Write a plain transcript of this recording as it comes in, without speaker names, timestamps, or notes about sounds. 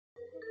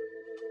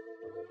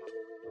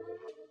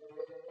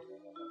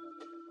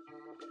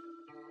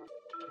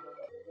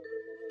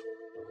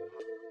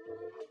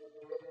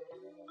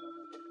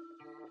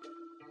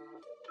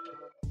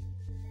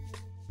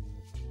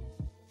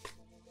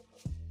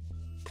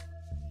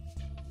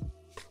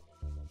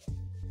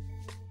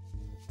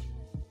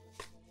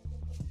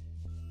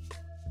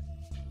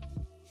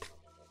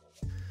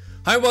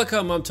Hi,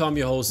 welcome. I'm Tom,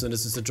 your host, and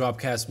this is the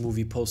DROPCAST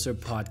Movie Poster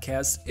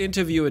Podcast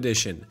Interview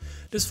Edition.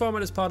 This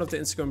format is part of the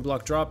Instagram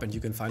blog Drop, and you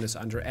can find us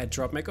under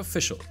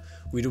 @DropMacOfficial.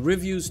 We do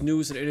reviews,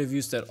 news, and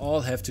interviews that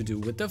all have to do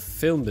with the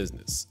film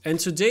business. And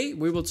today,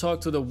 we will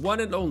talk to the one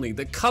and only,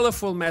 the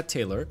colorful Matt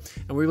Taylor,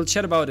 and we will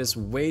chat about his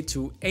way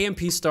to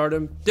AMP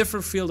stardom,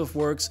 different field of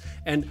works,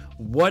 and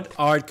what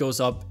art goes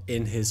up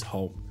in his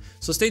home.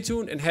 So stay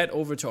tuned and head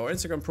over to our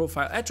Instagram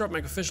profile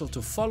 @DropMacOfficial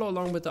to follow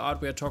along with the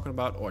art we are talking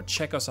about, or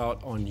check us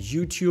out on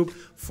YouTube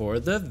for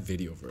the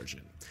video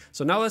version.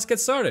 So now let's get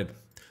started.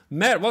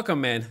 Matt, welcome,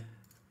 man.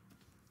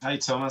 Hey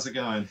Tom, how's it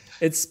going?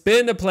 It's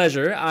been a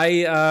pleasure.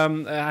 I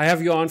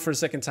have you on for a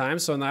second time,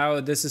 so now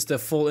this is the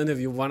full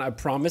interview one, I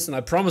promise. And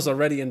I promise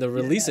already in the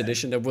release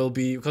edition that will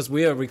be, because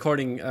we are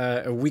recording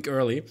a week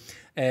early,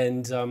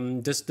 and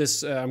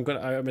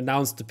I've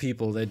announced to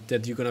people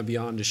that you're gonna be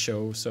on the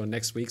show so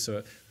next week.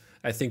 So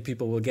I think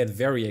people will get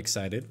very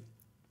excited.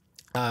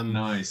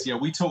 Nice. Yeah,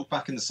 we talked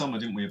back in the summer,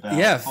 didn't we, about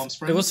Palm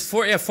Springs? It was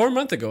 4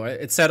 months ago.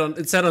 It said on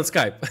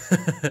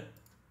Skype.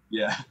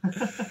 Yeah.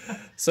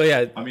 So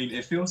yeah. I mean,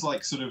 it feels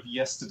like sort of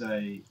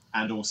yesterday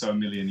and also a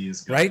million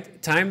years ago.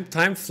 Right?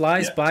 Time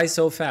flies by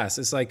so fast.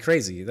 It's like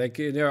crazy. Like,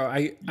 you know,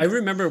 I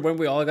remember when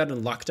we all got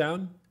in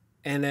lockdown,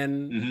 and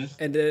then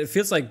and it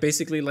feels like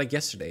basically like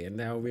yesterday, and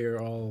now we're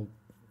all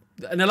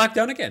in a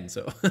lockdown again.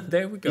 So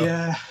there we go.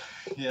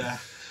 Yeah.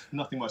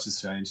 Nothing much has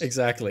changed.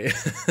 Exactly.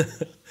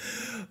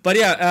 But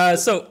yeah,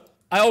 so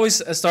I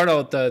always start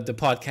out the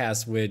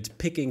podcast with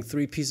picking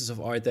 3 pieces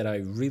of art that I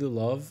really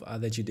love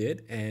that you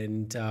did.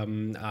 And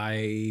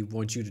I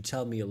want you to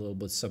tell me a little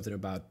bit something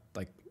about,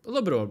 like, a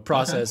little bit of a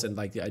process and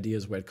like the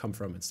ideas where it come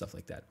from and stuff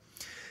like that.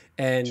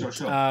 And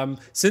sure.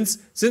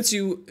 Since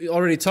you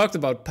already talked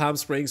about Palm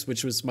Springs,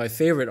 which was my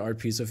favorite art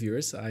piece of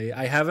yours,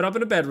 I have it up in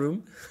the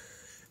bedroom.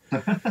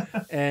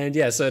 And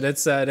yeah, so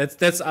that's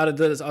out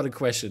of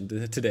question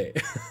today.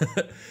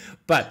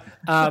 But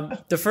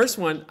the first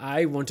one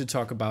I want to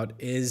talk about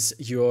is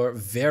your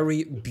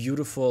very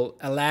beautiful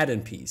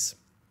Aladdin piece.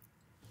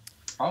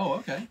 Oh,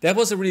 okay. That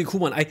was a really cool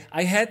one.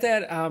 I had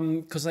that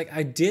because like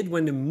I did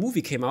when the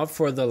movie came out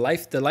for the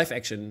live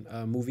action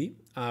movie.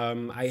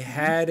 I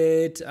had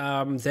it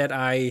that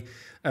I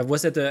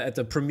was at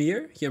the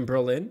premiere here in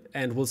Berlin,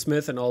 and Will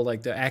Smith and all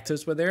like the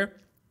actors were there,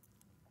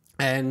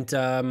 and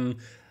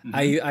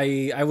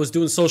I was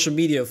doing social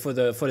media for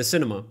the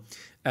cinema.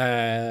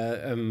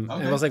 And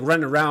I was like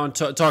running around,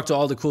 talk to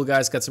all the cool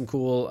guys, got some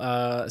cool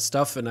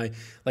stuff. And I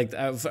like,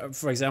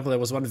 for example, there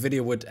was one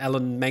video with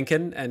Alan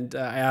Menken, and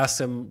I asked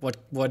him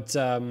what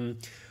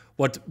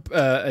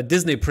a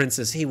Disney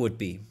princess he would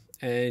be,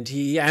 and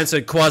he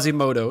answered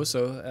Quasimodo.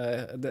 So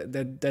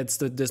that's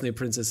the Disney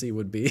princess he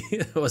would be.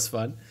 It was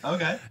fun.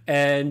 Okay.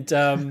 And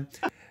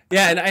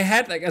yeah, and I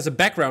had, like, as a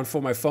background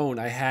for my phone,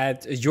 I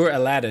had your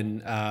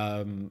Aladdin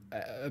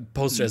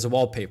poster as a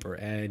wallpaper,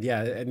 and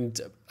yeah, and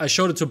I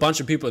showed it to a bunch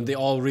of people, and they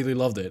all really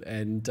loved it.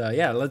 And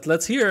yeah,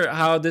 let's hear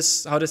how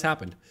this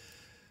happened.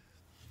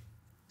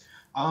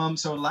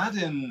 So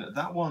Aladdin,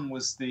 that one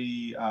was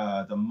the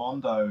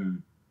Mondo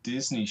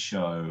Disney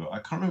show. I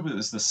can't remember if it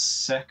was the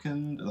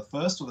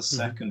first or the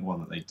second one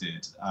that they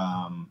did.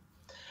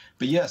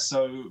 But yeah,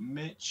 so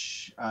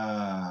Mitch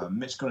got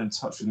in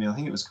touch with me. I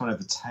think it was kind of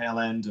the tail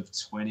end of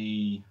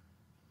 2015.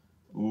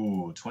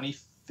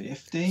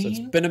 So it's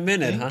been a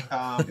minute,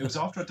 huh? It was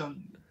after I'd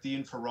done the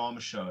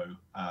Inforama show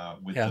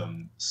with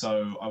them.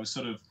 So I was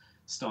sort of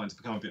starting to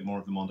become a bit more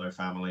of the Mondo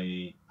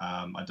family.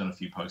 I'd done a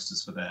few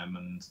posters for them,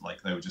 and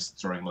like they were just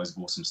throwing loads of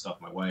awesome stuff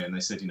my way. And they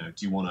said, you know,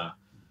 do you want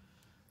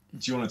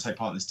to take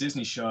part in this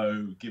Disney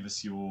show? Give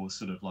us your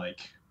sort of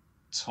like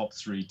top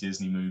 3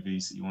 Disney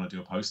movies that you want to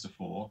do a poster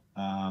for,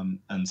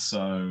 and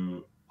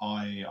so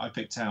I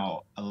picked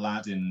out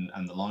Aladdin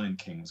and The Lion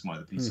King was my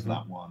other piece of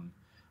that one.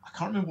 I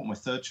can't remember what my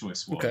third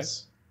choice was. Okay.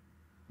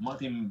 Might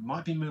be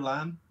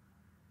Mulan.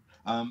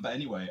 But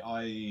anyway,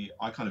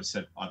 I kind of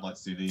said I'd like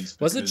to do these.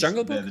 Was it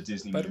Jungle Book? The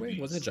Disney by the movies.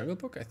 way, was it Jungle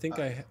Book? I think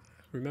I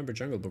remember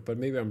Jungle Book, but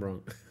maybe I'm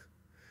wrong.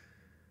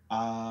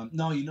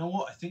 No, you know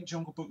what? I think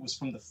Jungle Book was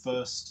from the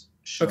first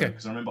show,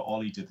 because I remember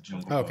Ollie did the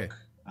Jungle Book. Okay.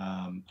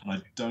 And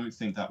I don't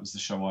think that was the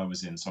show I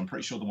was in, so I'm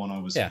pretty sure the one I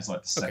was in was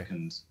like the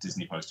second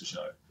Disney poster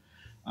show.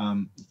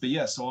 But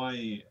yeah, so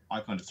I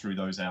kind of threw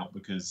those out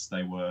because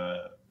they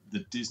were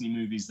the Disney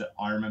movies that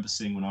I remember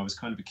seeing when I was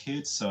kind of a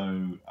kid.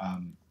 So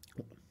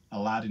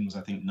Aladdin was,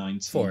 I think,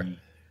 94.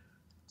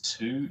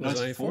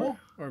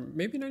 Or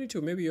maybe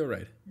 92. Maybe you're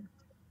right.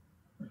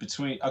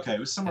 It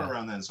was somewhere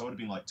around then, so I would have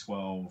been like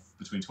 12,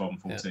 between 12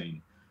 and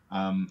 14.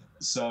 Yeah.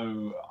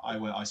 So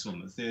I saw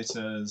them at the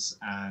theaters,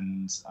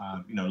 and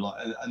you know,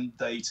 like, and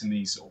they to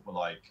me sort of were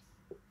like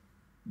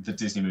the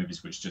Disney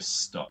movies which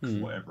just stuck for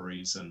whatever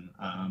reason.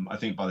 I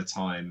think by the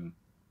time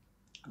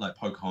like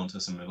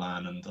Pocahontas and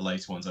Mulan and the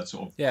later ones, I'd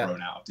sort of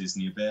grown out of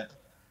Disney a bit.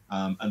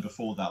 And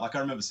before that, like I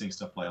remember seeing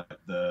stuff like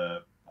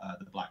the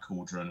Black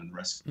Cauldron and the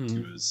Rescue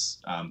Tours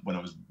when I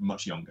was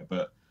much younger.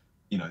 But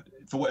you know,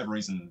 for whatever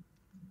reason,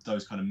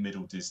 those kind of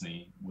middle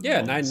Disney.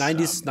 Yeah,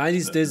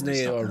 90s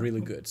Disney are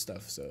really good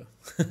stuff. So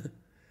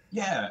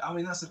Yeah, I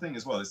mean that's the thing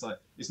as well. It's like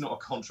it's not a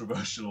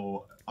controversial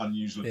or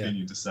unusual Yeah.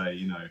 opinion to say,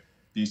 you know,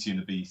 Beauty and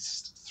the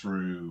Beast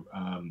through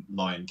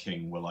Lion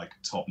King were like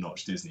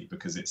top-notch Disney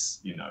because it's,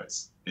 you know,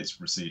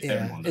 it's received. Yeah.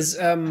 Everyone knows Is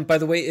that. by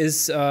the way,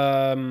 is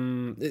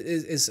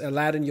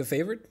Aladdin your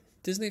favorite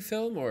Disney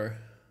film, or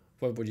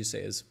what would you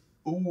say is?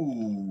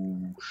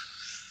 Ooh,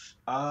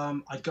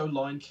 I'd go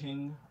Lion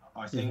King.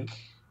 I Hmm. think,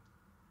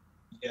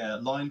 yeah,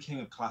 Lion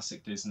King of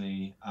classic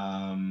Disney.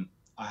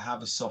 I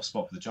have a soft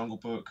spot for the Jungle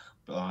Book,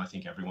 but I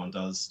think everyone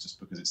does just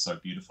because it's so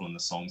beautiful and the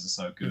songs are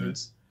so Hmm. good.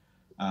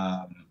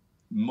 Um,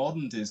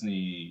 Modern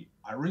Disney,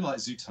 I really like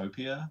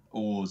Zootopia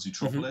or Hmm.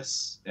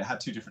 Zootropolis. It had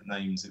two different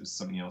names. It was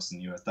something else in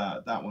the US.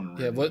 That one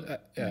Yeah. What? really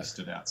Yeah.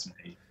 stood out to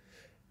me.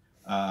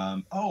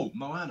 Oh,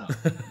 Moana.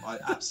 I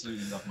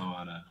absolutely love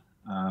Moana.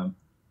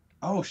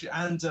 Oh,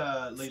 and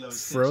Lilo and Stitch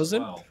as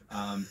Frozen. well.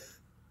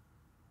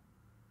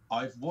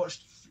 I've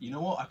watched. You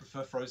know what? I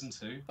prefer Frozen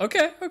 2.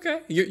 Okay.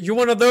 Okay. You're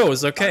one of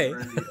those. I Okay.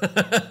 really,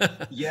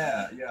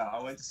 yeah, yeah.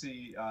 I went to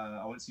see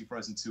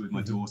Frozen 2 with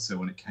my Hmm. daughter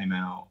when it came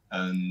out,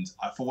 and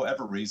for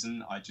whatever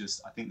reason, I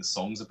think the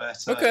songs are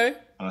better, Okay.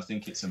 and I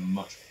think it's a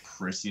much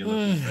prettier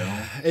looking film.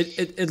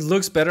 It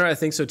looks better. I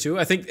think so too.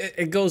 I think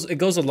it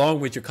goes along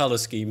with your color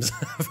schemes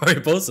for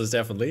your posters,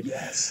 definitely.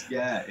 Yes,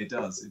 yeah, it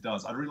does. It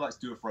does. I'd really like to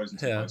do a Frozen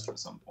 2 Yeah. poster at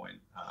some point,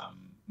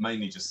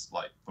 mainly just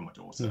like for my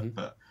daughter. Hmm.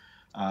 But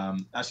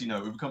actually, no,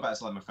 if we come back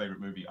to like my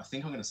favorite movie, I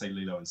think I'm going to say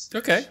Lilo and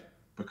Okay. Stitch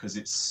because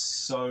it's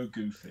so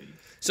goofy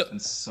So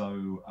and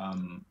so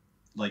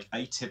like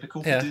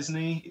atypical for yeah.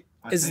 Disney.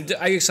 I Is think.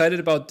 are you excited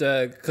about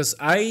the? Because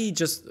I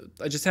just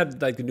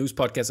had like a news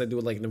podcast. I do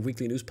like a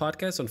weekly news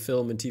podcast on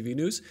film and TV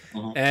news,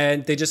 Mhm.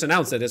 and they just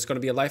announced that it's going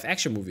to be a live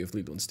action movie of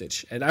Lilo and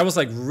Stitch, and I was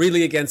like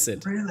really against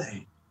it.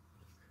 Really?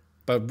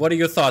 But what are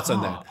your thoughts on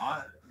Huh.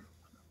 that?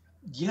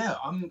 Yeah,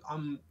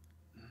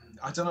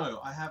 I don't know.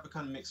 I have a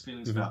kind of mixed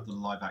feelings Hmm. about the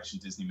live action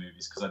Disney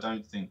movies because I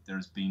don't think there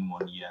has been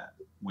one yet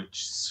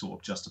which sort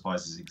of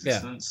justifies its Yeah.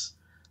 existence.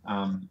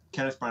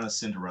 Kenneth Branagh's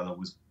Cinderella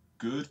was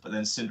good, but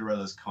then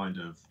Cinderella's kind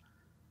of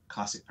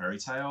classic fairy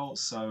tale,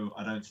 so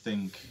I don't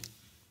think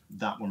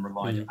that one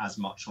relied Mhm. as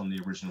much on the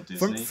original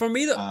Disney. For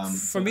me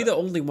the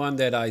only one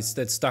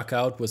that stuck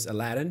out was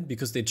Aladdin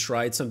because they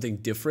tried something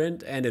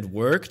different and it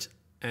worked,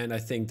 and I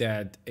think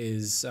that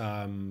is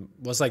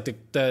was like the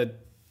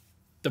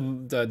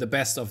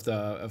best of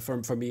the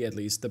for me at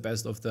least the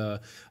best of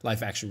the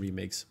live action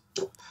remakes.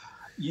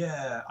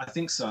 Yeah, I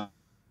think so.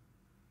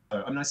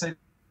 I mean, I say,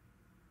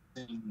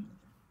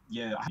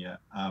 yeah, yeah.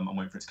 I'm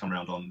waiting for it to come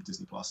around on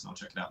Disney Plus, and I'll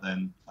check it out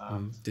then.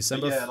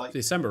 But yeah, like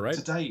December, right?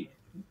 today,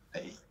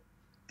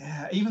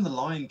 yeah, even The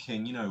Lion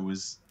King, you know,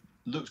 was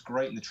looked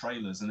great in the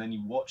trailers, and then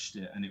you watched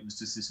it, and it was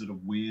just this sort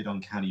of weird,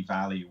 uncanny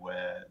valley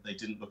where they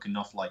didn't look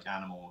enough like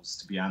animals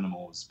to be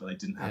animals, but they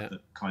didn't have Yeah. the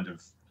kind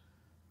of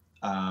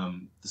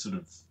the sort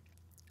of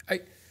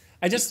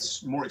I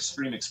just more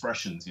extreme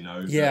expressions, you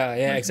know. yeah, That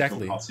yeah, make them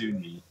feel exactly.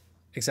 cartoony. It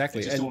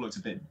Exactly. just And all looked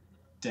a bit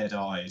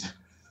dead-eyed.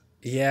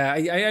 yeah,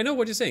 I know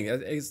what you're saying.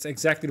 It's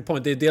exactly the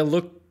point. They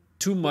look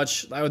too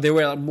much. They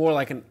were more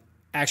like an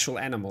actual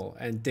animal,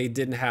 and they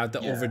didn't have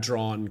the Yeah.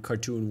 overdrawn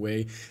cartoon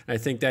way. And I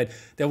think that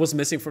was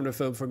missing from the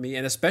film for me,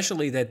 and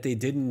especially that they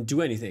didn't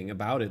do anything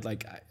about it.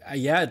 Like,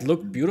 yeah, it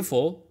looked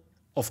beautiful,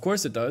 of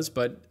course it does,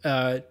 but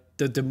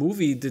the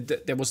movie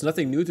there was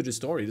nothing new to the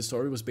story. The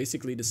story was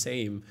basically the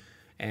same,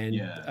 and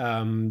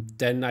Yeah.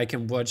 then I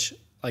can watch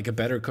like a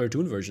better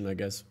cartoon version, I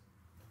guess.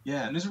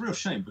 Yeah, and it's a real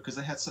shame because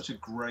they had such a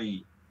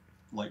great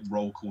like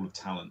roll call of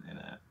talent in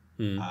it.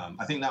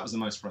 I think that was the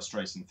most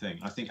frustrating thing.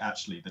 I think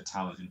actually the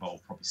talent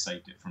involved probably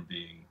saved it from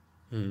being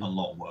a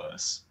lot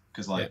worse.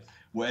 Because like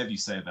whatever you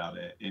say about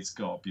it, it's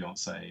got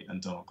Beyonce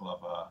and Donald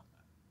Glover.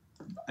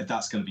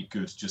 That's going to be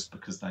good just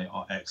because they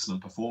are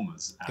excellent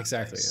performers and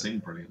Exactly, they yeah. sing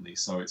brilliantly.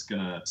 So it's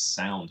going to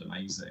sound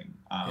amazing.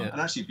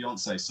 And actually,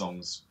 Beyonce's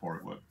songs for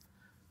it were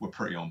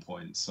pretty on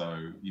point.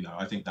 So you know,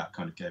 I think that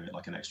kind of gave it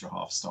like an extra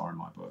half star in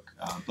my book.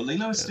 But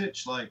Lilo and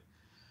Stitch, like,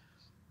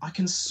 I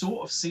can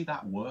sort of see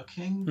that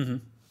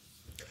working.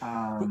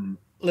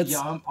 Let's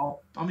Yeah,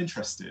 I'm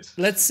interested.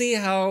 let's see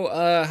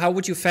how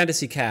would you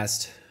fantasy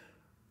cast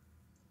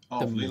the Oh,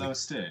 movie? Lilo and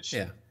Stitch.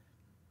 Yeah.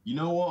 You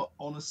know what?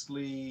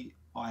 Honestly,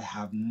 I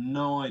have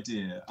no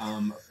idea.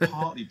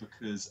 Partly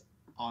because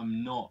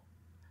I'm not,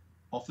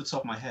 off the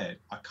top of my head,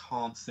 I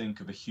can't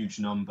think of a huge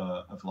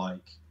number of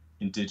like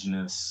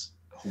indigenous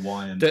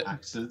Hawaiian The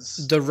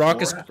actors. the Rock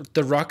for is it.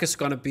 the Rock is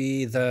gonna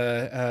be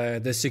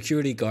the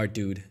security guard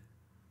dude.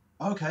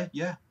 Okay,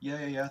 yeah.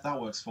 That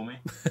works for me.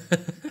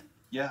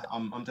 Yeah,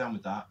 I'm down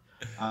with that.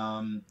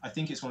 I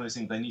think it's one of those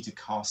things they need to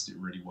cast it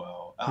really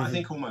well. I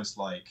think almost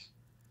like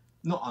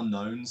not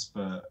unknowns,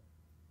 but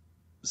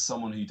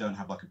someone who you don't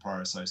have like a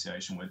prior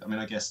association with. I mean,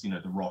 I guess, you know,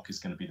 The Rock is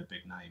going to be the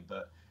big name,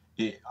 but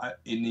it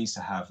needs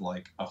to have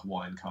like a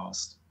Hawaiian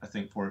cast, I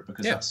think, for it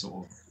because Yeah. that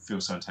sort of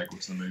feels so integral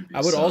to the movie.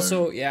 I would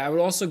So,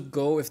 also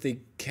go if they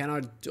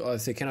cannot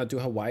do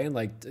Hawaiian,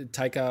 like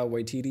Taika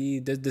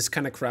Waititi, this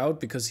kind of crowd,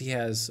 because he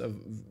has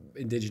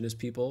indigenous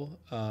people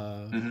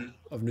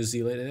of New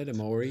Zealand in it, the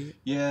Maori.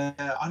 Yeah,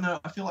 I know.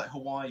 I feel like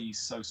Hawaii is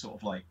so sort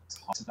of like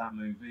tied to that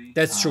movie.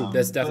 That's true.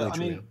 That's But definitely I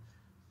true. mean,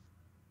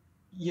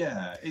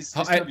 yeah, it's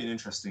How- going to be an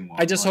interesting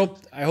one. I just like,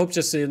 I hope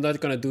just you're not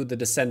gonna do The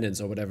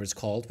Descendants or whatever it's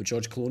called with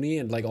George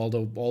Clooney and like all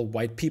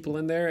white people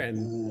in there and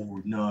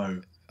Oh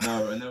no,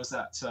 no! And there was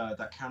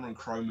that Cameron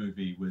Crowe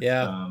movie with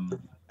Yeah.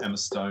 Emma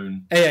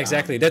Stone. yeah,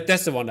 exactly.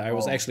 That's the one that I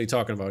was oh. actually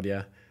talking about.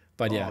 Yeah,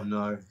 but yeah, Oh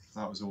no,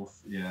 that was awful.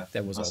 Yeah,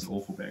 That was that's awful.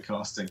 an awful bit of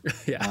casting.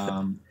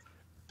 yeah.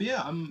 But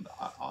yeah,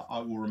 I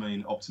will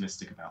remain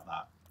optimistic about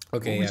that.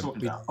 Okay, What were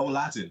we yeah, talking about? Oh,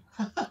 Aladdin.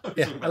 We're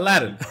yeah, talking about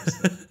Aladdin.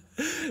 poster.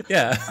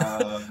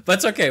 yeah, but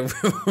it's okay.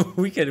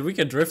 we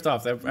can drift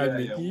off. That I Yeah,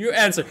 mean, yeah, you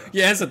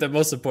answered the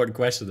most important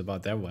question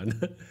about that one.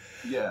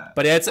 Yeah.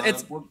 But yeah,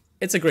 Well,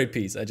 it's a great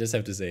piece. I just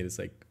have to say it's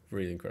like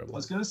really incredible. I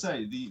was going to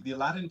say the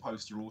Aladdin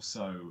poster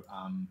also,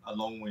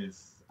 along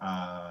with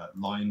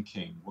Lion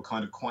King, were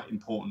kind of quite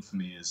important for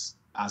me as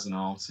an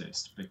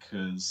artist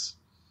because.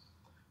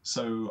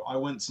 So I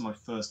went to my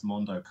first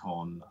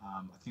MondoCon.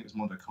 I think it was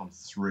MondoCon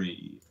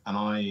 3, and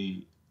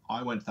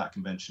I went to that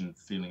convention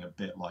feeling a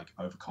bit like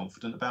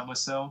overconfident about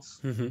myself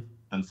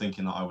and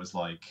thinking that I was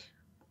like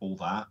all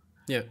that.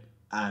 Yeah.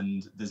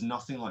 And there's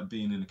nothing like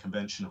being in a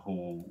convention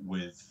hall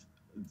with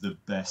the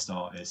best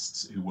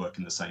artists who work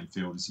in the same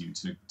field as you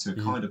to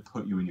kind of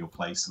put you in your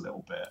place a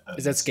little bit.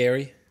 Is that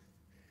scary?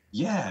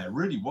 Yeah, it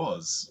really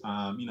was.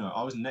 You know,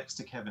 I was next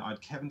to Kevin. I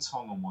had Kevin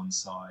Tong on one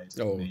side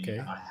of me, okay.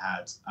 and I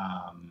had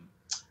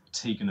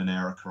Tegan and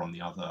Erica on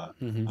the other,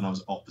 and I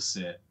was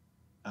opposite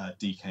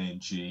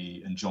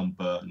DKNG, and John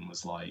Burton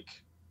was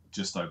like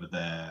just over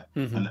there,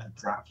 and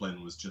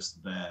Draplin was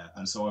just there,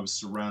 and so I was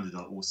surrounded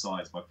on all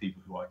sides by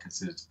people who I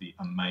considered to be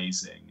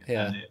amazing.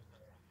 Yeah. And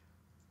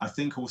I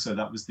think also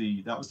that was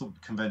the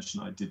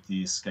convention I did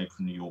the Escape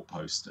from New York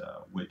poster,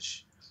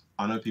 which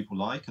I know people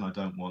like, and I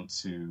don't want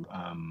to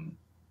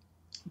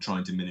try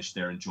and diminish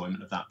their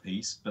enjoyment of that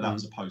piece, but that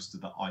was a poster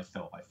that I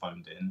felt I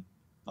phoned in.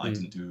 I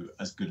didn't do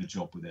as good a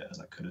job with it as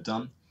I could have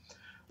done.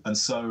 And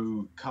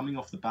so coming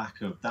off the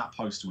back of that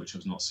poster, which I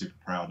was not super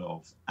proud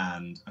of,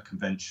 and a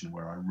convention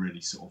where I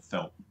really sort of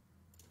felt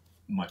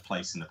my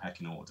place in the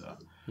pecking order.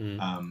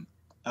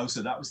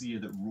 Also, that was the year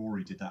that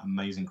Rory did that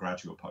amazing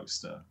graduate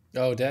poster.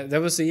 Oh, that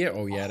was the year.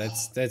 Oh yeah,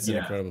 that's an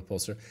incredible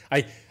poster.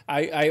 I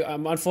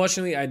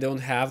unfortunately I don't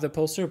have the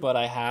poster, but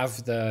I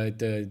have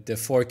the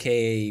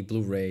 4K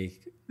Blu-ray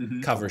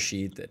cover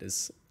sheet that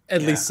is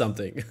at least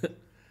something.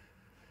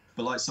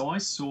 But like, so I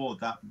saw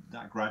that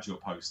graduate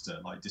poster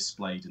like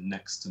displayed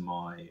next to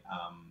my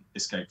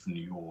Escape from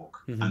New York,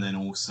 and then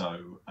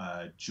also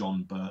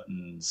John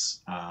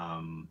Burton's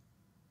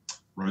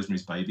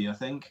Rosemary's Baby, I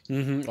think.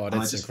 Oh,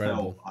 that's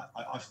incredible.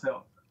 I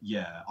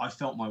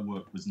felt my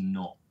work was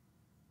not,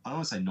 I don't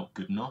want to say not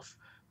good enough,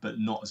 but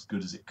not as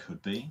good as it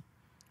could be.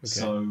 Okay.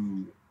 So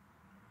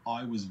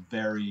I was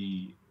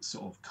very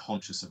sort of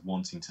conscious of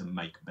wanting to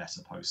make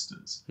better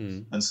posters.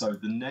 And so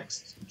the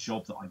next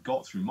job that I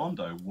got through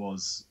Mondo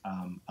was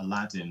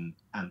Aladdin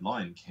and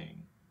Lion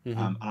King.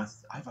 And I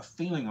have a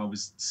feeling I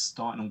was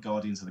starting on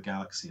Guardians of the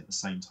Galaxy at the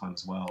same time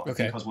as well. I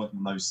think I was working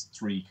on those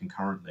 3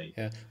 concurrently.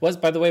 Yeah.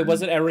 By the way,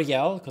 was it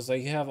Ariel? Because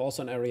you have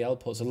also an Ariel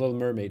poster, Little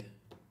Mermaid.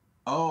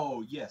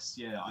 Oh yes,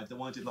 yeah, the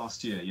one I did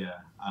last year, yeah.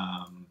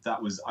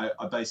 That was I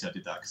basically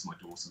did that because my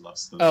daughter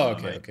loves the Little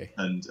Mermaid. Okay.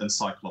 And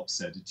Cyclops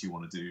said, "Do you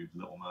want to do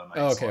Little Mermaid?"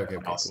 Oh, okay,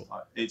 cool.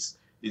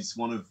 It's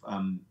one of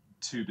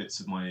 3 bits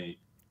of my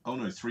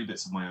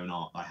own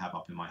art I have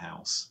up in my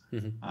house.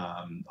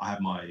 I have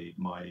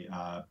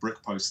my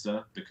brick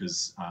poster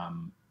because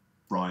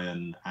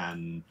Brian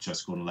and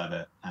Joseph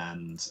Gordon-Levitt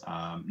and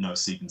Noah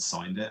Segan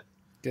signed it.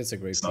 That's a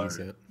great piece,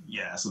 yeah.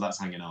 Yeah, so that's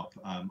hanging up.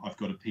 I've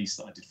got a piece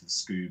that I did for the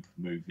Scoob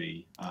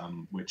movie,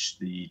 which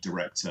the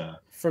director...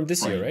 From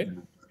this year, right?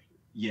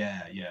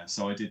 Yeah.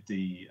 So I did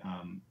the...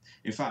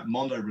 in fact,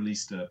 Mondo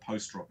released a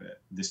poster of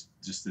it this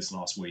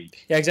last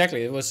week. Yeah,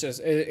 exactly. It was it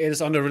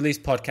is on the release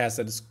podcast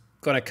that is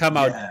going to come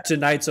out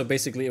tonight, so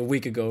basically a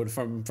week ago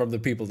from the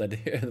people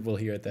that will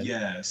hear it then.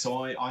 Yeah,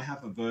 so I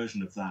have a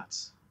version of that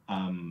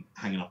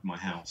hanging up in my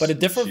house. But a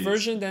different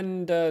version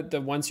than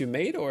the ones you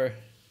made, or...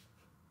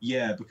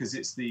 Yeah, because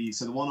it's the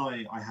one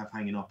I have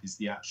hanging up is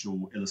the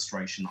actual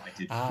illustration that I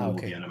did for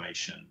the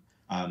animation.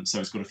 So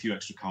it's got a few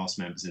extra cast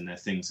members in there.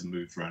 Things are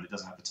moved around. It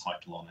doesn't have a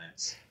title on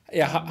it.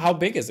 Yeah, how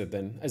big is it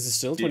then? Is it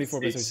still 24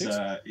 by 36?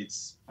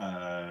 It's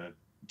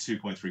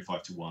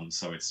 2.35 to 1,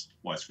 so it's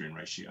widescreen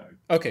ratio.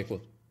 Okay, cool.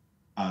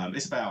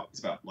 It's about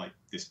like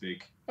this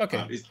big.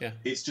 Okay,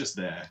 it's just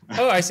there.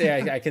 Oh, I see.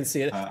 I can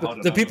see it.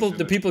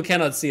 The people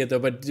cannot see it though,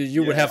 but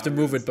you would have to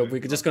move it. But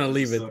we're just gonna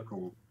leave it.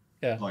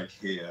 Yeah. Like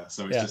here,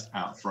 so it's just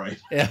out of frame.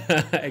 Yeah,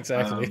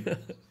 exactly.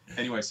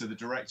 Anyway, so the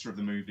director of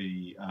the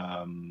movie,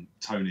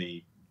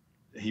 Tony,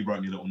 he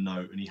wrote me a little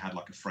note, and he had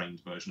like a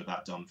framed version of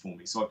that done for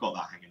me. So I've got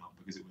that hanging up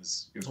because it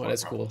was quite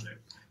that's cool.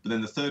 But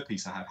then the third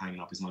piece I have hanging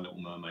up is my Little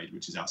Mermaid,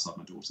 which is outside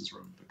my daughter's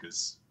room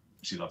because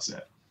she loves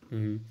it.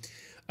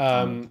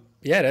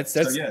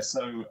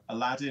 So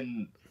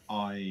Aladdin,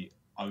 I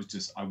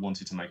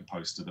wanted to make a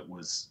poster that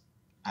was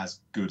as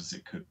good as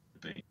it could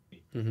be.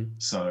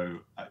 So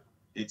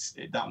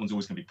that one's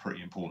always going to be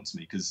pretty important to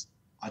me because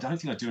I don't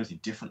think I do anything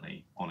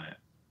differently on it.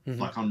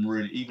 Like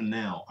even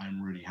now,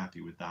 I'm really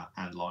happy with that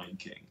and Lion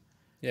King.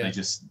 Yeah.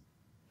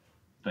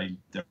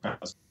 They're about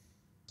as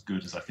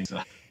good as I think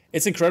so.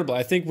 It's incredible.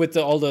 I think with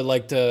all the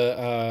like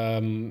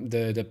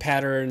the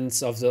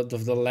patterns of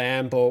the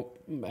lamp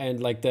and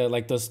like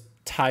those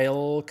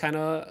tile kind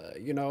of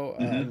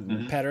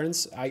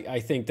patterns. I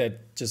think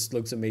that just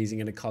looks amazing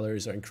and the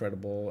colors are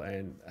incredible,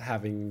 and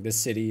having the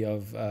city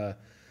of a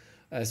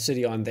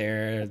city on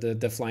there,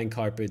 the flying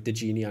carpet, the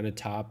genie on the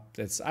top.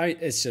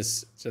 It's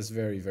just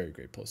very, very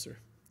great poster.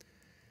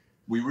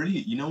 We really,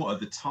 at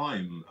the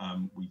time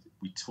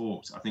we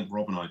talked. I think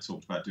Rob and I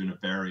talked about doing a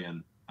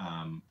variant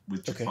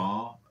with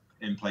Jafar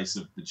in place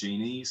of the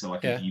genie, so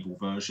like an evil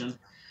version.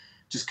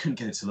 Just couldn't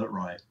get it to look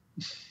right.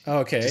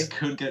 Okay. Just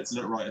couldn't get it to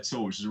look right at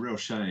all, which is a real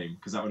shame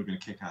because that would have been a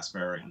kick-ass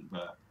variant.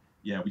 But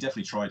yeah, we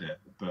definitely tried it,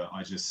 but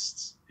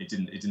it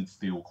didn't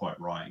feel quite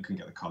right and couldn't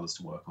get the colors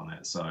to work on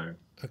it. So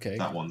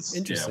that one's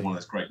one of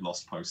those great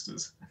lost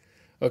posters.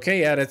 Okay,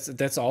 yeah,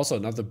 that's also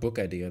another book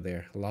idea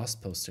there.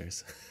 Lost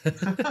posters.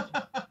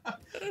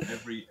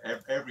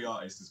 Every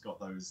artist has got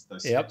those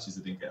sketches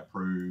that didn't get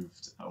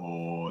approved,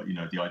 or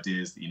the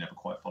ideas that you never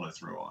quite follow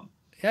through on.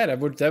 Yeah,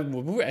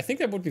 I think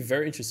that would be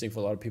very interesting for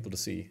a lot of people to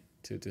see,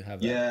 to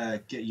have that. Yeah,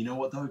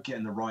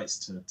 getting the rights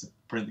to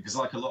print, because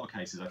like a lot of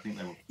cases, I think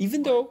they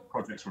were though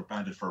projects were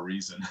abandoned for a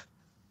reason.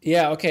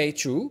 Yeah, okay,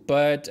 true,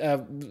 but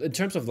in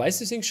terms of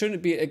licensing,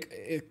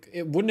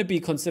 wouldn't it be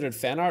considered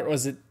fan art, or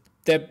is it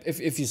that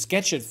if you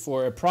sketch it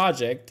for a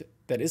project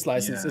that is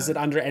licensed, is it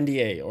under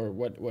NDA or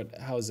what?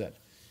 How is that?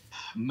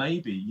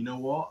 Maybe, you know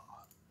what?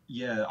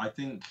 Yeah, I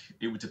think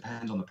it would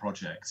depend on the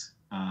project.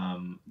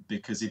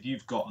 Because if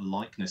you've got a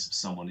likeness of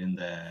someone in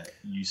there,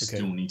 you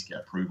still need to get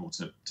approval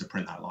to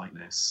print that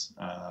likeness.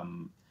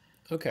 And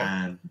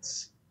I'm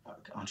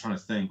trying to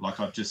think. Like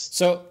I've just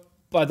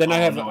but then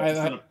I've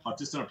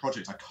just done a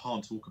project I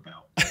can't talk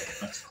about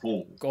at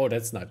all. Oh,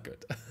 that's not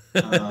good.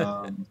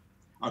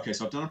 Okay,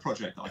 so I've done a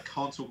project that I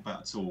can't talk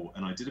about at all,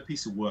 and I did a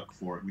piece of work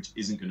for it which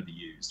isn't going to be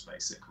used,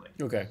 basically.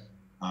 Okay.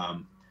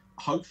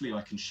 Hopefully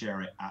I can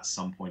share it at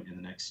some point in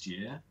the next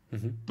year.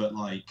 But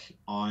like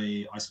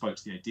I spoke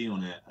to the AD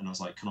on it and I was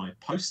like, can I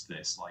post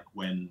this like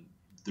when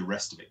the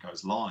rest of it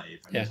goes live?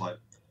 And it's like,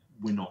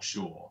 we're not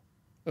sure.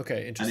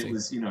 Okay, interesting. And it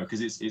was,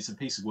 because it's a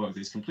piece of work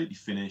that's completely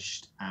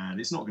finished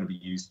and it's not going to be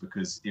used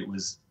because it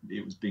was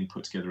being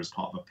put together as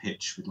part of a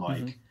pitch with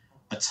like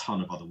a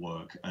ton of other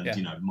work,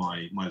 and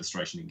my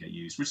illustration didn't get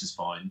used, which is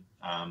fine.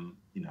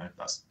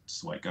 That's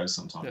just the way it goes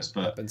sometimes.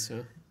 But happens,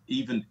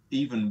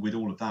 even with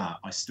all of that,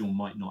 I still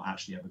might not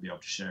actually ever be able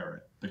to share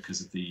it because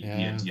of the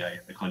NDA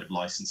and the kind of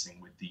licensing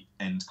with the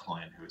end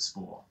client who it's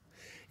for.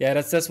 Yeah,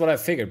 that's what I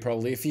figured.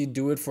 Probably if you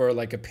do it for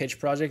like a pitch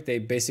project, they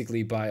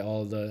basically buy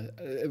all the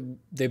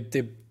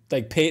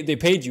they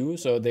paid you,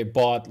 so they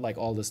bought like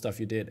all the stuff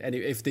you did, and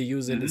if they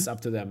use it, it's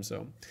up to them.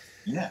 So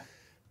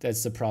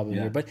that's the problem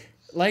here. But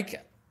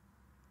like,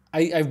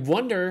 I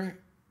wonder,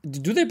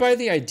 do they buy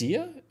the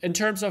idea in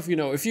terms of,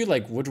 if you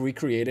like would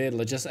recreate it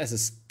like just as a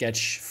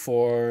sketch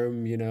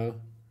form, You know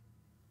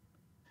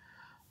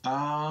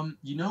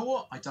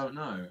what? I don't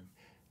know.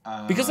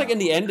 Because like in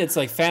the end, it's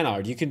like fan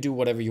art. You can do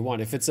whatever you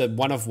want. If it's a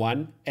one of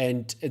one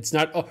and it's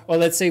not, or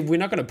let's say we're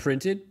not going to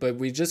print it, but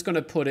we're just going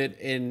to put it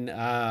in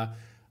on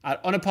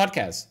a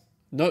podcast,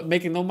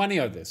 making no money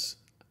on this.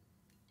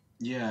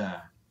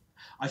 Yeah.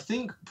 I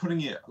think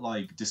putting it,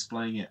 like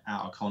displaying it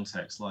out of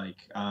context,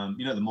 like,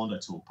 the Mondo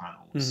Talk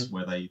panels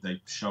where they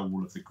show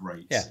all of the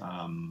great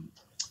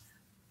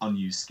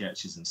unused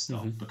sketches and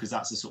stuff, because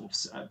that's a sort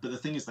of, but the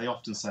thing is they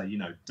often say,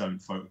 don't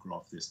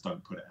photograph this,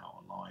 don't put it out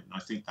online. And I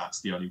think that's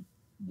the only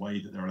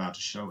way that they're allowed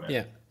to show it.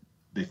 Yeah.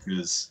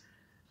 Because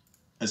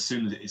as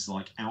soon as it is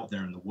like out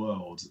there in the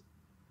world,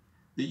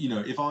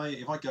 if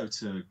I go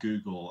to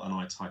Google and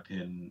I type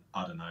in,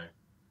 I don't know,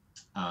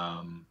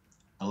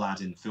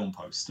 Aladdin film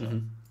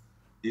poster,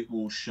 it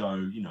will show,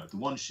 the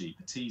one sheet,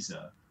 the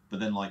teaser, but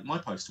then like my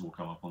poster will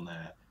come up on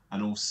there,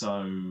 and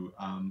also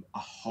a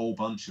whole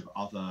bunch of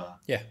other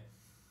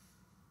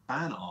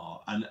fan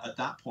art. And at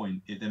that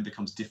point, it then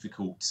becomes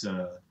difficult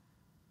to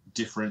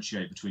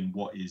differentiate between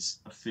what is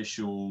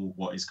official,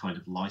 what is kind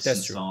of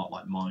licensed art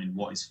like mine,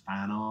 what is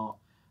fan art.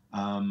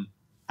 And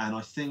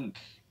I think,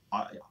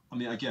 I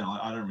mean, again,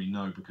 I don't really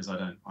know because I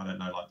don't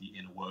know like the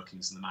inner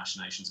workings and the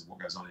machinations of what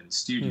goes on in the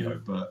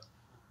studio, but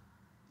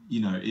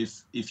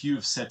if you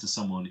have said to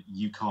someone,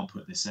 you can't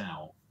put this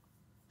out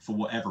for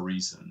whatever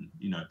reason,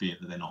 be it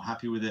that they're not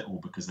happy with it or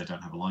because they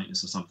don't have a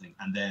likeness or something,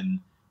 and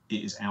then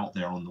it is out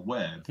there on the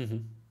web,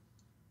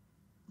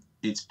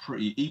 it's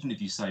pretty, even if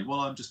you say,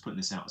 well, I'm just putting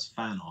this out as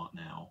fan art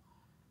now,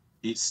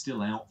 it's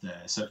still out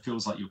there. So it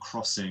feels like you're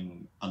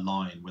crossing a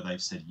line where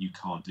they've said you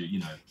can't do,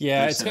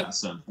 they've said at a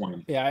certain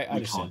point, we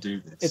can't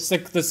do this. It's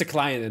like there's the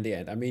client in the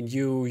end. I mean,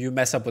 you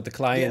mess up with the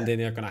client, then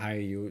they're going to hire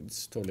you.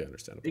 It's totally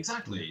understandable.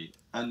 Exactly.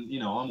 And,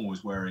 I'm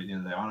always worried,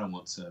 that I don't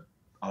want to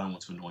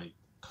annoy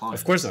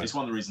clients. Of course not. It's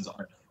one of the reasons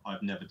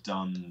I've never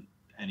done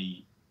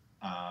any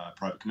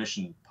private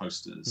commission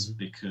posters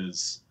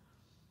because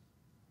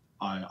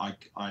I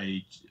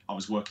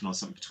was working on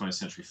something for 20th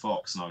Century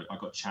Fox, and I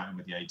got chatting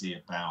with the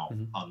AD about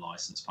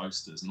unlicensed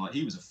posters, and like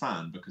he was a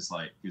fan because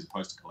like he was a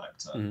poster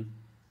collector.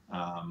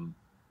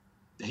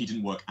 He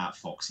didn't work at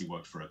Fox; he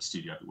worked for a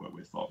studio that worked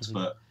with Fox.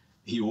 But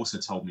he also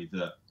told me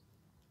that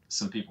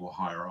some people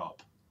higher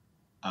up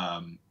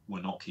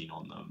were not keen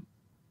on them,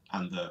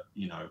 and that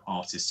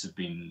artists had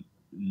been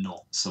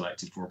not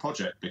selected for a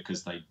project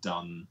because they'd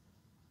done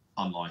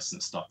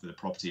unlicensed stuff for the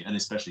property, and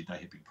especially they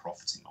had been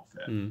profiting off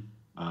it.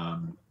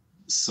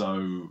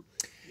 So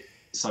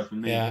for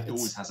me, it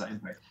always has that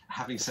impact.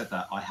 Having said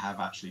that, I have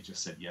actually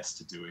just said yes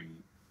to doing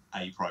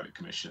a private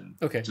commission.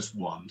 Okay. Just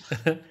one.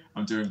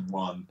 I'm doing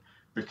one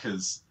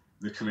because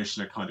the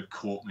commissioner kind of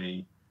caught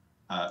me.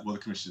 Well, the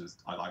commissioner,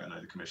 I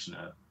know the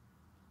commissioner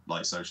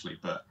like socially,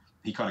 but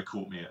he kind of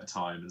caught me at a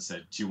time and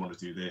said, "Do you want to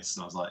do this?"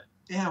 And I was like,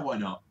 "Yeah, why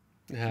not?"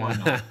 Why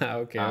not?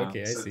 Okay,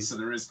 I see. So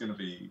there is going to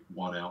be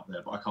one out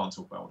there, but I can't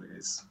talk about what it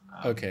is.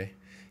 Okay.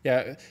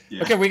 Yeah.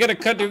 Okay, we're gonna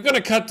cut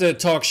the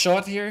talk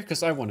short here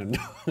because I want to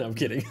know. No, I'm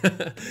kidding.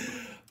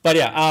 But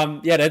yeah,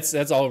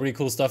 that's all really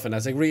cool stuff, and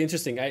that's like really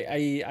interesting.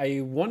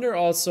 I wonder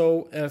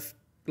also if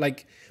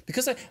like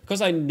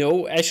because I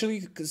know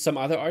actually some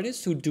other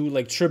artists who do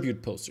like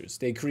tribute posters.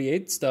 They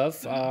create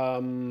stuff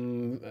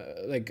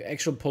like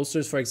actual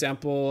posters. For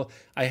example,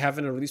 I have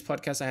in a release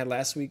podcast I had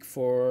last week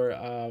for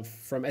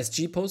from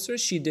SG Posters.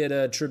 She did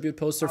a tribute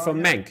poster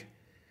from Mank,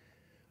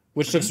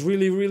 which looks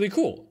really, really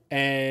cool.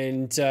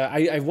 And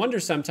I wonder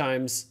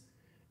sometimes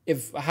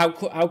if how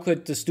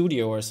could the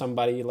studio or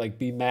somebody like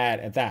be mad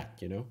at that,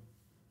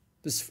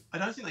 I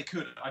don't think they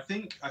could. I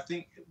think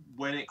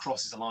when it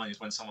crosses a line is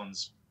when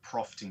someone's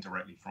profiting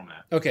directly from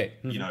it. Okay.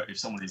 If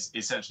someone is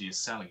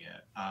selling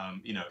it,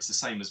 it's the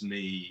same as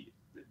me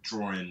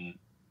drawing.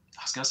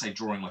 I was going to say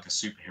drawing like a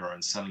superhero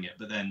and selling it,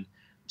 but then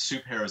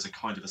superheroes are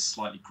kind of a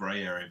slightly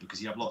grey area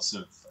because you have lots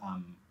of.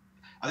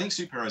 I think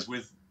superheroes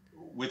with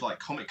like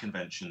comic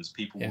conventions,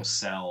 people will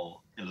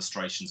sell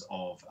illustrations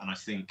of, and I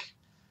think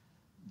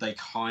they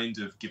kind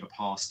of give a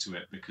pass to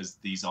it because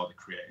these are the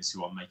creators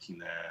who are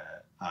making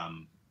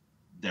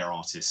their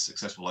artists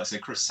successful. Like say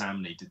Chris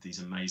Samney did these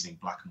amazing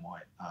black and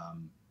white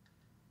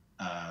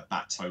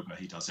Battober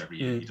he does every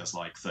year. He does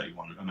like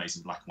 31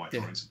 amazing black and white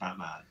drawings of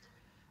Batman.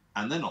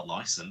 And they're not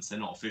licensed, they're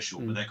not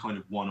official, but they're kind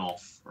of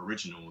one-off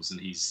originals.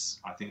 And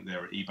I think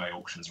their eBay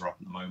auctions are up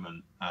at the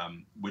moment,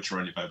 which are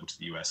only available to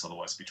the US.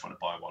 Otherwise, I'd be trying to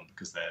buy one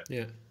because they're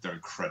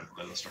incredible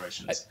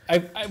illustrations.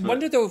 I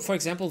wonder though, for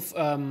example,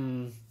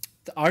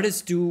 the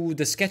artists do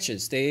the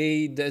sketches.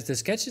 The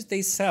sketches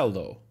they sell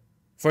though.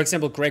 For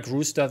example, Greg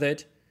Roos does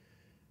it.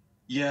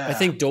 Yeah, I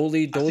think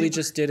Dolly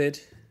just did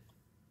it.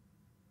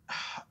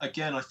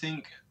 Again, I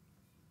think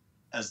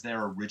as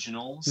their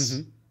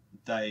originals,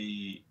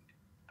 I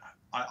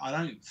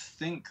don't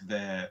think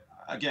they're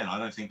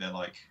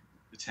like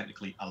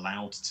technically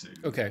allowed to.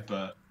 Okay.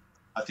 But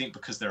I think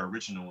because they're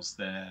originals,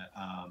 they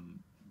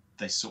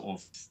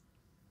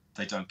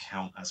don't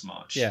count as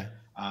much. Yeah.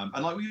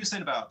 And like we were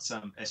saying about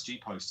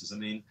SG posters, I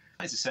mean,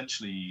 that's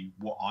essentially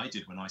what I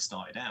did when I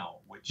started out,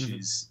 which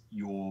is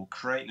you're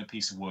creating a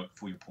piece of work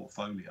for your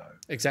portfolio.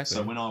 Exactly.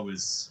 So when I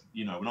was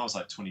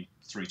like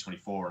 23,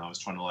 24, and I was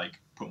trying to like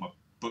put my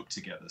book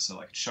together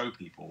so I could show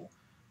people,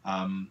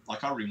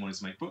 like I really wanted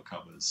to make book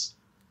covers,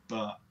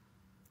 but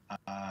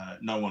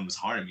no one was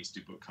hiring me to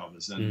do book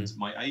covers. And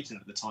my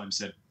agent at the time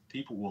said,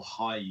 people will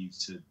hire you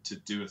to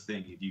do a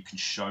thing if you can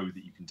show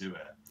that you can do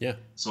it. Yeah.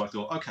 So I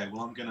thought, okay,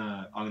 well, I'm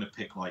gonna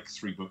pick like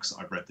 3 books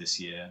that I've read this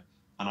year,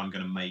 and I'm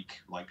gonna make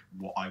like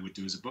what I would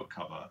do as a book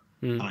cover.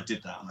 And I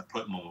did that, and I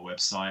put them on my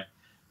website,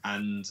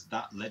 and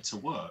that led to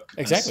work.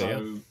 Exactly.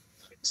 And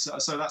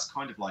so that's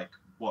kind of like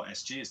what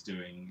SG is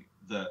doing.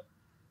 That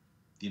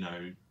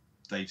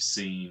they've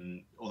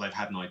seen or they've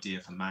had an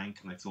idea for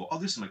Mank, and they thought, oh,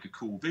 this will make a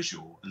cool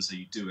visual, and so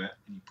you do it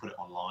and you put it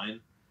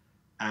online.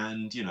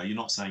 And you're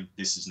not saying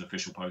this is an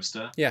official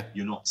poster. Yeah.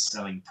 You're not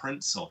selling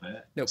prints of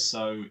it. Nope.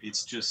 So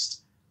it's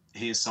just,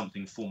 here's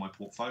something for my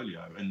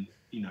portfolio. And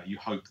you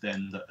hope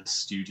then that a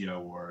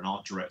studio or an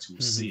art director will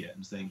see it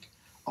and think,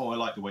 oh, I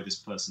like the way this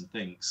person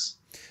thinks.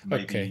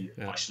 Maybe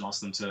I should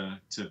ask them to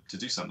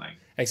do something.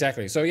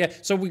 Exactly. So yeah.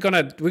 So we're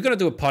gonna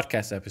do a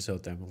podcast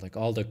episode then, with like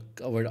all the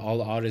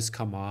artists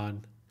come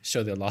on,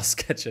 show their lost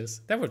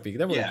sketches. That would be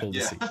cool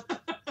to see.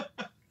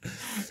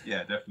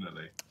 Yeah,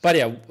 definitely. But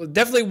yeah,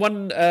 definitely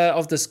one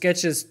of the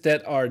sketches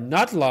that are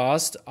not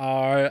lost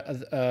are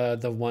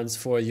the ones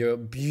for your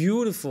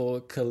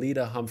beautiful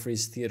Kalita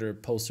Humphreys Theater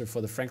poster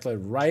for the Frank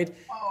Lloyd Wright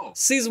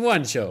season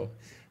 1 show.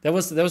 That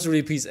was a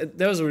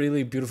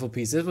really beautiful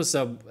piece. It was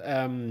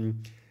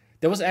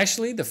that was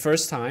actually the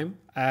first time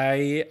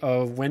I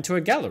went to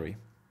a gallery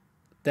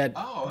that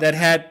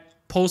had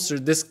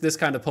this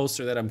kind of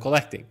poster that I'm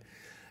collecting.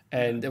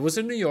 And it was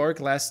in New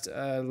York last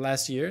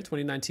year,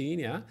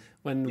 2019,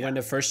 when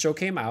the first show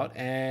came out,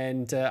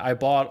 and I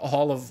bought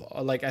all of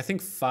like I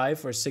think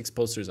 5 or 6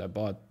 posters. I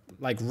bought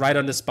like right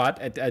on the spot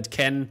at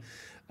Ken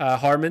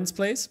Harmon's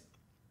place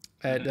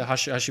at the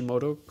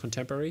Hashimoto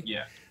Contemporary.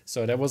 Yeah.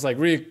 So that was like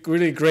really,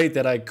 really great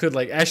that I could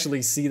like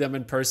actually see them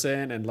in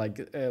person and like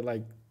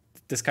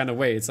this kind of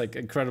way. It's like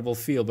incredible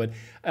feel. But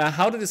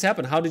how did this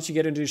happen? How did you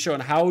get into the show?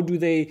 And how do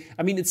they?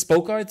 I mean, it's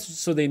Spoke Art,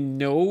 so they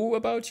know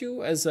about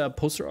you as a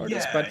poster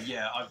artist. Yeah, But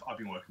yeah. I've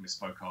been working with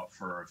Spoke Art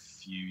for a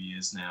few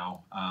years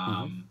now.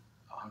 I'm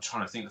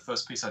trying to think. The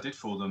first piece I did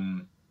for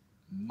them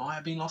might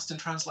have been Lost in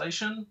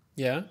Translation.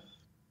 Yeah.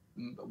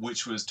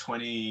 Which was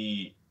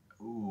 2014.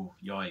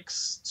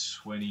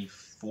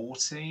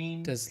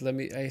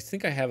 I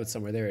think I have it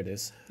somewhere. There it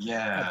is.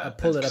 Yeah. I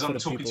pulled it up for the I'm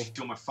talking people. to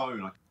you on my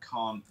phone. I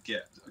can't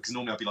get, because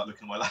normally I'd be like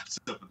looking at my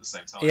laptop at the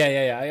same time.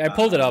 Yeah. I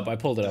pulled it up. I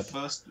pulled it up.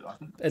 First,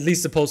 at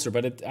least the poster,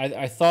 but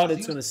I thought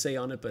it's going to say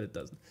on it, but it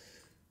doesn't.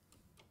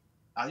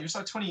 It was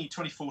like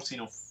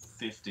 2014 or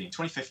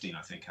 2015,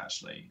 I think,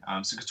 actually.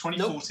 So because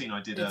 2014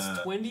 I did it's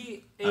a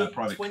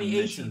 2018,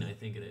 commission. I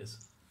think it is.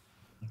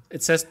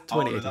 It says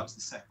 2018. Oh, no, that was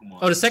the second one.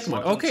 Oh, the second So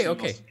one. I've done Okay. two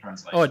Lost in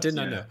Translation, Oh, I did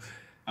not know.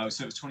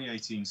 So it was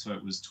 2018, so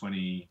it was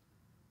it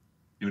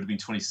would have been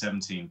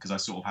 2017, because I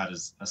sort of had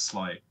a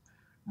slight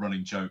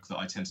running joke that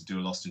I tend to do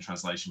a Lost in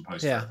Translation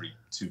post every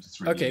 2 to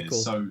 3 years.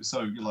 Cool.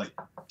 So you're like,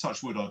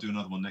 touch wood, I'll do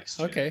another one next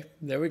year. Okay,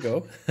 there we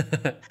go.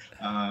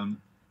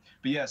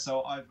 But yeah,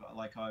 so I've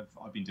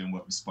been doing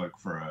work with Spoke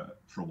for a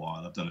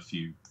while. I've done a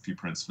few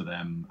prints for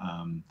them.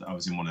 I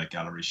was in one of their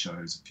gallery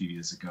shows a few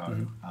years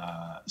ago.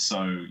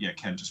 So yeah,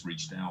 Ken just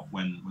reached out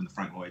when the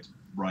Frank Lloyd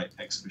Wright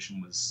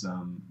exhibition was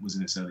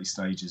in its early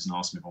stages and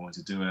asked me if I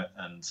wanted to do it,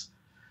 and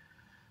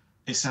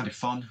it sounded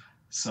fun.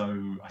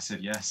 So I said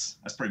yes.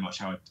 That's pretty much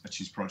how I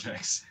choose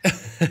projects.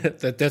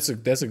 That's a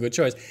good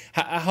choice.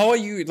 How are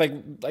you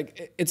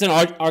like? It's an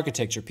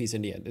architecture piece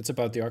in the end. It's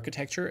about the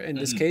architecture in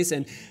this case,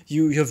 and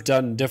you have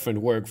done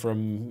different work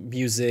from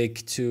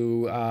music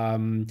to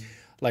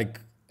like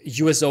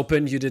U.S.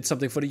 Open. You did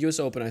something for the U.S.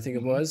 Open, I think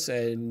it was,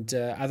 and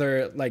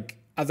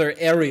other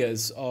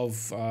areas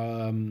of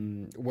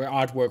where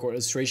artwork or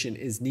illustration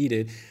is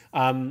needed.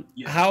 How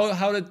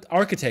did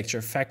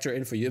architecture factor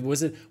in for you?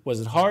 Was it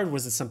hard?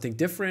 Was it something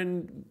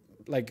different?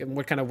 Like, in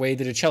what kind of way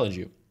did it challenge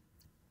you?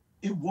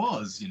 It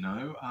was,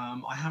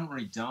 I haven't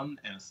really done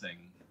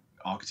anything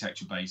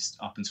architecture based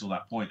up until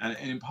that point, and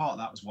in part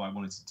that was why I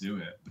wanted to do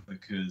it,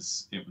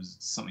 because it was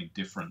something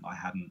different I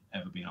hadn't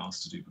ever been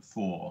asked to do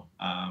before,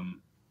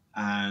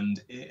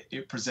 and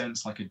it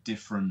presents like a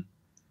different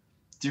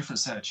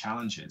set of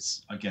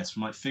challenges, I guess.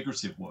 From like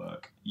figurative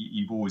work,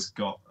 you've always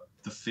got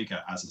the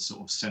figure as a sort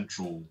of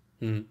central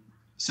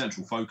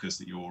focus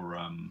that you're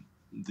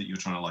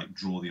trying to like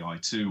draw the eye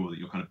to, or that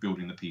you're kind of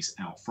building the piece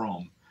out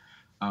from.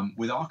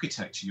 With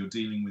architecture, you're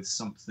dealing with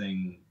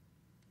something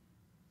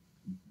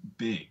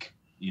big,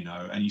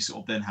 and you sort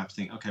of then have to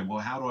think, okay, well,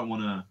 how do I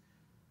want to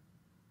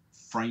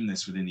frame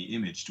this within the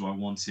image? Do I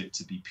want it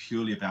to be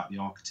purely about the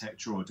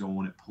architecture, or do I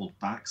want it pulled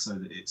back so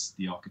that it's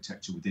the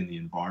architecture within the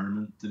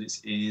environment that it's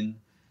in?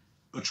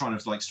 Or trying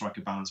to like strike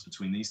a balance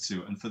between these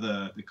two. And for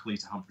the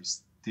Cleator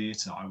Humphreys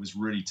Theatre, I was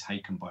really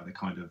taken by the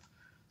kind of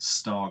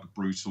stark,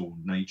 brutal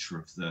nature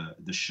of the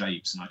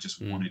shapes, and I just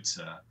wanted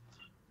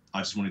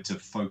to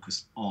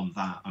focus on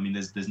that. I mean,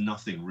 there's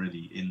nothing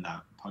really in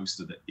that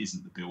poster that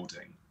isn't the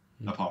building,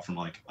 apart from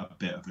like a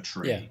bit of a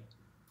tree,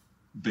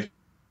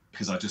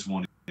 because I just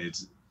wanted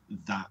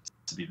that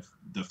to be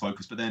the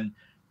focus. But then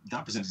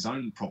that presents its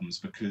own problems,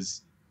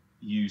 because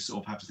you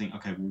sort of have to think,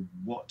 okay, well,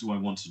 what do I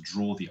want to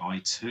draw the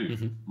eye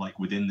to, like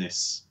within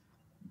this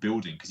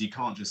building? Because you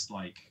can't just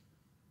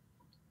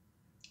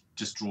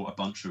draw a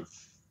bunch of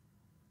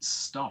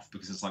stuff,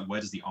 because it's like, how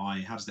does the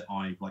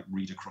eye like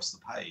read across the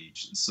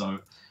page? And so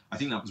I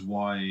think that was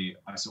why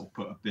I sort of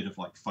put a bit of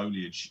like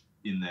foliage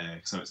in there,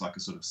 so it's like a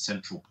sort of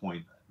central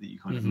point that you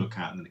kind of look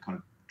at, and then it kind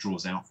of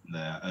draws out from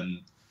there.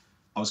 And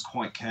I was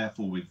quite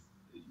careful with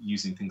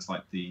using things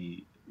like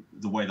the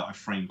way that I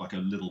framed like a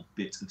little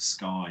bit of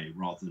sky,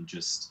 rather than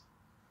just,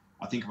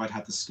 I think if I'd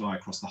had the sky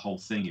across the whole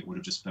thing, it would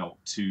have just felt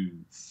too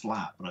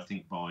flat. But I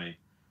think by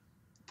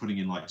putting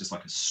in like just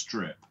like a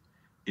strip,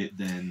 it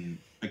then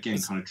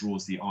again kind of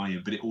draws the eye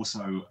in, but it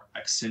also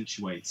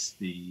accentuates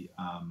the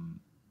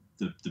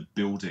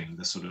building,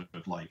 the sort of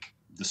like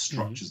the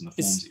structures and the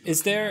forms.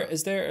 Is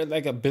there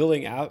like a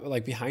building out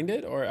like behind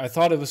it? Or I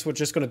thought it was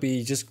just going to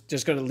be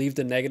just going to leave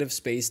the negative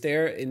space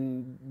there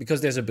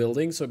because there's a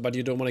building, but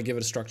you don't want to give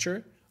it a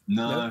structure.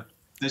 No?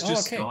 There's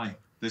just sky.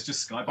 There's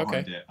just sky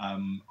behind it.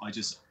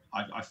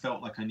 I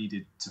felt like I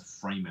needed to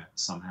frame it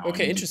somehow.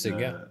 Okay, interesting.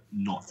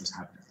 Not just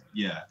have it.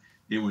 Yeah,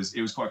 it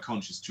was quite a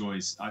conscious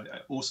choice.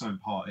 Also, in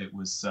part, it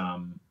was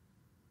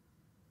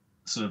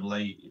sort of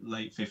late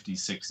 50s,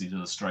 60s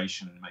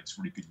illustration makes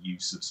really good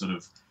use of sort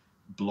of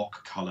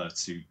block color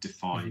to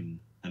define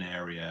an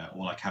area,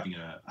 or like having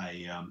a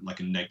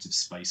negative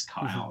space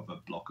cut out of a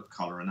block of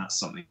color, and that's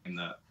something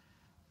that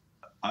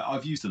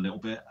I've used a little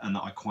bit and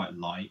that I quite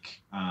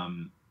like.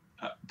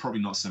 Probably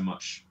not so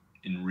much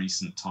in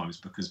recent times,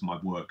 because my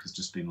work has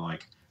just been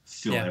like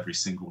fill every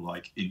single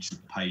like inch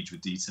of the page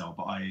with detail.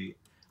 But I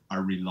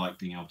really like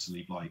being able to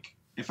leave like,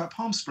 in fact,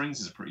 Palm Springs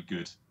is a pretty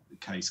good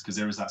case, because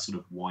there is that sort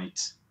of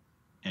white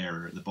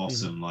area at the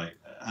bottom, like,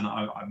 and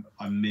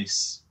I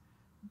miss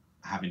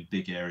having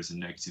big areas of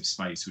negative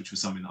space, which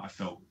was something that I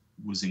felt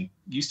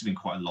used to be in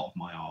quite a lot of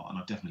my art, and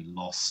I've definitely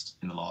lost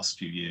in the last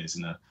few years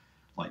in a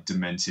like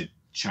demented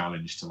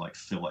challenge to like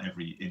fill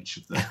every inch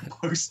of the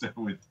poster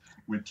with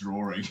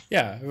drawing.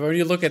 Yeah, when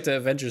you look at the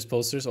Avengers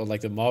posters or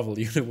like the Marvel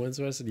unit ones,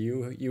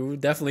 you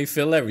definitely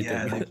fill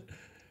everything. Yeah,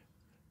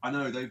 I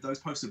know those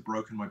posts have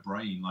broken my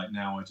brain. Like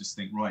now, I just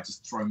think, right,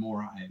 just throw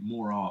more at it,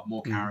 more art,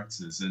 more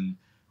characters, and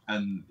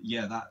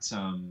yeah, that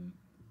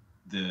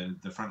the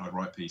Frank Lloyd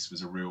Wright piece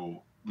was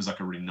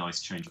like a really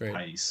nice change of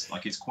pace.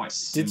 Like it's quite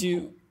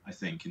simple, I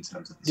think, in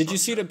terms of. Did you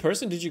see it in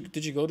person?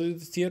 Did you go to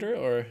the theater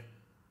or?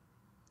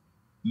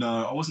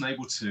 No, I wasn't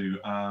able to.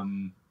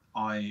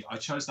 I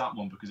chose that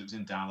one because it was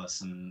in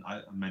Dallas, and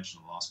I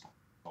mentioned on the last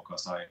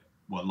podcast.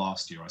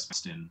 Last year I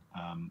spent in,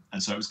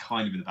 and so it was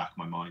kind of in the back of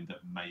my mind that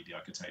maybe I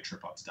could take a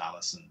trip up to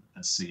Dallas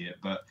and see it.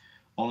 But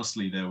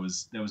honestly, there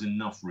was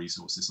enough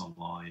resources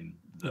online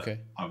that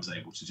I was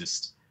able to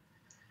just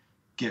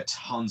get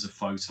tons of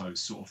photos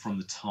sort of from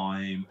the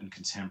time and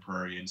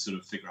contemporary, and sort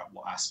of figure out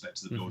what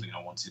aspects of the building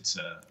I wanted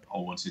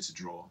to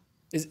draw.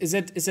 Is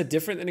it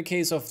different in a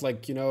case of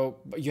like, you know,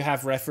 you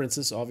have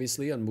references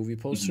obviously on movie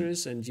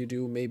posters and you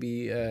do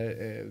maybe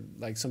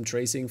like some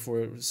tracing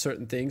for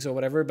certain things or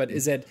whatever, but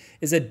is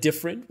it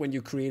different when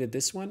you created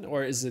this one,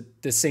 or is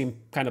it the same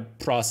kind of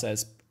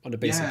process on the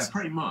basics? Yeah,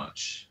 pretty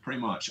much.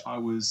 I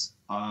was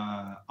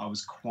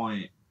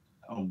quite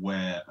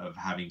aware of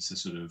having to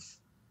sort of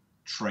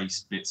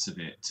trace bits of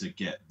it to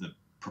get the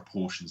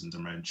proportions and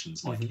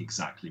dimensions like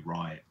exactly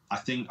right. I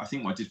think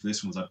what I did for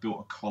this one was I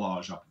built a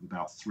collage up of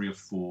about 3 or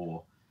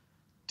 4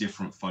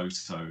 different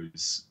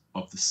photos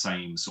of the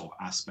same sort of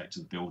aspect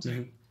of the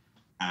building,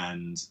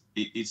 and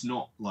it's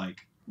not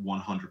like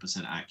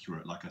 100%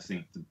 accurate. Like I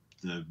think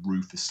the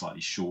roof is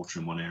slightly shorter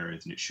in one area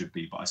than it should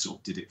be, but I sort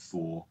of did it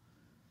for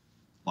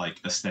like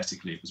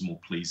aesthetically it was more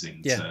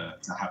pleasing to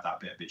have that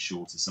bit a bit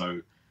shorter.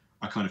 So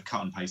I kind of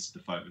cut and pasted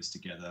the photos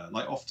together.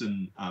 Like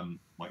often,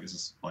 like this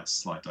is like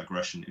slight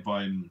digression. If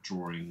I'm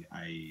drawing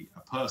a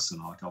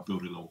person, like I'll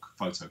build a little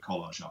photo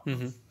collage up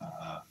of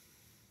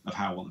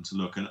how I want them to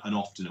look, and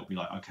often it'll be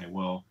like, okay,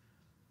 well,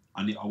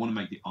 I want to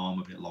make the arm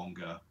a bit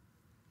longer,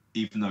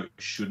 even though it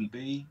shouldn't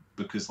be,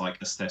 because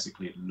like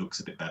aesthetically it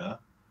looks a bit better.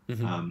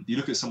 You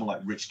look at someone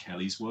like Rich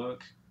Kelly's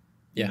work.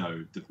 You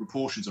know, the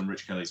proportions on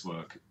Rich Kelly's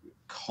work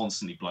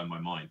constantly blow my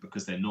mind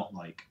because they're not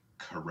like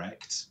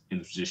correct in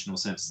the traditional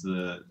sense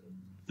of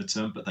the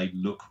term, but they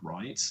look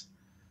right,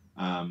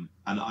 and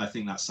I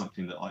think that's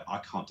something that I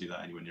can't do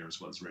that anywhere near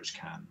as well as Rich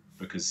can,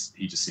 because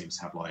he just seems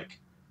to have like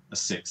a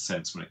sixth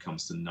sense when it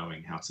comes to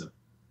knowing how to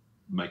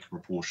make a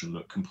proportion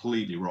look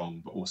completely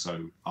wrong but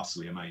also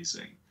utterly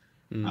amazing.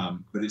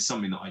 But it's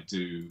something that I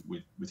do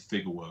with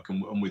figure work,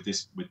 and with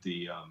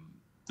the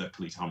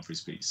Khalid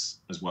Humphreys piece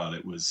as well.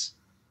 It was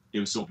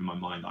sort of in my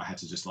mind that I had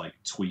to just like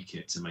tweak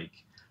it to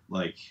make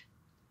like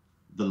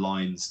the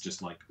lines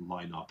just like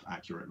line up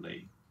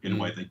accurately in a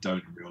way they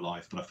don't in real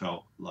life, but I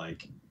felt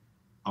like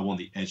I want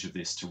the edge of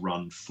this to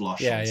run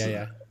flush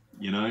onto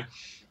you know?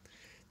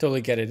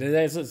 Totally get it. And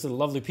it's a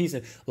lovely piece.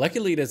 And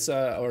luckily that's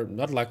or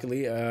not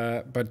luckily,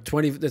 but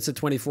that's a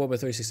 24 by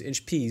 36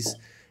 inch piece.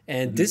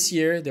 And this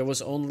year there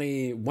was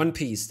only one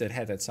piece that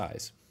had that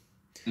size.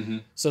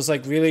 So it's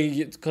like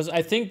really, because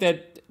I think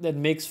that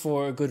makes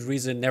for a good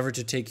reason never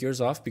to take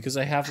yours off, because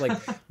I have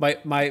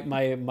like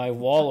my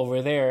wall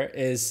over there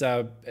is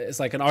it's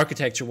like an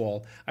architecture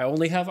wall. I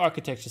only have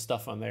architecture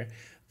stuff on there.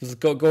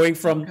 Going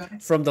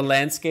from the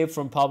landscape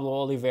from Pablo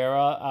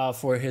Oliveira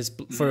for his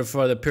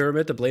for the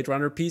pyramid, the Blade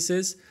Runner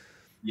pieces.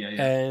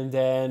 And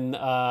then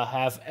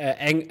have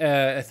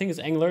I think it's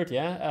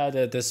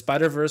Englert, the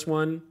Spider-Verse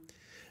one.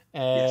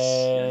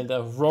 And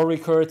Rory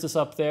Curtis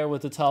up there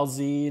with the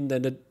Talzine,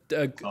 then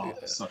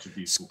such a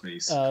beautiful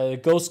piece.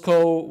 Ghost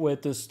Co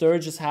with the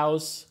Sturgis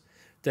house.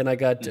 Then I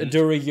got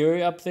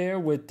Durier up there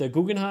with the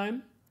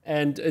Guggenheim,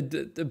 and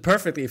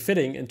perfectly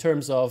fitting in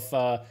terms of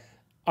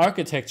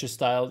architecture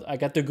style. I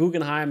got the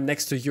Guggenheim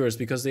next to yours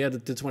because they had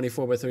the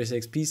 24 by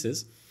 36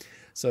 pieces.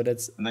 So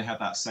and they had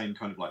that same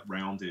kind of like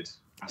rounded.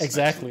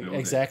 Exactly.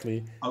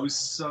 I was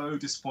so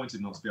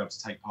disappointed not to be able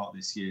to take part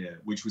this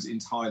year, which was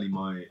entirely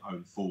my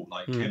own fault.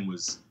 Like Ken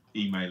was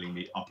emailing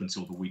me up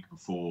until the week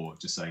before,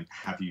 just saying,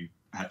 "Have you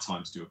had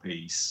time to do a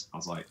piece?" I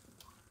was like,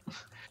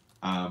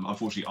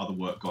 unfortunately, other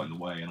work got in the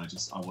way, and I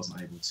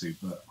wasn't able to.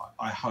 But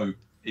I hope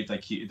if they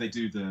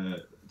do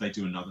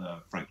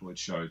another Frank Lloyd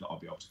show, that I'll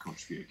be able to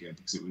contribute again,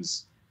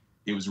 because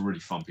it was a really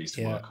fun piece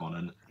to work on,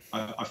 and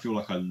I feel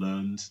like I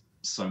learned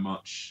so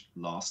much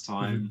last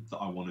time that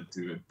I want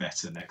to do it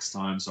better next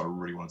time, so I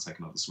really want to take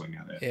another swing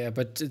at it. Yeah,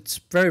 but it's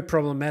very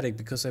problematic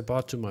because I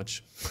bought too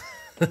much.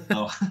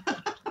 Okay,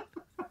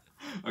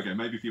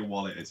 maybe for your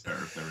wallet it's better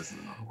if there isn't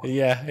another one.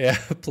 Yeah,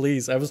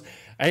 please.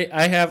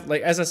 I have,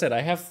 like, as I said,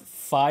 I have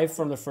 5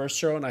 from the first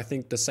show, and I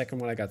think the second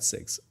one I got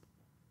 6.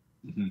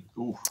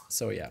 Ooh.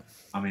 So yeah,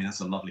 I mean, that's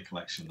a lovely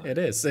collection though. It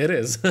is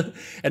and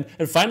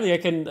finally I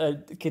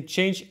can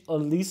change at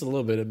least a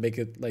little bit and make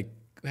it like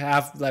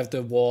have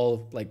the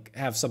wall like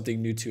have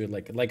something new to it,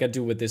 like I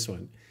do with this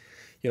one.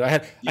 You know,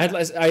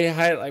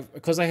 Yeah.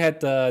 because I had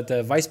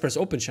the Vice Press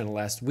Open channel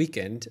last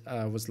weekend.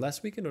 Was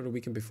last weekend or the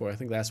weekend before? I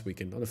think last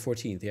weekend on the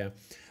 14th. Yeah.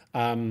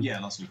 Yeah,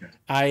 last weekend.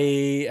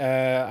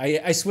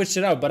 I switched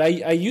it out, but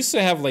I used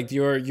to have like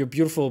your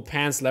beautiful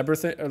Pan's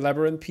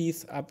labyrinth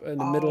piece up in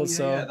the middle. Yeah,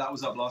 So yeah, that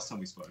was up last time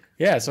we spoke.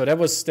 yeah, so that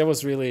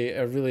was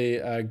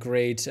really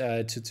great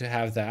to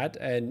have that.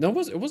 And no,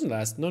 it wasn't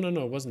last. No,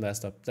 it wasn't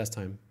last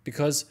time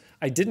because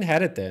I didn't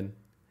had it then.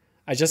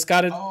 I just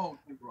got it. Oh,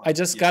 right. I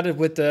just got it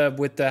with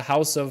the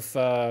House of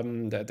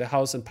the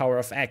House and Power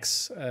of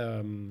X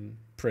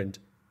print.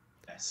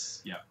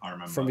 Yes, yeah, I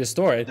remember. From your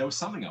store. There was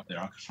something up there.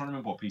 I'm trying to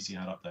remember what piece you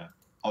had up there.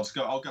 I'll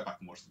go back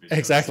and watch the video.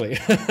 Exactly.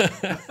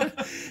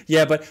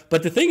 Yeah, but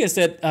the thing is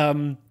that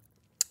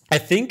I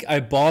think I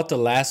bought the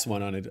last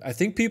one on it. I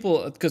think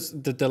people, because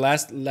the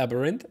last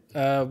Labyrinth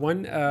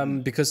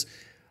one, because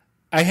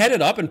I had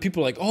it up and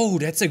people were like, oh,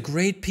 that's a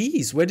great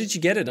piece. Where did you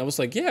get it? And I was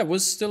like, yeah, it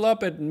was still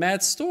up at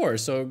Matt's store.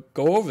 So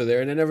go over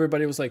there. And then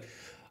everybody was like,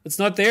 it's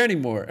not there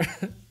anymore.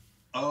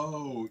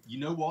 Oh, you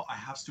know what? I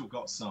have still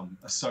got some.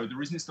 So the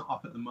reason it's not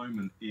up at the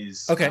moment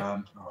is... Okay.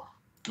 Oh,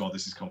 God,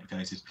 this is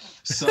complicated.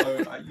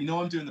 So, you know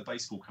I'm doing the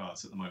baseball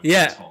cards at the moment.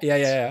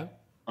 Yeah.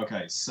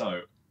 Okay,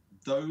 so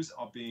those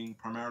are being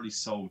primarily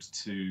sold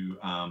to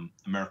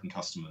American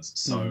customers.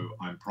 So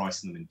I'm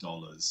pricing them in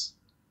dollars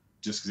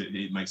just because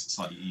it makes it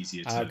slightly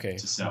easier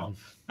to sell.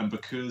 And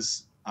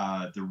because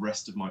the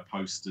rest of my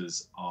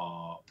posters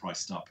are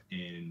priced up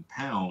in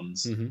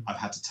pounds, I've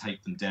had to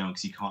take them down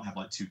because you can't have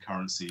like two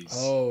currencies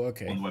on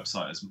the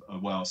website as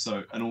well.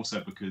 So, and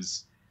also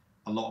because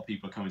a lot of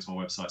people are coming to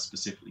my website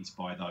specifically to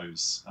buy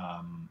those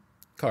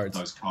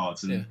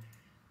cards. And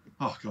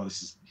oh God,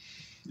 this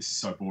is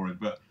so boring.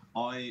 But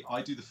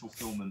I do the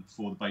fulfillment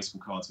for the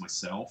baseball cards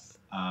myself,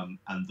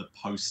 and the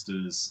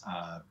posters.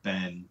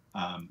 Ben,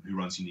 who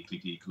runs Uniquely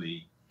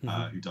Geekly,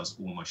 who does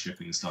all my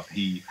shipping and stuff,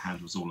 he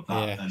handles all of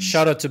that. Yeah. And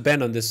shout out to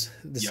Ben on this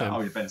time. Oh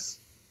yeah, Ben's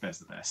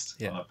the best.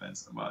 Yeah. I love Ben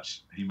so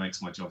much. He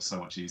makes my job so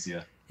much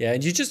easier. Yeah,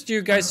 and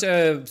you guys,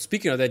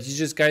 speaking of that,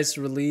 you guys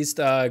released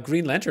a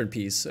Green Lantern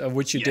piece,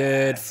 which you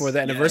did for the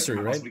anniversary,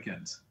 right? Last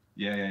weekend.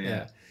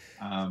 Yeah.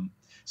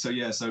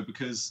 So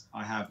because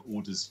I have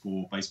orders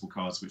for baseball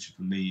cards, which are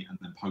for me, and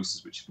then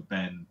posters, which are for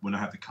Ben, when I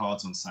have the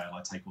cards on sale,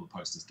 I take all the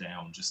posters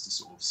down just to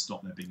sort of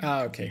stop there being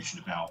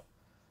confusion about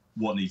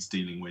what needs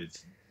dealing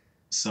with.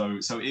 So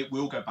it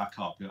will go back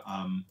up.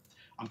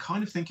 I'm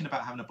kind of thinking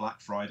about having a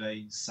Black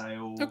Friday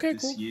sale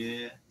this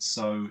year,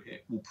 so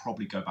it will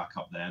probably go back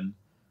up then.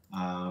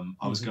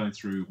 I was going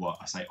through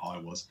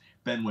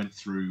Ben went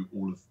through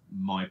all of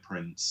my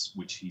prints,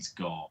 which he's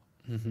got,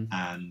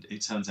 and it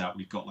turns out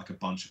we've got like a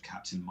bunch of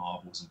Captain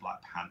Marvels and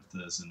Black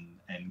Panthers and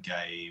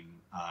Endgame.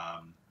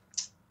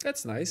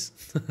 That's nice.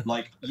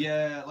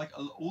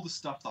 all the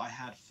stuff that I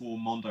had for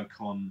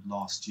MondoCon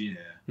last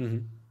year.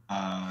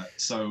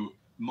 So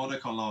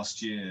MondoCon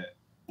last year,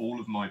 all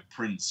of my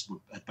prints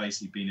had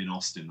basically been in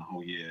Austin the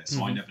whole year,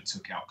 so I never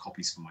took out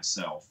copies for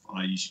myself, and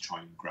I usually try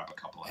and grab a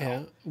couple out.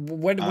 Yeah.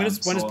 When is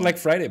Black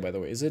Friday, by the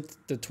way? Is it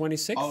the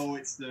 26th? Oh,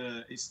 it's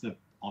the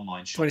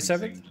online shopping 27th?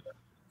 thing.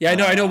 Yeah,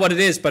 I know what it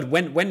is, but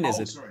when is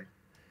it? Sorry.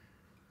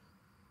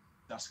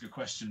 That's a good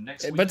question.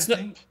 Next week, but it's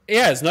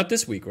it's not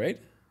this week, right?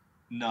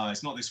 No,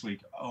 it's not this week.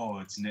 Oh,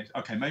 it's next.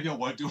 Okay, maybe I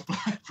won't do a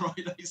Black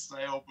Friday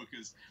sale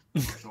because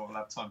I'm not sure I'll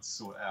have time to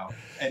sort it out.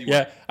 Anyway.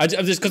 Yeah, I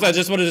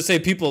just wanted to say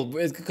people,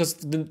 because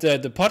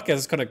the podcast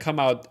is going to come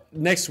out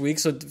next week,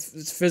 so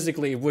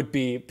physically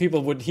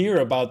people would hear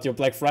about your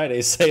Black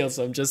Friday sale.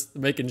 So I'm just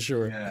making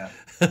sure. Yeah.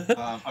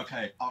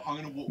 Okay, I'm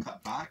going to walk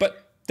that back.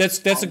 But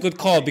that's a good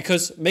call,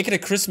 because make it a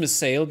Christmas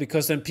sale,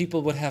 because then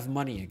people would have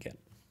money again.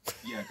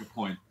 Yeah, good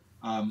point.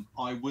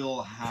 I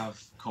will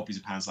have copies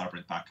of Pan's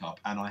Labyrinth back up,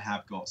 and I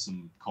have got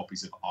some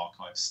copies of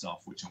archive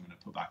stuff, which I'm going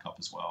to put back up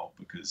as well,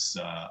 because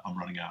I'm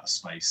running out of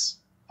space.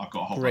 I've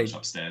got a whole bunch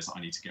upstairs that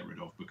I need to get rid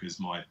of because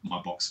my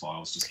box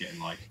file's just getting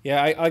like...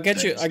 Yeah, I'll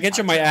get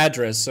you my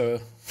address,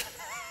 so...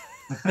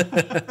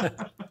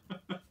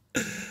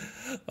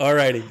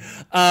 Alrighty.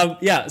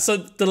 So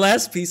the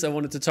last piece I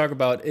wanted to talk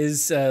about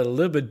is a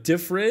little bit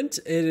different.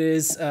 It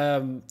is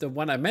the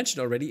one I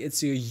mentioned already.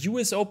 It's a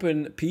US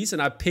Open piece,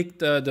 and I picked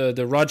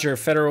the Roger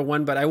Federer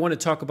one, but I want to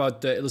talk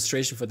about the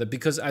illustration for that,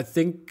 because I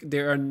think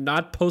there are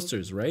not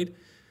posters, right?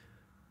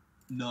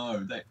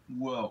 No,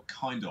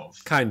 kind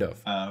of. Kind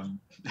of.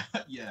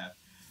 Yeah.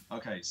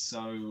 Okay,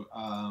 so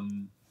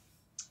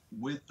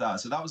with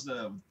that, so that was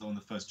one of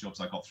the first jobs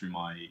I got through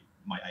my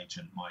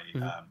agent, my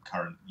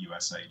current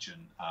US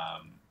agent,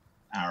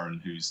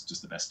 Aaron, who's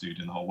just the best dude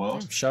in the whole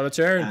world. Shout out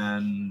to Aaron.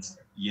 And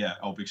yeah,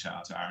 big shout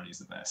out to Aaron. He's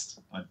the best.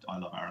 I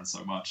love Aaron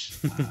so much.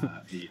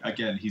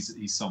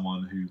 He's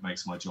someone who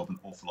makes my job an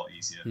awful lot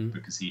easier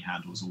because he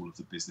handles all of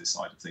the business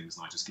side of things,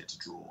 and I just get to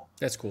draw.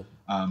 That's cool.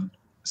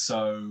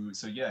 So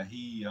yeah,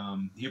 he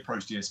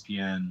approached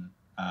ESPN.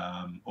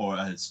 Or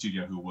a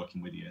studio who were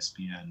working with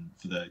ESPN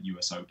for the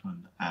US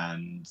Open,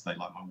 and they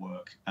liked my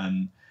work.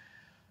 And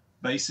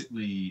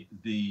basically,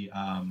 the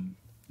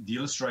the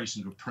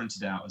illustrations were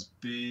printed out as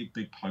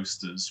big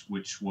posters,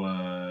 which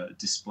were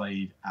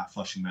displayed at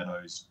Flushing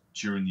Meadows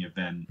during the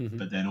event.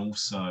 But then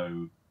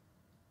also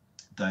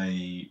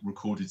they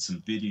recorded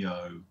some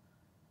video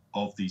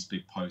of these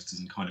big posters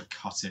and kind of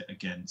cut it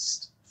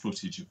against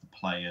footage of the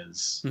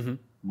players,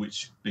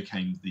 which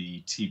became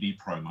the TV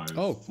promo.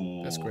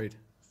 Oh, that's great.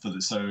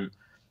 So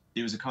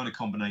it was a kind of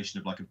combination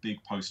of like a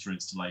big poster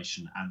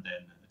installation and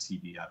then a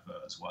TV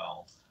advert as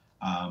well.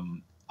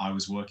 I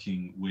was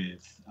working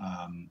with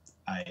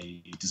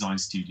a design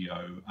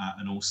studio,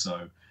 and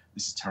also,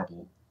 this is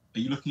terrible. Are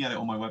you looking at it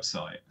on my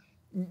website?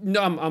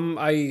 No,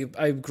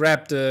 I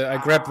grabbed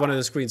one of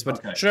the screens, but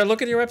okay. Should I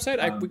look at your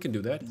website? We can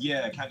do that.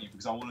 Yeah, can you?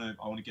 Because I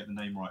want to get the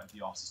name right of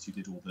the artist who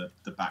did all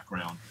the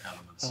background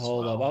elements.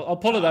 Hold up, I'll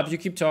pull it up. You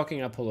keep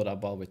talking, I'll pull it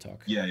up while we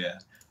talk. Yeah.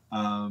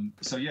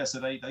 So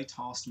they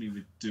tasked me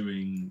with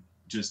doing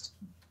just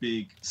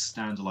big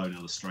standalone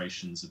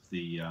illustrations of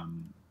the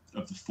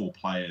 4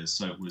 players.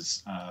 So it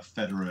was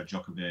Federer,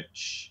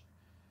 Djokovic,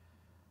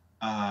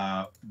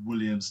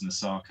 Williams, and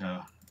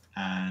Osaka,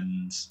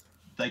 and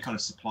they kind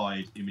of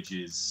supplied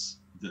images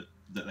that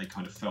they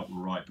kind of felt were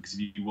right, because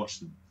if you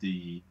watch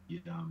the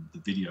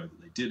video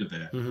that they did of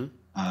it,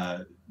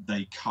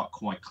 they cut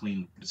quite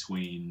clean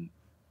between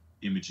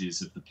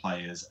images of the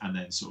players and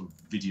then sort of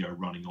video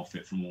running off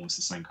it from almost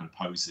the same kind of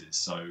poses.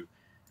 So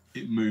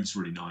it moves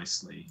really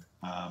nicely.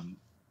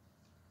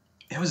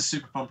 It was a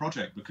super fun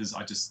project because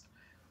I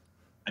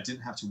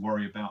didn't have to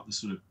worry about the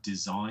sort of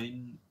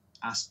design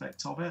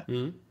aspect of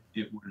it.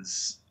 It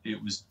was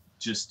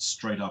just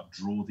straight up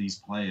draw these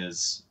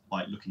players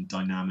like looking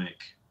dynamic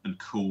and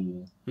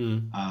cool.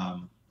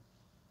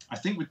 I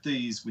think with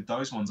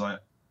those ones,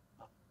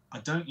 I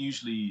don't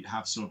usually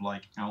have sort of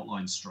like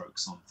outline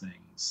strokes on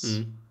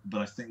things,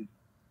 but I think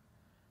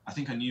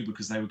I knew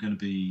because they were going to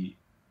be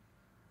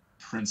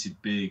printed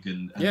big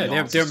and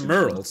they're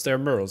murals. They're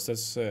murals.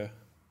 That's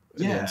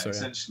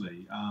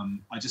essentially.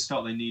 I just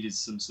felt they needed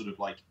some sort of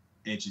like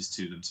edges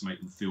to them to make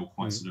them feel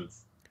quite sort of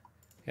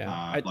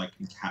like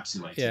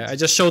encapsulated. Yeah, I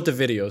just showed the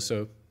video,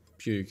 so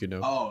you know.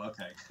 Oh,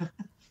 okay.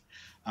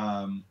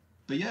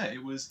 But yeah,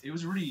 it was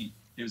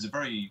a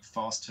very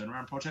fast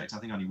turnaround project. I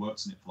think I only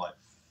worked on it for like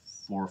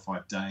 4 or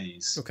 5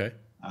 days. Okay.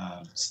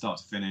 Start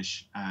to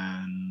finish,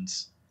 and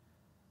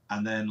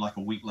then like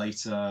a week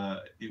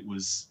later, it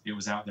was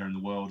out there in the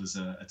world as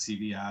a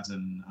TV ad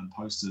and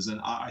posters. And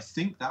I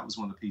think that was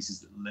one of the pieces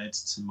that led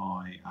to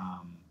my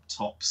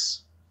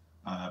Topps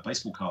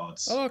baseball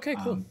cards. Oh, okay,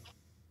 cool.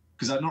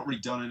 Because I'd not really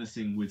done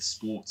anything with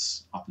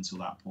sports up until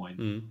that point.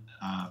 And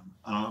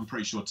I'm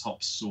pretty sure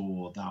Topps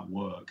saw that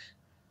work.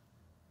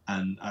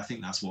 And I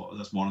think that's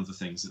one of the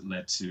things that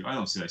led to, I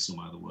obviously they saw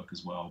my other work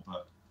as well,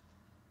 but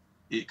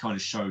it kind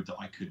of showed that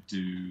I could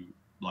do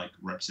like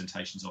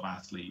representations of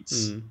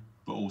athletes,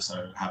 but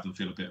also have them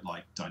feel a bit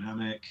like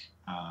dynamic,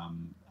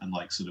 and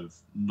like sort of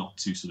not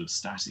too sort of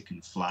static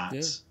and flat.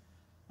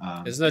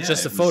 Yeah. It's not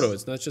just a photo.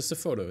 It's not just a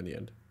photo in the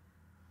end.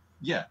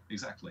 Yeah,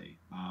 exactly.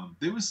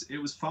 It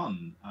was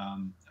fun.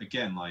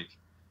 Again, like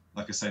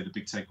I say, the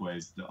big takeaway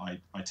is that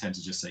I tend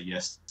to just say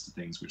yes to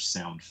things which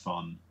sound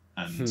fun,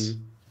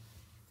 and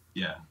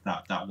yeah,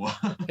 that was.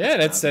 Yeah,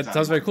 that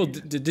sounds very cool.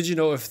 Did you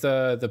know if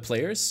the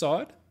players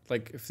saw it?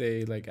 Like if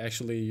they like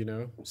actually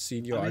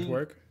seen your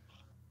artwork?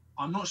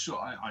 I'm not sure.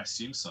 I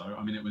assume so.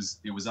 I mean, it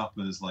was up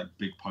as like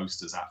big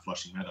posters at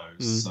Flushing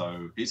Meadows,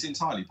 so it's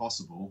entirely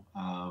possible.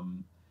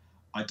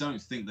 I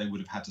don't think they would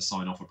have had to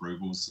sign off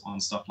approvals on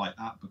stuff like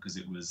that, because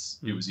it was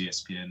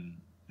ESPN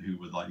who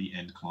were like the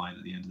end client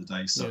at the end of the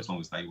day. So as long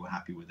as they were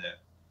happy with it,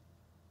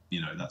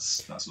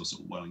 that's all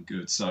sort of well and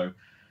good. So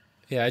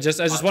yeah, I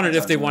just wondered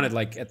if they wanted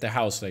like at their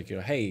house, like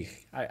hey,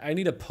 I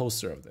need a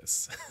poster of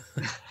this.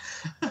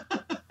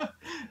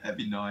 That'd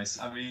be nice.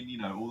 I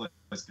mean, all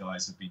those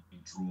guys have been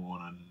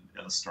drawn and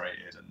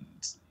illustrated,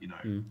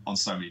 and on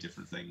so many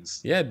different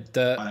things. Yeah,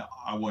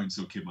 I won't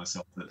sort of kid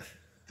myself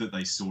that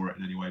they saw it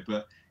in any way,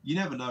 but you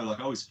never know. Like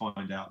I always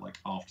find out like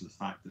after the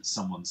fact that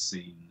someone's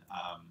seen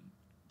a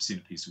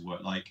piece of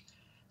work. Like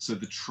so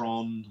the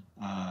Tron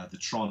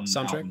soundtrack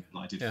album that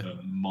I did for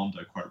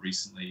Mondo quite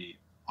recently.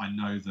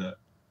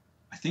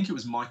 I think it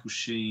was Michael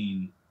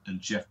Sheen and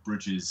Jeff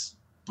Bridges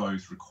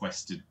both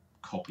requested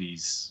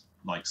copies,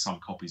 like some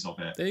copies of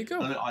it. There you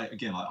go. And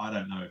I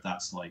don't know if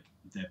that's like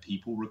their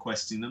people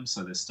requesting them,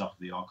 so there's stuff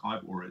in the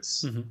archive, or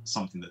it's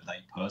something that they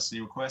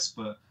personally request.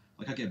 But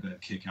like I get a bit of a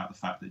kick out of the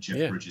fact that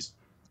Jeff Bridges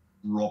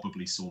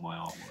probably saw my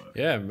artwork.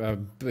 Yeah,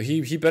 but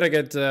he better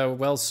get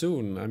well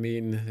soon. I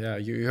mean, yeah,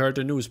 you heard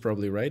the news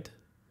probably, right?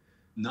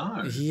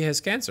 No. He has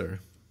cancer.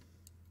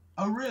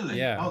 Oh really?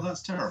 Yeah. Oh,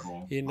 that's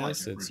terrible. He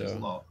announced it, so. A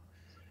lot.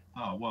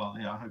 Oh well,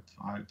 yeah. I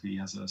hope he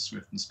has a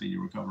swift and speedy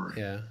recovery.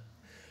 Yeah.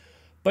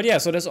 But yeah,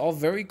 so that's all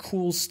very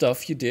cool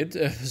stuff you did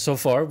so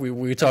far.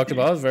 We talked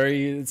about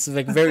it's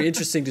like very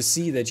interesting to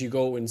see that you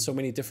go in so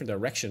many different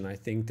directions. I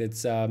think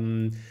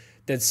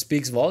that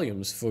speaks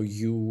volumes for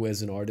you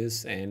as an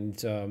artist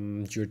and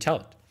your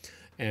talent.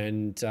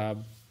 And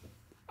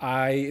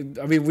I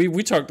mean,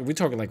 we talked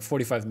like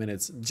 45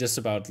 minutes just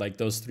about like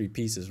those three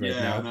pieces right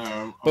now. Yeah, no,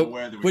 I'm But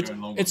aware that we're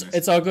going long on this.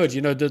 it's all good.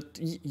 You know,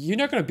 you're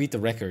not gonna beat the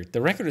record.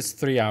 The record is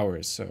 3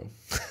 hours. So.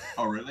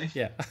 Oh really?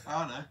 Yeah.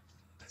 Oh no.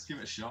 Let's give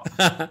it a shot.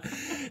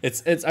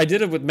 it's I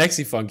did it with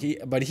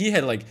Maxifunk, but he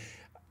had like,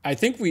 I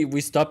think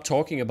we stopped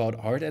talking about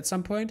art at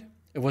some point.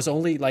 It was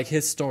only like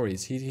his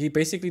stories. He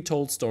basically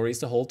told stories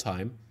the whole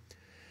time.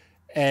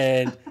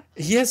 And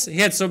he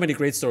had so many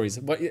great stories.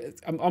 But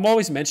I'm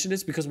always mentioning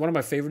this because one of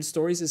my favorite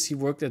stories is he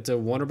worked at the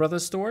Warner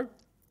Brothers store,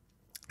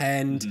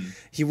 and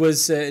he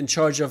was in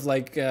charge of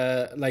like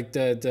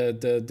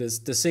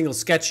the single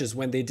sketches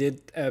when they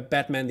did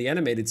Batman the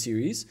animated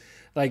series,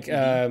 like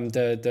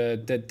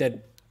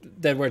that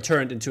were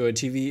turned into a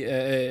TV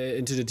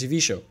into the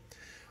TV show.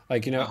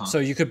 Like, you know, so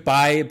you could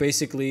buy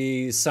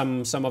basically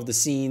some of the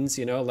scenes,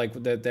 you know, like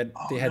that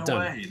they had done.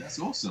 Way. That's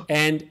awesome.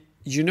 And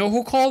you know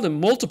who called him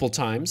multiple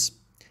times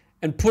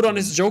and put on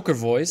his Joker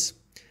voice?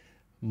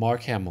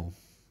 Mark Hamill.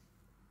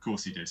 Of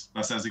course he did.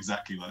 That sounds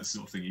exactly like the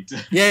sort of thing he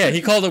did. Yeah,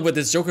 he called him with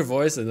his Joker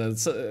voice, and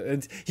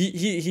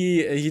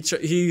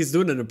he's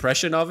doing an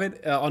impression of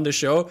it on the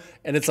show,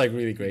 and it's like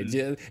really great.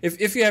 Yeah,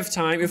 if you have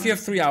time, if you have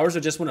 3 hours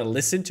or just want to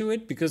listen to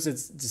it, because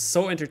it's just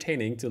so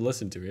entertaining to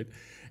listen to it,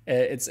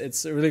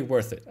 it's really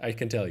worth it. I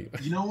can tell you.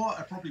 You know what?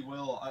 I probably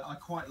will. I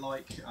quite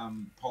like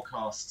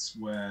podcasts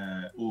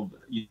or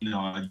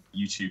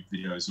YouTube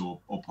videos or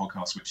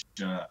podcasts which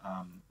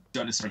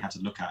don't necessarily have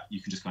to look at.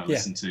 You can just kind of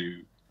listen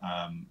to.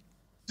 I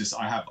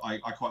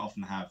quite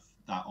often have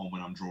that on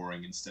when I'm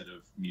drawing instead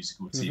of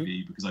music or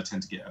TV because I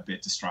tend to get a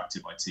bit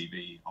distracted by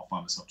TV. I'll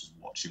find myself just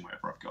watching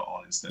whatever I've got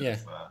on instead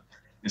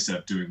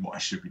of doing what I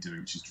should be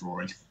doing, which is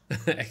drawing.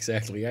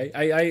 Exactly.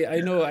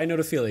 I know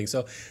the feeling.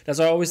 So that's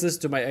why I always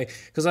listen to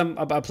because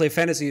I play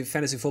fantasy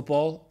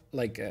football,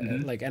 like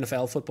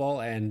NFL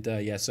football, and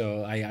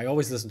so I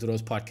always listen to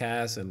those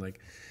podcasts, and like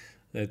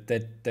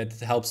that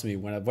helps me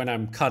when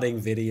I'm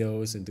cutting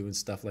videos and doing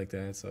stuff like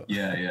that. So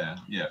yeah,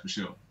 for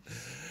sure.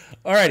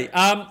 Alrighty.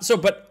 So,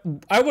 but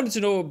I wanted to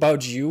know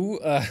about you.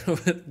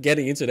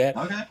 Getting into that.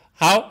 Okay.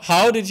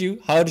 How did you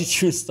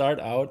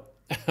start out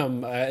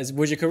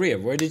with your career?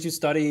 Where did you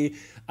study?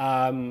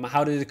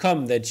 How did it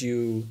come that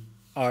you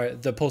are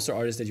the poster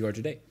artist that you are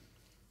today?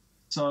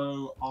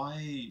 So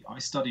I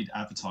studied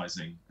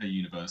advertising at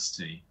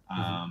university,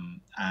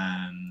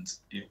 and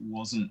it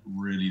wasn't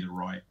really the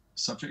right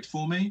subject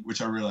for me,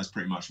 which I realized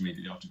pretty much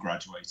immediately after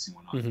graduating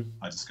when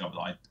I discovered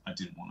that I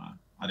didn't want to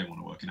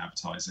work in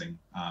advertising.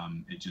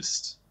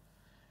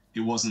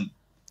 It wasn't.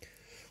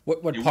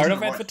 What part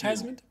of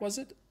advertisement was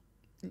it?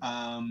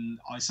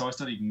 I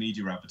studied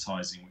media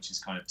advertising, which is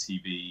kind of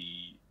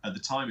TV. At the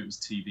time, it was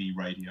TV,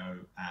 radio,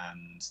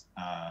 and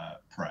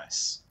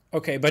press.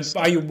 Okay, but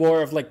are you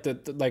more of like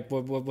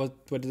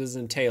what does it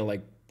entail?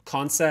 Like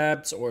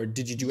concepts, or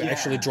did you do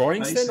actually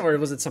drawings then, or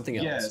was it something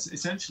else? Yes,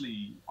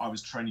 essentially, I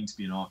was training to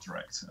be an art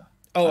director.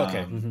 Oh,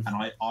 okay.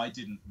 And I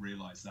didn't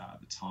realize that at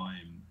the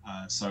time.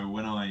 So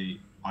when I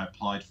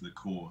applied for the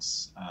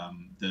course,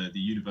 the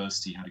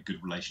university had a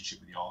good relationship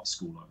with the art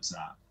school I was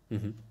at.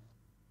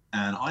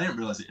 And I didn't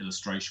realize that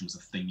illustration was a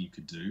thing you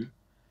could do.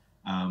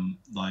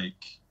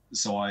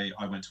 So I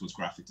went towards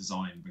graphic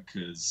design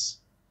because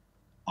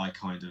I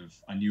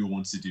knew I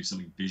wanted to do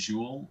something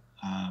visual.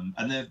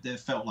 And there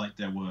felt like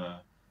there were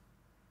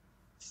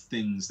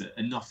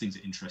enough things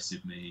that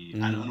interested me.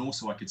 And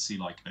also I could see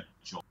like a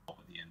job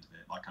at the end of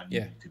it. Like I knew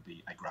you could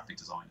be a graphic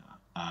designer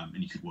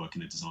and you could work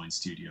in a design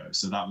studio.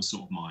 So that was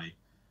sort of my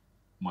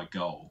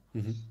goal.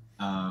 And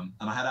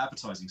I had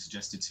advertising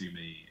suggested to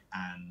me,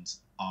 and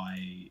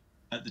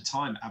at the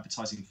time,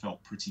 advertising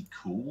felt pretty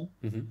cool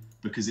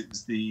because it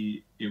was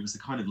the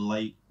kind of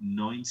late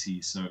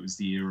 90s, so it was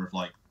the era of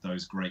like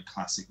those great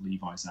classic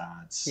Levi's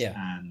ads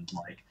and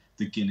like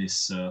the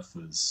Guinness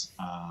surfers,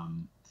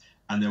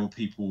 and there were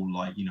people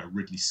like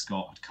Ridley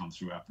Scott had come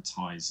through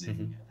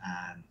advertising,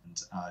 and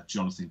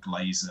Jonathan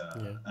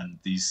Glazer, and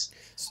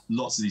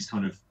lots of these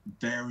kind of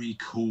very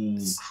cool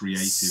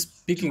creative.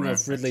 Speaking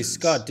of Ridley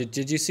Scott,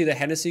 did you see the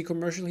Hennessy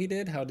commercial he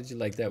did? How did you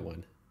like that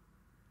one?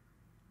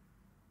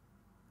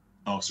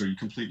 Oh, sorry, you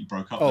completely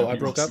broke up. Oh, I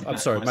broke up? I'm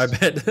sorry, my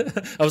bad.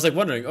 I was like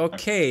wondering,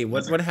 okay,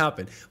 what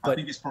happened? But I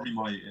think it's probably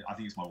my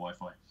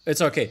Wi-Fi.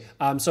 It's okay.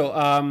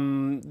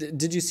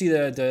 Did you see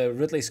the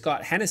Ridley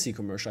Scott Hennessy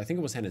commercial? I think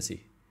it was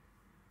Hennessy.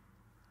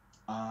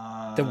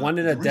 The one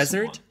in a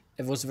desert? One.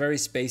 It was very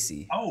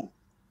spacey. Oh,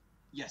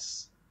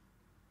 yes.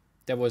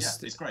 That was...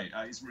 Yeah, it's great.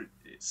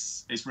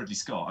 It's Ridley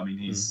Scott. I mean,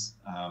 he's...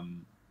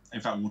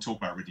 in fact, we'll talk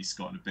about Ridley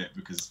Scott in a bit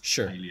because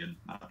Alien,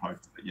 but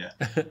yeah,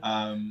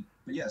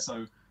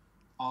 so...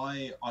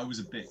 I was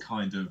a bit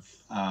kind of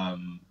I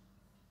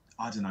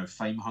don't know,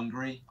 fame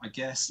hungry, I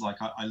guess. Like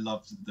I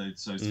loved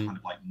those kind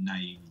of like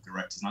name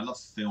directors, and I love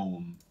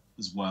film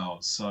as well.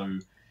 So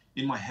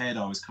in my head,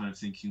 I was kind of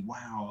thinking,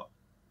 wow,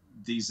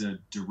 these are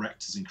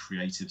directors and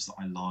creatives that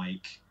I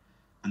like,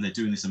 and they're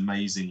doing this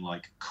amazing,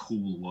 like,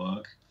 cool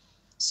work.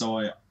 So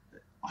I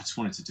just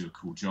wanted to do a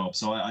cool job.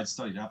 So I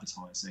studied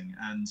advertising,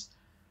 and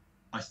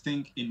I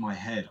think in my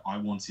head I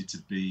wanted to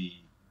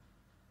be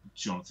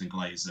Jonathan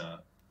Glazer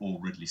or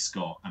Ridley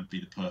Scott and be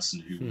the person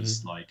who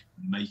was like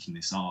making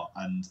this art.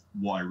 And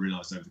what I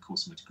realized over the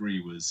course of my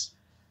degree was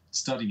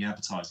studying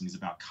advertising is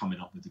about coming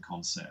up with the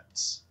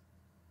concepts.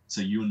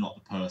 So you're not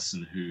the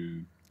person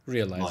who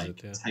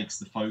takes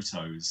the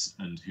photos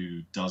and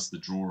who does the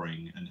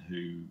drawing and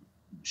who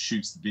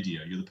shoots the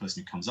video. You're the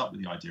person who comes up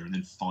with the idea and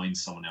then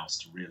finds someone else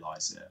to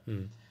realize it.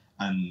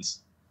 And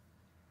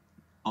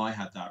I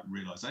had that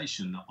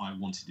realization that I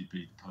wanted to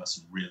be the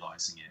person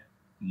realizing it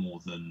more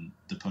than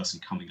the person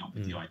coming up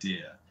with the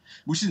idea.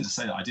 Which isn't to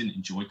say that I didn't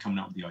enjoy coming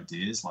up with the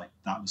ideas. Like,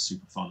 that was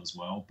super fun as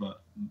well.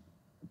 But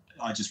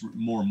I just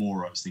more and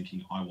more I was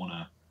thinking I want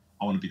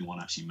to be the one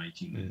actually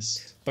making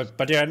this.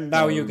 But yeah,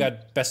 now you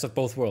got best of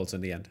both worlds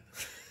in the end.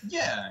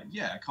 Yeah,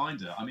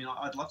 kind of. I mean,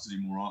 I'd love to do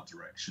more art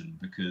direction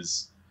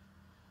because,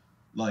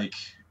 like,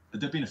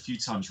 there've been a few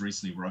times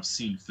recently where I've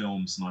seen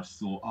films and I've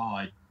thought,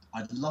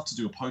 I'd love to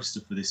do a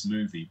poster for this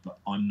movie, but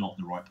I'm not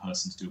the right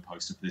person to do a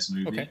poster for this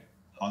movie. Okay.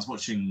 I was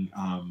watching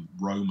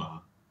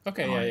Roma.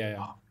 Okay,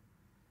 yeah.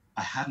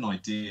 I had an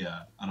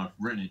idea and I've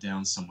written it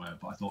down somewhere,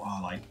 but I thought,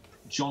 like,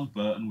 John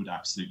Burton would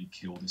absolutely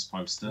kill this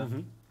poster,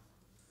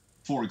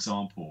 for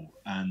example.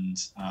 And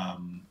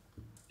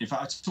in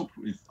fact,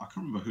 I can't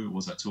remember who it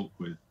was I talked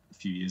with a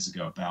few years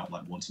ago about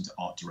like wanting to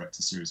art direct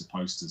a series of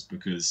posters,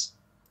 because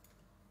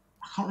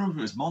I can't remember if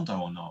it was Mondo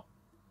or not.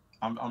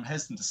 I'm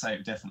hesitant to say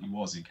it definitely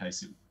was in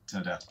case it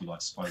turned out to be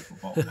like Spoke or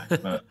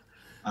Bottleneck, but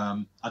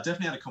I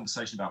definitely had a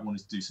conversation about wanting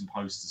to do some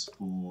posters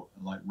for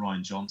like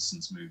Ryan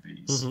Johnson's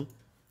movies.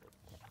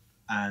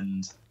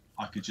 And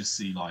I could just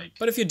see like.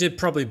 But if you did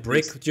probably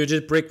Brick, you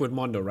did Brick with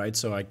Mondo, right?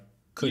 So I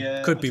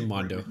could be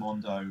Mondo. With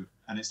Mondo,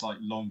 and it's like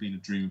long been a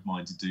dream of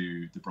mine to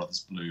do the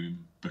Brothers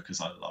Bloom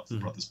because I love the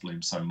Brothers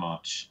Bloom so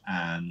much,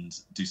 and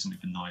do something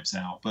for Knives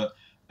Out. But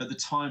at the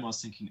time, I was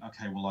thinking,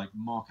 okay, well, like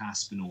Mark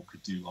Aspinall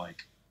could do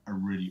like a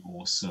really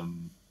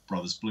awesome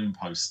Brothers Bloom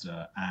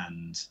poster,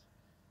 and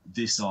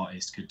this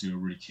artist could do a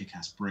really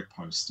kick-ass Brick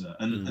poster,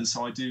 and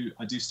so I do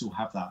still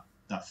have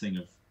that thing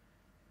of.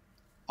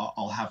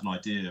 I'll have an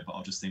idea, but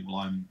I'll just think,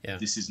 well,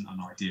 this isn't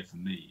an idea for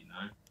me, you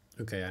know?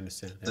 Okay, I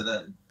understand. Yeah.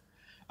 So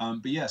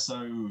but yeah,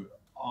 so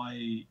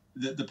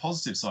the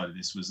positive side of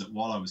this was that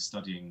while I was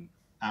studying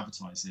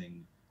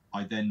advertising,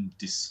 I then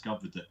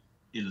discovered that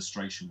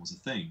illustration was a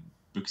thing,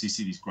 because you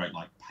see these great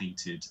like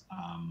painted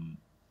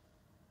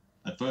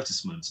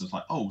advertisements. It's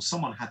like, oh,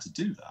 someone had to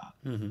do that.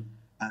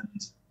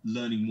 And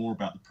learning more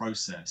about the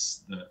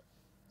process, that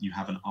you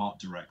have an art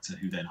director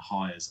who then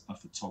hires a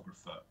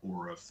photographer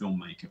or a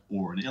filmmaker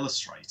or an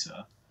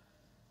illustrator.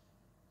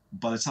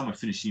 By the time I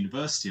finished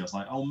university, I was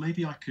like, oh,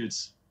 maybe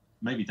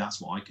that's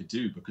what I could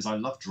do, because I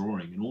love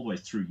drawing, and all the way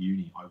through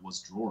uni, I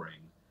was drawing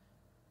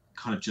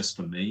kind of just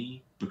for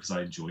me because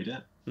I enjoyed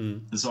it.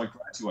 And so I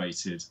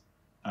graduated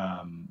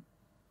and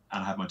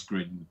I had my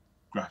degree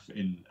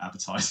in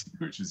advertising,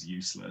 which was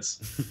useless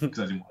because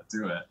I didn't want to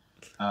do it.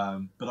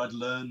 But I'd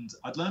learned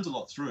a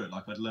lot through it.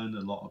 Like, I'd learned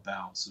a lot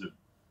about sort of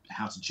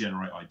how to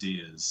generate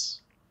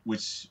ideas,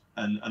 which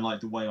and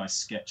like the way I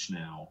sketch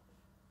now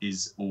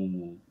is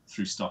all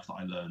through stuff that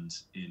I learned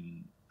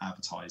in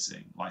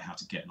advertising, like how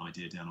to get an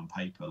idea down on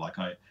paper. Like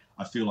I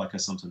feel like I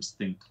sometimes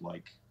think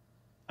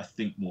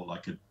more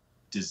like a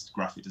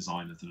graphic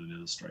designer than an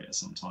illustrator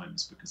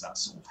sometimes, because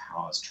that's sort of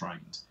how I was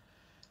trained.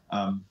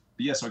 But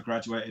yeah, so I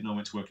graduated and I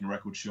went to work in a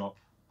record shop,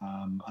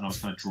 and I was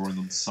kind of drawing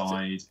on the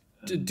side.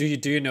 Do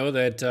you know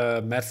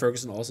that Matt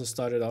Ferguson also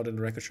started out in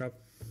a record shop?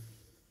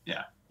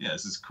 Yeah,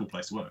 this is a cool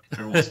place to work.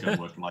 Everyone wants to go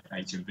work for like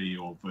HMV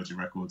or Virgin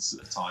Records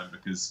at the time,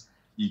 because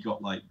you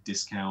got like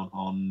discount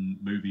on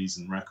movies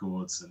and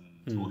records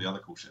and all the other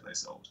cool shit they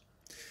sold.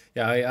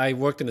 Yeah, I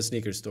worked in a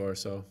sneaker store,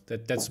 so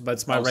that's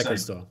my record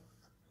store.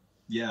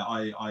 Yeah,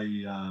 I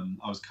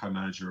was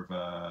co-manager of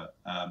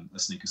a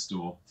sneaker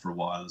store for a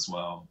while as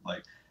well.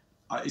 Like,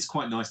 it's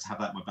quite nice to have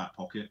that in my back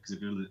pocket, because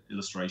if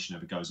illustration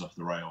ever goes off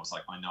the rails,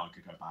 like, I know I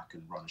could go back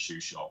and run a shoe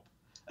shop.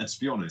 And to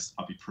be honest,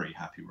 I'd be pretty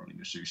happy running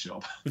a shoe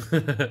shop.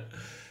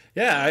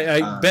 Yeah,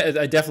 I bet.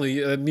 I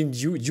definitely. I mean,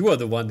 you are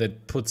the one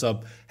that puts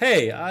up.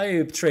 Hey,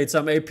 I trade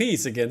some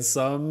APs against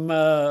some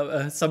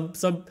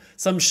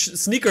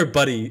sneaker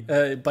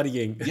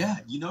buddying. Yeah,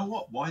 you know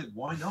what?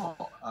 Why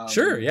not?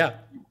 Sure. Yeah.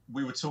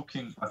 We were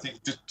talking. I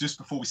think just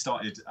before we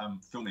started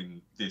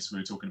filming this, we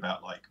were talking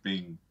about like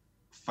being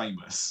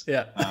famous.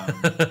 Yeah.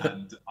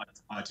 And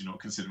I do not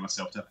consider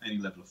myself to have any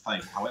level of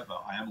fame. However,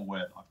 I am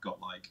aware that I've got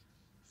like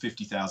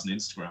 50,000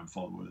 Instagram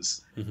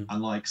followers,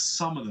 and like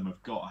some of them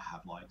have got to have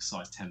like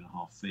size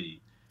 10.5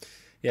 feet.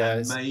 Yeah,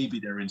 and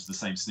maybe they're into the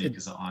same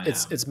sneakers that I am.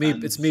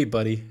 It's me,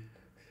 buddy.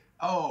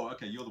 Oh,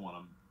 okay, you're the one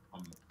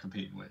I'm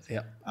competing with.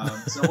 Yeah.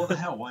 So what the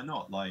hell? Why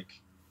not?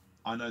 Like,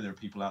 I know there are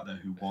people out there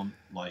who want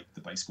like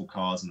the baseball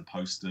cards and the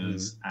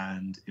posters,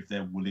 and if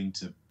they're willing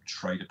to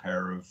trade a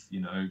pair of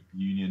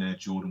Union Air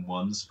Jordan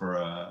 1s for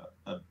a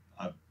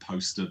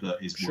poster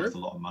that is worth a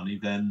lot of money,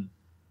 then.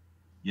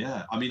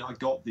 Yeah, I mean, I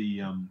got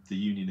the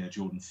Union Air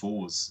Jordan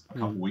 4s a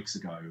couple of weeks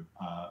ago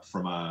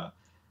from a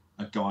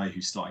guy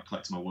who started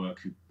collecting my work,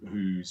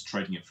 who's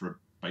trading it for a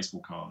baseball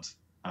card.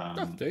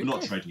 there you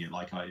not go. trading it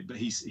like but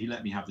he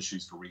let me have the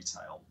shoes for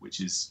retail, which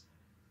is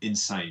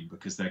insane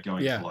because they're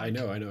going for like I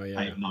know,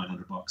 yeah.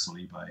 $800-900 on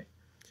eBay.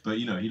 But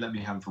he let me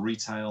have them for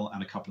retail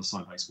and a couple of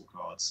signed baseball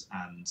cards,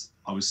 and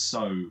I was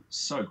so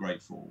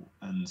grateful.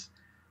 And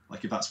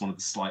like, if that's one of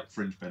the slight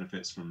fringe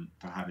benefits for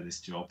having this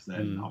job,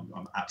 then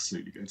I'm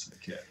absolutely going to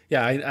take it.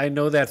 Yeah, I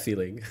know that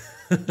feeling.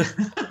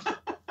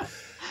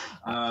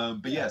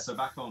 But yeah, so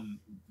back on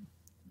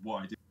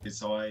what I did.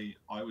 So I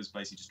was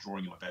basically just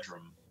drawing in my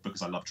bedroom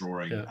because I love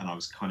drawing, and I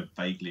was kind of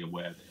vaguely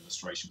aware that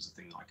illustration was a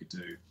thing that I could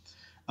do.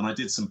 And I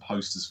did some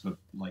posters for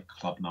like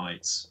club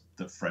nights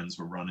that friends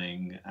were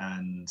running,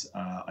 and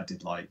I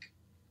did like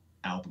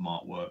album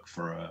artwork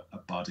for a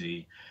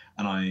buddy,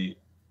 and I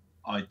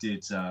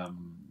did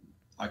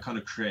I kind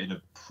of created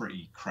a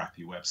pretty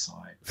crappy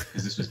website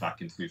because this was back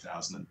in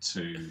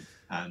 2002,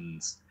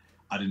 and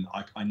I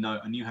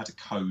knew how to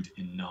code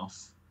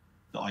enough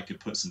that I could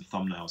put some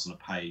thumbnails on a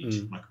page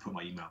and I could put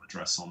my email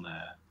address on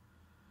there.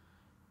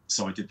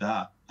 So I did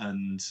that,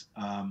 and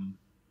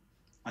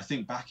I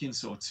think back in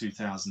sort of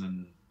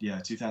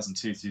 2002,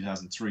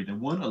 2003, there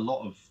weren't a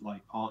lot of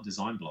like art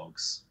design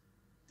blogs.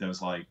 There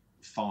was like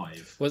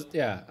 5.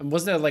 And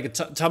was there like a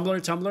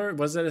Tumblr?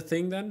 Was that a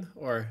thing then,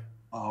 or?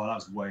 Oh, that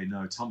was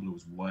Tumblr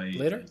was way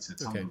later.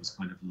 Tumblr was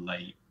kind of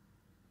late,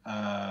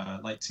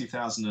 like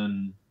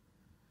 2000.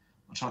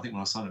 I'm trying to think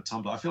when I signed up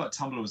Tumblr. I feel like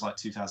Tumblr was like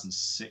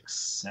 2006,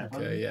 7.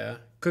 Okay, yeah,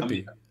 could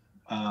be.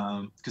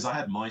 Because I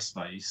had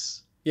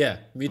MySpace. Yeah,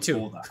 me too.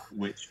 Before that,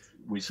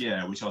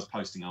 which I was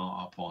posting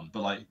art up on,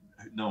 but like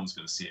no one's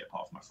going to see it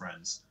apart from my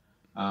friends.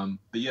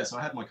 But yeah, so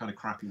I had my kind of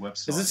crappy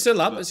website. Is it still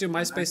up? Is your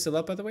MySpace still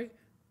up, by the way?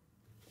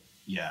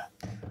 Yeah.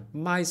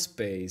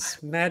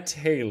 MySpace, Matt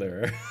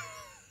Taylor.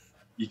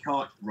 You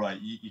can't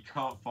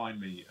find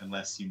me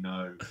unless you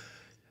know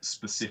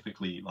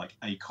specifically like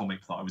a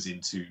comic that I was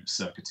into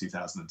circa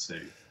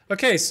 2002.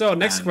 Okay, so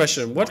next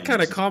question. What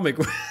kind of comic?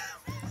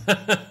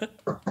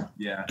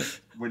 Yeah,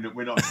 we're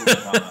not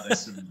talking about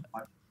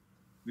that.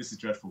 This is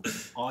dreadful.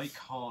 I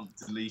can't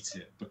delete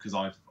it because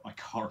I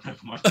can't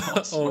remember my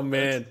password. Oh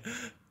man.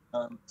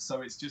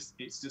 So it's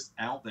just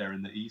out there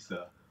in the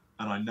ether,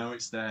 and I know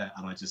it's there,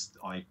 and I just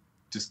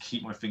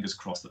keep my fingers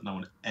crossed that no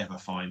one ever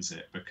finds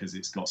it because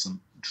it's got some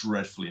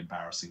dreadfully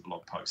embarrassing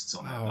blog posts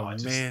on it. Oh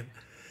man.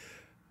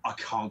 I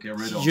can't get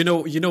rid of. You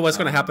know what's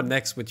going to happen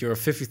next with your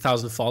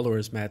 50,000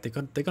 followers, Matt?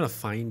 They're gonna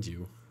find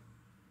you.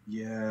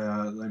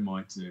 Yeah, they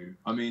might do.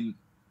 I mean,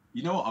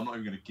 you know what? I'm not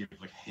even going to give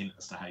like a hint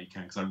as to how you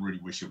can, because I really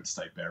wish it would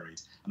stay buried,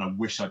 and I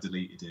wish I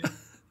deleted it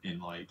in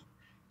like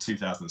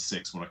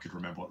 2006 when I could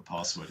remember what the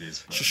password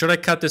is. But... Should I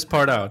cut this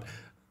part out?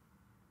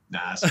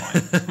 Nah, it's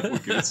fine. We're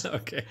good.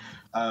 Okay.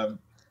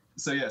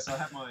 So yeah, so I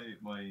had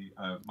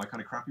my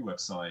kind of crappy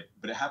website,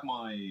 but it had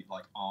my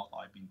like art that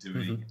I've been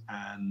doing,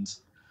 and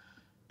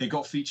it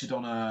got featured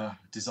on a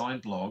design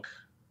blog,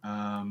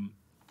 and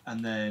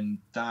then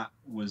that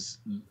was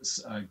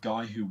a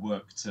guy who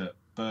worked at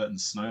Burton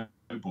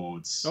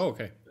Snowboards. Oh,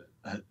 okay.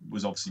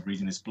 Was obviously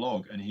reading this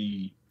blog, and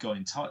he got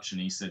in touch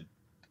and he said,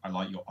 "I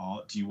like your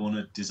art. Do you want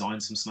to design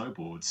some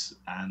snowboards?"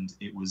 And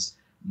it was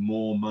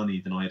more money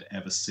than I had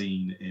ever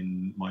seen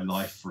in my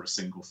life for a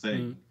single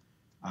thing.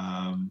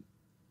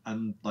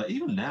 And like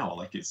even now,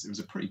 like it was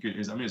a pretty good. It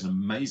was an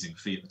amazing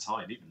fee at the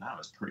time. Even now,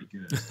 it's pretty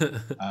good.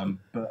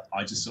 But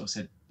I just sort of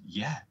said,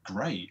 "Yeah,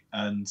 great."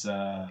 And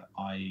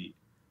I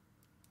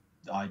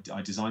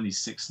designed these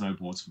 6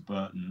 snowboards for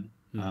Burton.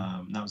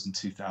 That was in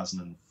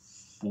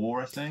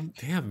 2004, I think.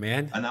 Damn,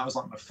 man. And that was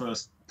like my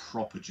first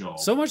proper job.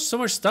 So much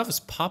stuff is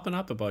popping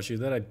up about you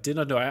that I did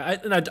not know.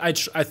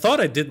 I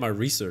thought I did my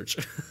research.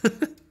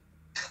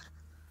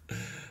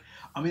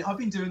 I mean, I've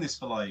been doing this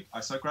for like,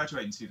 so I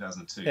graduated in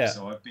 2002. Yeah.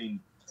 So I've been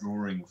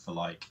drawing for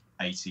like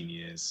 18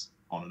 years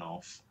on and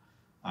off.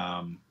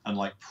 And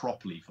like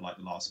properly for like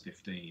the last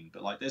 15.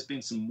 But like there's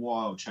been some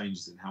wild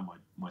changes in how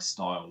my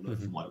style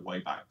looked from like way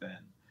back then.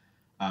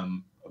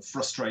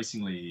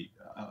 Frustratingly,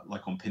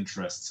 like on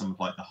Pinterest, some of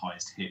like the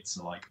highest hits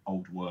are like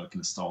old work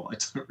in a style that I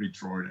don't really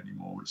draw in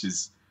anymore, which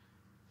is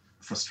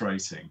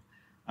frustrating.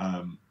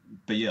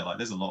 But yeah, like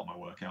there's a lot of my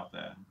work out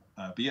there.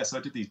 But yeah, so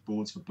I did these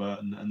boards for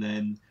Burton, and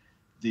then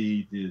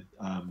the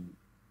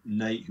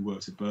Nate, who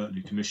worked at Burton,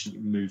 who commissioned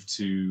me, moved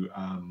to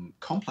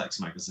Complex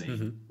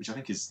magazine, which I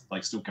think is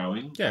like still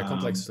going. Yeah,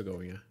 Complex is still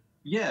going. Yeah.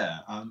 Yeah,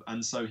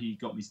 and so he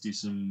got me to do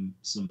some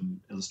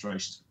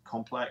illustrations for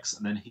Complex,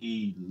 and then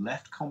he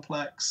left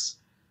Complex,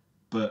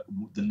 but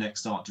the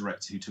next art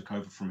director who took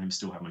over from him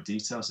still had my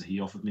details, so he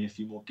offered me a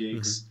few more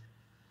gigs.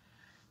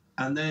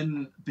 And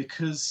then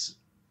because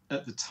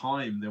at the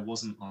time there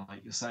wasn't,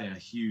 like you say, a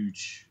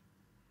huge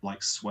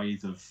like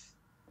swathe of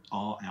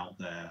art out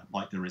there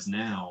like there is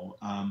now,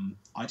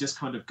 I just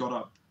kind of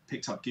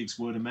picked up gigs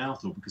word of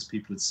mouth, or because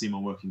people had seen my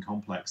work in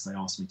Complex, they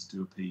asked me to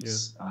do a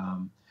piece.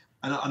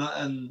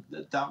 And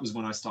that was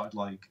when I started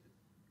like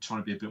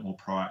trying to be a bit more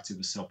proactive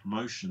with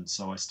self-promotion.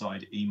 So I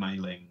started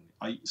emailing.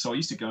 So I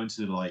used to go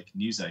into like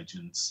news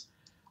agents.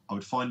 I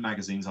would find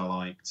magazines I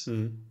liked.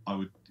 I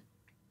would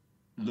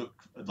look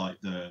at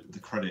like the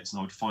credits, and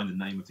I would find the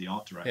name of the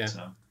art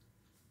director.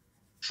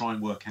 try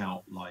and work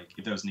out, like,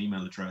 if there was an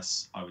email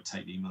address, I would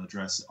take the email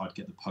address, I'd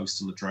get the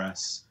postal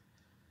address,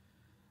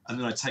 and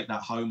then I'd take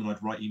that home and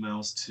I'd write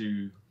emails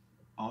to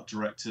art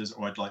directors,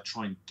 or I'd like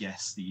try and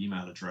guess the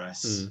email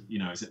address. You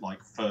know, is it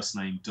like first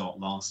name dot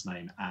last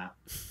name at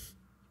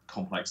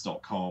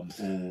complex.com,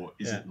 or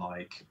is it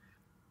like,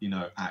 you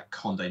know, at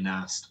Condé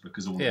Nast,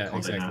 because all the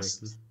Condé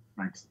Nast,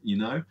 you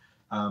know,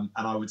 and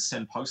I would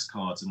send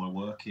postcards of my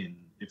work in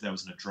if there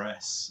was an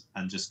address,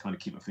 and just kind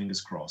of keep my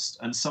fingers crossed.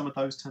 And some of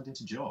those turned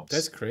into jobs.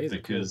 That's crazy.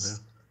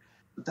 Because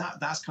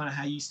that's kind of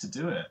how you used to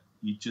do it.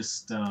 You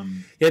just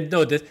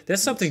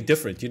there's something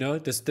different, you know.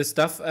 This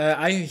stuff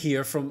I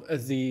hear from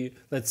the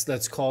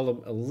let's call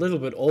them a little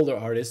bit older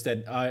artists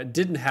that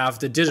didn't have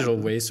the digital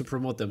ways to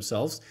promote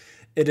themselves.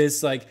 It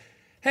is like,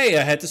 hey,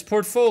 I had this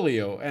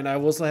portfolio, and I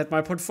also had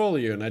my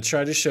portfolio, and I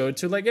tried to show it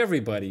to like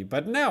everybody.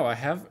 But now I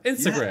have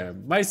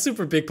Instagram, my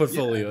super big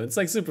portfolio. It's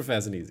like super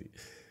fast and easy.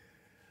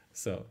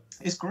 So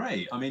it's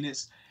great. I mean,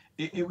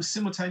 it was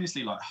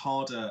simultaneously like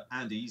harder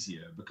and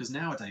easier, because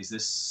nowadays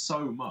there's so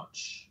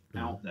much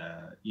out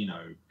there, you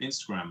know,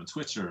 Instagram and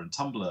Twitter and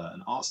Tumblr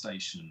and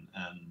ArtStation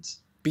and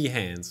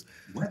Behance,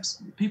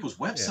 people's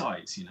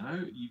websites. You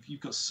know, you've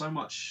got so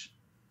much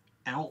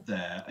out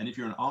there, and if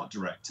you're an art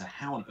director,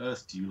 how on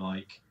earth do you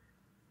like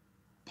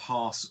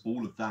pass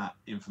all of that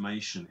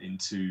information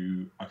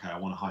into, okay, I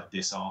want to hire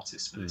this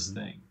artist for this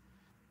thing?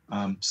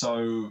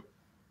 So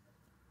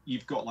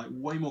you've got like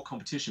way more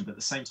competition, but at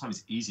the same time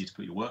it's easier to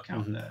put your work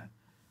out there.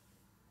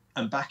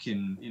 And back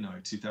in, you know,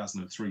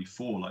 2003,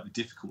 4, like the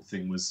difficult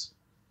thing was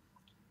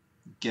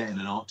getting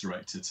an art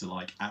director to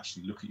like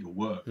actually look at your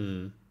work,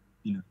 you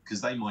know,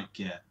 because they might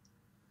get,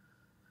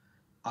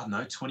 I don't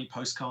know, 20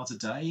 postcards a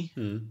day,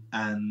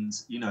 and,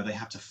 you know, they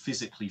have to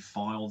physically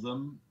file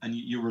them, and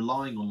you're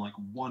relying on like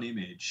one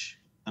image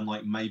and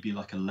like maybe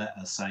like a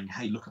letter saying,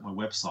 hey, look at my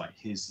website,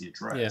 here's the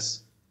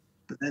address.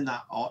 But then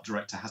that art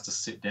director has to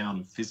sit down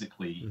and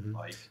physically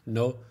like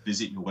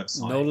visit your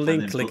website, no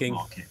link clicking.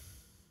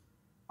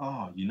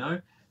 Oh, you know,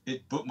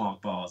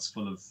 bookmark bars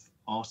full of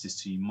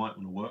artists who you might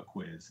want to work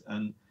with.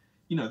 And,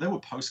 you know, there were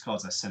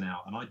postcards I sent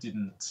out, and I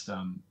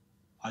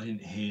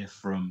didn't hear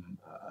from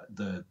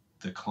the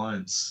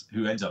clients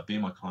who ended up being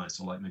my clients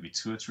until like maybe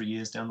 2 or 3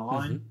 years down the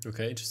line.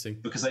 Okay, interesting.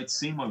 Because they'd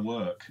seen my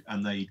work,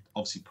 and they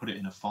obviously put it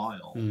in a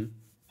file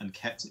and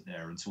kept it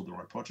there until the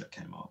right project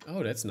came up.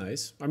 Oh, that's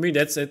nice. I mean,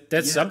 that's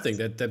something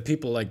that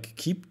people like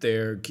keep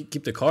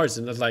the cards,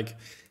 and they're like,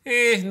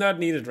 not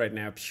needed right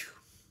now.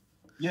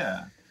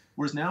 Yeah.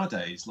 Whereas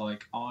nowadays,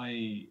 like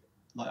I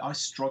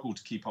struggle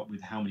to keep up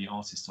with how many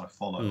artists I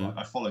follow. Like,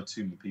 I follow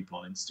too many people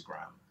on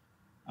Instagram,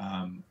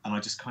 and I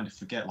just kind of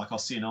forget. Like, I'll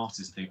see an artist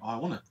and think, oh, I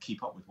want to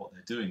keep up with what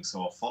they're doing,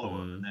 so I'll follow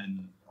them. And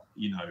then,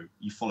 you know,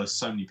 you follow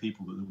so many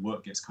people that the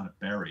work gets kind of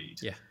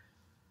buried. Yeah.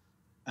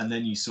 And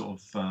then you sort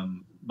of,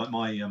 but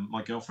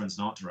my girlfriend's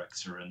an art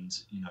director, and,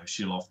 you know,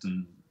 she'll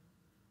often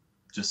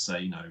just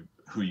say, you know,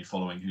 who are you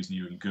following, who's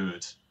new and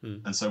good,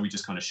 and so we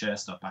just kind of share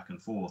stuff back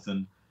and forth.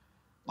 And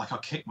like, I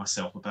kick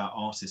myself about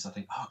artists. I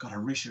think, oh God, I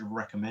really should have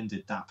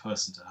recommended that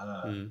person to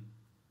her,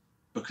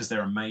 because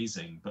they're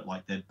amazing, but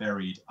like they're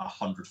buried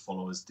 100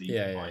 followers deep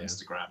by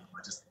Instagram.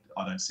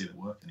 I don't see their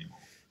work anymore.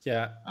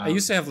 Yeah, I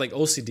used to have like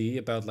OCD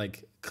about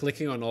like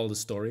clicking on all the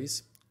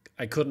stories.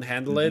 I couldn't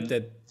handle it,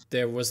 that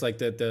there was like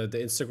the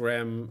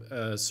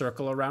Instagram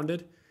circle around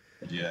it.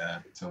 Yeah,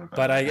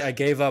 but I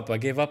gave up. I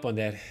gave up on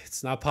that.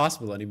 It's not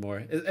possible anymore.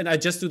 And I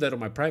just do that on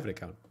my private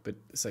account. But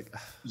it's like,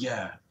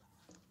 yeah.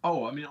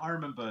 Oh, I mean, I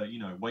remember, you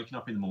know, waking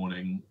up in the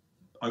morning,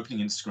 opening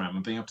Instagram,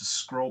 and being able to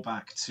scroll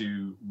back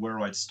to where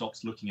I'd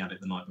stopped looking at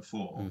it the night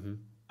before,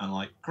 and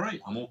like,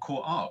 great, I'm all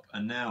caught up.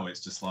 And now it's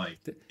just like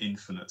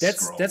infinite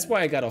scroll. That's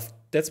why I got off.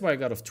 That's why I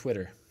got off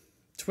Twitter.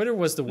 Twitter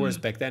was the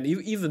worst back then.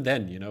 Even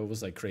then, you know, it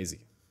was like crazy.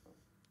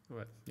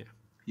 But yeah.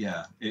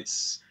 Yeah,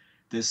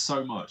 there's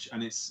so much,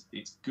 and it's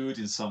good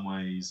in some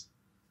ways,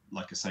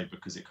 like I say,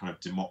 because it kind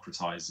of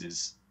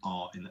democratizes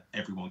art in that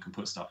everyone can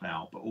put stuff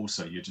out, but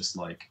also you're just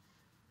like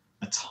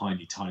a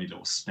tiny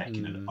little speck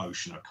in an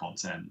ocean of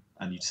content,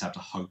 and you just have to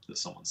hope that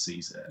someone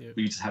sees it. But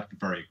you just have to be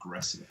very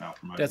aggressive about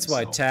promoting That's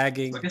yourself.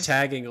 Why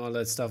tagging all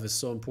that stuff is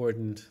so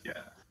important. Yeah,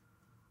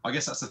 I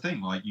guess that's the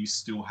thing. Like, you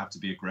still have to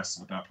be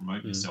aggressive about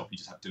promoting yourself. You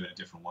just have to do it a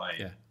different way.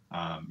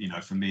 Yeah. You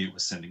know, for me, it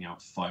was sending out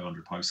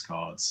 500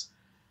 postcards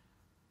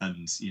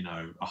and, you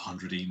know,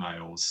 100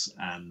 emails,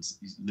 and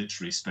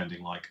literally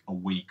spending like a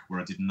week where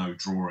I did no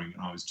drawing,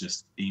 and I was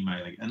just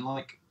emailing and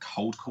like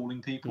cold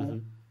calling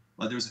people.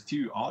 Like, there was a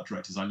few art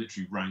directors I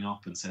literally rang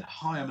up and said,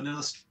 hi, I'm an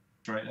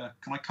illustrator.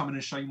 Can I come in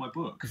and show you my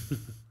book?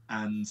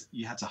 And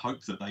you had to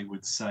hope that they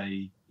would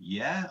say,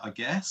 yeah, I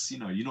guess. You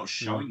know, you're not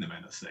showing them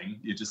anything.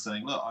 You're just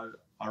saying, look,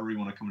 I really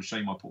want to come and show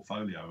you my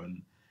portfolio.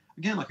 And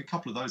again, like a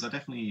couple of those,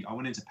 I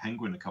went into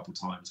Penguin a couple of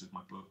times with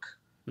my book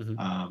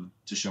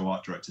to show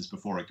art directors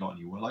before I got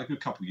any work, like a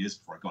couple of years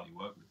before I got any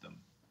work with them.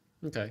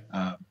 Okay.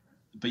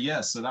 But yeah,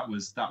 so that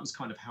was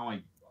kind of how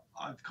I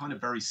kind of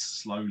very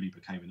slowly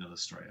became an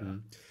illustrator.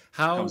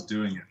 How I was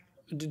doing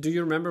it. Do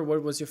you remember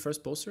what was your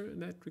first poster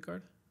in that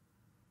regard?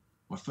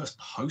 My first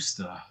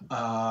poster.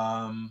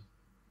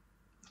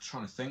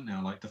 trying to think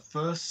now. Like the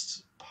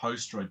first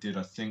poster I did,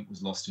 I think,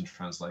 was Lost in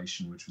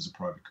Translation, which was a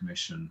private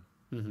commission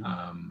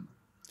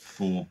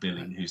for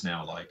Billy, who's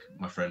now like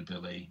my friend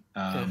Billy.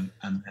 And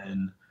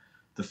then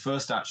the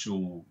first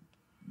actual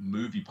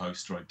movie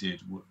poster I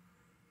did,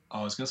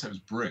 I was going to say it was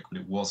Brick, but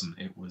it wasn't.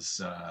 It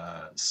was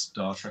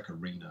Star Trek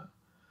Arena.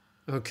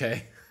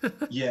 Okay.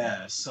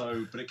 Yeah.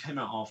 So, but it came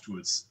out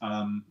afterwards.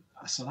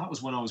 So that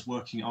was when I was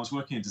working. I was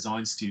working in a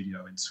design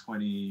studio in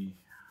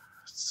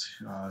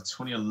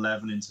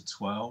 2011 into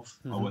 12.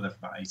 I worked there for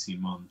about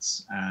 18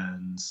 months,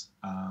 and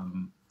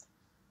I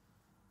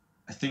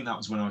think that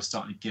was when I was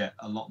starting to get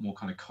a lot more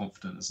kind of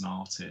confident as an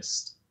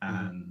artist.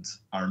 And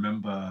I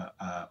remember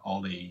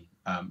Ollie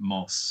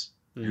Moss,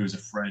 who was a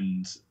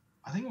friend.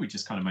 I think we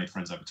just kind of made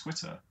friends over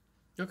Twitter.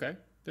 Okay,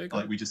 there you go.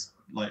 Like we just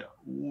like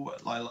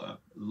a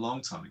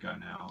long time ago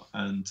now,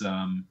 and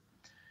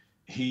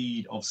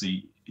he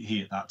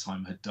at that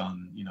time had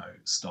done, you know,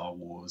 Star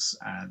Wars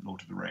and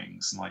Lord of the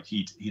Rings, and like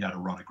he'd had a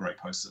run of great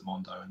posters at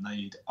Mondo, and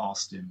they'd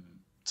asked him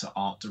to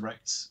art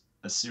direct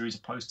a series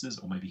of posters,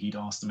 or maybe he'd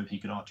asked them if he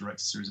could art direct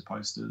a series of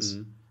posters.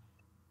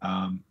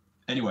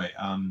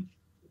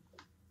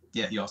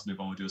 Yeah, he asked me if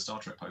I would do a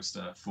Star Trek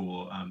poster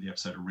for the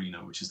episode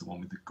Arena, which is the one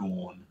with the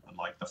Gorn and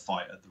like the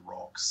fight at the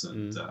rocks,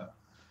 and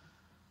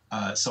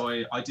so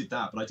I did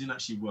that, but I didn't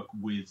actually work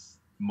with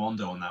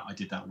Mondo on that. I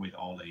did that with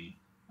Ollie.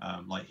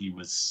 Like he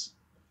was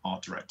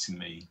art directing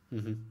me.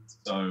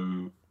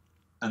 So,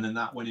 and then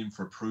that went in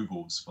for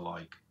approvals for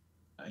like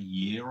a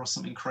year or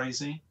something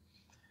crazy.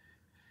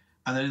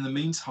 And then in the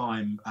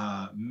meantime,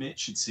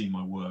 Mitch had seen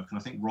my work, and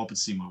I think Rob had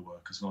seen my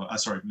work as well.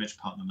 Sorry, Mitch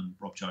Putnam and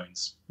Rob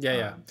Jones.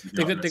 They're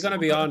going to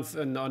be on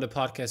the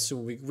podcast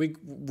soon.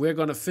 We're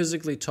going to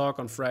physically talk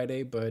on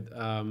Friday, but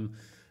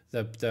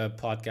the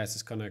podcast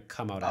is going to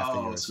come out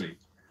after yours. Oh, sweet.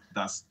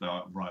 That's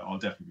right. I'll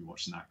definitely be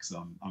watching that, because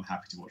I'm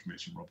happy to watch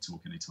Mitch and Rob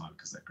talk anytime,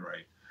 because they're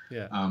great.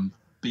 Yeah.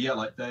 But yeah,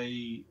 like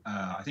I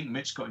think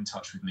Mitch got in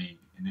touch with me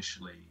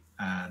initially,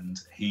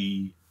 and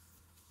he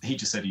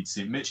just said he'd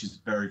see it. Mitch is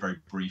very, very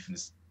brief in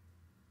his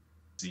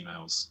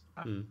emails.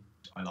 I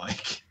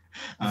like,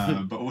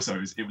 but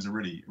also it was a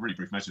really, really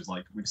brief message.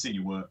 Like, we've seen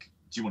your work.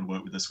 Do you want to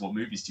work with us? What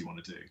movies do you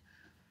want to do?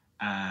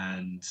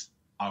 And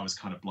I was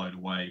kind of blown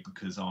away,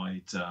 because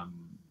I'd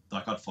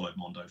followed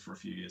Mondo for a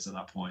few years at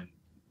that point,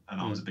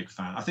 and I was a big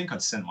fan. I think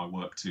I'd sent my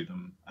work to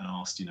them and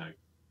asked, you know,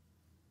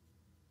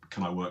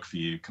 can I work for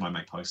you? Can I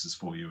make posters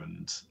for you?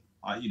 And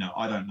I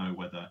don't know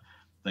whether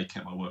they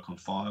kept my work on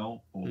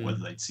file, or whether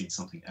they'd seen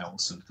something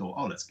else and thought,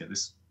 oh, let's get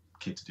this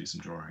kid to do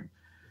some drawing.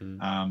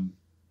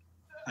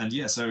 And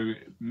yeah, so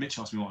Mitch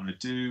asked me what I wanted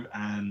to do,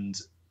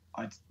 and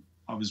I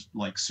was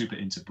like super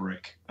into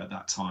Brick at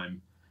that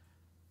time.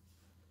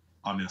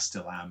 I mean, I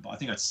still am, but I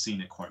think I'd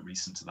seen it quite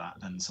recent to that,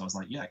 and so I was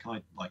like, yeah,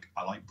 I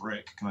like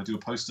Brick. Can I do a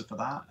poster for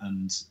that?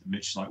 And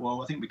Mitch's like,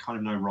 well, I think we kind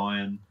of know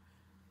Ryan,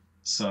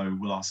 so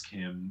we'll ask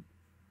him.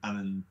 And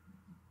then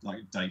like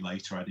a day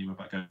later, I emailed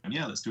back going,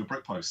 yeah, let's do a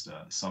Brick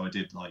poster. So I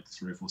did like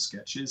 3 or 4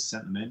 sketches,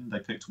 sent them in. They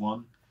picked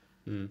one.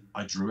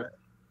 I drew it,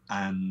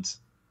 and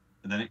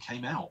then it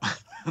came out.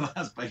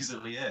 That's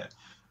basically it.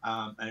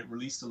 And it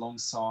released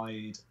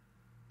alongside,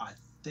 I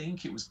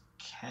think it was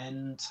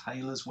Ken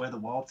Taylor's Where the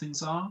Wild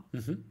Things Are.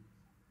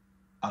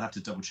 I'd have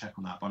to double check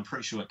on that, but I'm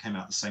pretty sure it came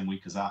out the same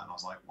week as that. And I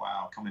was like,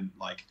 wow, I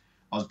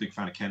was a big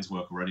fan of Ken's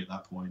work already at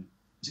that point.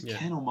 Was it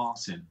Ken or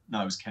Martin?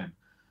 No, it was Ken.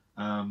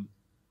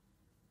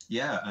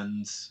 Yeah,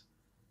 and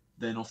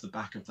then off the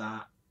back of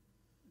that,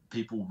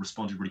 people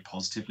responded really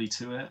positively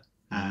to it,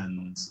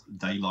 and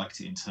they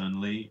liked it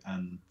internally.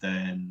 And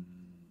then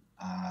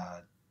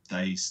I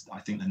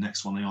think the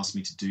next one they asked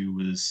me to do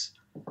was,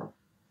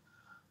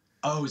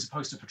 it was a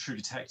poster for True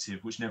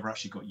Detective, which never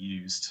actually got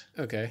used.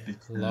 Okay,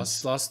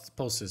 lost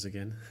posters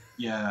again.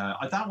 Yeah,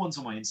 that one's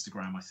on my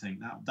Instagram, I think.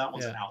 That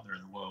one's out there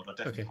in the world. I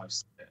definitely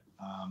posted it.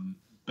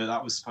 But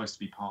that was supposed to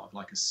be part of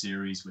like a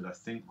series with, I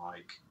think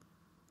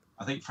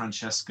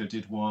Francesca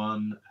did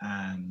one,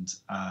 and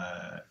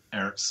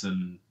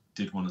Erickson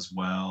did one as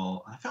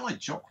well. I felt like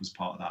Jock was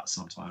part of that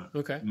sometime.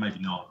 Okay. Maybe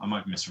not. I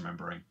might be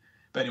misremembering.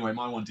 But anyway,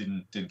 my one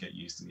didn't get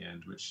used in the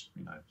end, which,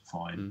 you know,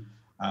 fine.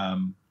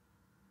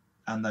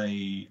 And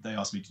they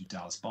asked me to do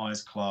Dallas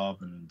Buyers Club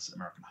and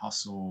American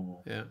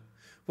Hustle. Yeah.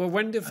 Well,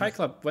 when did Fight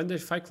Club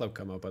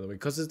come out, by the way?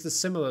 Because it's a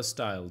similar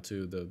style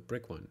to the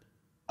Brick one.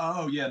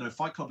 Oh, yeah, no,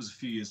 Fight Club was a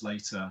few years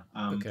later.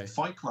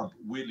 Fight Club,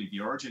 weirdly, the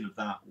origin of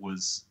that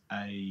was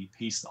a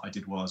piece that I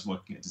did while I was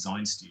working at a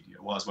design studio.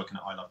 While I was working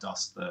at I Love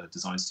Dust, the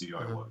design studio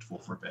I worked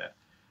for a bit.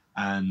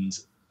 And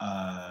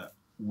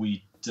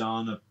we'd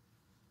done a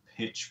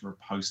pitch for a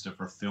poster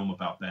for a film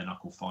about bare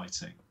knuckle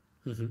fighting.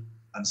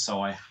 And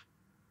so I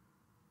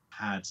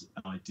had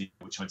an idea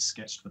which I'd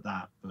sketched for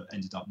that, but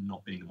ended up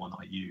not being the one that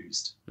I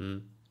used.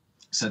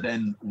 So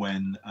then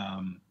when...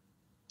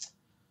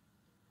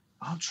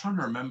 I'm trying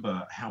to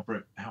remember how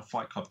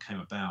Fight Club came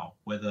about,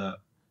 whether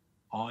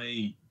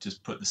I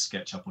just put the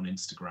sketch up on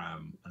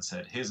Instagram and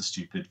said, here's a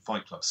stupid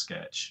Fight Club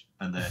sketch,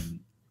 and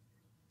then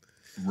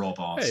Rob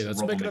asked, hey,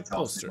 let's make it a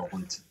poster.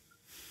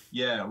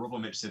 Rob or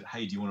Mitch said,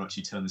 hey, do you want to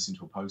actually turn this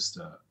into a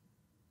poster?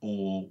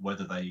 or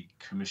whether they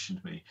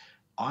commissioned me.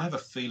 I have a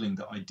feeling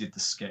that I did the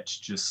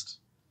sketch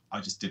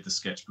I just did the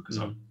sketch because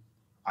I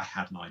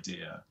had an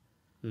idea.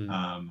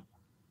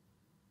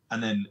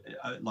 And then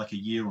like a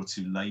year or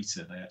two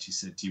later, they actually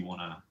said, do you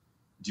want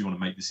to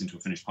make this into a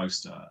finished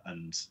poster?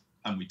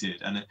 And we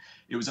did. And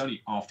it was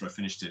only after I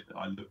finished it that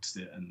I looked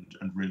at it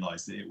and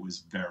realized that it was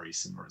very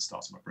similar to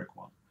Start of My Brick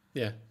one.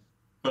 Yeah.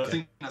 But I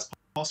think that's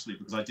possibly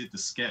because I did the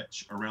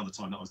sketch around the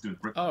time that I was doing the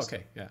brick poster.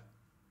 Okay. Yeah.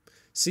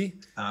 See,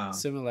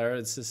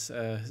 similarities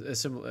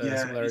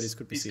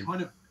could be seen.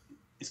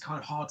 It's kind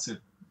of hard to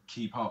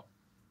keep up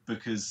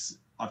because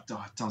I've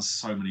done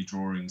so many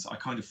drawings. I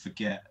kind of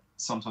forget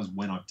sometimes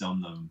when I've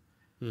done them,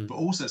 but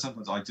also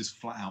sometimes I just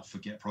flat out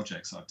forget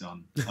projects I've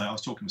done. Like I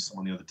was talking with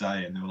someone the other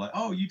day and they were like,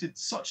 oh, you did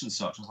such and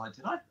such. I was like,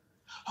 did I?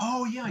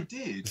 Oh yeah, I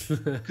did.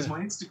 Because my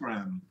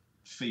Instagram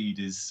feed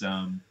is,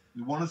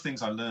 one of the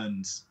things I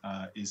learned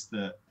is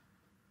that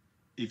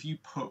if you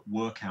put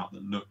work out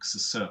that looks a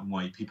certain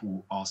way, people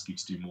will ask you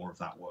to do more of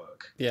that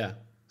work. Yeah.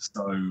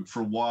 So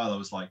for a while I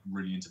was like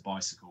really into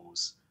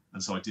bicycles.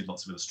 And so I did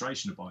lots of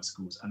illustration of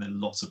bicycles, and then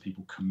lots of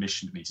people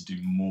commissioned me to do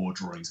more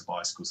drawings of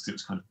bicycles because it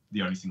was kind of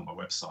the only thing on my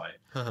website.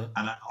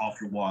 And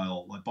after a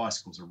while, like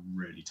bicycles are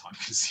really time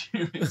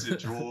consuming to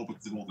draw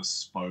because of all the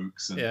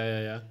spokes. And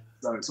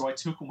So I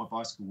took all my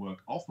bicycle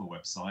work off my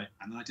website,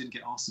 and then I didn't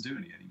get asked to do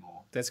any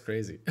anymore. That's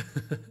crazy.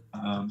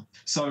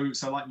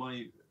 So like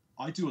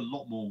I do a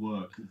lot more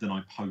work than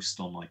I post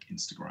on like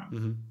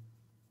Instagram.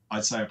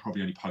 I'd say I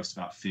probably only post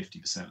about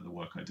 50% of the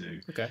work I do.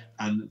 Okay.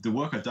 And the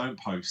work I don't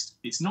post,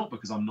 it's not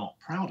because I'm not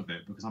proud of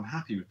it, because I'm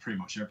happy with pretty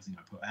much everything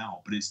I put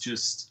out, but it's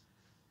just,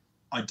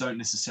 I don't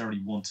necessarily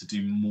want to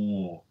do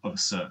more of a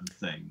certain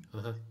thing.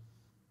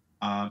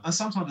 And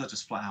sometimes I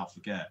just flat out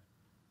forget.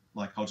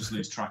 Like I'll just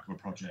lose track of a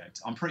project.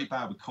 I'm pretty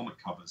bad with comic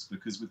covers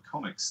because with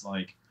comics,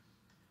 like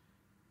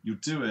you'll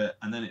do it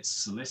and then it's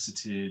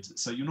solicited.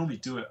 So you normally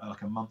do it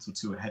like a month or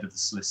two ahead of the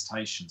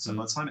solicitation. So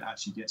by the time it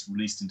actually gets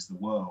released into the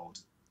world,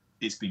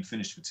 it's been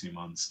finished for 2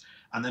 months,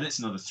 and then it's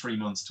another 3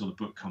 months till the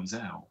book comes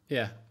out.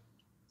 Yeah.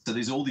 So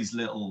there's all these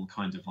little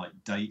kind of like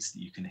dates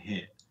that you can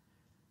hit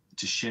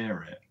to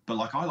share it. But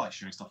like I like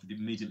sharing stuff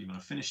immediately when I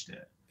finished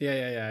it.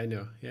 Yeah, I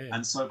know. Yeah.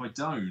 And so if I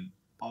don't,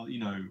 I'll,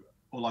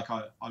 or like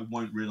I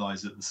won't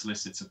realize that the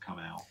solicits have come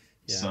out.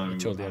 Yeah, so, I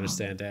totally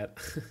understand that.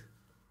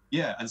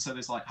 Yeah, and so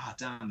there's like,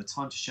 damn, the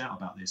time to shout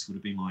about this would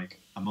have been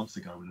like a month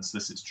ago when the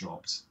solicits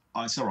dropped.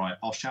 It's all right,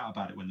 I'll shout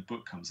about it when the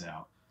book comes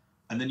out.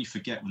 And then you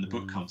forget when the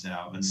book comes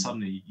out, and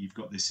suddenly you've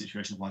got this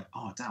situation of like,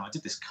 oh, damn, I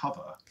did this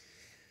cover,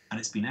 and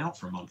it's been out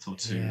for a month or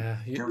two. Yeah.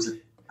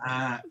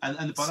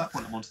 And by that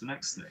point, I'm on to the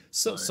next thing.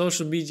 So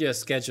social media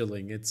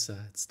scheduling, it's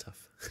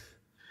tough.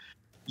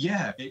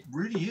 Yeah, it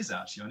really is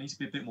actually. I need to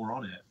be a bit more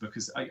on it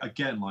because,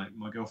 again, like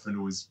my girlfriend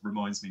always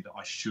reminds me that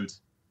I should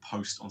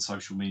post on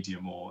social media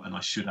more, and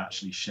I should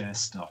actually share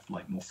stuff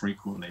like more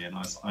frequently. And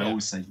I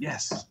always say,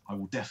 yes, I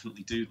will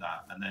definitely do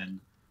that. And then,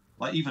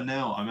 like even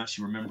now, I'm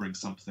actually remembering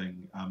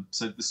something.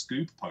 So the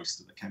Scoop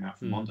poster that came out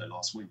from Mondo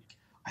last week,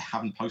 I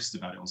haven't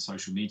posted about it on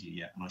social media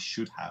yet, and I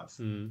should have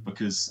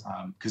because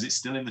it's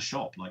still in the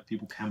shop. Like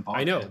people can buy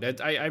it. I know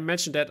that I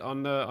mentioned that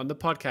on the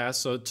podcast.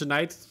 So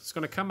tonight it's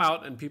going to come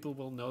out, and people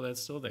will know that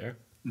it's still there.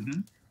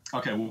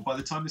 Okay, well, by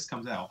the time this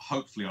comes out,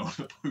 hopefully I will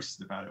have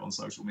posted about it on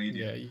social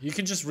media. Yeah, you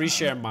can just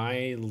reshare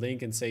my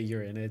link and say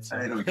you're in it. So.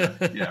 Hey, there we go.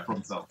 Yeah,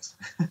 problem solved.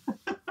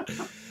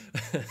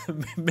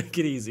 Make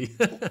it easy.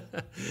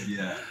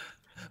 Yeah.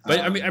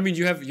 But I mean,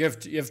 you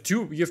have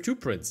two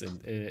prints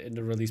in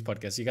the release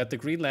podcast. You got the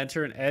Green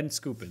Lantern and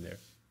Scoop in there.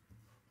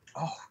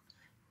 Oh,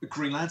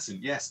 Green Lantern,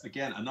 yes,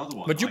 again another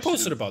one. But you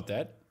posted about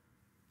that.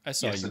 I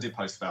saw. Yes, I did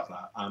post about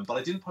that. But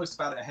I didn't post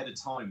about it ahead of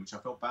time, which I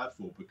felt bad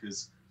for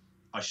because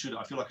I feel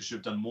like I should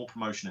have done more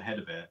promotion ahead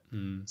of it,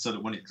 so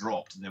that when it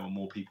dropped, there were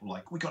more people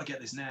like, we got to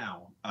get this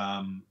now.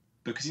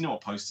 Because you know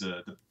what,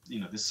 poster,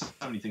 there's so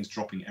many things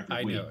dropping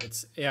every week. I know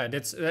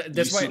that's you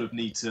why sort of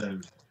need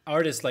to.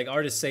 Artists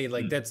say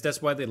like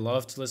that's why they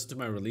love to listen to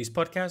my release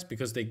podcast,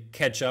 because they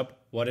catch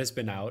up what has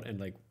been out and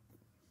like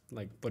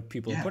what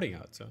people are putting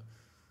out. So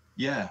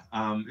yeah,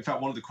 in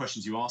fact, one of the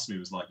questions you asked me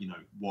was like,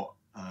 what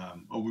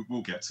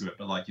we'll get to it,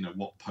 but like,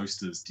 what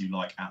posters do you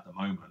like at the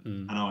moment?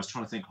 And I was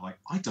trying to think like,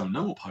 I don't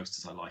know what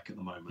posters I like at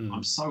the moment.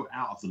 I'm so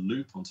out of the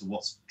loop onto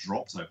what's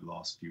dropped over the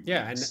last few weeks.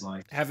 Yeah, and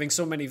like having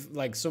so many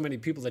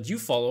people that you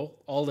follow,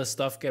 all this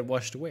stuff get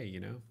washed away,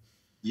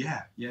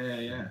 Yeah.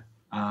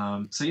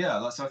 So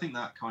I think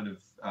that kind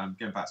of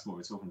going back to what we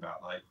were talking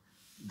about, like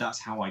that's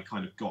how I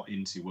kind of got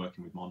into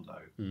working with Mondo.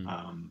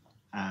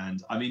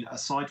 And I mean,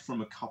 aside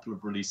from a couple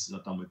of releases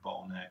I've done with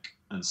Bottleneck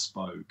and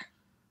Spoke,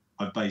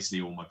 I've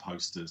basically all my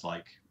posters,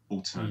 like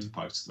alternative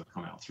posters, that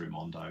come out through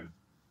Mondo.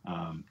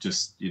 I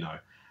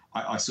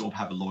sort of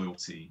have a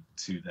loyalty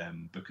to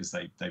them because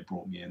they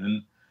brought me in.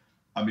 And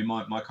I mean,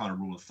 my kind of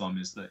rule of thumb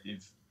is that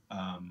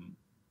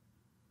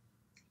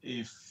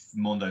if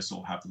Mondo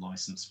sort of have the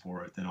license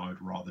for it, then I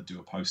would rather do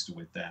a poster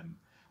with them.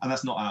 And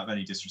that's not out of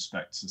any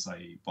disrespect to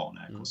say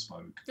Bottleneck or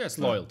Spoke. Yeah, it's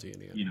loyalty in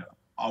the end.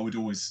 I would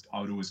always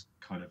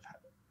kind of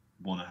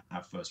want to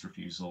have first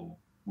refusal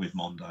with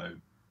Mondo.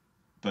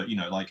 But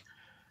like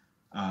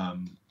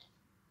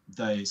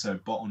so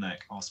Bottleneck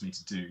asked me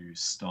to do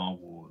Star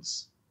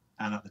Wars,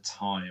 and at the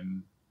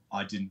time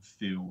I didn't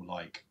feel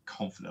like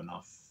confident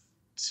enough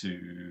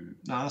to.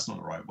 No, that's not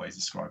the right way to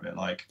describe it.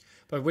 Like,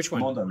 but which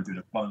one? Mondo would do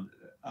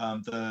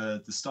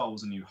the Star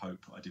Wars: A New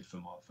Hope I did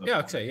for yeah,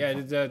 okay,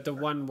 yeah, the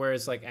one where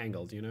it's like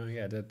angled,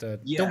 yeah,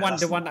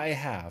 the one I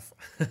have.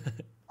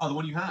 Oh, the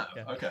one you have.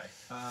 Yeah. Okay.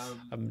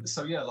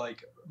 So yeah,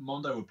 like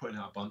Mondo were putting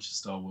out a bunch of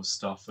Star Wars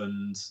stuff,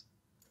 and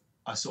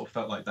I sort of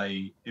felt like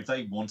if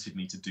they wanted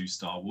me to do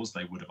Star Wars,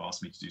 they would have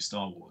asked me to do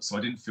Star Wars. So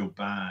I didn't feel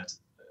bad,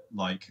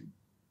 like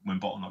when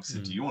Bottleneck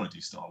said, "Do you want to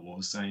do Star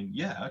Wars?" Saying,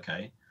 "Yeah,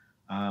 okay."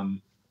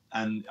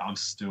 And I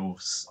feel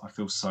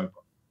so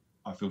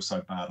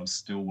bad. I'm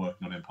still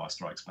working on Empire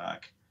Strikes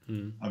Back.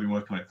 I've been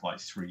working on it for like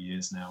 3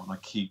 years now, and I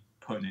keep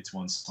putting it to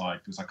one side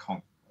because I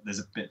can't.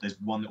 There's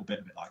one little bit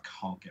of it that I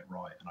can't get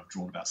right, and I've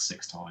drawn about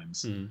 6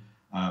 times. And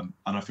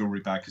I feel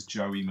really bad because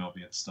Joe emailed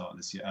me at the start of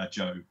this year.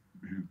 Joe,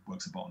 who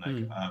works at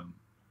Bottleneck,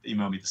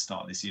 emailed me at the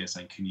start of this year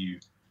saying, "Can you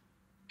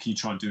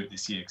try and do it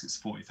this year because it's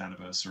 40th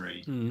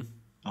anniversary?"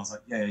 I was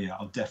like, yeah,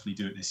 I'll definitely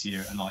do it this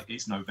year. And like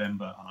it's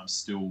November, and I'm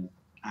still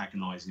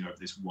agonizing over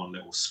this one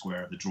little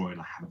square of the drawing.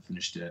 I haven't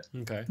finished it.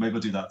 Okay. Maybe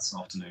I'll do that this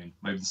afternoon.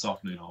 Maybe this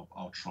afternoon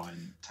I'll try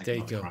and take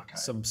another crack at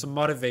it. Some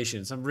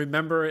motivation, some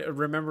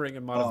remembering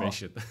and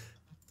motivation.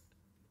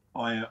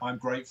 I'm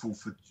grateful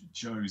for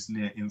Joe's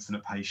near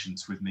infinite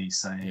patience with me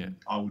saying,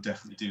 I will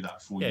definitely do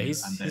that for you. Yeah,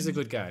 he's a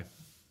good guy.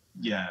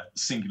 Yeah,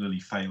 singularly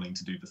failing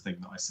to do the thing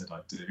that I said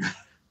I'd do.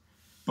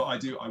 But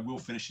I will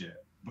finish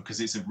it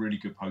because it's a really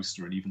good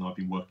poster, and even though I've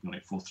been working on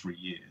it for 3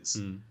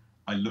 years,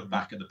 I look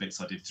back at the bits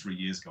I did 3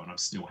 years ago and I'm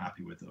still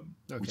happy with them,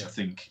 which I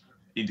think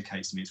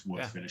indicates to me it's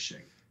worth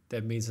finishing.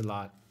 That means a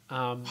lot.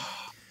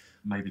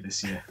 Maybe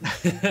this year.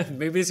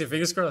 Maybe this year.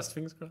 Fingers crossed.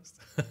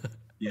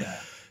 Yeah.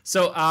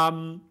 So,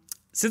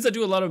 since I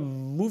do a lot of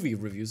movie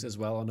reviews as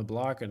well on the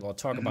blog, and I'll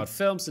talk about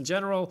films in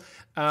general,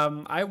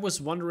 I was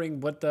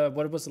wondering what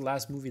was the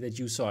last movie that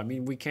you saw? I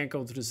mean, we can't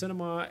go to the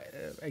cinema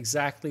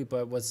exactly,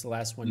 but what's the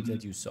last one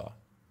that you saw?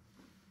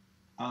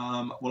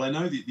 Well, I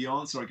know the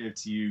answer I gave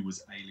to you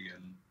was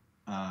Alien.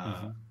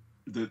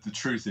 The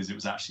truth is, it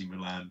was actually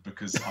Mulan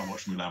because I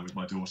watched Mulan with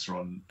my daughter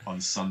on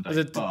Sunday.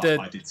 The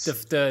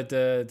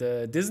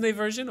Disney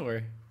version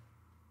or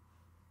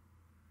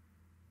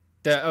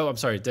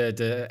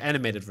the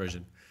animated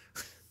version.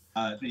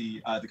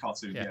 The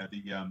cartoon,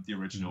 the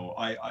original.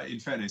 I in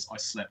fairness, I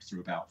slept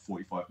through about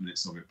 45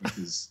 minutes of it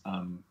because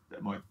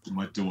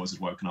my daughters had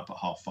woken up at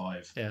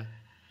 5:30. Yeah.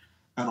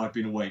 And I've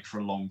been awake for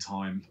a long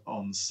time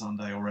on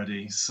Sunday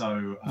already.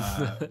 So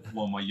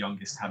while my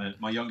youngest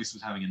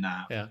was having a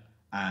nap,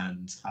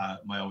 and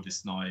my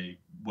oldest and I,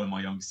 when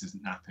my youngest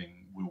isn't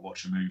napping, we'll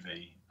watch a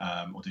movie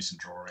or do some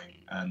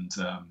drawing. And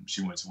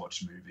she wanted to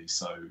watch a movie,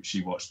 so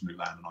she watched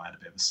Mulan, and I had a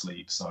bit of a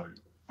sleep. So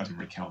I didn't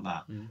really count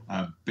that.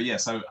 But yeah,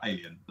 so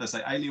Alien. Let's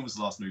say Alien was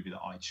the last movie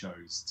that I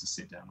chose to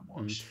sit down and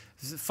watch.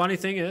 The funny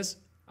thing is,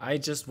 I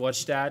just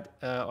watched that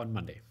on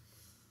Monday.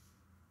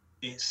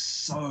 It's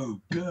so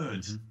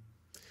good.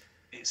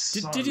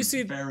 Did you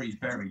see? Very,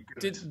 very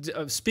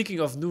good. Speaking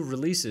of new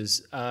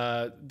releases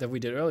that we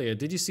did earlier,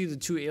 did you see the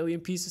 2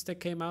 Alien pieces that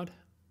came out?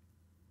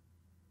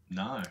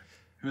 No.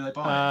 Who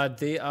are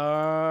they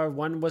by?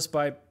 One was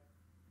by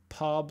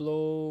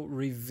Paolo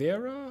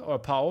Rivera.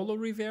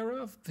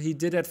 He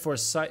did it for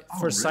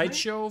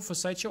Sideshow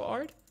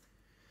Art.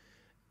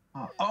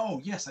 Oh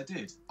yes, I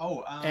did.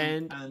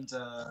 And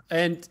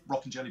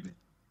Rock and Jelly Bean.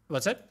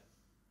 What's that?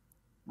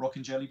 Rock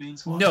and Jelly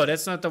Beans one? No,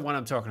 that's not the one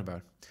I'm talking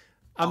about.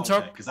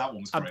 Because that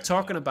one was great. I'm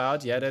talking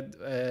about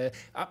that.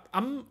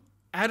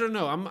 I don't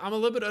know. I'm a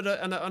little bit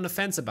on the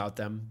fence about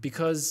them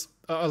because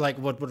like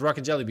what Rock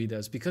and Jelly Bean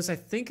does, because I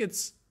think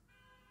it's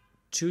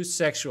too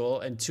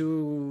sexual and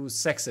too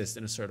sexist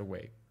in a certain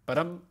way. But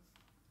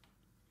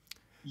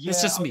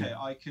it's just me.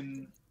 I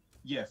can.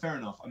 Yeah, fair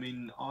enough. I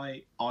mean,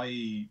 I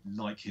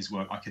like his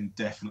work. I can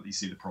definitely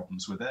see the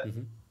problems with it.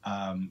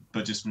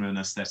 But just from an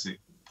aesthetic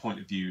point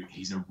of view,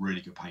 he's a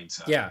really good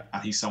painter. Yeah,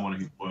 and he's someone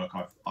whose work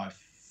I've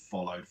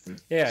followed for.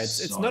 Yeah,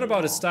 it's not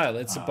about his style.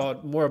 It's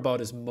more about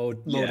his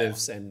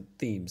motives and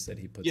themes that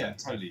he puts. Yeah,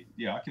 totally.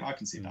 Yeah, I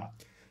can see that.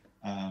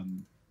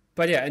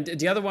 But yeah, and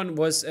the other one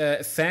was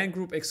a fan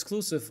group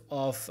exclusive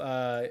of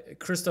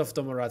Krzysztof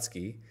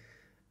Domoratsky,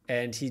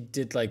 and he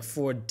did like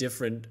 4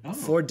 different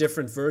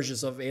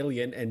versions of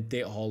Alien, and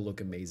they all look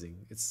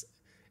amazing.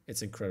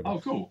 It's incredible. Oh,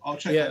 cool! I'll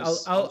check. Yeah,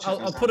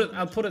 I'll put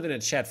it in a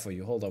chat for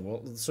you. Hold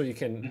on, so you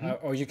can,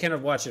 or you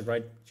cannot watch it,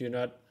 right? You're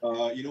not.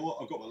 You know what?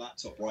 I've got my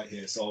laptop right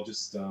here, so I'll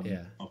just I'll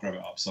grab it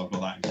up. So I've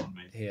got that in front of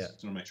me. Yeah.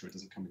 Just want to make sure it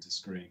doesn't come into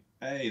screen.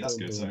 Hey, that's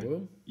good.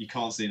 So you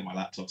can't see it. My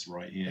laptop's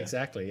right here.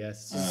 Exactly.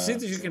 Yes. As soon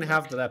as you can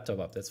have the laptop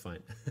up, that's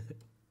fine.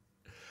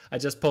 I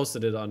just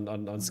posted it on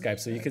Skype,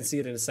 so you can see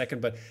it in a second.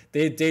 But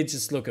they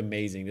just look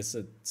amazing. It's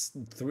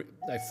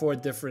 4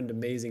 different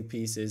amazing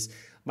pieces.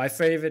 My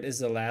favorite is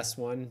the last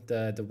one,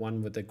 the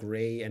one with the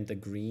gray and the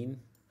green.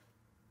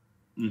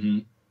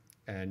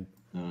 And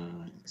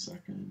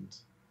second.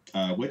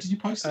 Where did you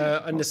post it?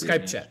 On the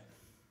Skype chat.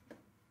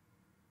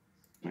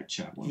 Back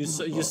chat. You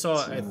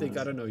saw. I think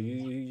I don't know.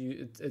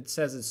 It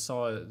says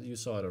you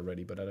saw it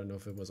already, but I don't know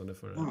if it was on the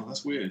phone. Oh,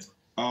 that's weird.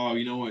 Oh,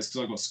 you know what? It's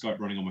because I've got Skype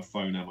running on my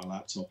phone and my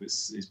laptop.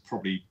 It's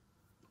probably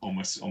on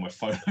my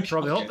phone.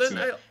 Probably.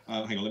 Hang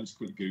on, let me just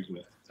quickly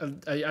Google it.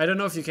 I don't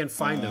know if you can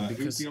find them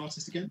because who's the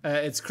artist again?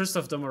 It's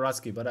Krzysztof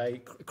Domoratsky, but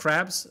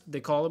Krabs. They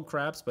call him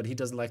Krabs, but he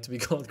doesn't like to be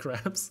called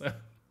Krabs. So.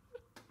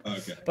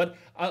 Okay. But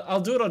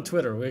I'll do it on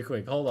Twitter real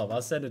quick. Hold up,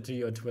 I'll send it to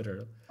you on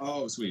Twitter.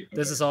 Oh, sweet. Okay.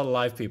 This is all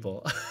live,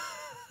 people.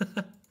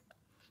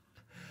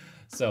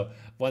 So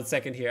 1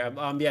 second here.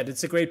 Yeah,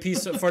 it's a great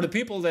piece for the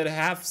people that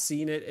have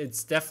seen it.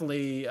 It's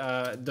definitely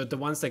the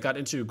ones that got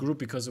into the group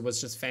because it was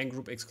just fan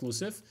group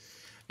exclusive,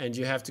 and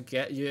you have to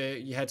get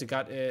you had to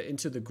get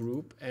into the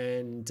group,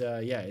 and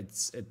yeah,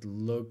 it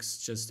looks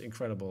just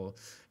incredible.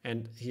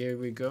 And here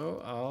we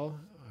go.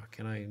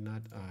 Can I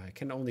not? I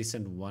can only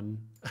send one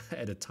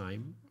at a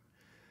time.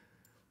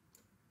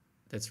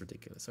 That's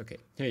ridiculous. Okay,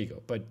 here you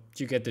go. But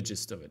you get the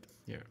gist of it.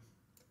 Yeah.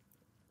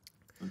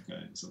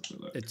 Okay, so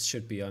look. It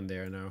should be on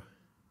there now.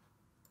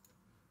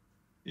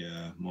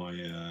 Yeah, my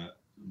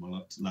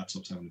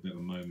laptop's having a bit of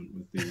a moment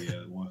with the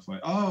Wi-Fi.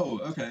 Oh,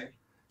 okay.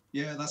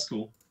 Yeah, that's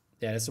cool.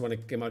 Yeah, that's the one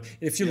that came out.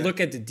 If you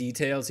look at the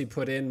details he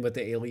put in with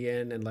the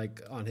alien and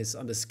like on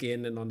the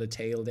skin and on the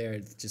tail there,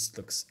 it just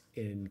looks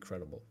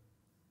incredible.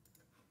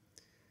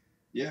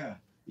 Yeah.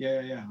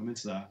 I'm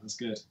into that. That's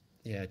good.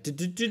 Yeah.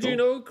 Did you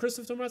know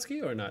Krzysztof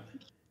Domoratsky or not?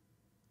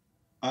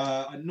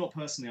 Not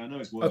personally. I know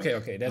his work.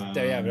 Okay.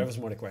 That was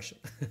more the question.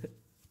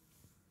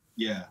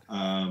 Yeah.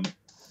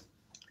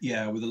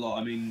 Yeah, with a lot.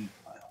 I mean,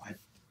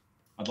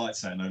 I'd like to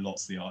say I know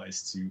lots of the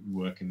artists who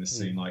work in the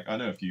scene. Like, I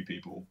know a few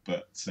people,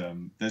 but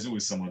there's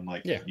always someone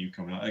like you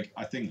coming out.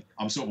 I think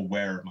I'm sort of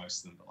aware of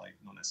most of them, but like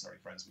not necessarily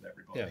friends with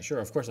everybody. Yeah, sure,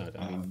 of course not.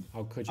 I mean,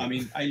 how could you? I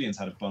mean, Alien's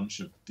had a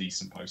bunch of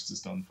decent posters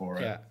done for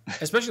it. Yeah,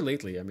 especially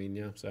lately. I mean,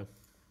 yeah, so.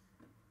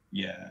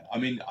 Yeah, I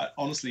mean,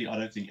 honestly, I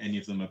don't think any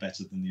of them are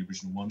better than the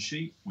original one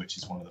sheet, which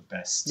is one of the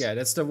best. Yeah,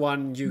 that's the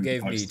one you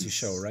gave me to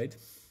show, right?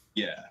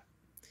 Yeah,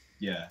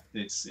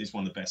 it's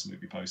one of the best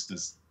movie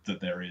posters that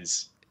there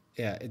is.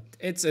 Yeah,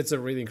 it's a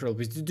really incredible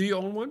piece. Do you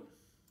own one?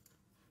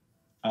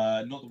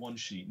 Not the one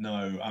sheet,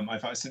 no.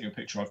 If I sent you a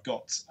picture, I've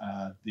got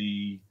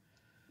the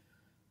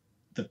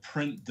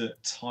print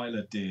that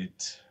Tyler did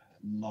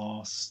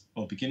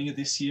beginning of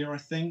this year, I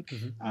think.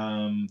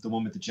 Mm-hmm. The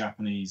one with the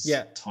Japanese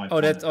type.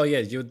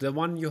 The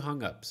one you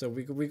hung up. So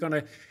we're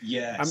gonna.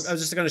 Yes. I'm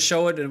just gonna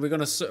show it, and we're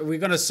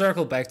gonna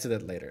circle back to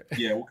that later.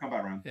 Yeah, we'll come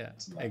back around. Yeah,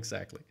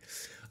 exactly.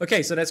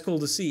 Okay, so that's cool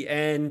to see.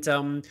 And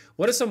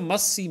what are some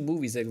must-see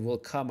movies that will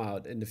come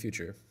out in the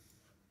future?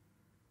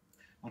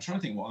 I'm trying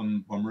to think what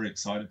I'm really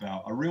excited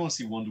about. I really want to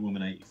see Wonder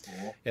Woman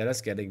 84. Yeah,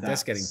 that's getting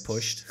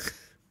pushed.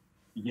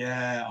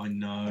 Yeah, I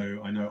know.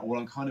 Well,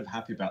 I'm kind of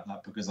happy about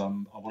that because I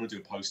want to do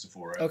a poster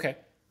for it. Okay.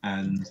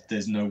 And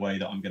there's no way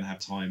that I'm going to have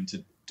time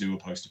to do a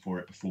poster for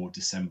it before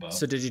December.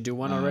 So did you do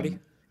one already?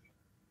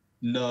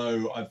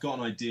 No, I've got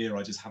an idea.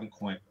 I just haven't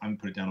put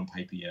it down on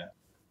paper yet.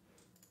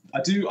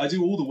 I do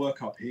all the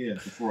work up here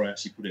before I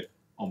actually put it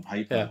on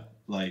paper. Yeah.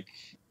 Like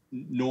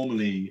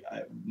normally,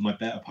 my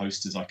better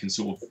posters, I can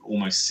sort of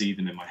almost see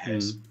them in my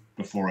head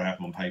before I have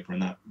them on paper,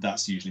 and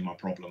that's usually my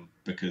problem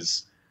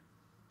because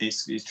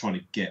it's trying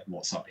to get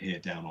what's up here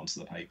down onto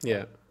the paper.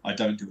 Yeah. I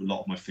don't do a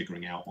lot of my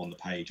figuring out on the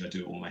page. I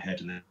do it all in my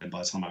head, and then by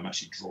the time I'm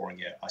actually drawing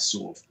it,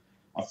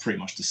 I've pretty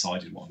much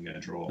decided what I'm going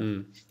to draw.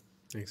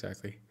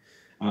 Exactly.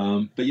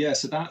 But yeah,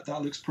 so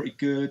that looks pretty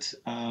good.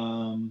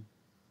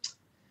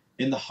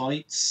 In the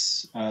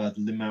Heights, the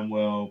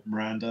Lin-Manuel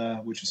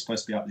Miranda, which was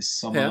supposed to be out this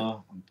summer. Yeah.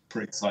 I'm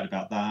pretty excited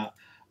about that.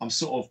 I'm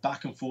sort of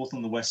back and forth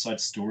on the West Side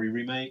Story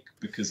remake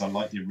because I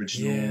like the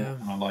original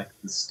and I like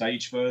the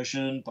stage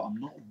version, but I'm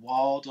not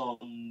wild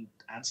on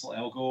Ansel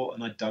Elgort,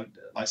 and I don't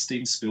like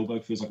Steven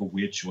Spielberg. Feels like a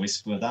weird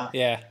choice for that.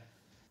 Yeah.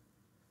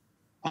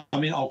 I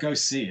mean, I'll go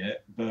see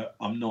it, but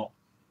I'm not.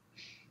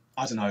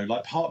 I don't know.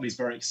 Like, part of me is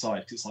very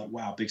excited because it's like,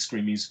 wow, big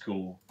screen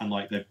musical, and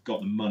like they've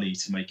got the money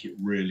to make it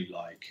really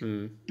like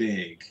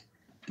big,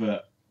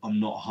 but I'm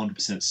not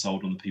 100%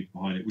 sold on the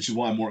people behind it, which is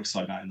why I'm more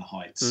excited about In the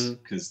Heights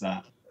because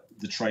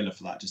the trailer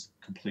for that just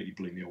completely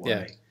blew me away.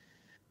 Yeah.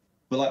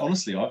 But like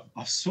honestly,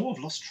 I've sort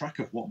of lost track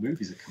of what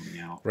movies are coming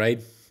out.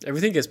 Right,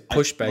 everything gets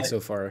pushed back so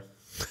far.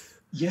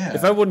 Yeah.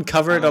 If I wouldn't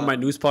cover it on my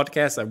news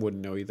podcast, I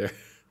wouldn't know either.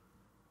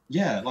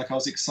 Yeah, like I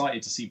was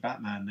excited to see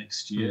Batman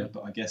next year,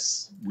 but I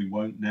guess we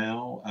won't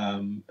now.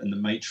 And The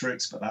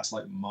Matrix, but that's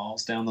like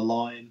miles down the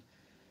line.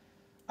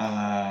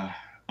 I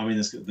mean,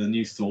 there's the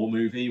new Thor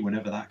movie.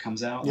 Whenever that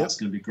comes out, that's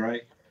going to be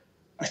great.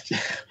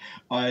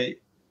 I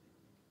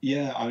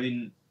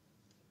mean,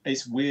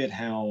 it's weird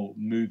how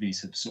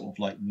movies have sort of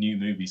like new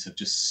movies have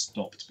just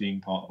stopped being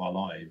part of our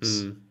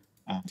lives.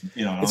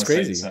 You know, it's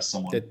crazy. As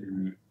someone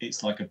who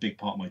it's like a big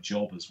part of my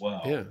job as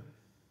well. Yeah.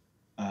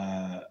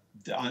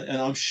 And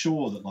I'm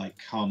sure that like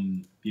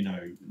come, you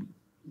know,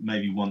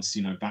 maybe once,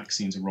 you know,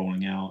 vaccines are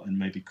rolling out and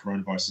maybe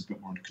coronavirus is a bit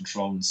more under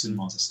control and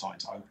cinemas are starting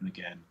to open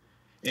again,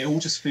 it all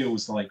just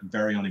feels like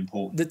very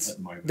unimportant at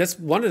the moment. That's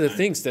one of the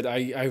things that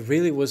I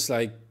really was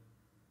like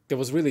that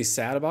was really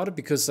sad about it,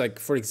 because like,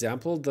 for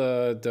example,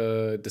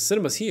 the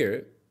cinemas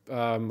here,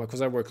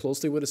 because I work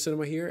closely with a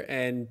cinema here,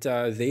 and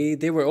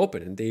they were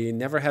open and they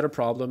never had a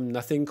problem,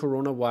 nothing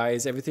corona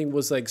wise, everything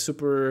was like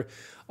super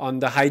on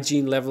the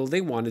hygiene level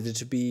they wanted it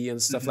to be and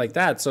stuff like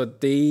that. So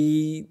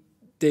they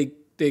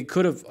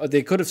could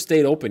have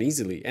stayed open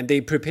easily, and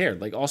they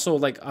prepared, like also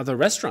like other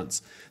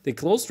restaurants, they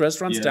closed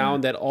restaurants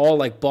down that all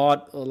like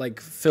bought like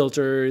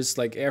filters,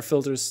 like air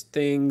filters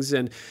things,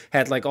 and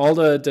had like all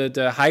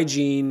the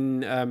hygiene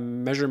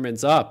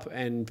measurements up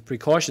and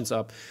precautions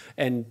up,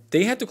 and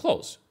they had to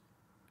close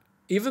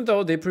even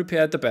though they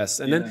prepared the best.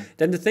 And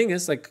then the thing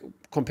is, like,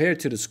 compared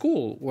to the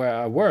school where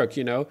I work,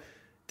 you know,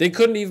 they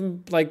couldn't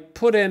even like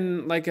put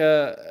in like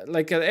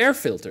an air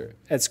filter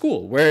at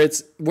school where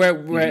it's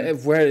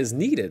where it is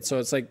needed. So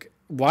it's like,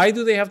 why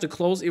do they have to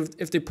close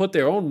if they put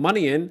their own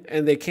money in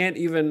and they can't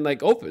even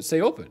like stay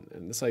open?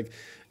 And it's like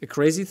a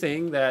crazy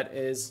thing that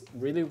is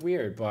really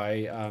weird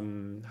by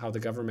how the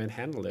government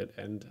handled it.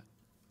 And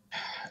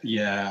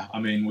yeah, I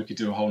mean, we could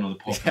do a whole nother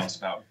podcast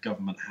about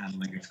government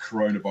handling of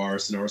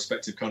coronavirus in our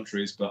respective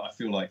countries, but I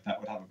feel like that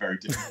would have a very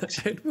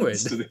different it would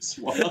to this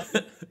one.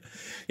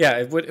 Yeah,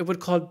 it would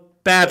call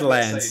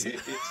Badlands.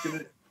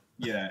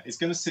 It's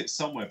gonna sit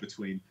somewhere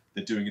between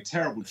they're doing a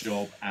terrible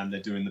job and they're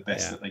doing the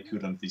best that they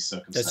could under these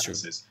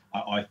circumstances.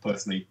 I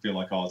personally feel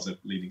like ours are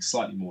leaning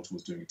slightly more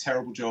towards doing a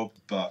terrible job,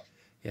 but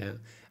yeah.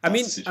 I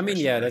mean,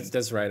 yeah,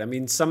 that's right. I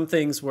mean, some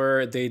things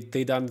were they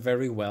done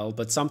very well,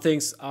 but some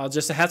things are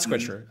just a head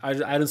scratcher. I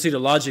don't see the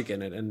logic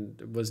in it, and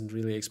it wasn't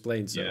really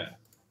explained. So,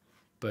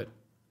 but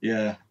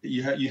yeah,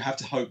 you have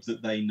to hope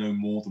that they know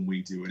more than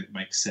we do, and it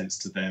makes sense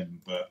to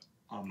them. But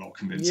I'm not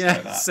convinced by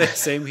that.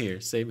 Same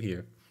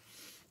here.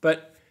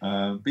 But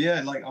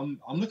yeah, like I'm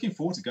looking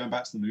forward to going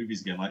back to the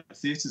movies again. Like the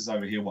theaters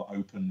over here were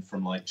open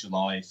from like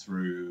July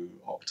through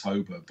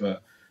October,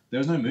 but there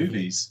was no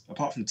movies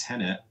apart from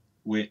Tenet,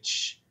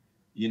 which,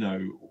 you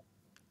know,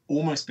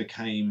 almost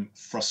became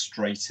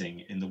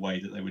frustrating in the way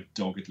that they were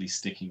doggedly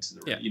sticking to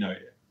the you know,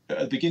 at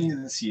the beginning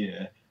of this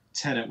year,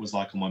 Tenet was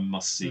like on my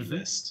must-see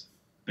list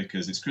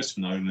because it's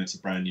Christopher Nolan, it's a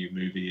brand new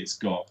movie, it's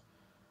got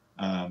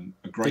a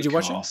great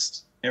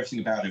cast. Everything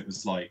about it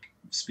was like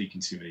speaking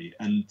to me,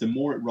 and the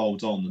more it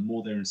rolled on, the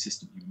more they're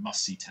insistent you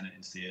must see Tenet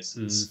in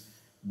theaters.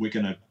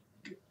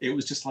 It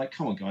was just like,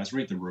 come on guys,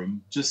 read the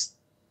room. Just,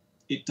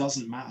 it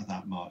doesn't matter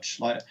that much.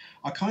 Like,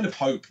 I kind of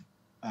hope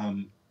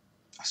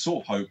I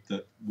sort of hope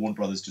that Warner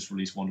Brothers just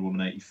released Wonder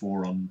Woman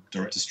 84 on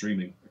direct to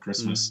streaming at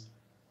Christmas.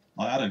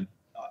 Like,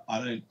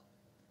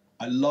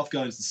 I love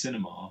going to the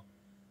cinema,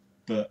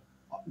 but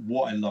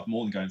what I love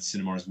more than going to the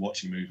cinema is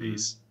watching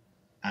movies.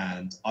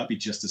 And I'd be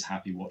just as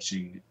happy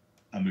watching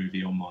a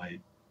movie on my,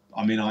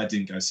 I mean, I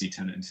didn't go see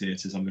Tenet in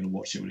theaters. I'm going to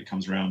watch it when it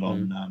comes around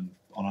on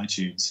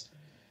iTunes.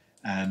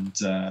 And,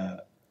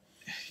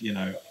 you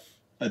know,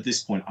 at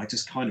this point, I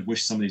just kind of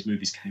wish some of these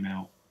movies came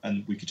out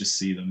and we could just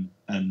see them.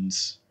 And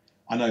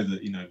I know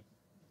that, you know,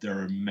 there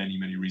are many,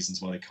 many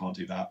reasons why they can't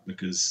do that,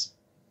 because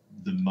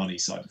the money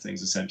side of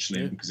things,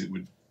 essentially, because it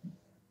would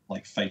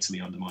like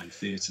fatally undermine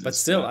theaters. But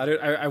still,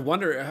 I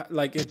wonder,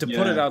 like, if to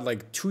put it out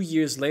like 2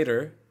 years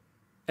later,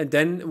 and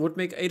then it would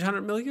make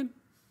 800 million.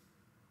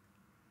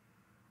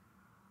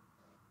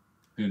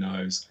 Who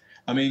knows?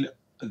 I mean,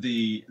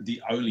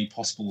 the only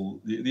possible,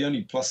 the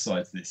only plus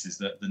side to this is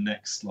that the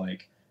next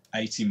like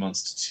 18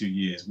 months to 2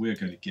 years, we're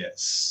going to get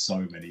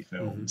so many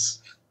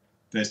films.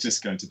 There's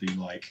just going to be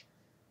like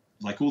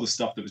all the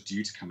stuff that was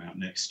due to come out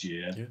next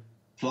year,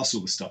 plus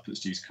all the stuff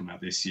that's due to come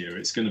out this year.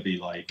 It's going to be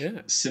like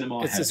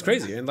cinema. It's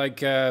crazy. And like,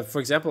 for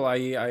example,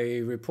 I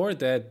report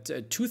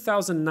that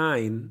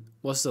 2009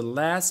 was the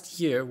last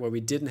year where we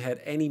didn't have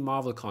any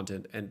Marvel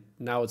content, and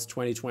now it's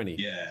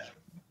 2020.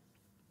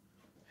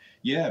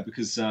 Yeah,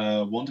 because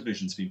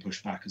WandaVision's been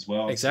pushed back as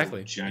well.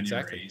 Exactly.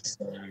 January.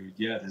 So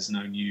yeah, there's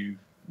no new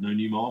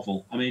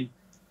Marvel. I mean,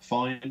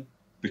 fine,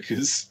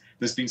 because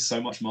there's been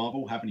so much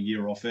Marvel. Having a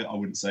year off it, I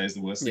wouldn't say is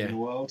the worst thing in the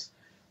world.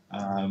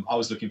 I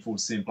was looking forward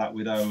to seeing Black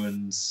Widow,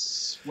 and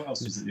what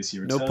else was it this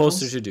year? No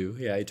poster to do.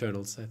 Yeah,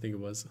 Eternals, I think it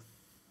was.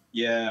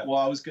 Yeah, well,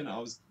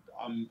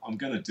 I'm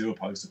gonna do a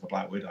poster for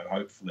Black Widow,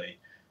 hopefully.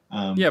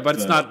 But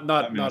it's not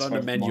on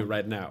the menu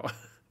right now.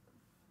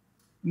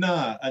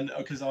 Nah, and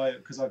because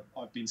I've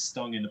been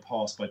stung in the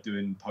past by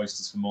doing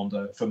posters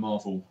for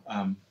Marvel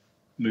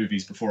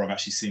movies before I've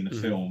actually seen the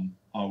film.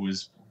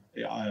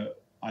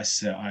 I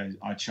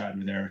chatted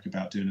with Eric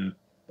about doing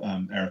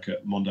Eric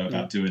at Mondo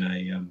about doing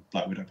a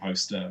Black Widow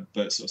poster,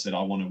 but sort of said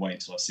I want to wait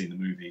until I've seen the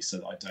movie so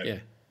that I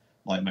don't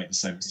like make the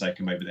same mistake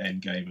and maybe the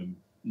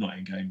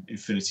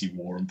Infinity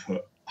War and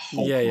put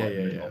Hulk on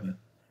it.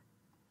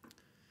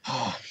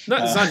 No,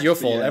 it's not your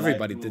fault.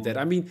 Everybody did that.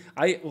 I mean,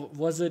 I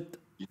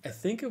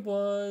think it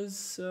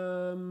was.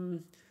 I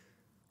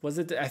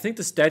think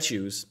the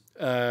statues.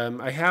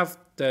 I have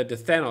the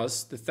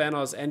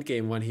Thanos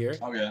Endgame one here.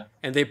 Oh yeah.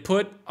 And they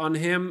put on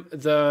him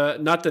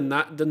not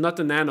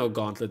the nano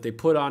gauntlet. They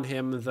put on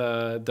him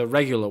the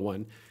regular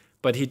one,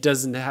 but he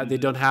doesn't have. They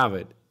don't have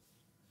it.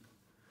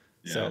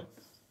 Yeah. So.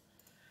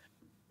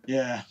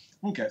 Yeah,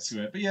 we'll get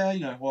to it. But yeah,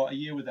 you know what? A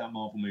year without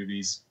Marvel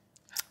movies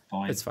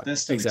fine. It's fine. They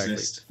still Exactly.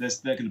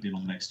 exist. They're going to be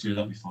along next year.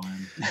 That'll be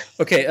fine.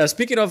 Okay.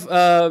 Speaking of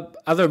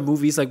other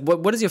movies, like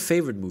what is your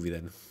favorite movie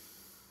then?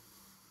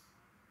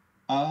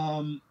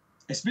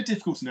 It's a bit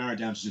difficult to narrow it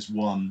down to just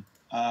one.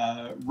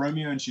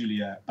 Romeo and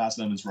Juliet, Baz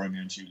Luhrmann's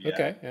Romeo and Juliet.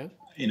 Okay. Yeah.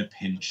 In a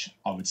pinch,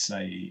 I would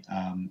say,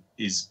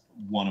 is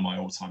one of my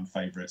all-time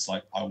favorites.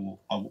 Like I will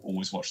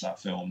always watch that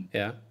film.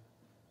 Yeah.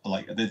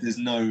 Like there's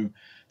no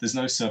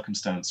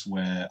circumstance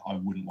where I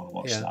wouldn't want to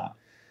watch that.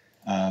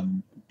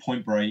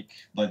 Point Break,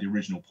 like the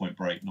original Point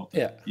Break, not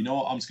the, you know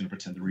what? I'm just going to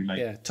pretend the remake.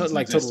 Yeah,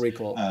 Total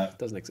Recall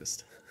doesn't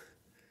exist.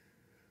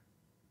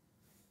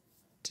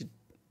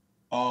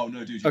 Oh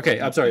no, dude. Okay,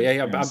 I'm sorry.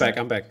 Yeah, I'm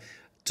back.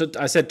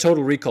 I said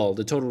Total Recall.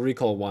 The Total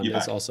Recall one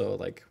is also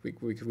like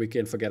we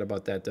can't forget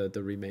about that,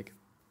 the remake.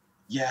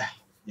 Yeah,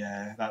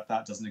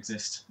 that doesn't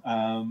exist.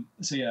 So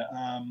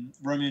yeah,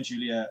 Romeo and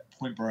Juliet,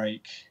 Point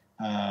Break,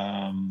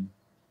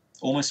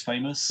 Almost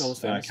Famous.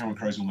 Cameron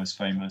Crowe's Almost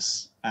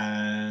Famous,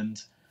 and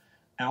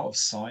Out of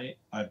Sight.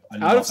 Out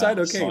of Sight.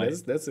 Okay,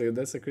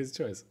 that's a crazy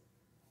choice.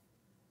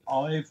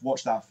 I've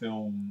watched that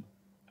film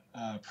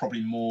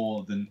probably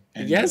more than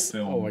any other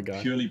film. Oh my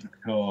God. Purely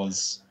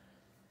because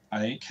I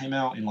think it came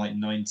out in like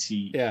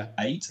 98,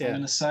 I'm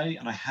going to say,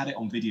 and I had it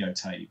on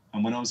videotape.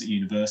 And when I was at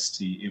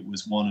university, it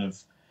was one of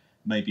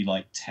maybe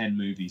like 10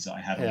 movies that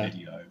I had on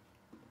video.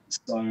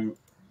 So,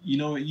 you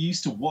know, you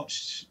used to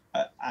watch,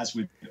 as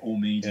with all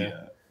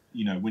media,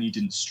 you know, when you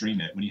didn't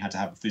stream it, when you had to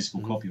have a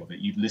physical copy of it,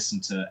 you'd listen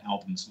to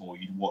albums more,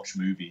 you'd watch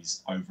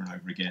movies over and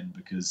over again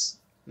because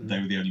they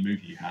were the only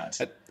movie you had.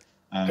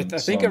 I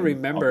think I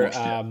remember.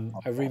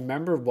 I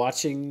remember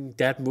watching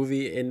that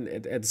movie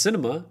at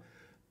cinema,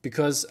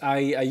 because I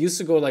used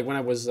to go, like when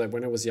I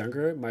was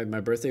younger. My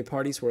birthday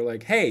parties were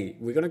like, hey,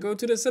 we're gonna go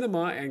to the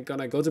cinema and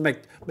gonna go to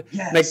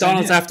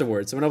McDonald's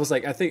afterwards. When I was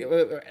like, I think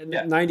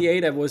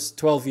 98, I was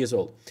 12 years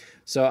old.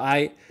 So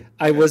I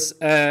was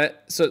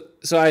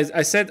so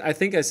I said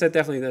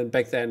definitely then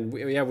back then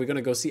we're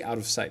gonna go see Out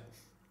of Sight.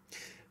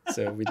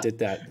 So we did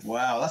that.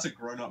 Wow, that's a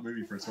grown-up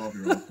movie for a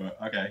 12-year-old,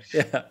 but okay.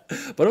 Yeah,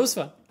 but it was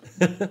fun.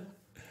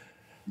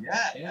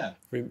 yeah.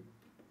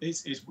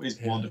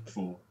 It's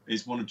wonderful.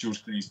 It's one of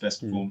George Clooney's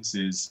best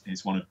performances.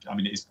 It's one of,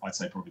 I'd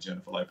say probably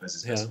Jennifer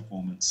Lopez's best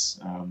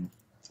performance.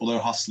 Although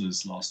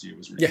Hustlers last year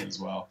was really good as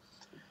well.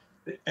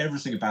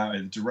 Everything about it,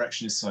 the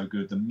direction is so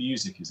good. The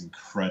music is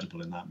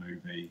incredible in that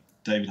movie.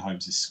 David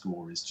Holmes'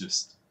 score is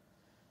just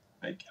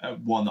like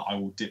one that I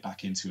will dip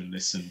back into and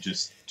listen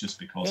just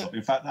because of.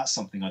 In fact, that's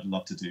something I'd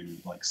love to do,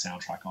 like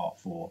soundtrack art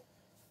for.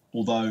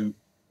 Although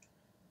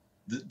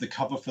the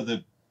cover for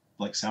the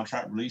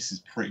soundtrack release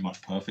is pretty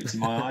much perfect in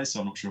my eyes, so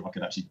I'm not sure if I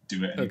could actually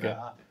do it any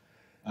better.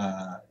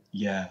 I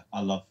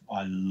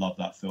love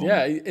that film.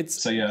 Romeo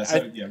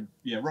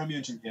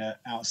and Juliet,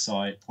 Out of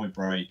Sight, Point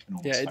Break, and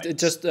all. It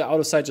just Out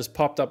of Sight just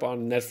popped up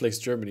on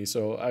Netflix Germany,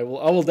 so I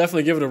will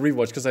definitely give it a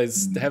rewatch because I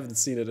haven't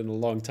seen it in a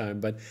long time.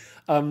 But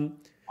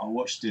I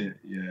watched it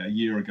a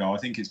year ago. I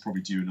think it's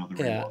probably due another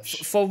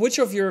rewatch. For which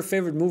of your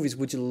favorite movies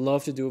would you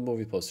love to do a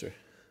movie poster?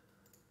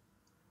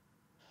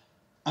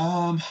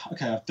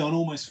 Okay, I've done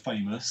Almost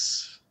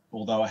Famous,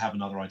 although I have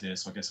another idea,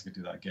 so I guess I could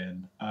do that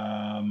again.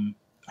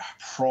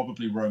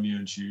 Probably Romeo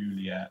and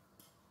Juliet.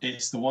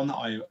 It's the one that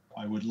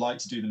I would like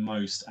to do the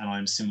most, and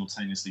I'm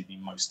simultaneously the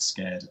most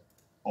scared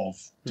of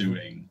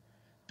doing,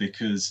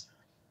 because,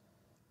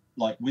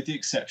 like, with the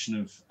exception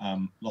of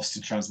Lost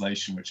in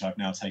Translation, which I've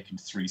now taken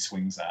 3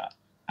 swings at,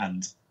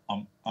 and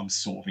I'm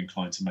sort of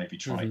inclined to maybe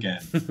try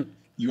again.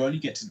 You only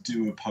get to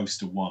do a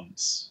poster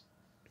once.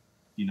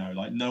 You know,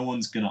 like, no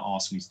one's going to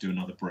ask me to do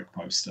another brick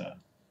poster.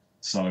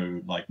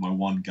 So, like, my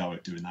one go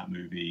at doing that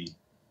movie,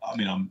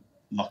 I'm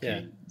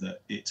lucky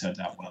that it turned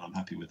out well. I'm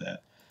happy with it.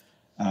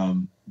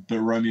 But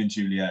Romeo and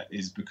Juliet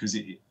is because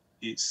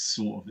it's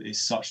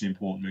such an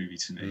important movie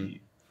to me.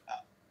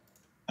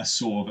 A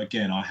sort of,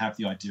 again, I have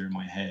the idea in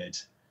my head,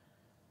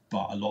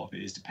 but a lot of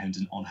it is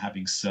dependent on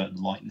having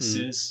certain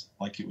likenesses.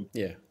 Like it would,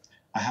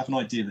 I have an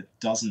idea that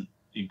doesn't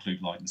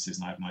include likenesses,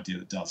 and I have an idea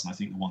that does, and I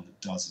think the one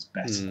that does is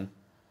better.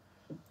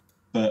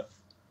 But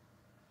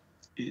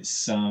it's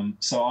so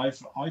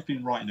I've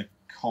been writing a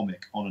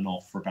comic on and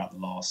off for about the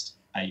last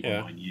 8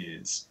 or 9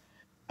 years,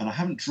 and I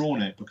haven't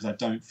drawn it because I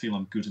don't feel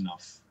I'm good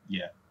enough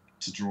yet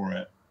to draw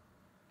it,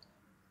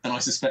 and I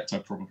suspect I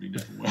probably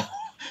never will.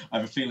 I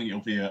have a feeling it'll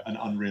be an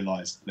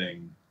unrealized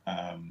thing.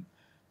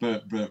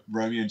 But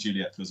Romeo and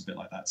Juliet feels a bit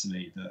like that to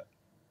me, that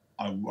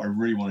I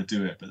really want to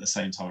do it, but at the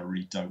same time I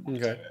really don't want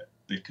to do it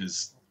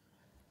because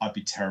I'd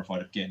be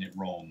terrified of getting it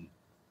wrong,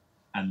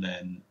 and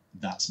then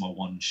that's my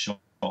one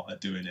shot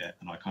at doing it,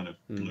 and I kind of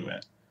blew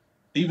it.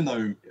 Even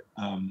though,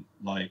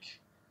 like,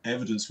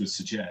 evidence would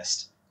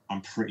suggest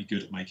I'm pretty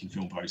good at making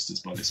film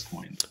posters by this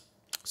point.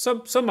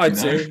 Some might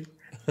say.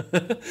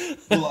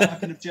 Well, like, I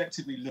can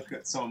objectively look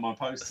at some of my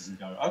posters and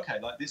go, okay,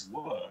 like, this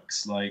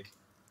works. Like,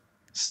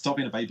 stop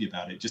being a baby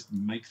about it. Just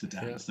make the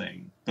damn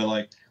thing. But,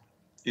 like,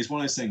 it's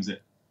one of those things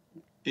that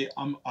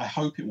I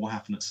hope it will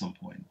happen at some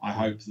point. I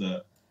hope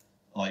that,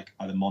 like,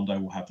 either Mondo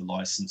will have the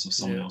license or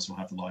someone else will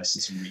have the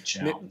license and reach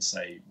out and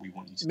say, we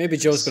want you to. Maybe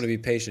Joe's going to be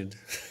patient.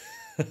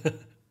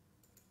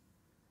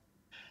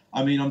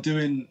 I mean, I'm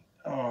doing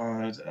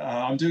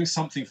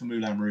something for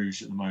Moulin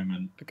Rouge at the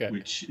moment,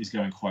 which is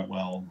going quite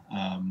well.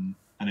 And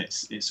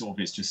it's in a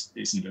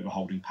bit of a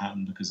holding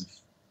pattern because of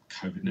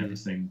COVID and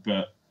everything.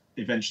 But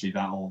eventually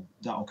that'll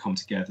come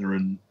together,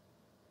 and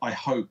I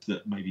hope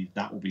that maybe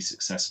that will be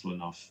successful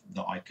enough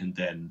that I can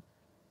then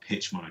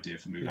pitch my idea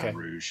for Moulin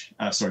Rouge.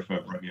 For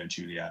Romeo and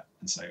Juliet,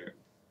 and say,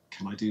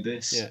 can I do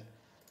this? Yeah.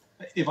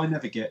 If I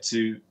never get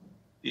to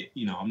it,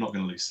 I'm not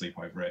going to lose sleep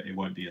over it. It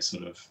won't be a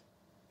sort of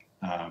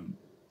a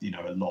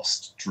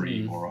lost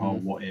dream or a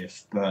what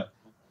if, but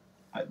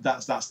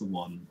that's the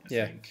one I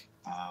think.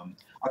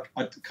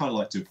 I'd kind of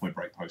like to do a Point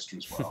Break poster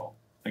as well,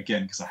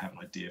 again because I have an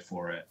idea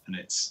for it, and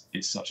it's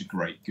such a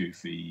great,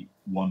 goofy,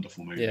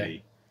 wonderful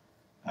movie.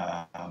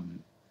 Out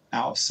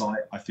of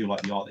Sight, I feel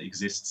like the art that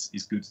exists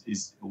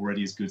is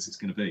already as good as it's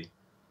going to be.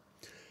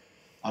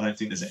 I don't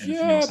think there's anything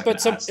else. Yeah, but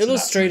some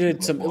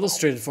illustrated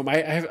form. I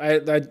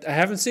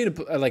haven't seen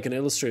an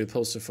illustrated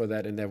poster for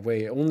that in that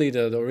way. Only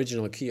the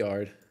original key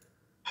art.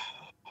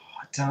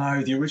 I don't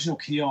know, the original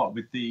key art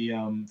with the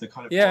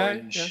kind of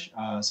orange.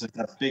 So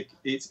that big.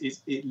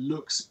 It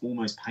looks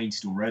almost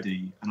painted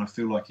already, and I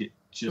feel like it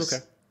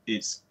just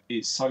it's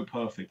so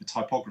perfect. The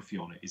typography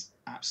on it is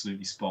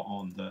absolutely spot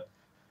on.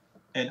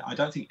 And I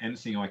don't think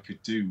anything I could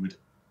do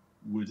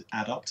would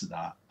add up to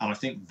that. And I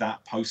think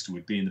that poster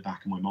would be in the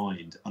back of my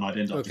mind, and I'd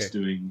end up just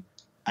doing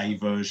a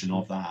version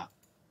of that,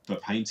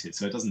 but painted.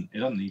 So it doesn't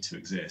need to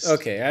exist.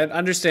 Okay, I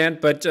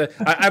understand, but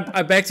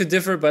I beg to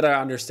differ, but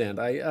I understand.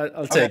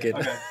 I'll take it.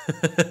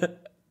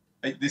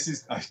 Okay. This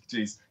is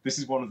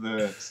one of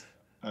the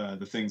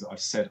things that I've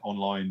said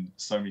online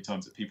so many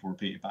times that people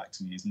repeat it back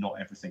to me, is not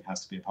everything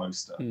has to be a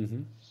poster.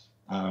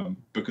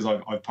 Because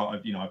I've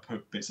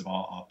put bits of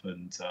art up,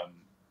 and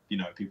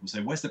people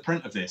say, where's the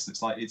print of this? And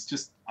it's like, I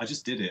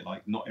just did it.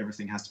 Like, not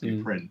everything has to be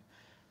a print.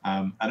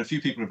 And a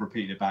few people have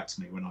repeated it back to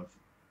me when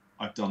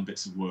I've done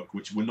bits of work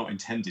which were not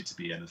intended to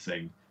be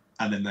anything,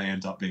 and then they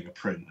end up being a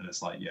print, and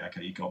it's like, yeah,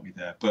 okay, you got me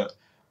there. But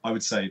I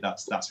would say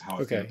that's how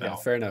I feel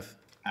about fair enough.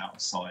 Out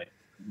of Sight.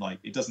 Like,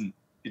 it doesn't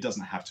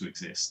have to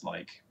exist.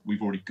 Like,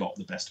 we've already got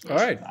the best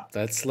version of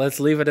that. Let's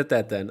leave it at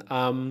that then.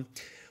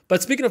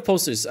 But speaking of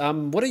posters,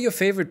 what are your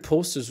favorite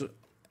posters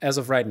as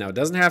of right now? It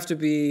doesn't have to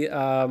be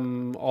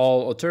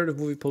all alternative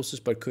movie posters,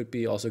 but could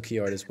be also key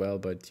art as well.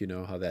 But you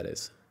know how that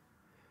is.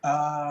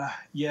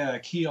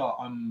 Key art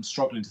I'm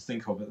struggling to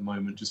think of at the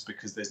moment, just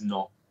because there's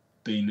not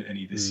been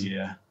any this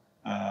year.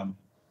 I'm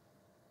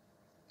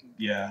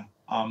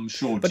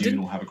sure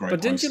June will have a great poster.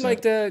 But didn't you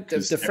like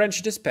the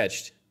French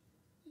Dispatched?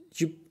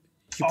 You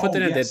put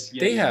that in that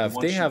they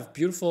have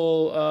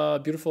beautiful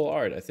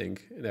art, I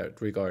think, in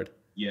that regard.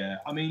 Yeah,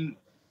 I mean,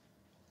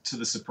 to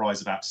the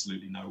surprise of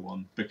absolutely no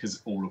one,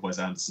 because all of Wes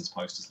Anderson's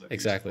posters look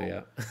exactly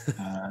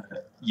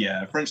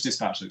beautiful. French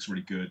Dispatch looks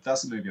really good.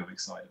 That's a movie I'm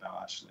excited about,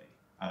 actually.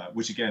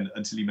 Which again,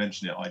 until you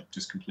mentioned it, I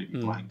just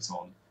completely blanked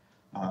on.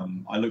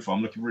 I'm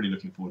really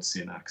looking forward to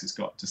seeing that, because it's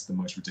got just the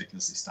most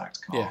ridiculously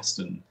stacked cast,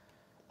 and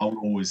I'll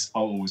always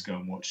go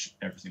and watch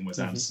everything Wes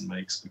Anderson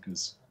makes,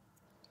 because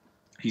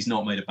he's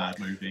not made a bad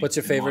movie. What's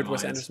your favorite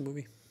Wes Anderson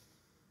movie?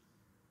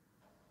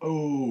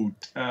 Oh,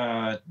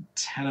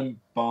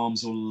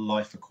 Tenenbaums or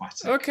Life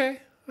Aquatic. Okay.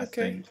 I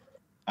think.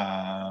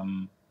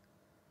 Probably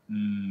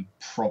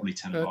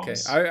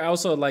Tenenbaums. Okay. I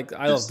also like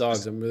Isle of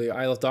Dogs.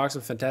 Isle of Dogs.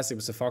 I'm fantastic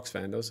with the Fox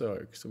fan. Those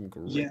are some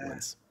great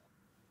ones.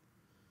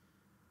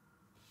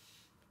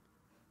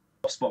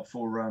 Spot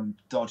for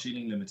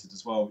Darjeeling Limited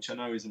as well, which I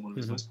know isn't one of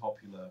his most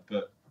popular,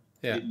 but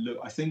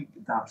I think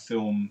that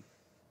film.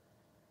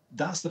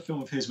 That's the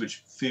film of his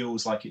which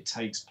feels like it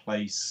takes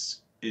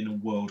place in a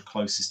world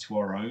closest to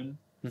our own.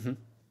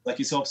 Like,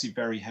 it's obviously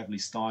very heavily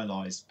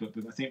stylized, but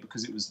I think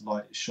because it was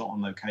like shot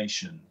on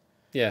location,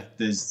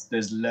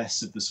 there's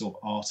less of the sort of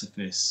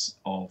artifice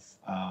of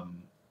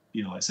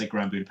like, say,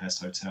 Grand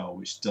Budapest Hotel,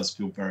 which does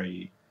feel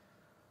very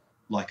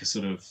like a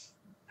sort of,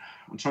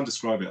 I'm trying to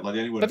describe it, like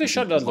the only word. But they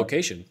shot it on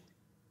location.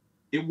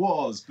 It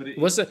was, but it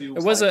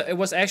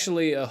was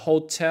actually a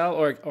hotel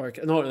or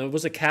no, it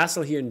was a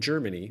castle here in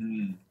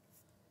Germany.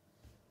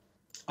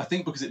 I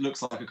think because it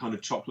looks like a kind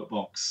of chocolate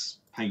box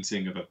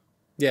painting of a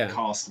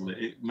castle,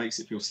 it makes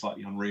it feel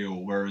slightly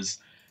unreal. Whereas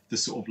the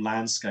sort of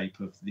landscape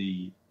of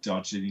the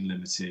Darjeeling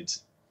Limited,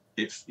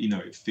 it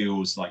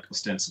feels like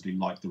ostensibly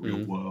like the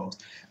real world.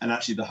 And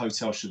actually, the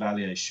Hotel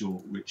Chevalier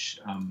short, which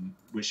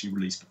he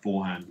released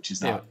beforehand, which is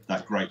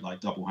that great like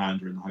double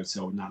hander in the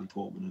hotel with Natalie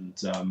Portman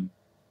and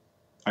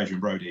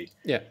Adrian Brody.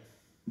 Yeah,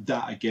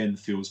 that again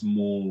feels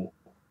more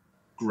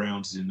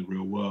grounded in the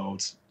real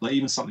world. Like,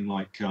 even something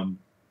like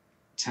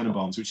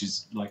Tenenbaums, which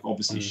is like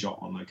obviously shot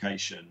on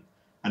location,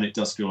 and it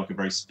does feel like a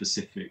very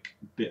specific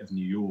bit of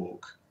New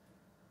York.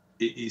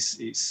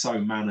 It's so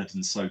mannered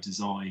and so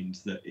designed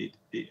that it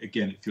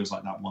feels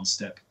like that one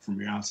step from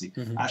reality.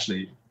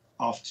 Actually,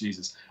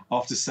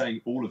 after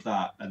saying all of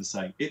that and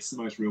saying it's the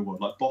most real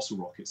world, like Bottle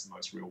Rocket's the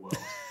most real world,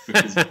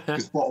 because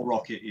Bottle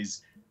Rocket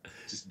is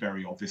just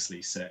very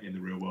obviously set in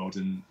the real world,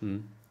 and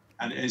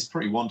it's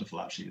pretty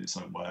wonderful actually in its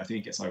own way. I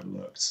think it gets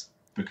overlooked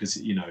because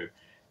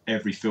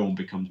every film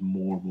becomes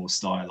more and more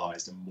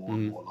stylized and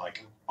more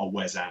like a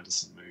Wes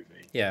Anderson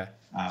movie. Yeah.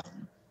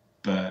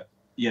 But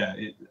yeah,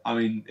 I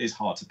mean, it's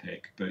hard to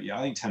pick. But yeah,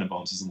 I think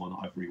Tenenbaums is the one that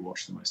I've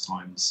rewatched the most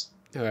times.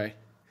 All right.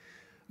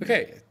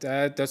 Okay,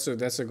 that's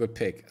a good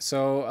pick.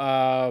 So,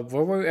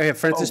 what were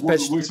Francis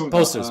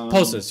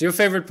posters? Your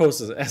favorite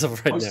posters as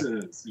of right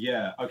now?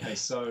 Yeah. Okay.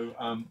 So,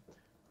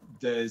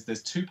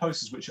 there's two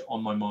posters which are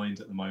on my mind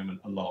at the moment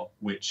a lot.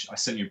 Which I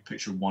sent you a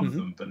picture of one of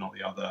them, but not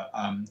the other.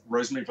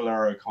 Rosemary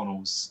Valero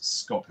O'Connell's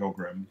Scott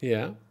Pilgrim.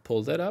 Yeah,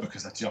 pull that up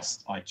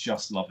because I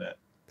just love it.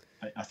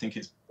 I think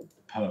it's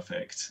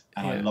perfect,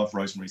 and I love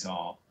Rosemary's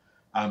art.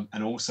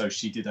 And also,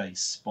 she did a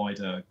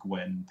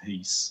Spider-Gwen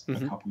piece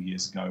a couple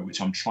years ago,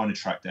 which I'm trying to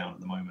track down at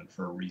the moment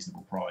for a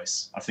reasonable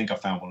price. I think I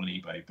found one on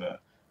eBay,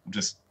 but I'm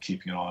just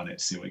keeping an eye on it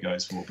to see what it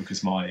goes for.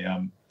 Because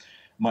I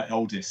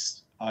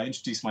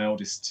introduced my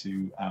oldest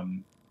to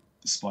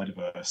the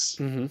Spider-Verse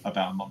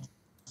about a month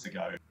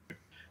ago,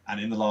 and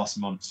in the last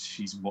month,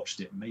 she's watched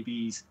it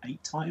maybe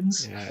 8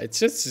 times. Yeah, it's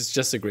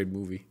just a great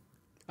movie.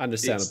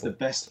 Understandable. It's the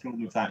best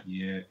film of that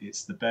year.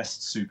 It's the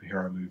best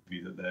superhero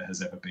movie that there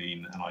has ever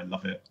been, and I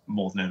love it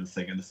more than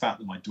anything. And the fact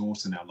that my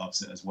daughter now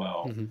loves it as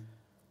well,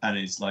 and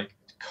is like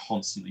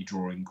constantly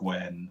drawing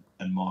Gwen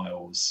and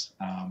Miles.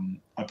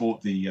 I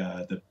bought the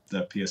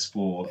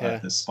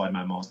PS4, the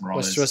Spider-Man Miles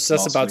Morales. Was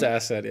just about to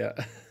ask that, yeah.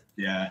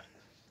 Yeah.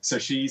 So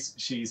she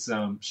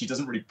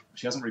hasn't really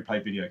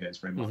played video games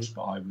very much,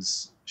 but I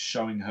was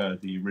showing her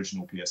the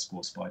original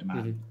PS4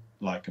 Spider-Man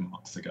like a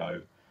month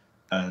ago.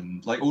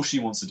 And like all she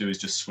wants to do is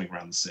just swing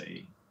around the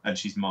city, and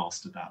she's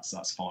mastered that, so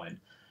that's fine.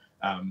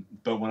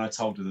 But when I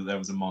told her that there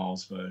was a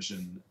Miles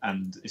version,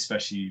 and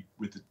especially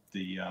with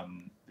the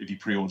if you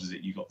pre-ordered it,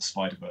 you got the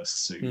Spider-Verse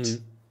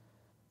suit.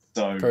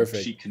 So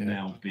perfect. She can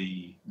now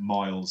be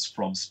Miles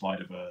from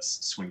Spider-Verse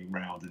swinging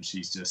around, and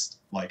she's just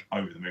like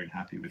over the moon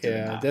happy with doing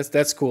that. Yeah,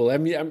 that's cool. I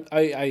mean,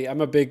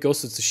 I'm a big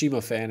Ghost of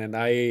Tsushima fan, and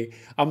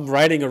I'm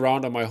riding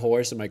around on my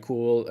horse in my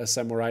cool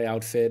samurai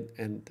outfit,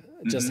 and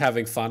just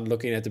having fun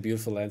looking at the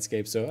beautiful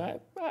landscape. So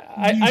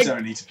I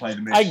don't need to play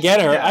the mission. I get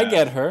her. Yeah. I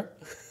get her.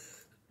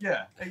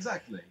 Yeah,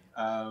 exactly.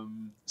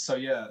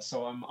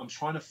 So I'm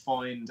trying to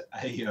find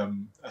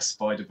a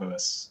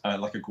Spider-Verse,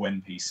 like a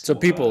Gwen piece. So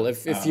people,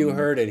 if you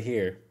heard it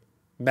here,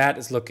 Matt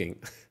is looking.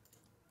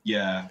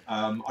 Yeah,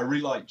 I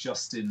really like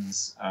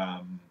Justin's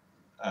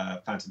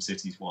Phantom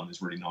Cities one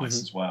is really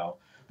nice as well.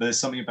 But there's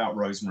something about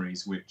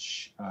Rosemary's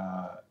which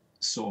I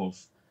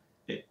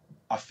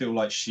feel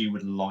like she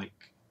would like.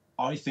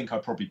 I think I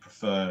probably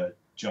prefer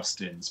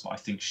Justin's, but I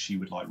think she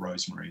would like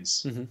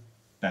Rosemary's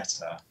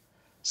better.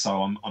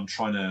 So I'm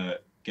trying to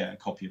get a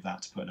copy of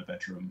that to put in her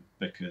bedroom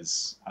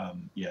because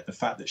the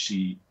fact that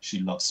she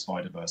loves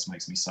Spider-Verse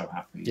makes me so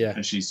happy. Yeah.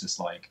 And she's just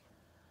like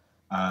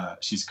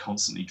she's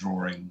constantly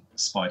drawing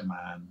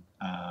Spider-Man.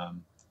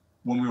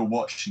 When we were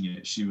watching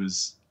it,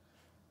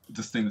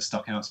 the thing that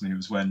stuck out to me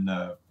was when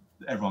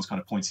everyone's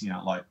kind of pointing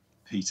out like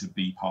Peter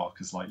B.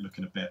 Parker's like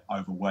looking a bit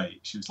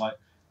overweight. She was like,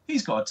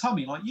 he's got a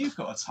tummy like you've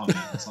got a tummy.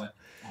 It's like,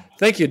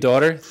 thank you,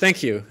 daughter.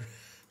 Thank you.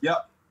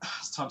 Yep.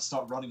 It's time to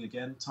start running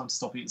again. Time to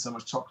stop eating so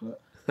much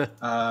chocolate.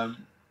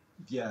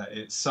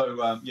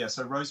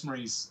 So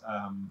Rosemary's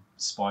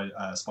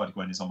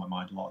Spider-Gwen is on my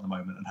mind a lot at the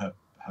moment, and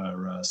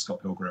her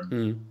Scott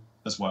Pilgrim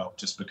as well,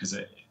 just because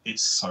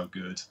it's so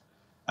good.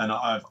 And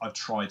I've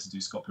tried to do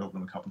Scott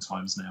Pilgrim a couple of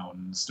times now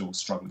and still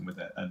struggling with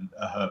it. And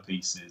her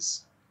piece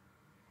is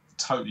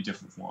totally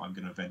different from what I'm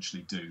going to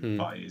eventually do,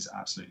 but it is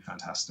absolutely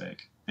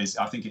fantastic.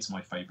 I think it's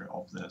my favourite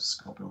of the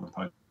Scott Pilgrim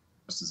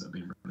posters that have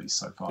been released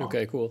so far.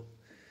 Okay, cool.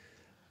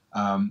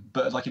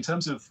 But like in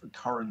terms of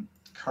current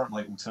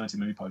like alternative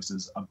movie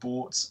posters, I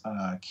bought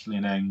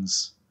Killian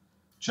Eng's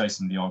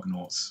Jason and the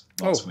Argonauts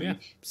last week. Yeah,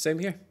 same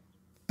here.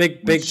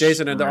 Big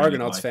Jason and the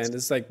Argonauts fan.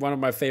 It's like one of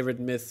my favorite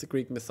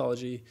Greek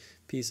mythology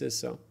pieces.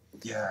 So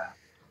yeah,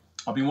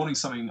 I've been wanting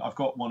something. I've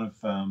got one of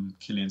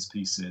Killian's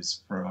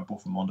pieces I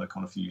bought from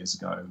MondoCon a few years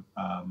ago,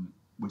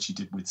 which he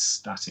did with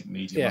Static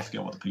Media. I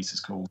forget what the piece is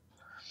called.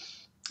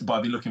 But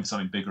I've been looking for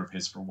something bigger of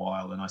his for a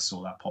while, and I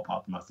saw that pop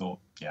up, and I thought,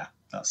 yeah,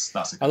 that's a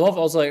good I love one.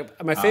 Also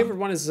like my favorite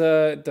one is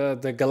the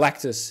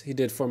Galactus he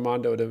did for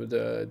Mondo,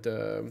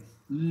 the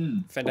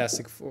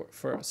Fantastic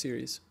Four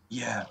series.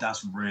 Yeah,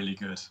 that's really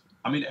good.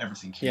 I mean,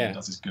 everything Killian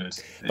does is good.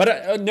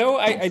 But no,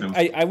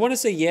 I want to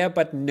say yeah,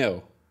 but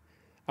no.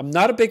 I'm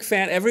not a big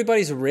fan.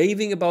 Everybody's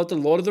raving about the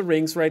Lord of the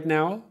Rings right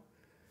now.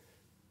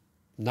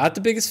 Not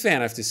the biggest fan,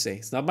 I have to say.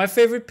 It's not my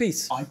favorite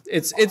piece. I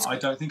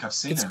don't think I've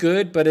seen it. It's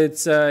good, but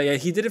it's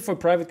he did it for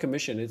private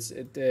commission.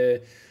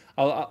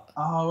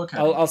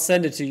 I'll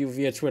send it to you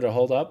via Twitter.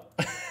 Hold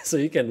up, so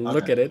you can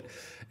look at it.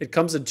 It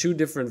comes in 2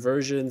 different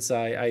versions.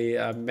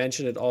 I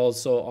mentioned it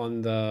also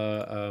on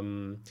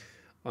the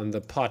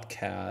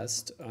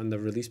podcast, on the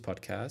release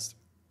podcast.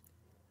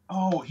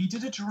 Oh, he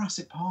did a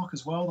Jurassic Park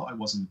as well that I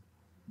wasn't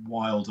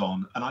wild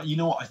on, and you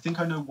know what? I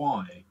think I know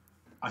why.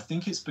 I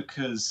think it's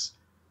because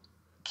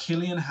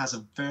Killian has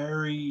a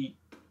very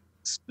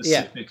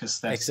specific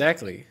aesthetic.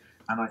 Exactly.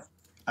 And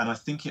I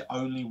think it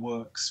only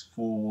works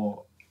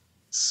for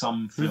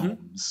some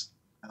films.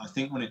 And I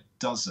think when it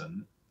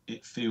doesn't,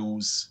 it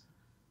feels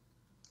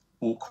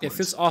awkward. It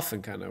feels off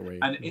in kind of way.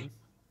 And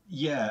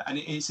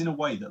it's in a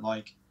way that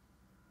like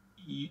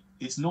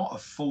it's not a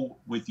fault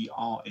with the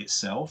art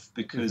itself,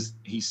 because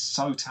he's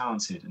so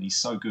talented and he's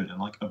so good, and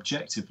like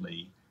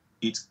objectively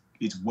it's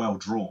well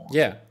drawn.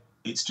 Yeah.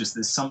 It's just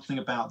there's something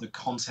about the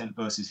content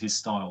versus his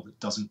style that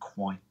doesn't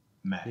quite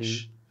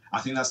mesh. I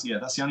think that's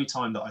the only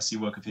time that I see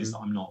work of his that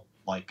I'm not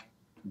like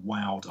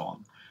wowed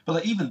on. But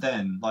like even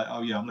then, like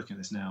I'm looking at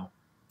this now,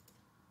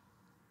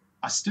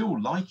 I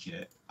still like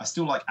it. I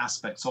still like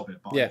aspects of it,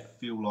 but I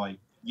feel like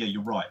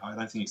you're right. I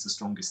don't think it's the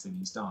strongest thing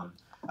he's done.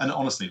 And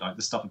honestly, like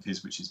the stuff of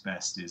his which is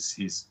best is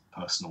his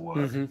personal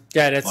work.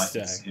 Yeah, that's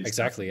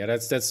exactly. Yeah,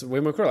 that's way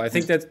more cool. I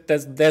think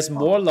there's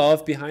more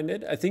love behind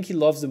it. I think he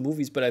loves the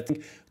movies, but I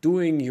think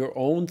doing your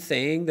own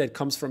thing that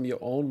comes from your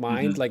own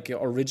mind, like your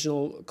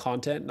original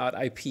content, not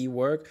IP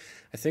work,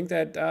 I think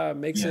that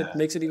makes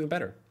it even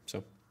better.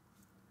 So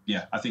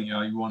yeah, I think you're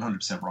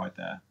 100% right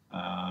there.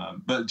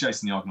 But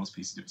Jason the Argonauts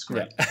piece he did was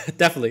great. Yeah,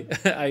 definitely.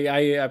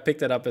 I picked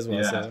that up as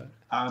well. Yeah. So.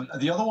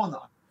 The other one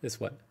this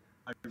one.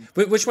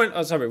 Which one?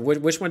 Oh, sorry.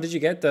 Which one did you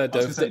get? The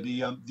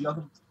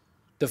other.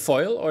 The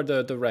foil or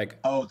the reg?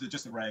 Oh,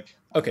 just the reg.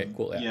 Okay,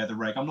 cool. Yeah, the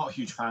reg. I'm not a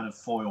huge fan of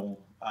foil.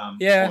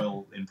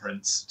 Foil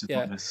imprints. To be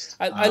honest,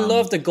 I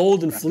love the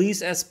golden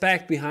fleece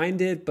aspect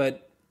behind it,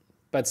 but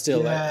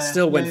still,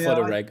 went for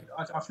the reg.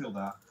 I feel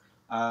that.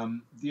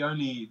 The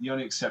only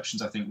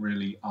exceptions I think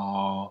really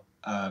are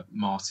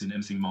Martin.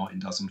 Anything Martin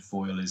does on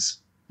foil is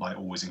like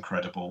always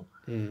incredible.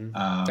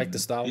 Like the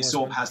Star Wars. It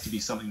sort of has to be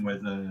something where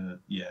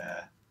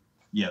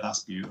that's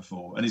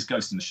beautiful. And his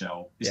Ghost in the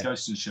Shell.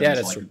 Ghost in the Shell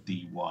is like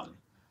the one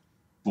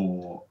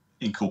for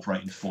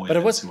incorporating foil into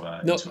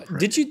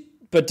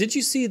a Did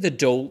you see the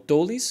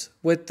Dolies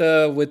with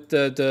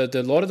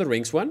the Lord of the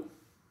Rings one?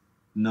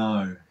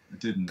 No, I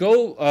didn't.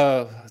 Do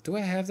I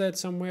have that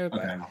somewhere?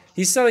 Okay.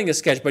 He's selling a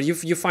sketch, but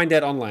you find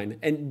that online,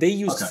 and they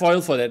used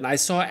foil for that. And I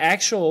saw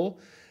actual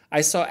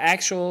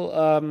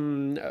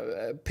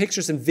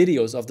pictures and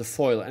videos of the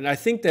foil, and I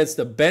think that's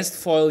the best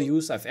foil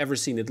use I've ever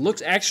seen. It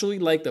looks actually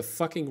like the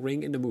fucking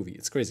ring in the movie.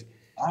 It's crazy.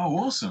 Oh,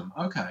 awesome.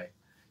 Okay.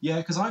 Yeah,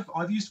 because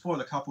I've used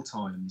foil a couple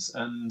times,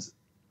 and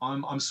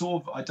I'm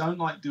sort of, I don't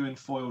like doing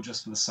foil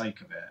just for the sake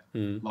of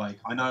it. Like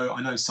I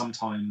know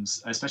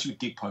sometimes, especially with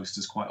gig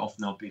posters, quite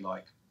often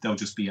they'll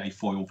just be a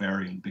foil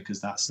variant because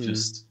that's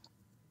just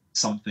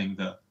something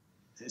that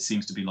it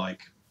seems to be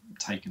like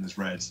taken as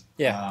read.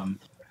 Yeah.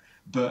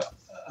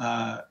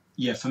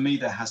 For me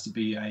there has to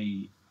be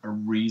a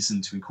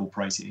reason to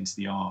incorporate it into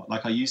the art.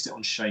 Like I used it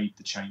on Shade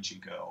the Changing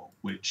Girl,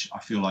 which I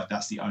feel like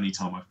that's the only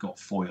time I've got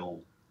foil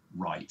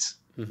right,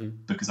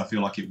 because I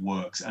feel like it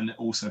works, and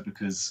also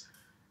because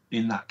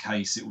in that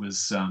case it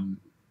was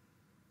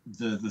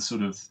the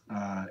sort of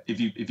if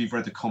you've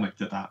read the comic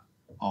that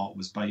art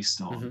was based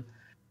on,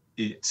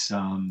 it's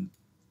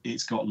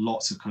got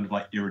lots of kind of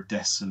like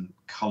iridescent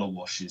color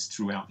washes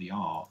throughout the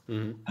art,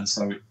 and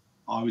so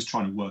I was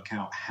trying to work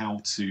out how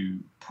to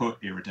put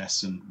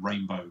iridescent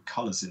rainbow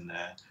colors in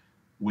there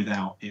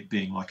without it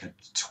being like a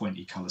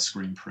 20 color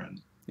screen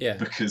print. Yeah.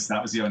 Because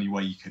that was the only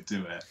way you could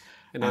do it.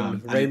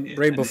 And then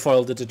rainbow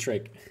foil did the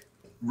trick.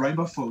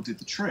 Rainbow foil did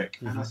the trick.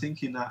 And I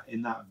think in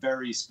that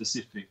very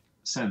specific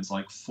sense,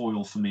 like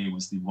foil for me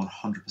was the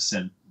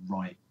 100%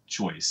 right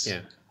choice.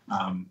 Yeah.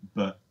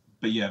 But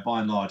yeah, by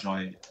and large,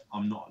 I'm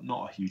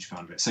not a huge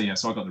fan of it. So I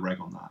got the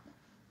reg on that.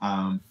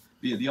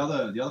 The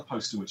other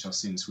poster which I've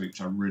seen this week,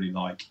 which I really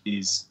like,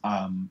 is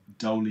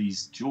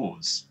Dolly's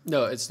Jaws.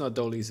 No, it's not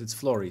Dolly's. It's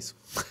Flory's.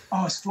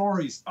 Oh, it's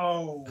Flory's.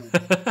 Oh.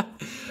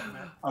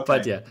 Okay.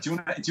 But yeah. Do you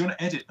want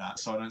to edit that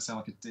so I don't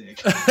sound like a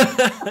dick?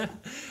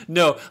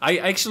 No, I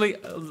actually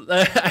on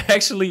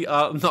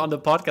the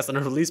podcast, on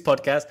a release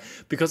podcast,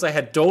 because I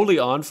had Dolly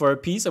on for a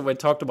piece, and we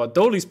talked about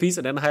Dolly's piece,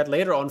 and then I had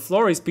later on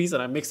Flory's piece,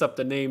 and I mixed up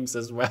the names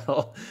as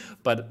well.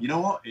 But you know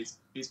what?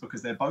 It's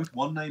because they're both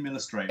one name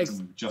illustrators, and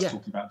we were just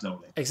talking about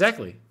Dolly.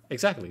 Exactly.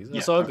 It's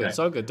all good. It's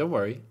all good. Don't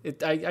worry.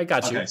 I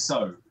got you. Okay,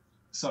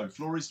 so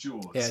Flory's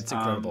Jaws. Yeah, it's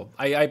incredible.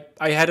 I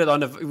had it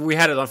on we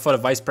had it on for the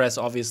Vice Press,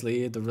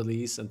 obviously, the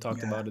release, and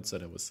talked about it. So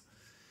that was.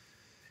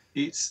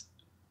 It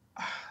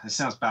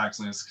sounds bad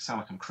because I sound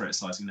like I'm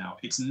criticizing now.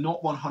 It's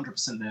not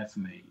 100% there for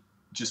me,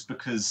 just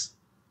because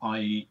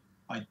I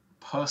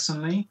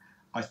personally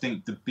I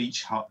think the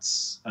beach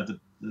huts, the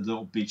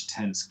little beach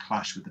tents,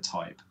 clash with the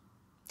type.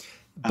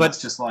 And but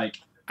it's just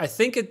like I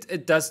think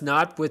it does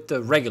not with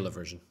the regular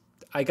version.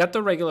 I got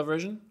the regular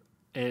version,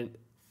 and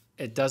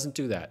it doesn't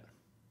do that.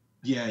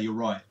 Yeah, you're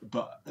right.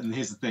 And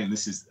here's the thing.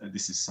 This is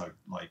so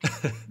like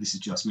this is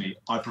just me.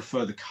 I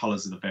prefer the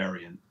colors of the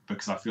variant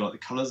because I feel like the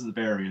colors of the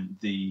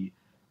variant, the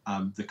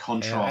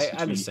contrast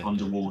between the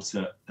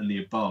underwater and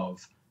the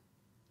above,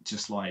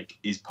 just like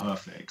is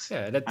perfect.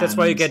 Yeah, that's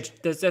why you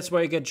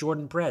get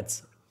Jordan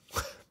breads.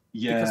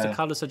 Yeah, because the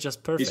colors are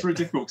just perfect. It's really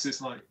difficult because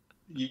it's like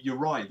you're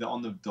right that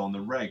on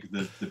the reg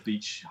the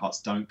beach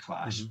huts don't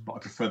clash, but I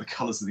prefer the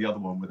colors of the other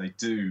one where they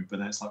do. But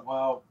then it's like,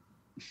 well.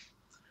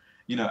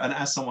 And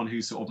as someone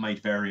who sort of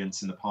made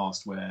variants in the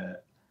past where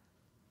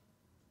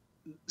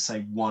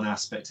say one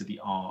aspect of the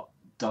art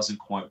doesn't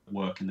quite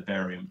work in the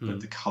variant, but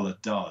the color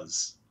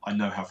does, I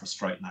know how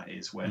frustrating that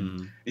is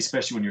when,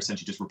 especially when you're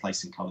essentially just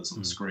replacing colors on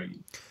the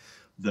screen,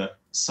 that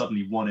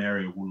suddenly one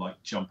area will like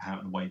jump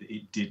out in a way that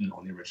it didn't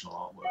on the original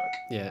artwork.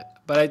 Yeah,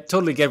 but I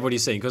totally get what you're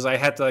saying, because I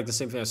had like the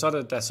same thing. I saw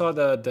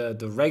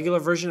the regular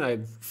version. I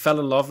fell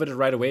in love with it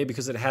right away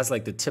because it has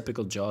like the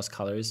typical Jaws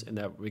colors in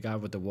that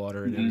regard with the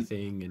water and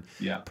everything,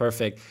 and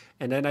perfect.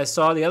 And then I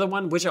saw the other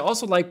one, which I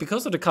also like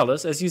because of the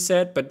colors, as you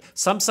said, but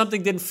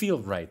something didn't feel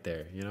right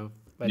there, you know.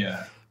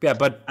 But,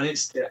 but and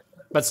it's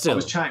but still, I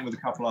was chatting with a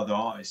couple other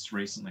artists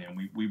recently, and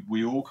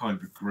we all kind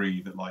of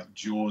agree that like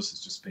Jaws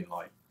has just been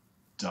like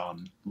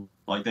done.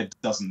 Like there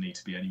doesn't need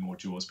to be any more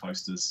Jaws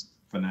posters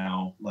for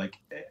now. Like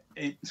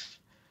there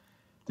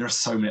are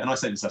so many, and I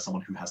say this as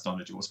someone who has done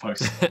a Jaws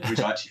poster, which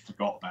I actually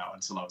forgot about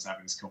until I was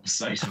having this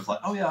conversation. I was like,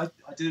 oh yeah,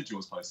 I did a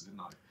Jaws poster,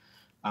 didn't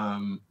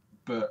I?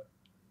 But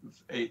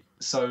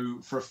so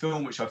for a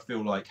film which I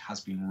feel like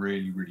has been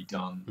really, really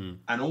done,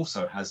 and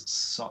also has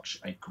such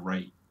a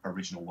great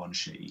original one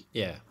sheet.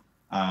 Yeah.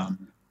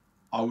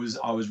 I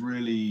was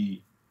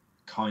really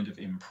kind of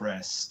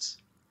impressed.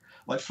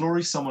 Like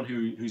Flory's someone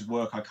whose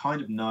work I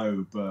kind of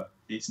know, but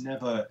it's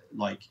never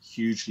like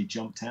hugely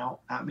jumped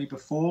out at me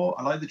before.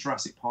 I like the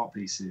Jurassic Park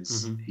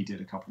pieces he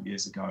did a couple of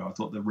years ago. I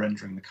thought the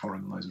rendering, the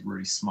colouring on those was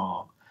really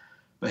smart.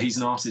 But he's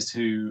an artist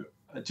who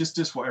just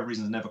for whatever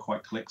reason has never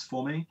quite clicked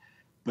for me.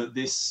 But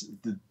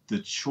the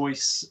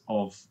choice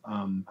of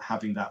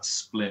having that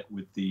split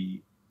with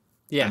the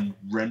and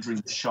rendering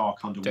the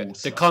shark underwater,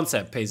 the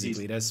concept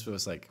basically, that's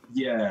was like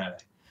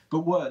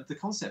but the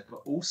concept,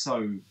 but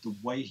also the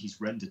way he's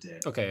rendered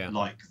it.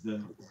 Like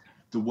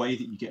the way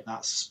that you get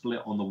that split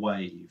on the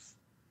wave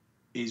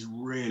is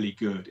really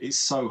good. It's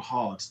so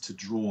hard to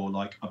draw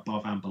like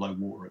above and below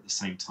water at the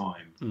same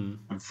time,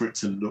 and for it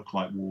to look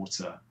like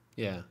water.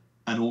 Yeah.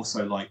 And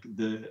also like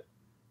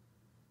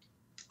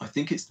I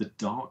think it's the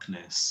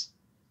darkness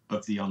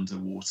of the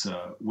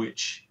underwater,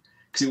 which,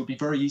 because it would be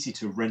very easy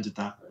to have rendered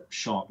that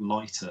shark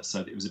lighter so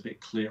that it was a bit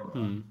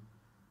clearer.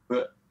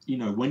 But you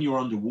know, when you're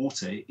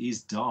underwater, it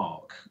is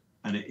dark,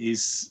 and it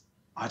is,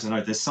 I don't know,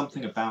 there's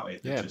something about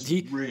it that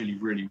just really,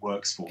 really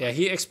works for me. Yeah,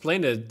 he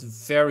explained it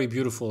very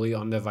beautifully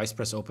on the Vice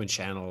Press Open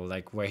channel,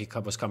 like where he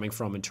was coming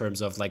from in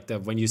terms of like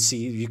when you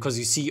see, because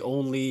you see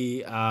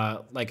only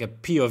like a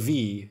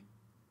POV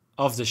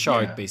of the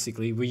shark,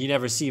 basically, where you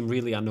never see him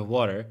really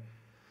underwater.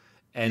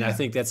 And I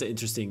think that's an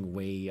interesting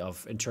way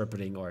of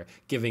interpreting or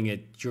giving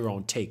it your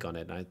own take on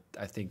it. And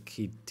I think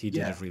he did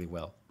it really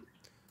well.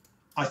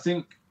 I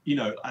think, you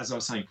know, as I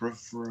was saying,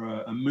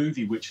 for a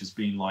movie which has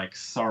been like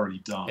thoroughly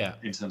done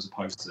in terms of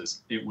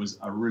posters, it was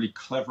a really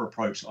clever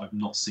approach that I've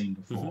not seen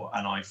before.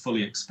 And I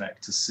fully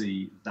expect to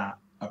see that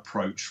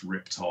approach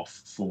ripped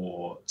off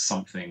for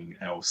something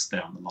else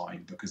down the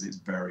line, because it's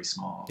very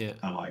smart.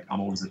 And like I'm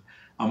always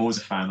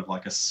a fan of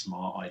like a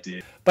smart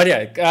idea.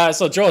 But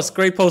so Jaws,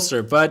 great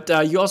poster, but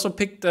you also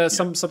picked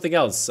something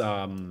else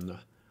on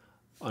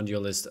your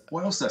list.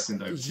 What else did I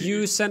send over to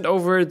you? Sent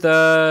over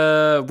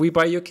the We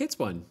Buy Your Kids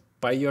one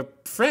by your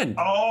friend.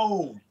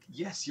 Oh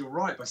yes, you're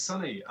right, by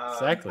Sonny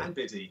exactly. And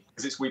Biddy,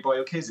 because it's We Buy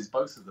Your Kids. It's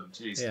both of them.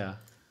 Jeez.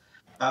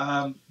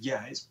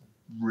 It's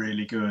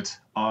really good.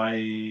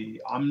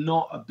 I'm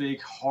not a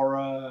big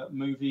horror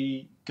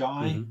movie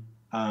guy.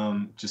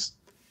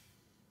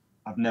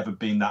 I've never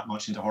been that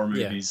much into horror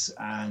movies,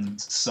 and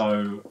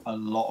so a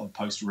lot of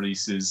post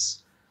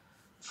releases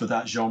for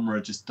that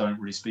genre just don't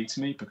really speak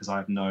to me because I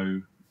have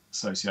no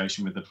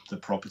association with the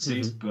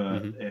properties.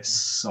 But it's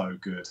so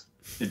good.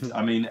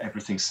 I mean,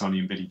 everything Sonny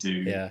and Biddy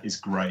do is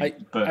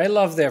great. But I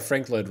love their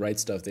Frank Lloyd Wright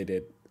stuff they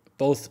did.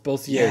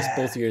 Both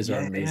years are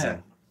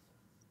amazing.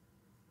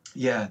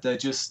 Yeah, they're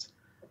just,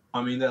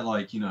 I mean, they're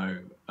like, you know,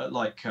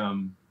 like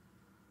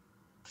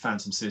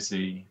Phantom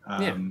City,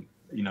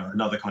 you know,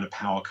 another kind of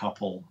power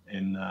couple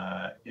in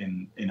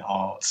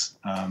art.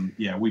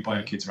 We Buy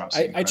Your Kids are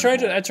absolutely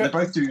incredible.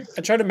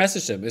 I try to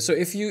message them. So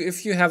if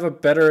you have a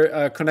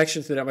better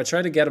connection to them, I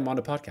try to get them on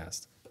the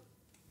podcast.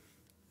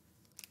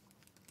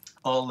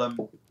 I'll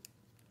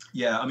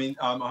I mean,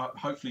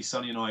 hopefully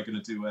Sonny and I are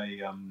going to do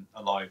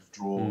a live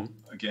draw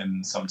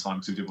again sometime,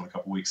 because we did one a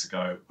couple of weeks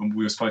ago, and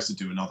we were supposed to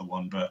do another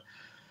one, but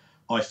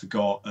I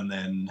forgot, and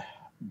then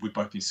we've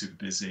both been super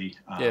busy.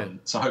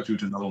 So hopefully we'll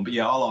do another one. But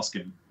I'll ask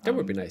him. That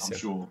would be nice. I'm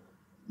sure.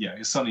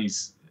 Yeah,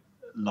 Sonny's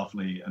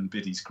lovely and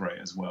Biddy's great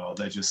as well.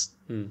 They're just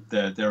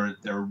they're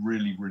a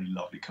really, really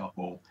lovely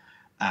couple,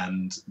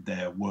 and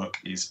their work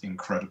is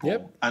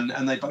incredible.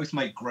 And they both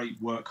make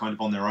great work kind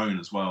of on their own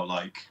as well.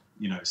 Like,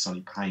 you know,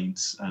 Sonny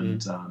paints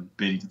and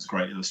Biddy does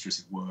great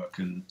illustrative work,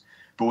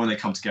 but when they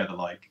come together,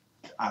 like,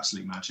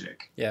 absolute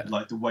magic. Yeah.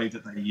 Like the way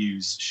that they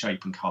use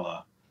shape and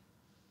color,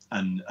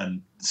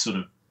 and sort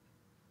of,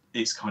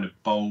 it's kind of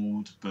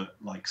bold but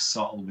like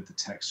subtle with the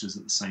textures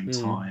at the same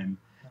time,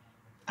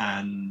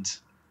 and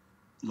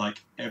like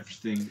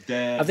everything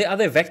there. Are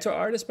they vector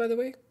artists, by the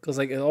way? Because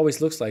like it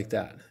always looks like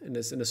that in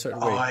a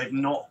certain way. I've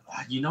not.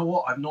 You know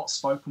what? I've not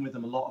spoken with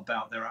them a lot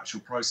about their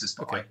actual process,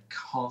 but I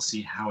can't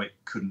see how it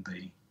couldn't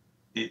be.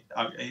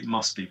 it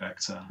must be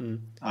Vector.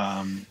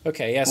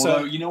 Okay, yeah. Although,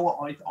 So you know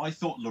what, I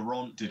thought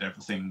Laurent did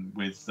everything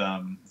with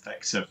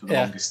Vector for the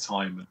yeah, longest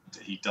time,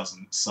 and he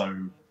doesn't. So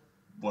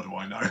what do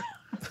I know?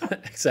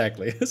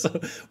 exactly. So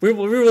we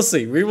will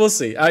see. We will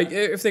see.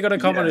 If they're gonna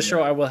come on Yeah, the yeah,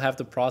 show, I will have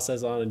the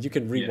process on, and you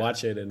can yeah,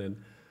 rewatch it, and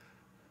then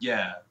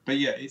yeah. But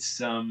yeah, it's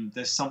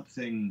there's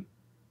something.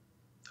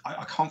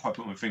 I can't quite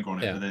put my finger on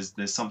it, yeah. but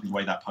there's something the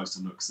way that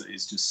poster looks that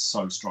is just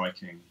so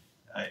striking.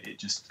 It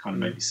just kind of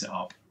made me sit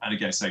up. And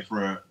again, say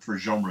for a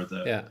genre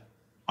that Yeah.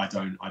 I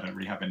don't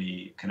really have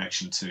any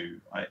connection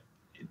to.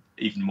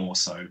 Even more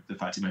so, the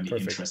fact it made me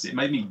interested. It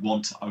made me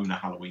want to own a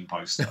Halloween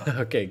poster.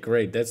 Okay,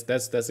 great. That's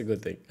a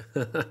good thing.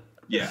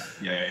 Yeah.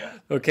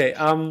 Okay.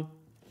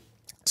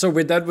 So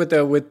we're done with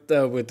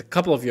with a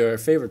couple of your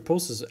favorite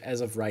posters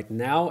as of right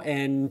now.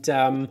 And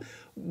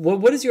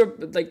what is your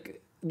like?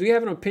 Do you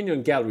have an opinion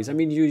on galleries? I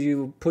mean,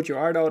 you put your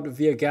art out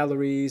via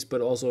galleries,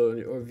 but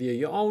also or via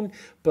your own.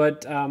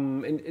 But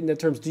in the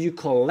terms, do you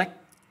collect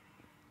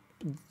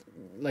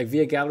like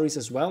via galleries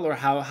as well, or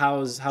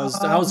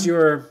how's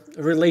your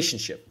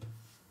relationship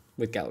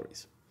with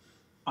galleries?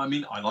 I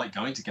mean, I like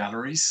going to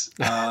galleries.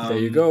 There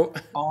you go.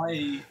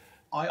 I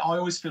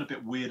always feel a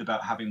bit weird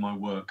about having my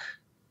work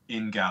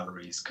in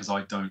galleries because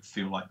I don't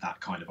feel like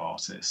that kind of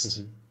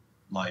artist.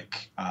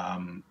 Like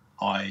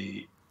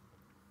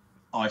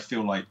I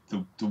feel like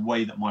the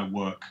way that my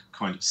work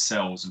kind of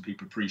sells and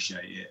people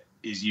appreciate it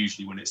is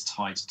usually when it's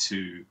tied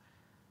to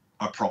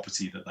a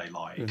property that they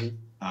like,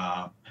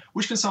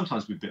 which can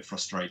sometimes be a bit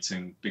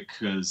frustrating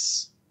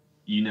because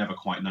you never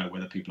quite know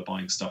whether people are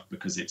buying stuff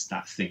because it's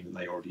that thing that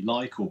they already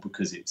like or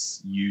because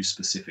it's you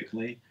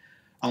specifically.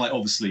 And like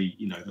obviously,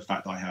 you know, the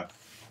fact that I have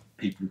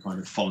people who kind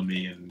of follow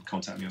me and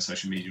contact me on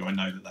social media, I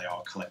know that they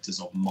are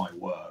collectors of my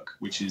work,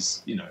 which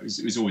is, you know,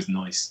 it was always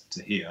nice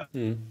to hear.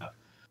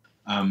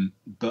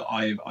 But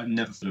I'm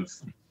never sort of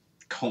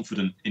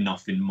confident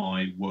enough in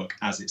my work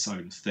as its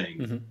own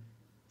thing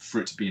for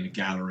it to be in a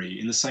gallery.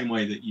 In the same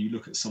way that you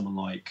look at someone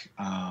like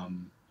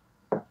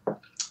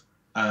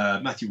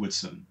Matthew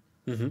Woodson,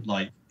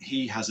 like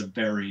he has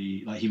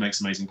he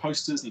makes amazing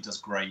posters and he does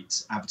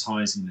great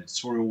advertising and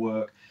editorial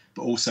work,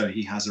 but also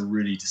he has a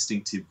really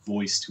distinctive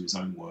voice to his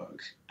own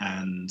work.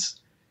 And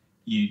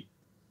the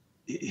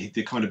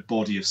kind of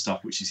body of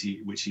stuff which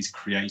he's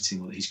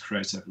creating, or that he's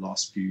created over the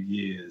last few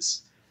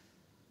years.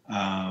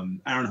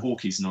 Aaron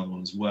Hawkey's another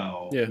one as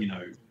well. Yeah. You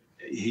know,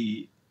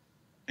 his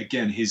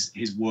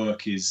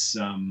work is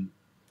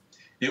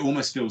it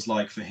almost feels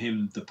like for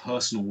him the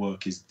personal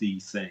work is the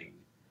thing,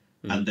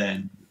 and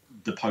then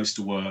the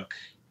poster work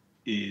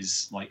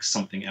is like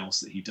something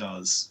else that he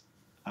does.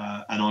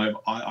 And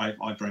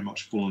I very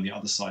much fall on the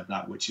other side of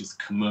that, which is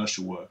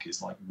commercial work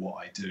is like what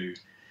I do.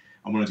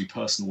 And when I do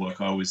personal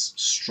work, I always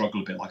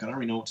struggle a bit. Like I don't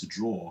really know what to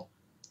draw.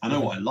 I know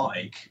what I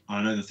like.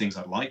 I know the things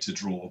I'd like to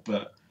draw,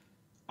 but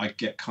I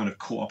get kind of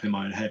caught up in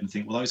my own head and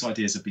think, well, those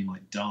ideas have been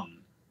like done.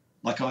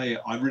 Like I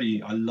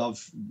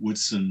love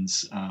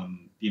Woodson's,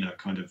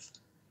 kind of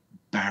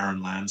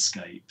barren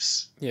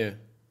landscapes. Yeah.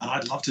 And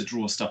I'd love to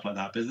draw stuff like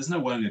that, but there's no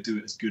way I'm going to do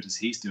it as good as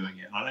he's doing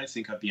it. And I don't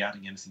think I'd be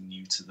adding anything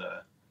new to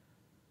the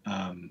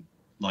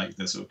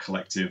sort of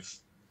collective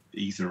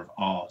ether of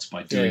art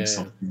by doing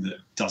something that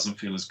doesn't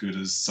feel as good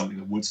as something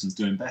that Woodson's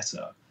doing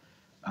better.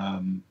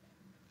 And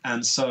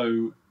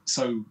so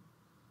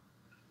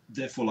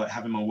therefore, like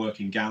having my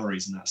work in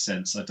galleries in that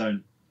sense, I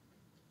don't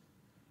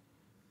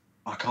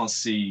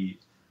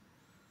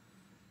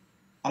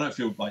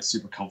feel like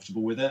super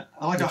comfortable with it.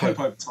 And like I hope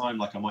over time,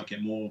 like I might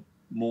get more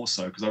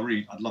so, because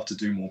I'd love to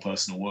do more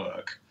personal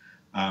work.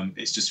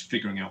 It's just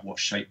figuring out what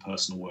shape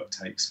personal work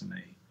takes for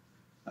me.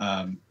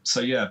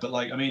 But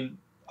like, I mean,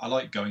 I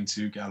like going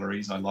to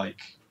galleries. I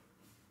like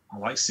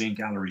seeing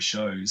gallery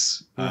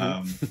shows.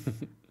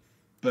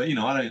 But you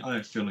know, I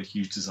don't feel a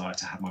huge desire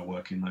to have my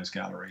work in those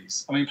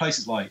galleries. I mean,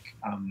 places like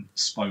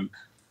Spoke,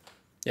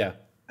 I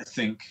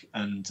think,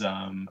 and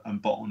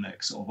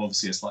Bottleneck sort of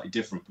obviously are slightly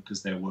different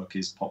because their work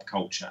is pop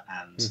culture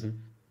and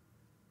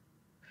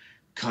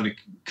kind of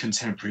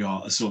contemporary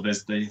art. So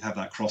they have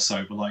that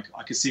crossover. Like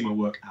I could see my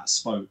work at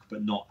Spoke,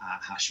 but not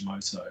at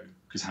Hashimoto,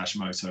 because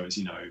Hashimoto is,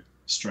 you know,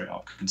 straight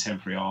up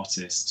contemporary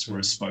artists,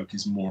 whereas Spoke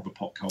is more of a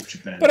pop culture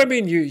bend. But I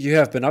mean, you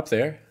have been up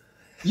there.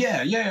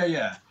 Yeah.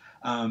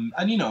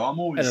 And you know, I'm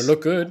always, and it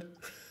looked good.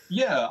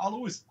 Yeah,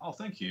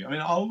 thank you. I mean,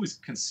 I'll always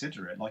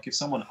consider it. Like if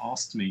someone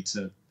asked me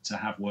to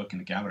have work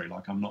in a gallery,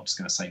 like I'm not just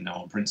going to say no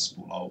on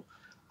principle.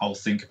 I'll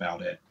think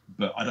about it,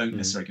 but I don't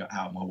necessarily go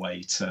out of my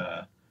way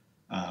to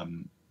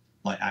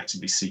like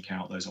actively seek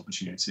out those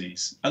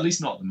opportunities. At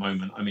least not at the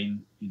moment. I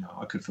mean, you know,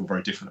 I could feel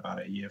very different about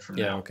it a year from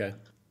now. Yeah, okay.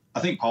 I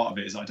think part of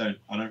it is I don't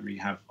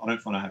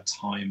find I have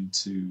time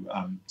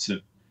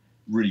to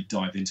really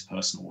dive into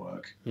personal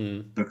work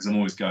because I'm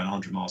always going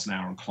 100 miles an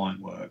hour on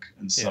client work,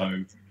 and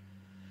so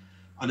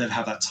I never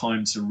have that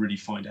time to really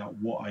find out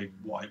what I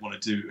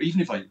want to do. Even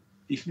if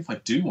I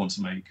do want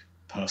to make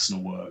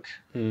personal work,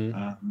 you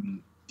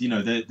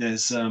know,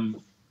 there's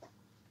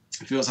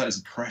it feels like there's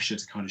a pressure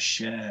to kind of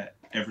share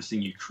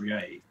everything you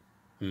create,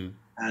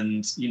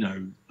 and you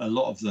know, a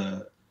lot of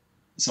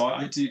so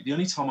I do. The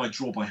only time I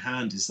draw by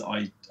hand is that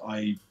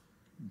I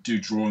do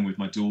drawing with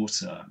my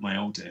daughter, my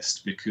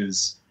oldest,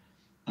 because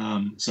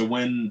so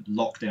when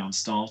lockdown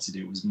started,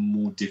 it was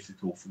more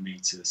difficult for me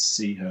to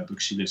see her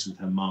because she lives with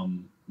her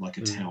mum like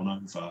a town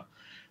over,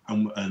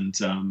 and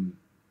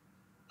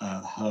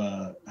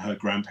her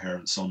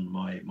grandparents on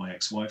my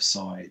ex-wife's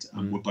side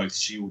were both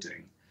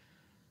shielding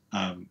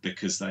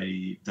because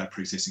they had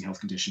pre-existing health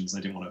conditions. They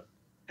didn't want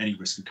any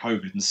risk of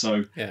COVID, and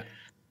so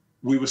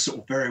we were sort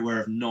of very aware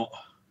of not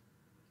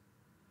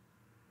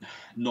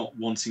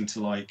wanting to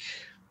like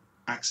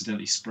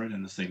accidentally spread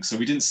anything. So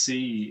I didn't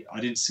see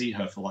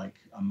her for like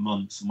a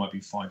month, or might be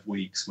 5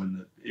 weeks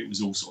when it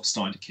was all sort of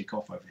starting to kick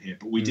off over here.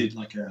 But we did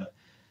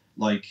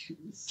like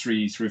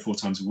three or four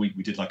times a week.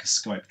 We did like a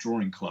Skype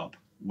drawing club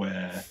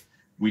where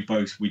we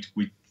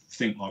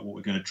think like what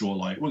we're going to draw.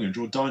 Like we're going to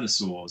draw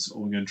dinosaurs,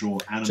 or we're going to draw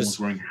animals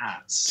wearing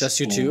hats. Just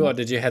you two, or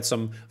did you had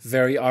some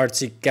very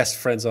artsy guest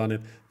friends on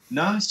it?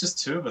 No, it's just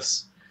two of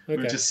us. Okay.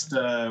 We were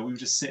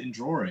just sitting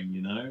drawing,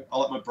 you know. I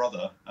like my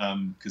brother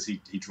because he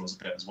draws a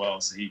bit as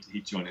well, so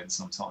he'd join in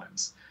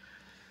sometimes.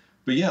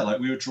 But yeah, like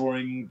we were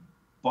drawing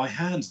by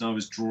hand, and I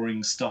was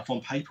drawing stuff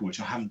on paper, which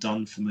I haven't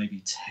done for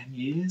maybe 10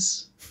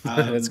 years.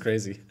 That's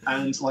crazy.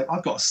 And like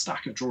I've got a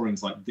stack of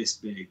drawings like this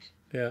big.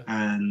 Yeah.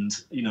 And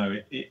you know,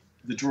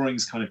 the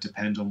drawings kind of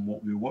depend on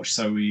what we watch.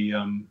 So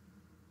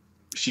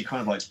she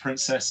kind of likes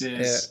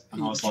princesses,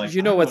 and I was like,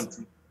 you know what's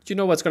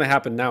going to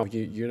happen now?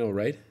 You know,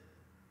 right?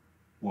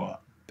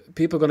 What?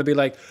 People are going to be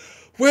like,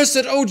 where's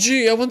that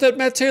OG? I want that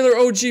Matt Taylor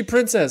OG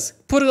princess.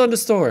 Put it on the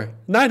store.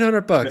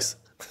 $900.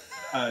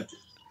 Am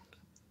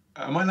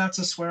I allowed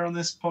to swear on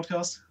this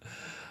podcast?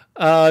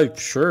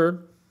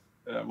 Sure.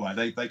 Well,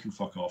 they can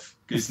fuck off.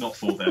 It's not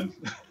for them.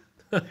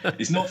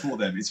 It's not for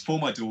them. It's for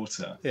my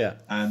daughter. Yeah.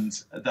 And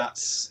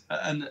that's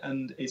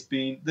and there's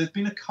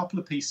been a couple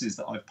of pieces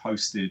that I've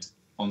posted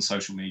on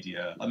social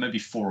media, like maybe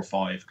 4 or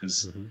 5,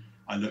 because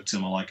I looked at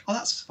them. I'm like, oh,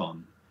 that's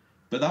fun.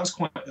 But that was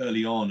quite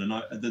early on, and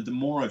the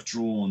more I've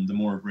drawn, the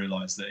more I've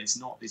realised that it's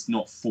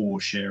not for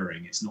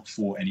sharing, it's not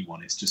for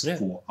anyone, it's just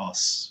for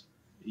us,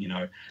 you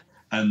know.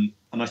 And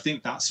I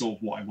think that's sort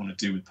of what I want to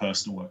do with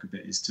personal work a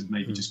bit, is to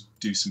maybe just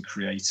do some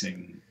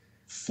creating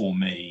for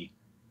me,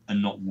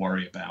 and not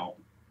worry about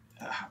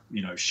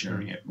you know,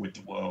 sharing it with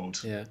the world.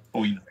 Yeah.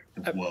 Or you know,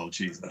 the world.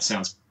 Geez, that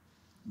sounds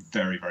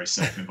very, very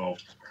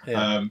self-involved. You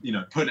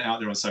know, putting it out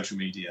there on social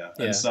media,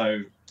 and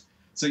so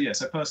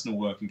personal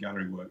work and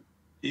gallery work.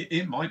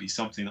 It might be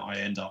something that I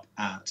end up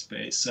at, but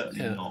it's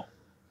certainly not.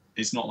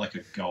 It's not like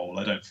a goal.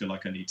 I don't feel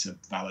like I need to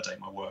validate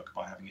my work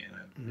by having it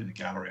in a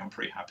gallery. I'm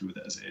pretty happy with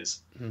it as it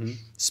is.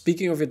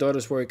 Speaking of your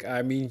daughter's work,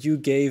 I mean, you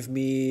gave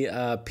me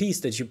a piece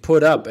that you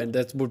put up, and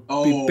that would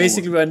be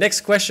basically my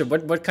next question.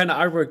 What kind of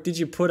artwork did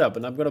you put up?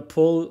 And I'm gonna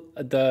pull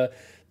the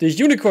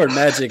unicorn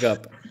magic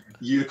up.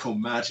 Unicorn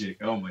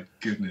magic. Oh my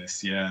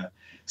goodness, yeah.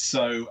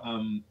 So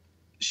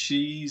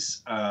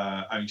she's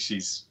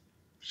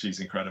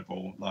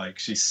incredible. Like,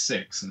 she's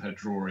 6 and her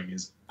drawing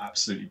is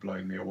absolutely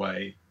blowing me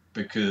away,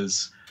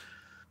 because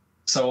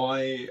so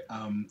I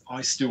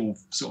still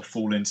sort of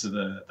fall into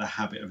the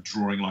habit of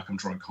drawing like I'm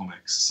drawing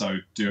comics. So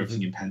do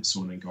everything in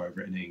pencil and then go over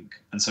it in ink.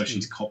 And so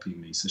she's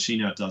copying me. So she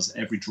now does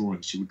every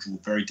drawing. She would draw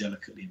very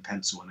delicately in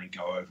pencil and then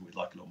go over with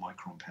like a little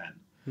micron pen.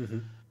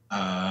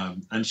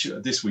 And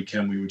this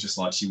weekend we were just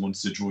like, she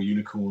wanted to draw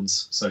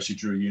unicorns. So she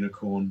drew a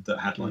unicorn that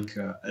had like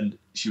and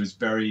she was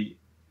very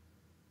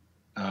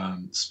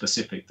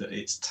specific that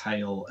its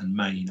tail and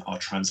mane are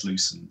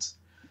translucent.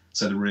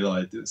 So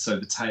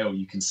the tail,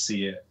 you can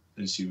see it,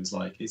 and she was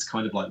like, it's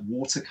kind of like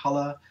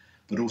watercolor,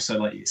 but also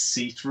like it's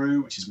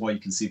see-through, which is why you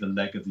can see the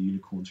leg of the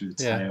unicorn through the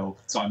tail.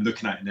 So I'm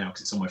looking at it now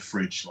because it's on my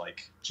fridge,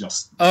 like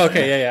just. Oh,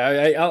 okay,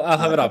 I'll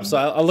have it up, so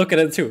I'll look at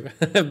it too.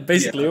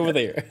 Basically over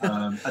there.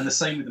 And the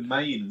same with the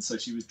mane, and so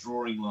she was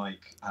drawing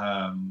like.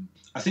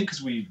 I think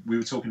because we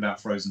were talking about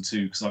Frozen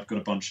 2, because I've got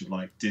a bunch of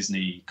like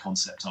Disney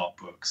concept art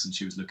books, and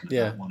she was looking at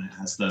that one. It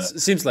has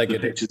seems like the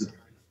pictures of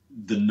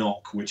the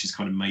knock, which is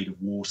kind of made of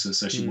water.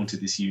 So she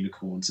wanted this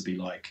unicorn to be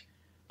like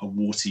a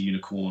water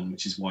unicorn,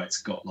 which is why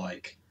it's got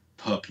like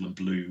purple and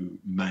blue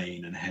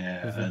mane and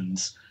hair. And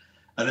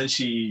then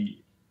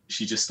she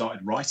just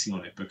started writing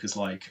on it, because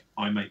like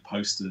I make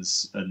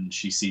posters and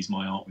she sees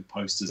my art with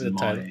posters, and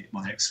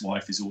my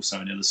ex-wife is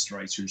also an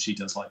illustrator, and she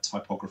does like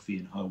typography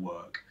in her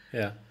work.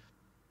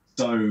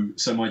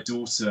 So my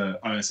daughter,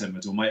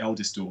 my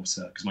eldest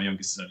daughter, because my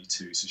youngest is only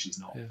 2, so she's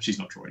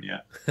not drawing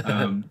yet.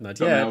 Not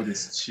yet. My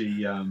eldest,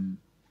 she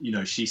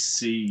she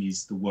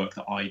sees the work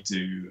that I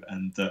do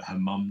and that her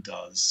mum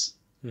does,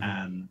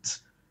 and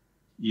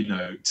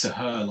to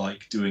her,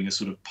 like doing a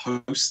sort of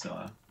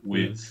poster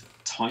with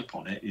type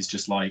on it is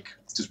just like,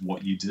 it's just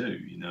what you do,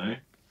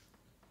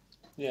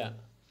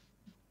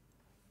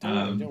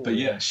 But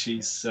yeah,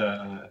 she's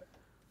I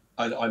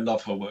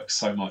love her work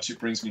so much. It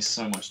brings me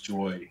so much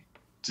joy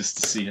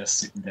just to see her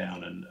sitting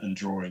down and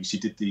drawing. She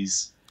did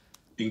these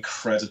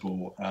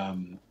incredible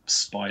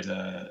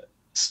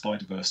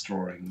Spider-Verse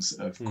drawings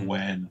of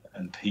Gwen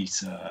and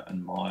Peter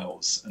and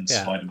Miles and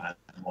Spider-Man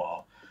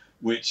Noir,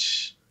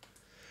 which,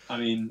 I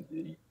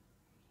mean,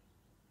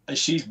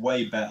 she's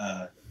way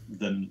better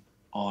than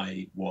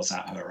I was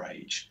at her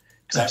age.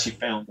 Because I actually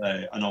found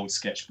an old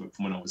sketchbook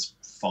from when I was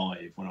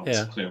 5, when I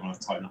was when I was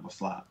tidying up my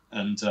flat,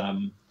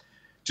 and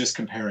just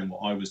comparing what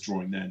I was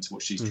drawing then to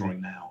what she's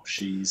drawing now,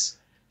 she's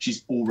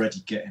already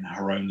getting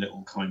her own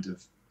little kind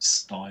of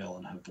style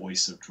and her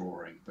voice of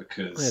drawing,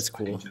 because that's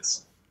cool. I can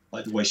just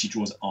like the way she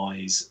draws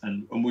eyes,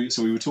 and we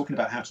were talking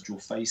about how to draw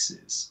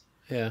faces,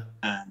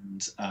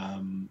 and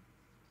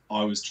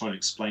I was trying to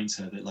explain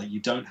to her that like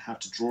you don't have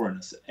to draw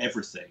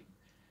everything.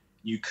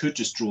 You could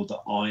just draw the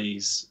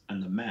eyes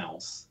and the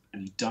mouth,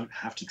 and you don't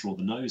have to draw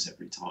the nose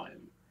every time.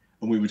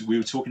 And we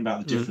were talking about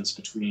the difference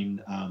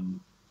between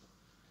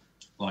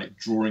like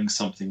drawing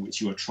something which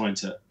you are trying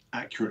to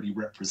accurately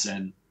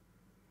represent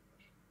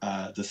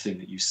the thing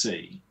that you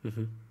see,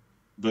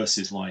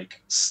 versus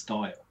like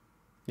style,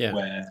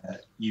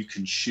 where you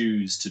can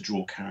choose to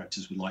draw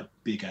characters with like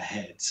bigger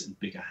heads and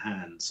bigger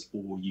hands,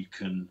 or you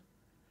can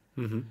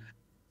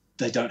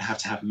they don't have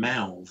to have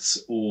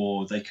mouths,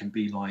 or they can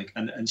be like,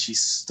 and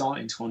she's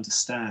starting to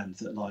understand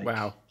that like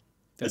a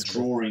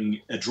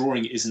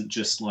drawing isn't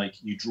just like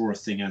you draw a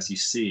thing as you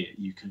see it.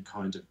 You can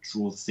kind of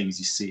draw the things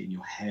you see in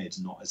your head,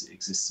 not as it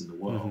exists in the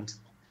world.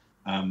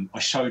 I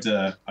showed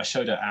her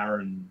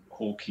Aaron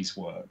Hawkey's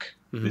work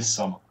this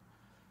summer,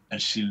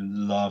 and she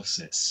loves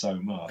it so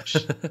much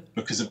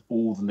because of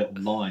all the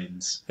little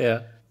lines.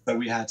 So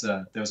we had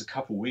there was a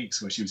couple of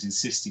weeks where she was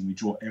insisting we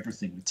draw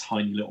everything with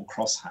tiny little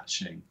cross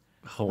hatching.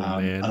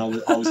 Man!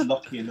 And I was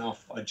lucky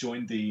enough. I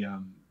joined the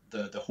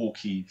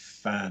Hawkey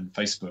fan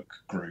Facebook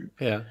group.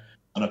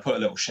 And I put a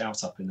little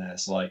shout up in there.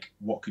 It's like,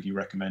 what could you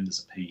recommend as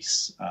a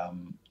piece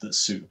that's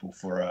suitable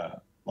for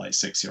a like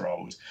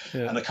 6-year-old?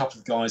 And a couple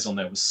of guys on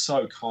there were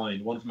so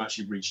kind. One of them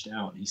actually reached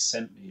out and he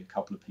sent me a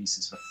couple of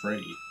pieces for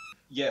free.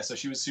 So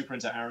she was super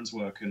into Aaron's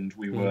work, and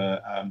we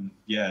were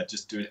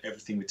just doing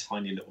everything with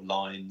tiny little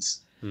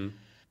lines.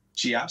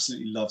 She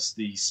absolutely loves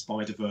the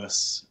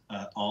Spider-Verse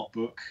art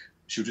book.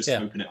 She'll just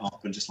open it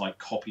up and just like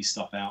copy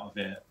stuff out of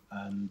it.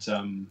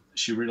 And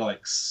she really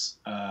likes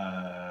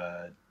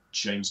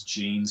James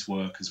Jean's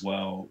work as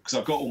well, because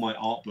I've got all my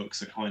art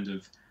books are kind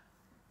of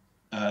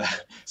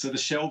so the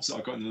shelves that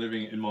I've got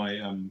in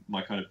my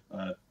my kind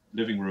of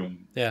living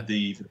room,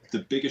 the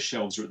bigger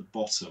shelves are at the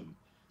bottom,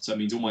 so it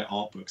means all my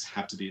art books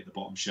have to be at the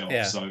bottom shelf.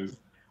 So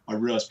I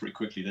realized pretty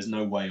quickly there's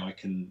no way I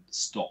can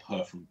stop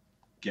her from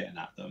getting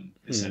at them,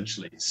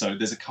 essentially. So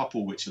there's a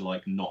couple which are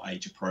like not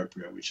age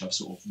appropriate, which I've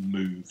sort of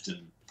moved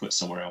and put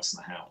somewhere else in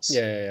the house.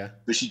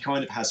 But she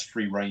kind of has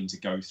free reign to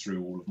go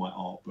through all of my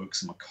art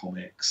books and my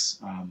comics.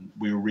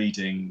 We were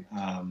reading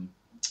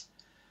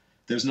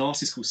there was an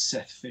artist called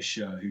Seth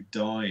Fisher who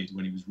died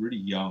when he was really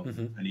young,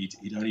 and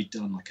he'd only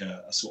done like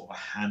a sort of a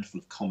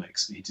handful of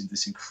comics, but he did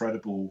this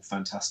incredible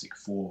Fantastic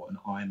Four and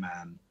Iron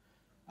Man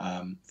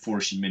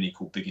 4-issue mini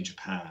called Big in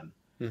Japan.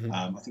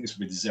 I think it's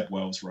with Zeb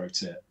Wells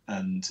wrote it,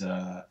 and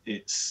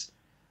it's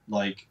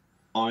like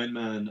Iron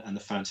Man and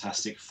the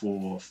Fantastic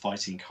Four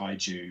fighting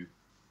kaiju,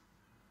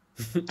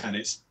 and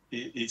it's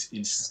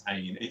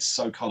insane. It's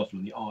so colourful,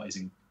 and the art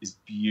is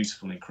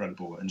beautiful and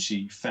incredible. And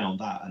she found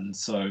that, and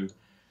so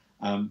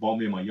while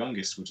me and my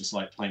youngest were just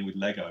like playing with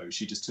Lego,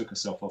 she just took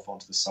herself off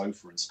onto the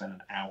sofa and spent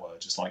an hour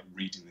just like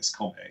reading this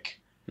comic.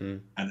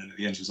 And then at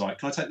the end she was like,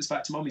 "Can I take this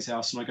back to Mummy's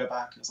house?" And I go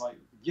back, and I was like,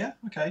 "Yeah,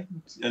 okay."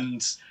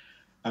 And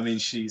I mean,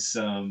 she's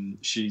got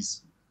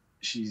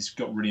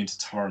really into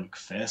Tara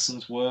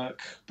McPherson's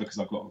work, because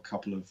I've got a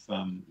couple of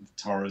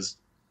Tara's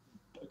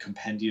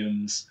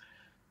compendiums.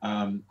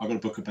 I've got a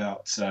book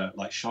about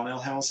like charnel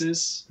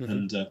houses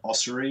and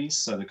ossuaries,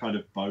 so the kind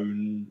of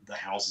the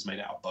house is made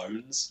out of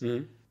bones.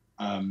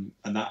 And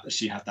that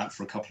she had that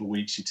for a couple of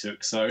weeks. She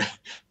took, so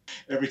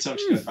every time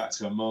she goes back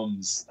to her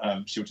mum's,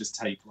 she'll just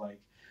take like.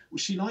 Well,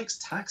 she likes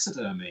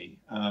taxidermy.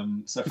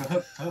 So for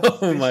her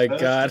oh my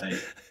God.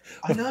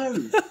 I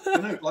know.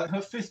 Like her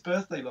 5th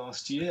birthday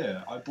last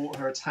year, I bought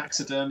her a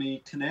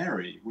taxidermy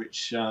canary,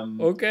 which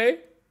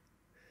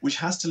which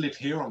has to live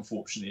here,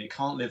 unfortunately. It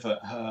can't live at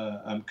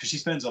her, because she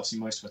spends obviously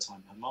most of her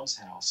time at her mum's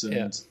house,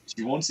 and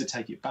she wanted to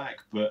take it back,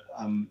 but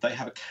they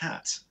have a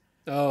cat.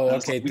 Oh,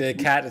 okay. Like, the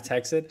cat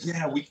attacks it?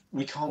 Yeah, we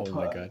can't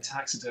put a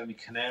taxidermy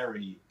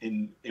canary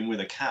in with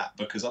a cat,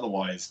 because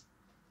otherwise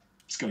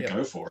it's going to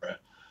go for it.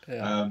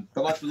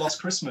 But like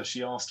last Christmas,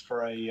 she asked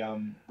for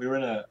we were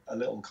in a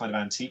little kind of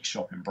antique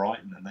shop in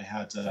Brighton, and they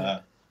had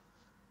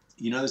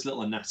those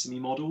little anatomy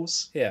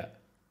models,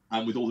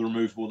 and with all the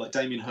removable, like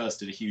Damien Hirst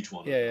did a huge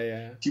one.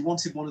 She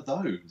wanted one of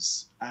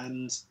those,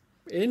 and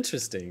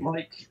interesting.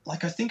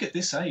 Like I think at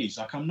this age,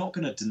 like I'm not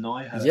going to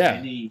deny her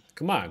any.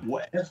 Come on,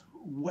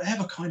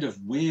 whatever kind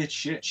of weird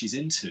shit she's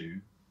into,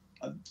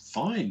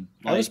 fine.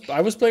 Like,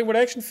 I was playing with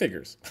action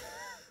figures.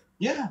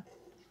 And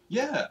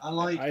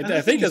like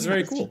I think that's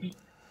very cool.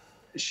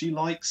 She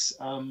likes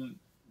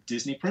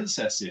Disney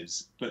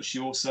princesses, but she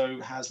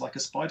also has like a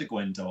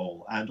Spider-Gwen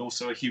doll and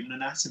also a human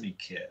anatomy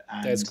kit.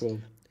 And that's cool.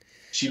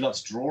 She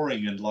loves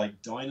drawing and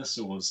like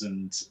dinosaurs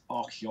and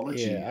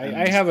archaeology.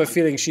 I have a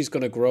feeling she's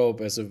going to grow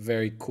up as a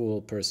very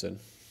cool person.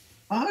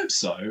 I hope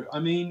so. I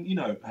mean,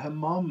 her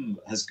mum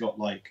has got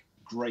like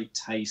great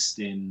taste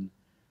in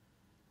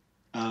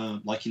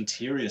like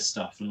interior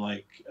stuff, and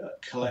like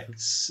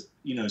collects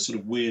sort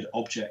of weird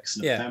objects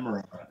and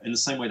ephemera in the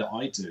same way that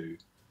I do.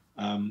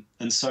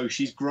 And so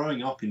she's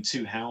growing up in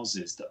two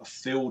houses that are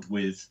filled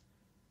with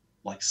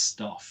like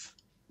stuff,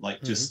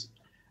 like just,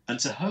 and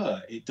to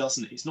her,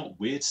 it's not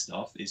weird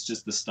stuff. It's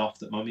just the stuff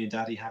that Mummy and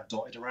Daddy have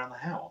dotted around the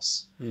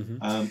house.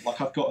 Like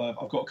I've got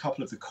a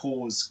couple of the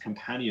Cause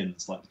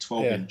companions, like the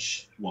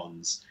 12-inch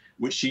ones,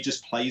 which she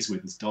just plays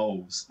with as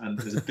dolls. And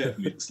there's a bit of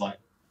me that's like,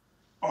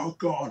 oh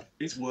God,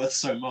 it's worth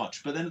so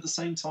much. But then at the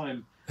same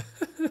time,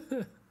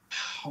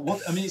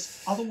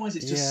 otherwise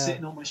it's just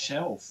sitting on my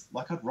shelf.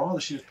 Like I'd rather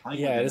she was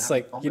playing with it. Yeah, it's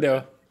like,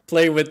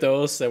 playing with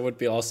those, that would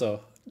be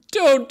also,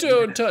 don't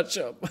touch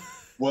them.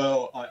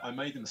 Well, I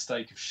made the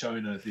mistake of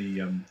showing her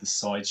the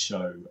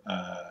sideshow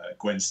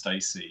Gwen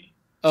Stacy.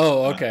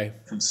 Oh, okay.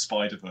 From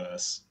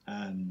Spider-Verse,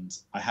 and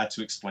I had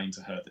to explain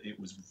to her that it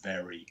was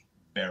very,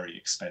 very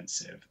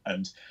expensive,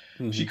 and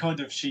she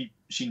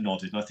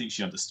nodded, and I think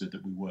she understood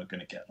that we weren't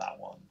going to get that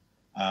one.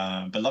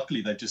 But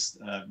luckily, they just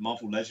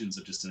Marvel Legends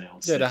have just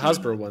announced. Yeah, the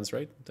Hasbro ones,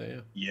 right?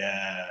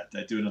 Yeah,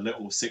 they're doing a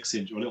little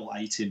 6-inch or a little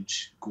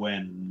 8-inch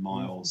Gwen,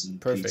 Miles, and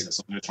Peter.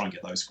 So I'm going to try and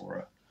get those for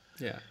her.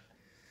 Yeah.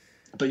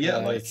 But yeah,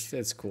 like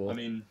it's cool. I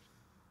mean,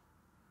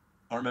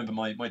 I remember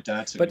my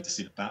dad took me to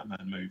see the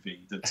Batman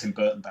movie, the Tim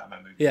Burton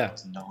Batman movie when I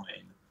was 9.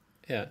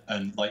 Yeah.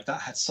 And like that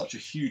had such a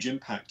huge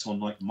impact on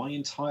like my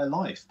entire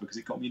life, because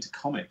it got me into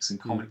comics, and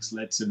comics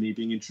led to me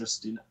being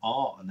interested in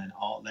art, and then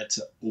art led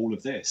to all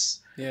of this.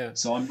 Yeah.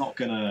 So I'm not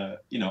gonna,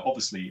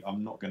 obviously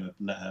I'm not gonna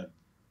let her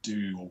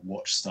do or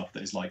watch stuff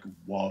that is like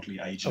wildly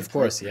age appropriate. Of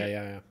course,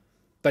 yeah.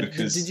 But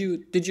did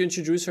you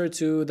introduce her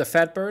to The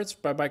Fat Birds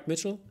by Mike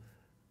Mitchell?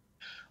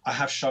 I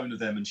have shown her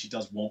them, and she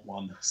does want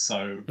one.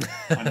 So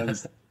I know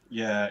there's,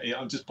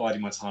 I'm just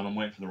biding my time. I'm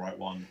waiting for the right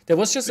one. There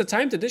was just a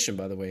timed edition,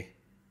 by the way.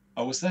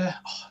 I was there.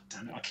 Oh,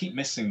 damn it! I keep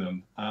missing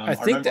them. I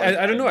think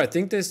I don't know. I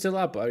think they're still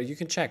up. You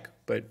can check,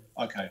 but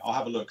okay, I'll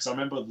have a look. Because I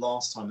remember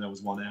last time there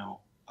was one out.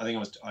 I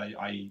think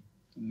I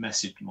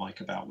messaged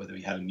Mike about whether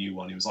he had a new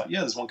one. He was like,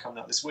 "Yeah, there's one coming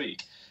out this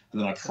week," and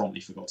then I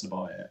promptly forgot to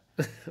buy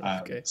it.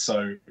 Okay.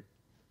 So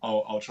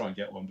I'll try and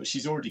get one. But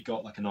she's already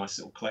got like a nice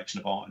little collection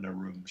of art in her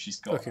room. She's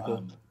got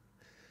cool.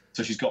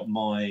 So she's got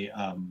my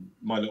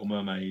Little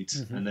Mermaid,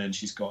 and then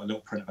she's got a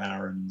little print of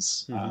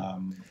Aaron's.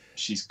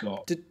 She's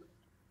got.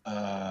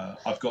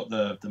 I've got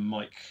the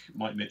Mike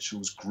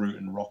Mitchell's Groot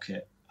and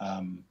Rocket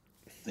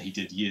that he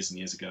did years and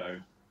years ago.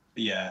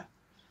 Yeah.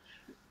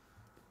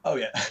 Oh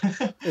yeah.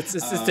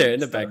 it's there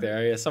in the back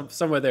there. Yeah,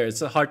 somewhere there.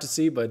 It's hard to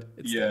see, but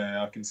it's there.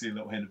 I can see a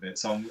little hint of it.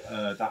 So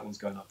that one's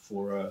going up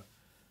for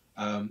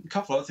a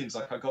couple of other things.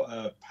 Like I got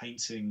a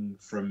painting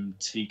from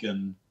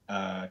Tegan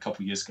a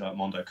couple of years ago at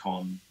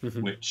MondoCon,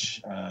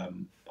 which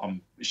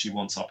she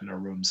wants up in her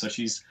room. So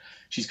she's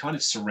kind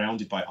of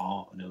surrounded by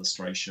art and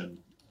illustration.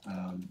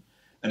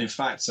 And in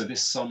fact, so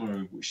this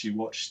summer she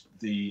watched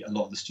a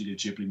lot of the Studio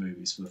Ghibli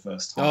movies for the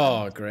first time.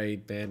 Oh,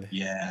 great, man!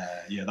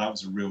 Yeah, that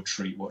was a real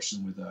treat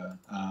watching them with her.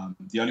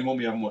 The only one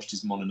we haven't watched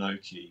is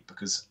Mononoke,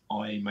 because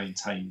I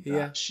maintain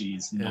that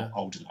she's not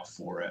old enough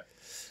for it.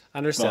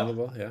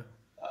 Understandable, but,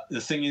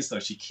 the thing is, though,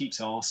 she keeps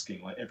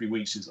asking, like every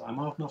week, she's like, "Am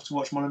I old enough to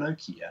watch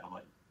Mononoke yet?" And I'm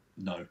like,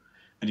 "No."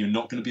 And you're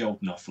not going to be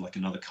old enough for like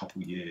another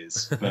couple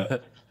years.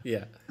 But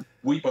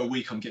week by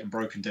week, I'm getting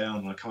broken down,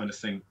 and I kind of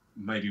think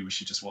maybe we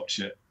should just watch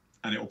it.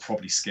 And it will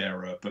probably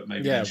scare her, but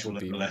maybe then she'll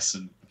learn a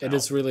lesson. It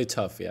is really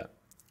tough,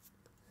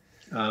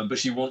 but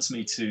she wants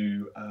me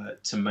to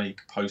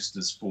make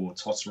posters for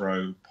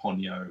Totoro,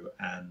 Ponyo,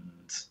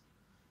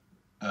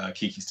 and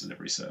Kiki's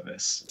Delivery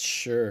Service.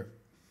 Sure.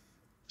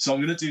 So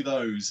I'm going to do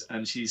those,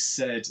 and she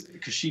said,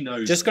 because she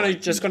knows. You're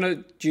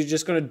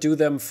just gonna do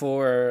them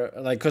for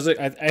like, because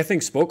I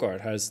think Spoke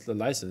Art has the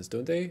license,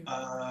 don't they?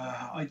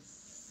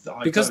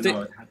 Because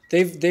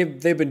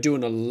they've been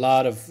doing a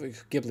lot of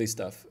Ghibli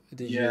stuff.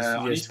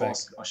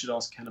 I should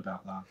ask Ken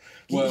about that.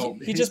 Well,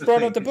 he just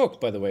brought out the book,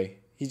 by the way.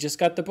 He just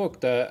got the book,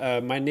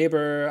 the My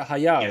Neighbor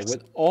Hayao,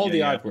 with all the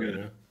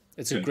artwork.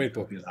 It's a great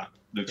book. That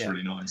looks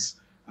really nice.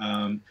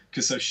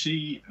 Because so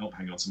she. Oh,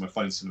 hang on. So my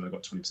phone's still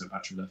got 20%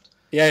 battery left.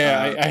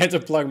 Yeah. I had to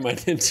plug mine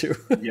in too.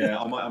 I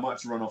might have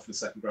to run off in a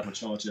second, grab my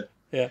charger.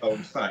 Yeah. Oh,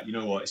 in fact, you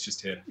know what? It's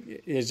just here.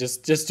 Yeah,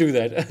 just do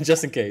that,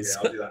 just in case.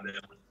 Yeah, I'll do that now.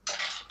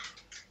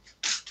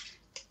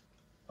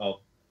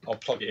 I'll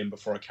plug it in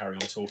before I carry on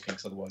talking,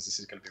 because otherwise this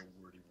is going to be a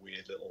really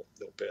weird little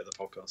bit of the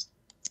podcast.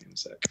 In a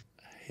sec.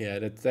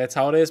 Yeah, that's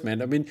how it is,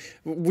 man. I mean,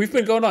 we've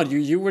been going on.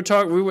 You were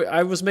talking.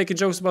 I was making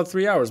jokes about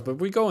 3 hours, but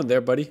we're going there,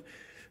 buddy.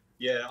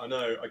 Yeah, I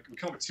know. We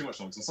can't be too much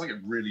longer, because I'm starting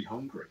to get really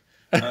hungry.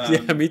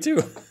 Yeah, me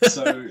too.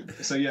 so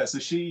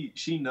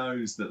she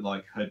knows that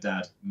like her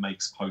dad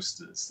makes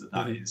posters.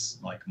 That is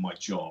like my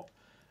job.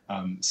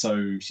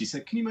 So she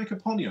said, "Can you make a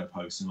Ponyo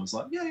poster?" And I was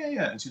like,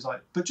 "Yeah." And she was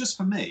like, "But just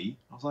for me."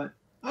 I was like,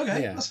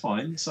 "Okay, that's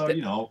fine." So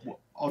I'll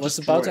was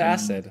just about to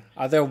ask that.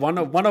 Are there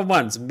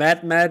one-on-ones?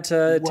 Matt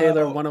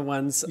Taylor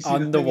one-on-ones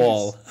on the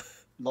wall?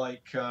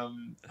 Like,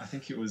 I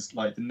think it was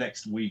like the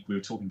next week we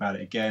were talking about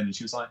it again, and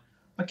she was like,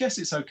 "I guess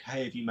it's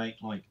okay if you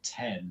make like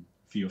 10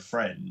 for your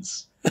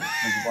friends. And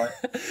I was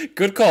like,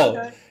 good call.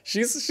 okay.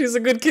 She's a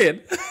good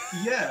kid.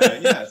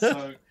 Yeah.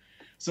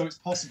 So it's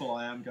possible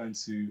I am going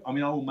to. I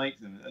mean, I will make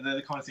them, and they're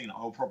the kind of thing that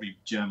I'll probably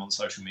jam on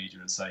social media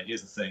and say,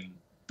 "Here's the thing,"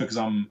 because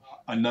I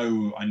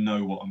know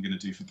what I'm going to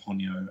do for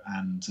Ponyo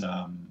and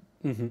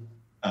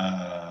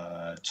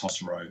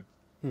Totoro.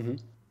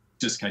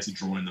 Just a case of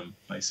drawing them,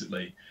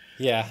 basically.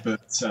 Yeah.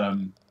 But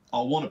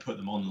I'll want to put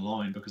them on the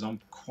line because I'm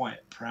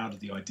quite proud of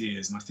the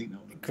ideas, and I think that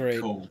would be great.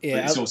 Cool. Yeah,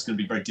 but it's also going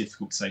to be very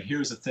difficult to say,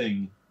 "Here's a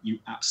thing you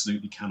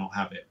absolutely cannot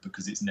have it,"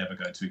 because it's never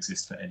going to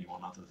exist for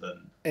anyone other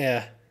than.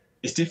 Yeah.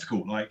 It's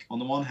difficult. Like on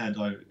the one hand,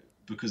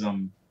 because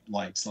I'm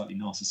like slightly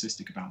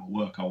narcissistic about my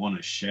work, I want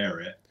to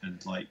share it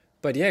and like.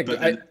 But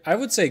yeah, I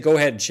would say go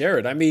ahead and share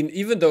it. I mean,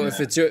 even though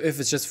if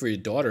it's just for your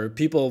daughter,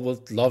 people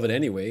will love it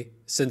anyway,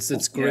 since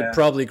it's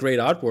probably great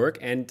artwork.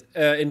 And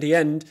in the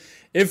end,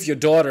 if your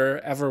daughter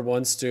ever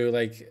wants to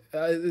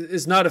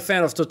is not a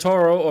fan of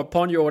Totoro or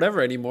Ponyo or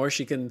whatever anymore,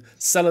 she can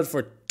sell it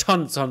for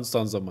tons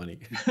of money.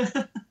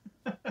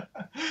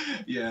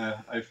 Yeah,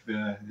 I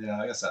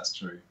guess that's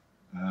true.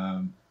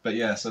 But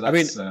yeah, so I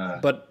that's. mean,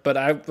 but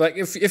I like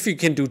if you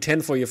can do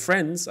 10 for your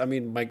friends. I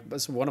mean,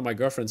 that's one of my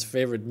girlfriend's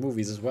favorite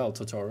movies as well,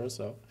 Totoro.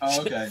 So. Oh,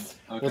 okay.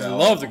 Would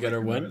love to get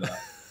her one.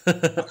 I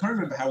can't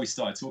remember how we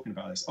started talking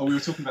about this. Oh, we were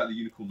talking about the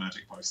Unicorn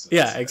Magic poster.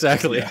 Yeah,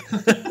 exactly. Yeah.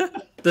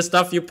 The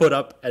stuff you put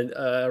up and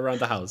around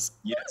the house.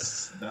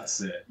 Yes, that's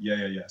it.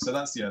 Yeah. So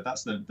that's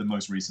the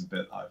most recent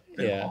bit I've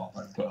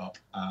put up.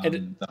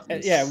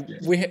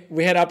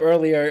 We had up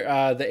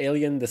earlier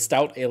the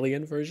stout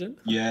alien version.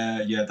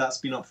 Yeah, that's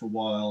been up for a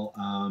while.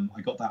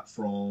 I got that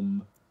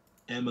from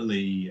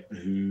Emily,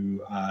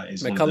 who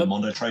is one of the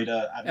Mondo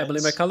Trader admins.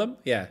 Emily McCullum?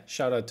 Yeah,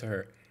 shout out to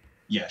her.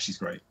 Yeah, she's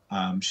great.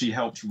 She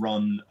helped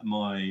run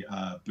my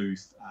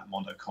booth at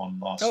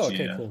MondoCon last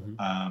year. Cool.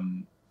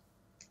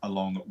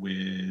 Along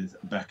with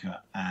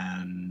Becca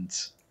and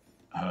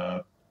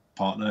her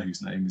partner,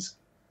 whose name is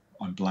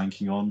I'm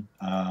blanking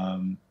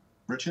on,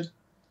 Richard?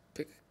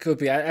 Could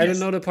be. I don't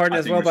know the partner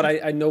as well,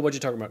 Richard. But I know what you're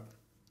talking about.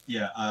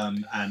 Yeah,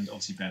 and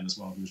obviously Ben as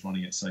well, who was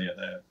running it. So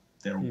yeah,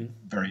 they're all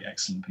very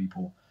excellent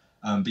people.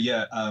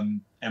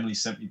 Emily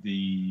sent me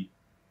the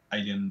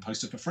Alien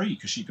poster for free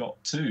because she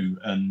got 2,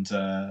 and so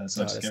I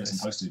just gave her some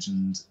postage,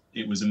 and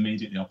it was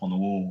immediately up on the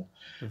wall.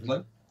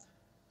 Like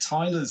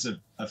Tyler's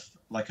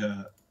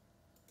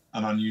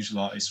an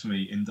unusual artist for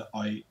me in that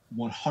I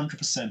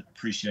 100%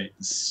 appreciate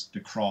the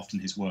craft in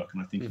his work,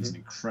 and I think he's an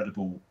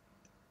incredible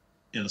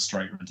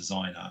illustrator and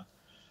designer.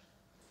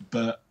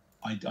 But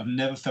I've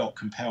never felt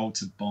compelled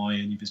to buy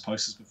any of his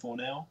posters before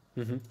now.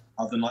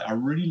 Other than I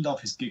really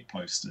love his gig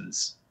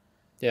posters.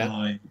 Yeah.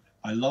 And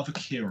I love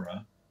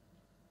Akira.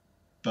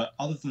 But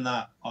other than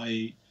that,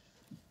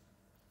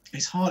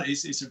 it's hard.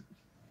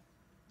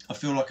 I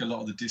feel like a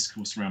lot of the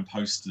discourse around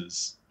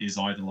posters is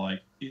either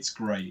like it's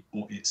great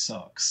or it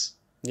sucks.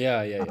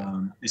 Yeah.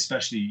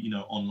 Especially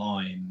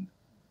online,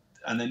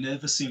 and there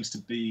never seems to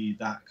be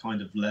that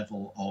kind of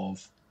level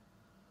of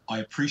I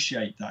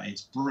appreciate that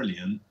it's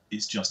brilliant,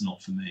 it's just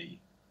not for me.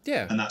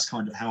 Yeah, and that's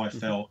kind of how I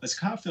felt. It's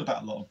how I feel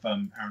about a lot of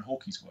Aaron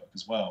Hawkey's work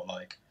as well.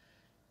 Like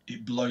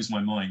it blows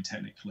my mind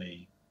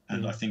technically,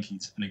 and I think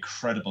he's an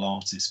incredible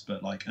artist.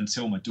 But like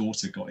until my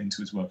daughter got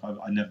into his work,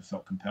 I never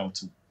felt compelled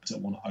to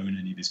want to own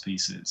any of his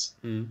pieces.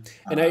 And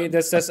I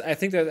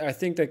think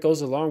that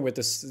goes along with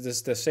this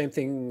the same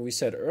thing we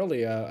said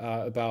earlier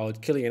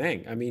about Killian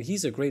Ang. I mean,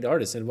 he's a great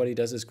artist and what he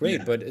does is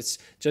great, but it's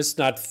just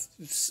not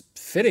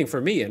fitting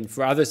for me, and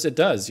for others it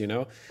does,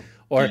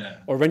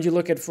 Or when you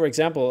look at, for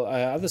example,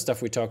 other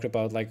stuff we talked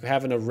about, like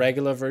having a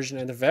regular version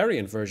and a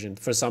variant version.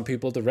 For some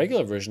people, the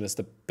regular version is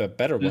the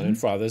better one, and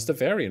for others, the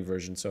variant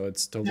version. So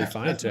it's totally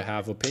fine to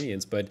have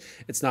opinions, but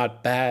it's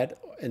not bad,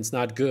 and it's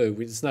not good.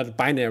 It's not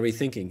binary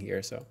thinking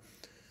here. So.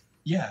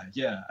 Yeah,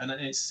 and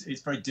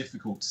it's very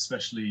difficult,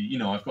 especially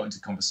I've got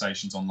into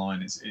conversations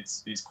online.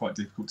 It's quite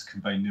difficult to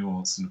convey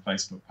nuance in a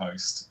Facebook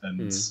post,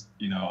 and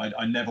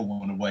I never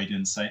want to wade in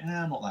and say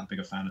I'm not that big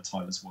a fan of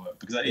Tyler's work,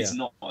 because it's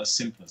not as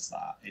simple as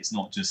that. It's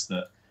not just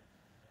that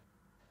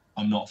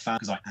I'm not a fan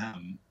because I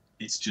am.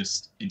 It's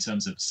just in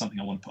terms of something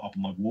I want to put up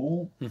on my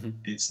wall.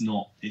 It's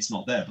not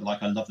there. But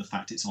like I love the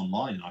fact it's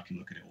online and I can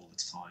look at it all the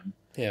time.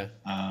 Yeah.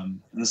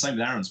 And the same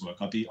with Aaron's work.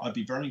 I'd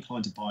be very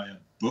inclined to buy a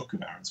book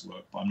of Aaron's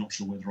work, but I'm not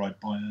sure whether I'd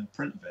buy a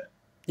print of it.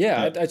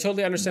 Yeah, I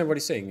totally understand what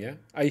he's saying. Yeah,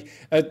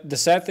 the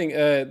sad thing,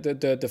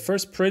 the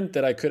first print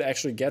that I could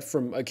actually get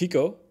from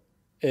Akiko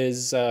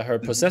is her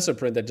Possessor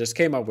print that just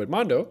came out with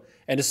Mondo,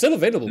 and it's still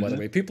available, by the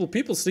way.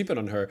 People sleeping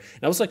on her.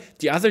 And I was like,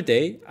 the other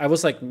day, I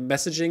was like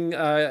messaging,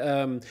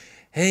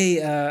 hey,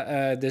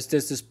 there's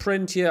this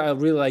print here. I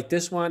really like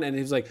this one, and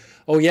he was like,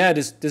 oh yeah,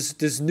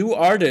 this new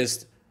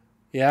artist.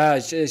 Yeah,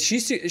 she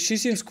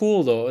seems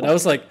cool though. And I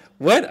was like,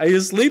 what? Are you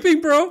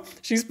sleeping, bro?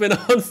 She's been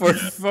on for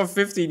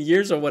 15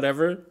 years or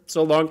whatever,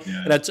 so long.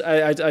 Yeah. And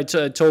I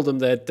told him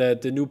that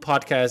the new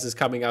podcast is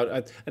coming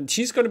out. And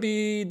she's going to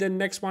be the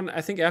next one,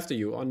 I think, after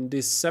you, on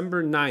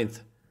December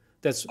 9th.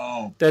 That's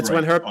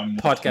when her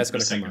podcast is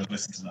going to come out.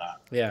 Listen to that.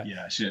 Yeah.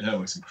 Yeah, her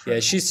was incredible. Yeah,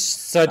 she's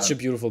such a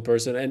beautiful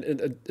person,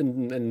 and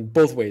in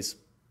both ways.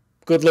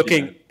 good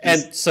looking, Yeah.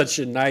 and such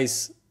a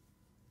nice,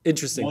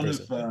 interesting One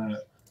person. of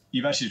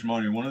you've actually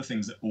reminded me. One of the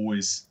things that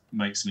always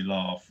makes me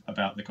laugh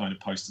about the kind of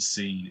poster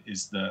scene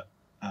is that,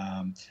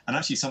 and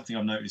actually something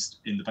I've noticed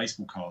in the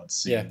baseball cards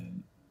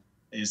scene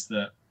is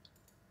that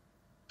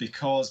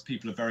because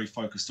people are very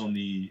focused on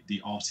the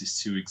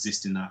artists who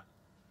exist in that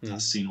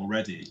scene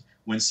already,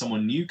 when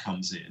someone new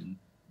comes in,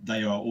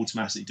 they are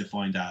automatically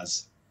defined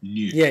as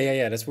new.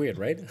 Yeah. That's weird,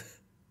 right?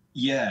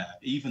 Yeah,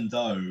 even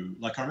though,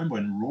 like, I remember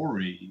when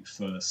Rory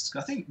first,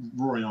 I think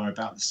Rory and I are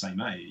about the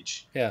same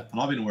age. Yeah. And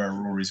I've been aware of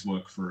Rory's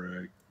work for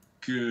a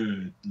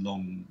good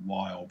long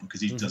while because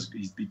he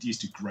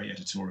used to do great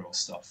editorial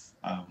stuff,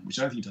 which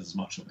I don't think he does as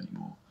much of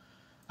anymore.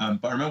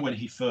 But I remember when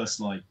he first,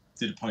 like,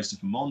 did a poster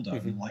for Mondo,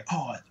 and like,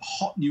 oh, a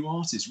hot new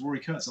artist, Rory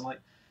Kurtz. I'm like,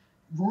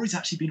 Rory's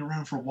actually been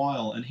around for a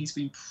while, and he's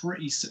been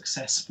pretty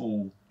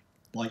successful,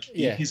 like,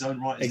 in his own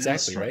right as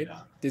exactly, an right?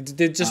 illustrator.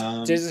 They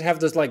just have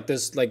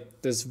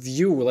this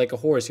view like a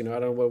horse, you know. I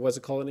don't know what's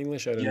it called in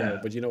English. I don't know,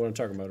 but you know what I'm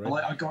talking about, right?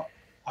 Like,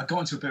 I got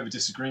into a bit of a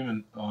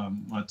disagreement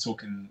when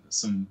talking to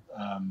some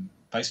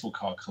baseball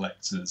card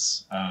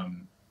collectors. I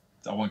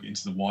won't get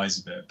into the whys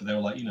of it, but they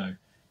were like, you know,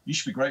 you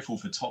should be grateful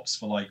for Topps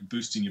for, like,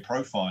 boosting your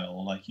profile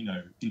or, like, you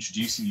know,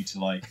 introducing you to,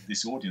 like,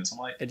 this audience. I'm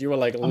like, and you were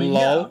like, I mean,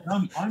 lol.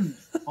 yeah,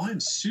 I'm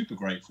super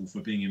grateful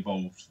for being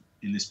involved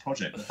in this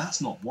project, but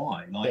that's not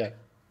why. Like,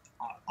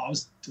 I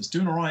was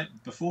doing all right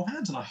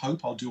beforehand, and I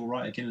hope I'll do all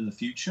right again in the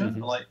future.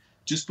 Like,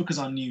 just because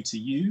I'm new to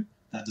you,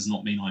 that does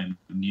not mean I'm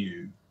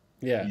new.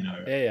 Yeah, you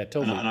know. Yeah,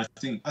 totally. And I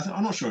think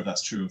I'm not sure if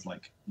that's true of,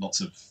 like, lots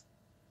of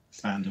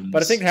fandoms.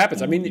 But I think it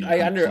happens. Or, I mean, you know,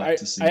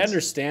 I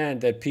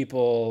understand that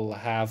people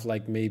have,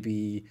 like,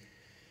 maybe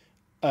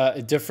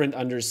a different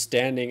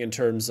understanding in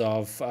terms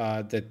of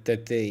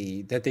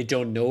that they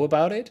don't know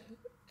about it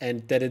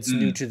and that it's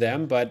new to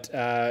them. But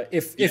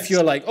if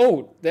you're like,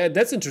 oh,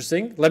 that's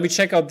interesting, let me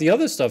check out the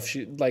other stuff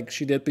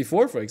she did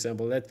before, for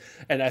example.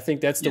 And I think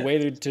that's the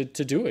way to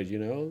do it. You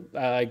know,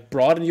 like,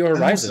 broaden your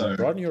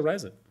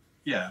horizon.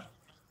 Yeah.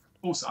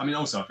 Also, I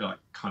feel like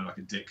kind of like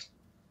a dick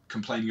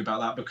complaining about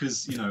that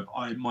because, you know,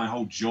 my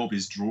whole job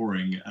is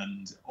drawing,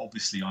 and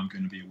obviously I'm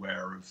going to be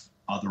aware of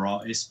other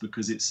artists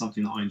because it's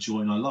something that I enjoy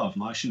and I love,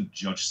 and I shouldn't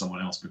judge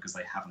someone else because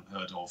they haven't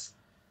heard of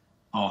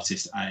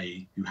artist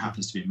A who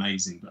happens to be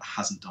amazing but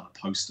hasn't done a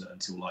poster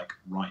until, like,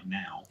 right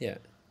now. Yeah.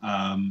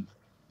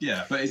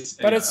 But it's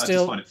still, I just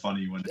find it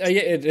funny when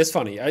it is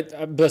funny.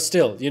 But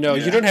still, you know,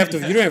 you don't have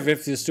to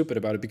feel stupid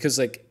about it because,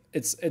 like,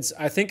 it's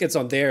I think it's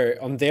on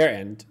their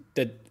end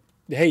that,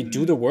 hey,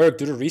 do the work,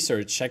 do the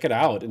research, check it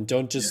out, and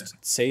don't just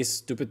say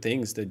stupid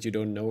things that you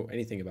don't know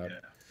anything about.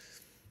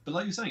 But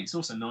like you're saying, it's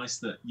also nice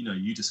that, you know,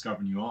 you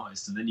discover a new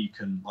artist and then you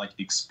can, like,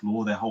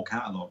 explore their whole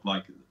catalogue.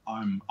 Like,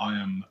 I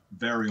am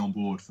very on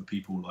board for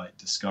people, like,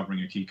 discovering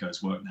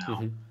Akiko's work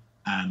now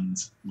and,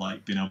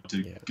 like, being able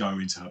to go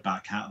into her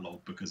back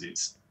catalogue because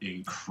it's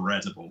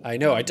incredible. I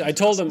know. I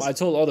told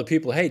all the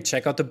people, hey,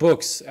 check out the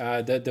books.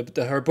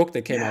 Her book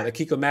that came out,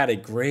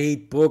 Akiko-matic,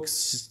 great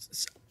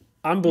books.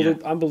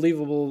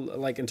 Unbelievable,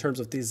 like, in terms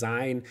of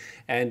design,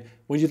 and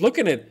when you look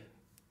at it,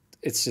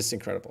 it's just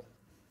incredible.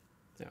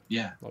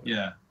 Yeah.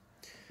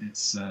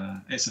 It's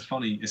a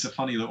funny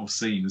little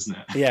scene, isn't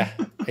it? Yeah,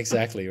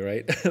 exactly,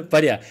 right.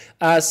 But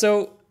yeah,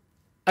 so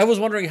I was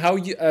wondering how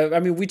you. I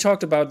mean, we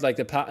talked about, like,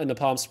 in the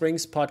Palm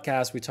Springs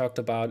podcast, we talked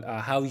about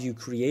how you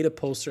create a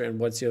poster and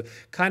what's your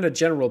kind of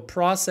general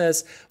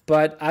process.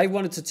 But I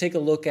wanted to take a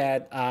look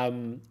at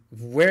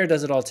where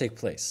does it all take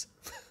place.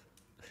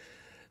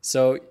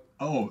 So.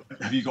 Oh,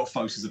 have you got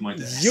photos of my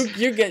desk?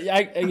 You get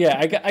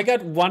I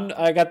got one.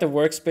 I got the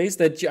workspace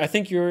that I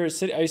think you're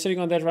sitting. Are you sitting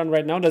on that one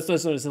right now? That's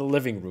in the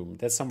living room.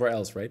 That's somewhere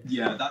else, right?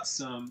 Yeah,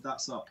 that's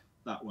up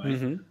that way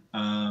in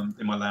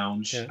my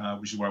lounge,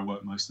 which is where I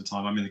work most of the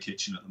time. I'm in the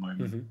kitchen at the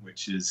moment,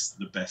 which is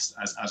the best,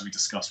 as we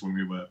discussed when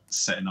we were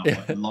setting up,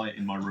 like, the light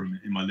in my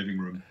living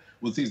room.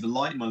 Well, the thing is, the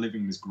light in my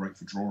living room is great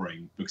for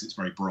drawing because it's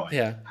very bright.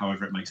 Yeah.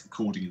 However, it makes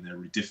recording in there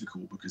really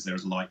difficult because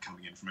there's light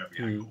coming in from every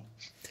angle.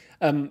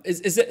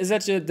 Is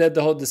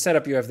that the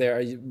setup you have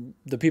there?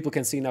 The people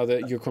can see now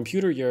your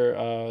computer.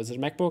 Is it a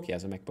MacBook? Yeah,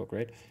 it's a MacBook,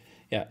 right?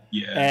 Yeah.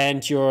 Yeah.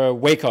 And your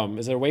Wacom.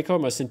 Is it a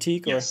Wacom or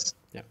Cintiq? Yes.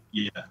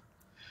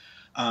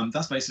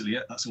 That's basically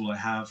it. That's all I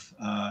have.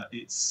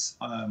 It's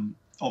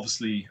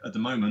obviously at the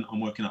moment I'm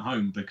working at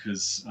home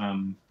because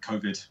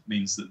COVID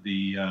means that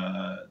the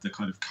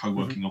kind of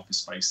co-working office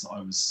space that I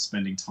was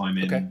spending time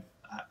in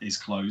is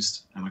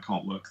closed and I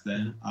can't work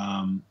there.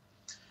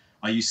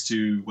 I used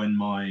to, when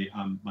my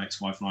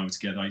ex-wife and I were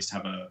together, I used to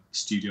have a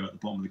studio at the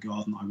bottom of the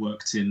garden I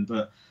worked in.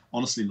 But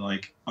honestly,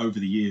 like, over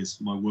the years,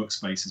 my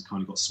workspace has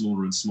kind of got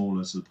smaller and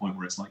smaller to the point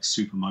where it's, like,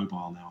 super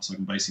mobile now. So I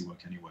can basically work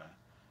anywhere.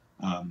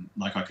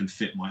 Like, I can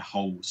fit my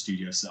whole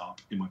studio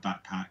setup in my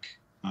backpack.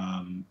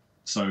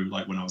 So,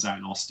 like, when I was out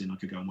in Austin, I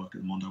could go and work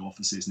at the Mondo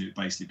offices, and it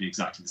would basically be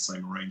exactly the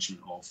same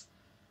arrangement of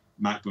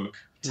MacBook,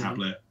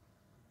 tablet,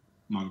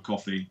 mug of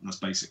coffee, and that's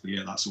basically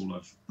it. That's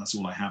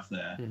all I have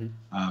there.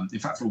 In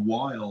fact, for a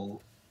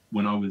while,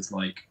 when I was,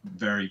 like,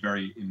 very,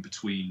 very in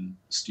between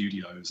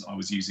studios, I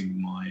was using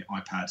my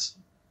iPad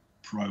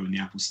Pro and the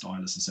Apple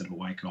stylus instead of a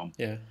Wacom.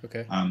 Yeah.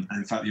 Okay. And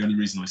in fact, the only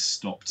reason I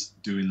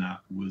stopped doing that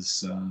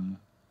was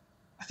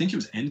I think it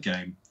was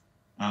Endgame.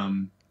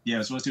 Yeah, it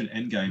was when I was doing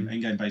Endgame.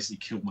 Endgame basically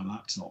killed my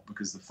laptop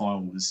because the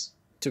file was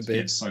too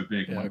big. So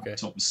big. Yeah, my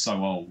laptop was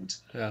so old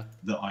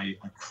that I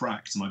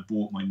cracked, and I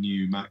bought my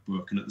new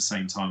MacBook. And at the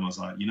same time, I was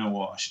like, you know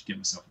what? I should get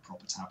myself a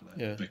proper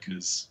tablet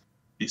because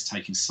it's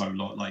taking so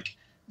long. Like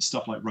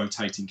stuff like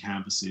rotating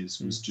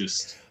canvases was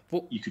just,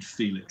 you could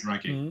feel it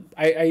dragging.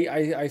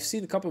 I've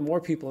seen a couple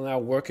more people now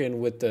working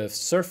with the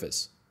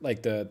Surface,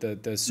 like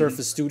the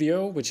Surface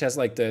Studio, which has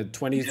like the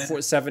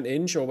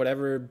 24/7-inch or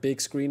whatever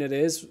big screen it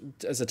is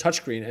as a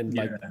touchscreen and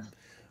like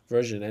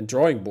version, and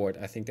drawing board.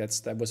 I think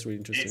that was really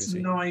interesting to see.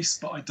 It's nice,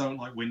 but I don't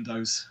like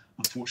Windows,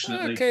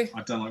 unfortunately. Okay.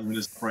 I don't like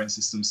Windows operating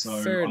system,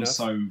 so Fair I'm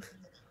enough.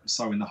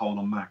 so in the hole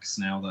on Macs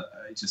now that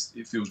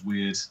it feels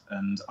weird.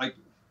 And I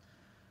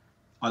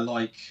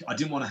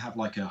didn't want to have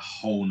like a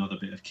whole nother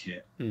bit of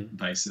kit,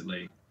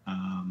 basically.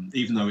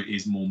 Even though it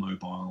is more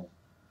mobile,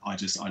 I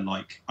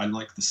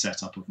like the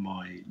setup of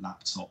my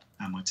laptop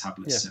and my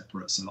tablet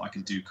separate, so that I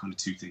can do kind of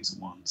two things at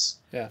once.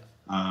 Yeah.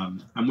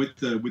 And with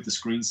the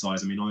screen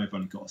size, I mean, I've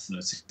only got a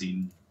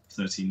 13.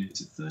 Is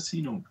it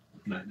 13 or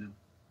no?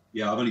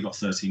 Yeah, I've only got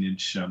a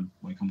 13-inch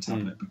Wacom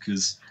tablet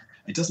because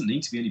it doesn't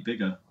need to be any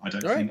bigger. I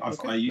don't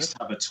think. I used to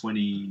have a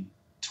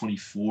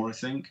 24, I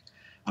think,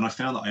 and I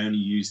found that I only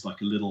used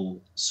like a little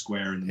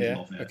square in the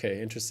middle of it.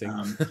 Okay, interesting.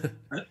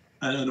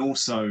 And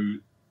also,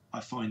 I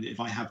find that if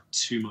I have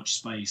too much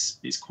space,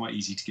 it's quite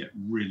easy to get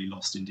really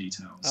lost in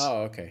details.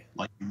 Oh, okay.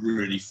 Like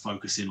really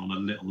focus in on a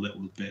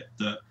little bit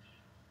that,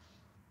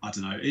 I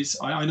don't know.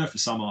 I know for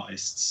some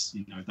artists,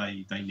 you know,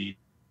 they need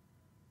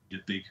a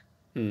big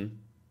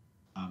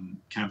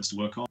canvas to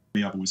work on.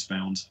 Me, I've always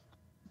found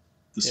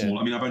the small.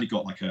 I mean, I've only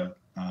got like a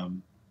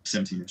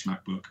 17-inch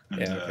MacBook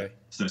and a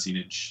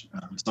 13-inch.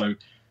 So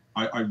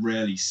I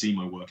rarely see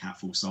my work at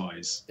full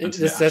size.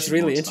 That's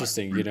really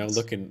interesting, you know,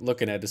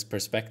 looking at this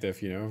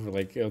perspective, you know,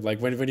 like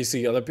when you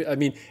see other people. I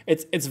mean,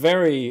 it's a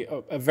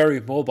very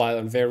mobile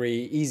and very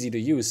easy to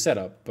use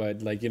setup,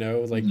 but like, you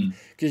know, like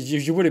because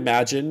you would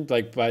imagine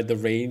like by the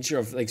range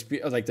of like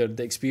the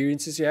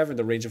experiences you have and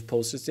the range of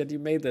posters that you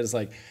made, there's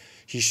like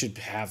you should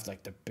have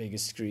like the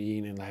biggest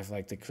screen and have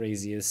like the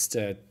craziest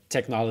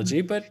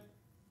technology, but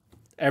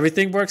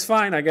everything works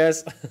fine, I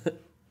guess.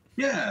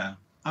 Yeah.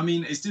 I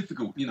mean, it's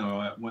difficult, you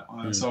know.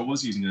 So I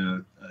was using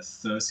a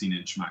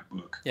 13-inch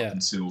MacBook up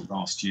until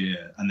last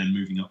year, and then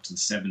moving up to the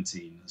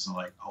 17. It's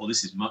like, oh,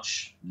 this is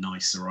much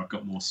nicer. I've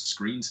got more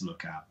screen to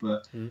look at,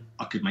 but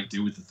I could make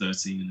do with the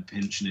 13 in a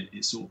pinch, and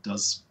it sort of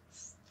does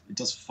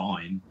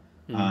fine.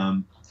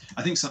 I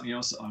think something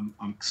else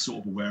I'm sort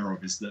of aware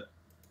of is that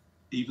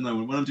even though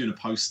when I'm doing a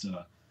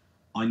poster,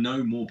 I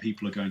know more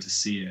people are going to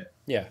see it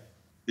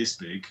this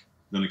big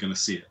than are going to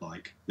see it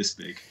like this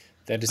big.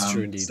 That is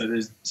true indeed.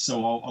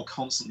 So I'll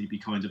constantly be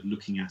kind of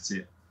looking at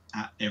it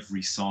at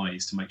every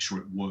size to make sure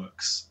it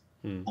works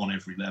on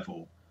every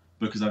level,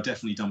 because I've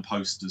definitely done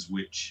posters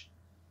which,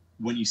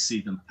 when you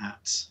see them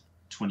at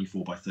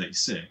 24 by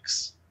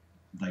 36,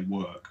 they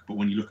work, but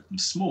when you look at them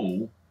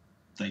small,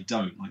 they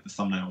don't. Like the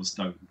thumbnails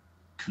don't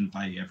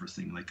convey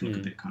everything. They can look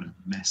a bit kind of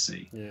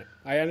messy. Yeah,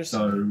 I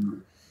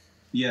understand.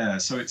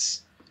 So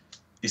it's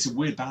a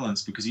weird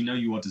balance, because you know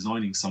you are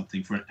designing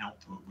something for an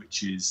output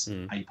which is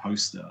a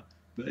poster.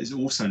 But there's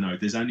also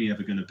there's only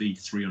ever going to be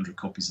 300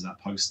 copies of that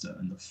poster,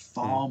 and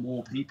far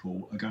more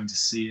people are going to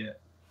see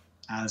it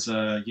as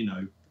a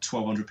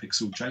 1200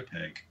 pixel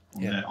JPEG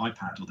on their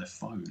iPad or their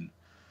phone.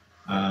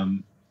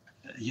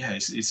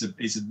 It's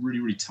a really,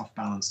 really tough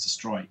balance to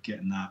strike,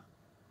 getting that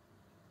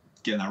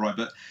right.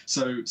 But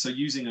so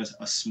using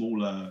a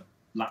smaller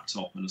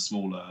laptop and a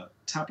smaller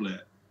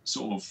tablet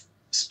sort of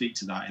speak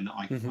to that, in that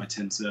I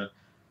tend to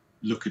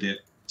look at it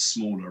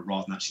smaller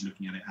rather than actually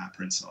looking at it at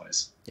print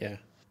size. Yeah.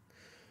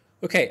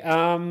 Okay.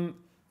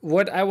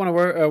 What I want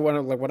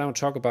to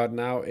talk about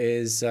now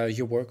is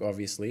your work,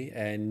 obviously.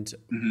 And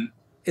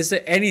is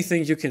there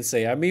anything you can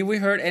say? I mean, we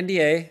heard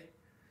NDA.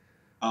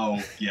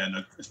 Oh yeah,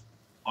 no,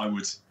 I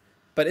would.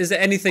 But is there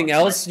anything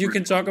else you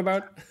can talk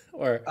about,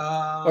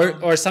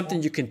 or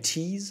something you can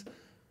tease?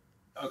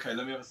 Okay,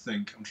 let me have a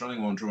think. I'm trying to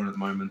think what I'm drawing at the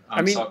moment.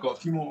 So I've got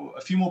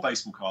a few more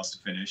baseball cards to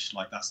finish.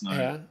 Like that's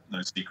no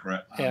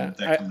secret. They're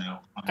coming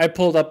out. I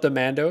pulled up the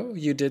Mando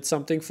you did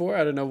something for.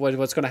 I don't know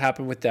what's going to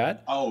happen with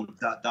that. Oh,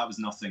 that was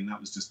nothing.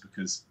 That was just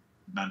because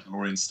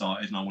Mandalorian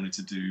started, and I wanted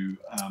to do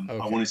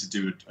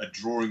a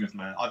drawing of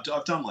man. I've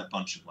done like a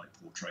bunch of like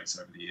portraits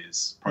over the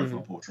years,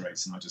 profile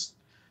portraits, and I just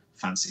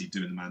fancied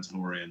doing the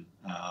Mandalorian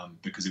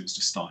because it was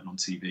just starting on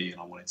TV, and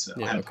I wanted to.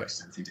 I hadn't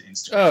posted anything to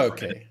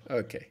Instagram.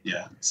 Okay.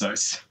 Yeah, so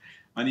it's.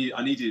 I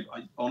needed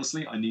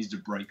a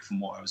break from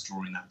what I was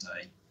drawing that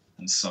day,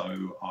 and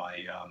so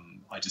I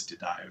just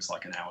did that. It was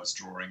like an hour's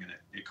drawing, and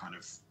it kind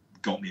of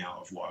got me out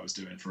of what I was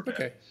doing for a bit.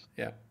 Okay,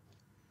 yeah.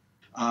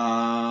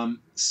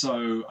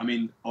 So I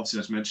mean,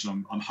 obviously, as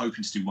mentioned, I'm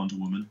hoping to do Wonder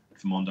Woman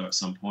for Mondo at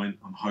some point.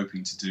 I'm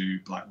hoping to do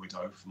Black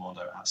Widow for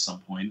Mondo at some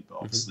point, but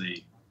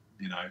obviously,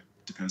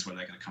 depends when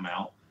they're going to come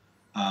out.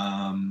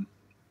 I'm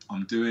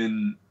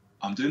doing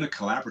I'm doing a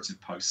collaborative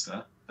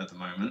poster at the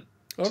moment.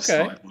 Just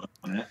Okay. started work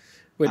on it.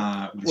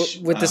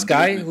 With this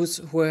guy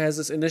who has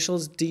his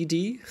initials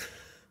DD.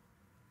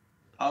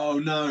 Oh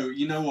no!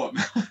 You know what?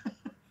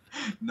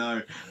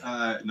 No,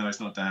 no, it's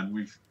not Dan.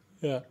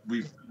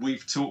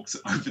 We've talked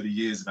over the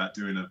years about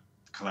doing a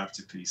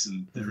collaborative piece,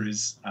 and there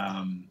is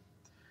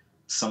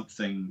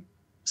something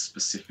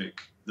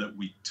specific that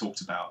we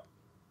talked about.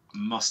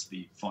 Must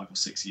be 5 or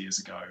 6 years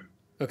ago.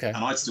 Okay. And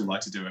I'd still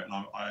like to do it, and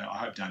I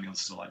hope Daniel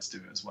still like to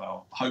do it as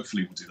well.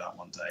 Hopefully, we'll do that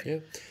one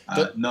day.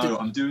 Yeah.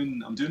 I'm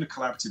doing a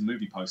collaborative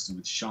movie poster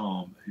with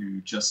Sharm,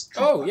 who just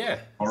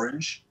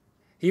Orange.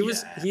 He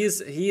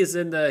is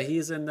in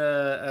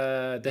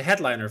the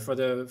headliner for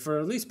the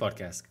Release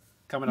podcast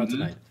coming out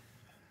tonight.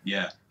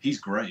 Yeah, he's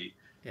great.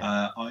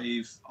 Yeah.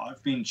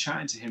 I've been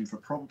chatting to him for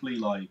probably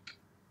like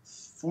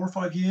 4 or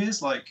 5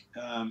 years, like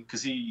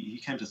because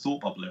he came to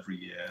Thought Bubble every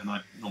year, and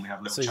I normally have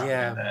a little chat with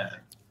him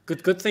there.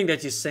 Good thing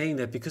that you're saying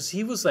that, because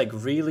he was like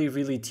really,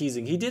 really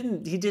teasing. He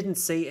didn't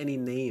say any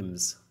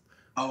names.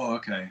 Oh,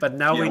 okay. But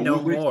now we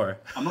know more.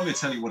 I'm not going to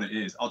tell you what it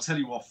is. I'll tell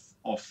you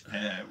off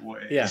air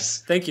what it is.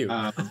 Yes, thank you.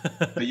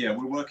 But yeah,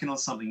 we're working on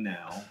something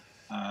now,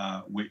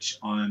 which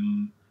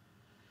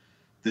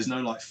there's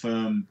no like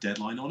firm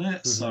deadline on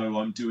it, so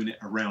I'm doing it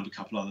around a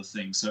couple other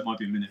things. So it might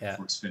be a minute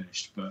before it's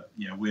finished. But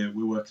yeah, we're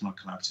working on a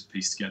collaborative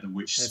piece together,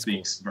 which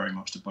speaks very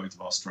much to both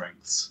of our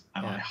strengths,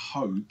 and I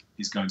hope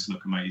is going to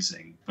look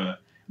amazing. But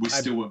we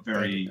still work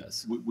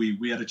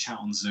we had a chat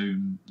on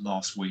Zoom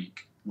last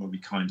week where we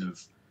kind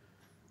of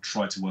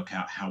tried to work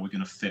out how we're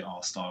going to fit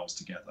our styles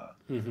together.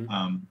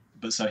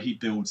 But so he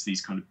builds these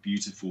kind of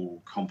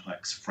beautiful,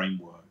 complex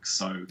frameworks.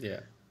 So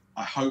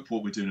I hope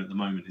what we're doing at the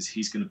moment is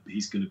he's gonna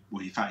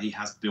well, in fact, he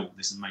has built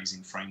this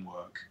amazing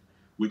framework,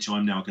 which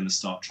I'm now going to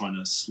start trying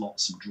to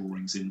slot some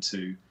drawings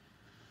into.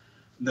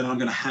 And then I'm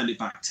going to hand it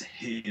back to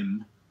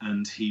him,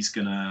 and he's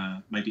going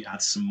to maybe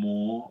add some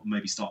more,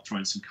 maybe start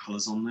throwing some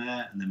colours on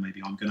there, and then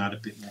maybe I'm going to add a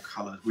bit more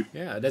colour.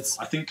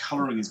 I think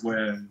colouring is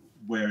where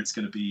it's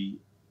going to be.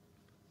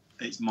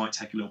 It might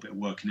take a little bit of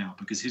working out,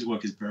 because his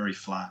work is very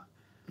flat,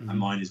 and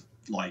mine is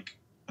like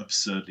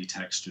absurdly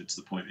textured to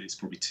the point that it's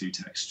probably too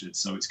textured.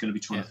 So it's going to be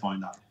trying to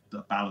find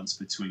that balance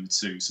between the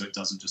two, so it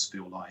doesn't just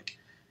feel like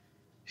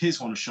here's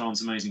one of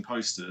Sean's amazing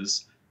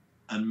posters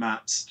and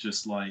Matt's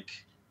just like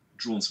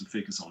drawn some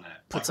figures on it.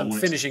 Put some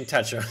finishing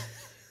touch on.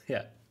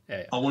 Yeah.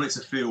 I want it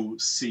to feel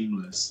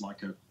seamless,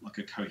 like a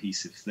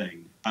cohesive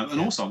thing,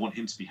 and also I want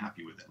him to be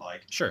happy with it.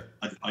 Like, sure,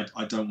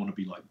 I don't want to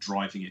be like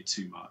driving it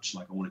too much.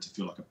 Like, I want it to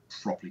feel like a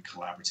properly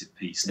collaborative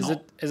piece.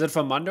 Is it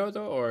from Mondo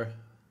though, or?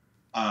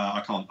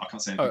 I can't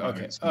say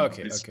anything.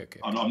 Okay.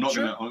 I'm not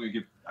gonna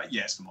give.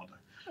 Yes, for Mondo.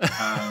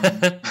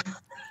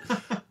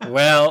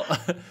 Well,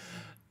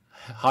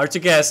 hard to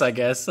guess, I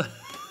guess.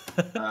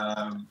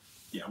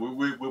 Yeah,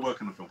 we're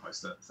working on a film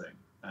poster thing,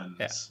 and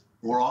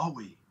or are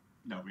we?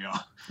 No, we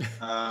are.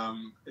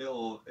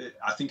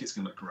 I think it's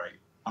gonna look great.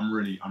 I'm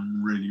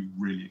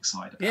really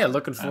excited. Yeah,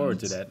 looking forward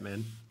to that,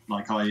 man.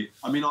 Like I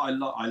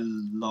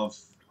love.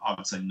 I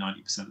would say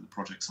 90% of the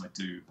projects I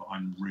do, but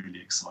I'm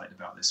really excited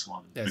about this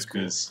one. That's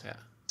because cool. Yeah.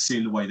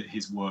 Seeing the way that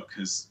his work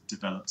has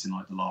developed in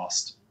like the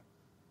last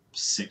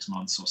 6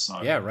 months or so,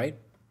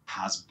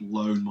 has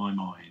blown my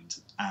mind,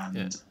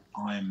 and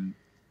I'm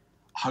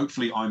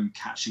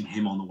catching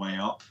him on the way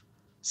up,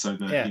 so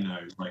that you know,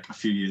 like a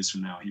few years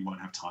from now, he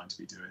won't have time to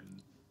be doing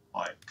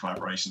like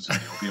collaborations with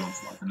me. He'll be on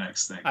to like the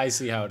next thing. I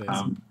see how it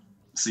is.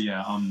 So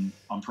yeah, I'm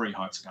pretty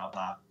hyped about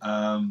that.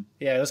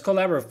 Yeah, those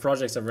collaborative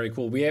projects are very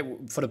cool.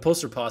 For the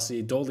poster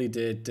posse, Dolly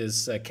did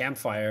this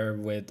campfire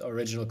with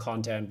original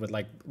content with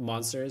like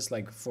monsters,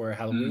 like for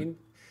Halloween,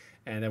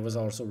 and it was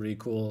also really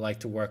cool,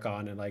 like to work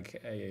on, and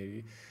like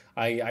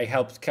I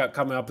helped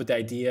come up with the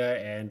idea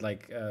and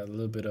like a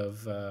little bit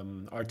of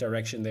art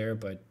direction there,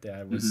 but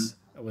it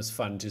was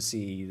fun to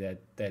see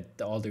that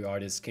all the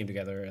artists came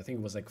together. I think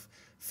it was like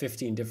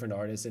 15 different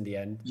artists in the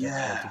end.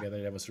 That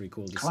together. That was really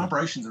cool.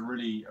 Collaboration's a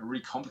really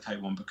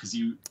complicated one, because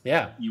you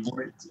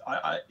want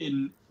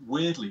it.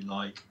 Weirdly,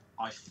 like,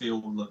 I feel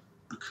that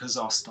because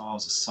our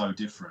styles are so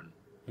different,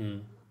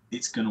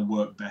 it's going to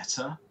work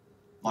better.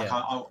 Like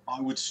I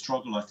would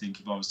struggle, I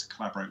think, if I was to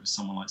collaborate with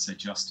someone like, say,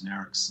 Justin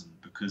Erickson,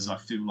 because I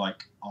feel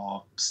like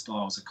our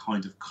styles are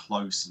kind of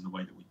close in the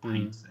way that we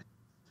paint things.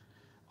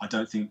 I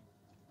don't think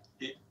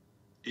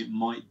it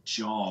might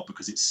jar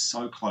because it's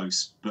so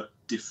close but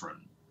different.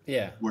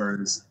 Yeah.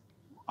 Whereas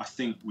I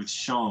think with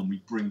Sean,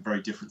 we bring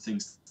very different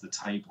things to the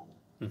table,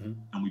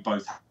 and we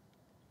both have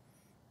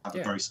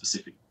a very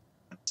specific.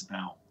 It's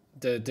about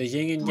the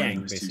yin and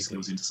yang, basically.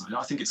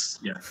 I think it's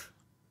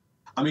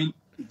I mean,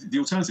 the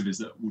alternative is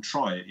that we'll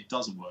try it, it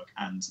doesn't work,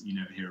 and you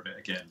never hear of it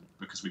again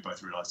because we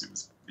both realised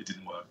it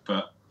didn't work.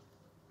 But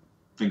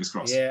fingers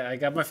crossed. Yeah, I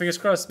got my fingers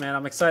crossed, man.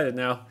 I'm excited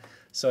now.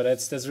 So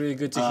that's really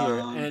good to hear.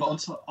 And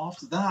but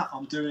after that,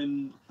 I'm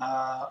doing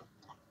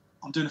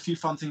a few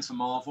fun things for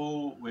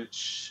Marvel,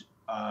 which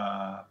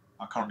I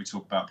can't really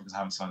talk about because I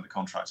haven't signed the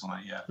contract on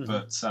that yet.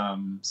 But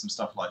some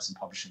stuff, like some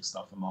publishing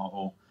stuff for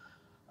Marvel.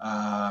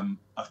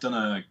 I've done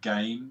a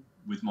game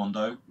with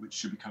Mondo, which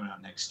should be coming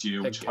out next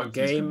year. Which a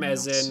game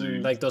as in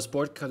soon. Like those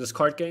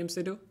card games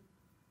they do.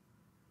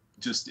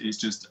 It's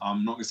just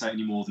I'm not gonna say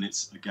any more than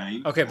it's a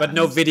game. Okay, but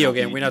no video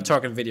game. We're not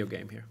talking video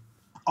game here.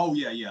 Oh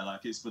yeah,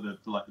 like it's for the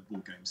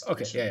board games.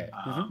 Okay, yeah.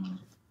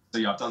 So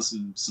yeah, I've done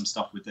some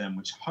stuff with them,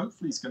 which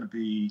hopefully is going to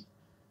be.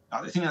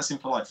 I think that's in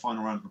for like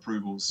final round of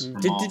approvals.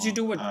 Did you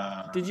do what?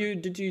 Did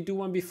you do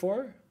one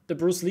before the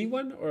Bruce Lee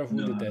one, or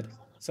who did that?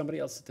 Somebody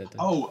else did that.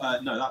 Oh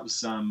no, that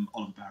was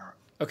Oliver Barrett.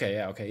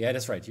 Okay, yeah,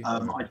 that's right.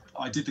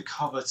 I did the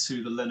cover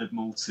to the Leonard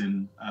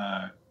Maltin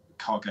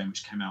card game,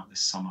 which came out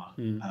this summer.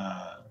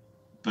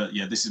 But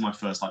yeah, this is my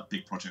first like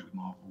big project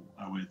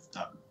with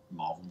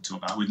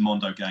with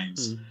Mondo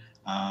Games,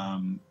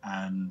 and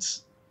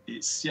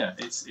it's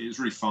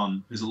really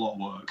fun. There's a lot of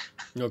work.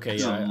 Okay,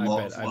 yeah,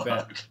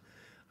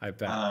 I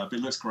bet. But it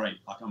looks great.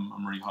 Like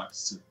I'm really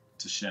hyped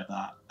to share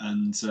that,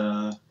 and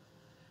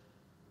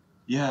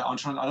yeah, I'm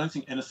trying. I don't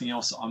think anything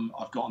else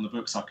I've got on the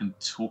books I can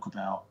talk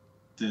about.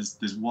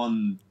 There's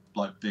one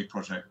like big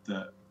project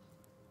that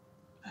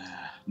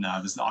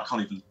there's not. I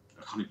can't even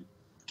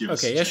give.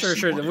 Okay, yeah,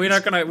 sure. We're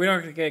not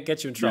gonna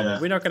get you in trouble.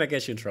 Yeah. We're not gonna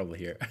get you in trouble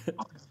here.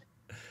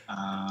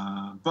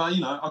 But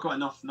you know, I've got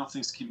enough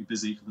things to keep me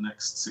busy for the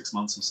next 6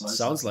 months or so.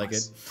 Sounds like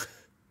nice.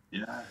 It.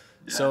 Yeah.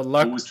 So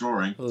always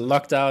drawing.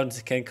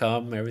 Lockdown can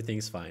come.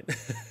 Everything's fine.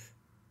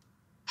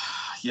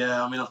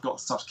 Yeah, I mean, I've got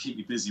stuff to keep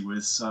me busy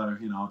with, so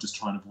you know, I'll just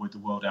try and avoid the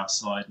world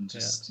outside and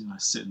just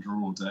sit and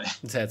draw all day.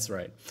 That's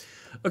right.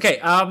 Okay.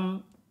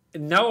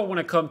 Now I want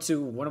to come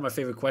to one of my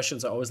favorite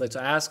questions I always like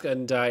to ask,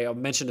 and I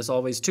mention this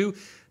always too,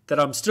 that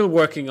I'm still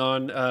working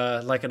on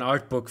like an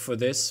art book for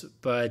this,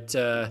 but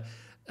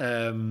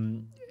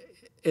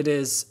it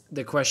is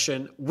the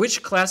question: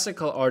 which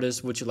classical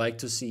artist would you like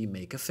to see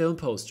make a film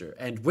poster,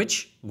 and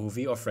which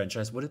movie or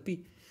franchise would it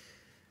be?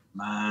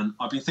 Man,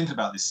 I've been thinking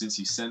about this since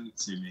you sent it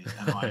to me,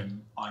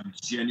 and I'm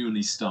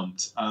genuinely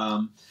stumped.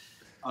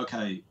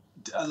 Okay,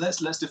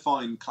 let's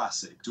define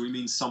classic. Do we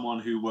mean someone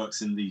who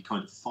works in the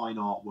kind of fine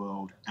art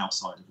world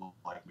outside of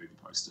like movie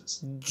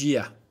posters?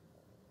 Yeah.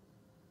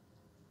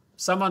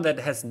 Someone that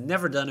has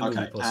never done a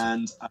movie poster.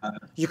 And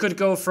you could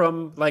go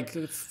from like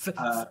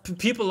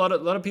people. A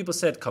lot of people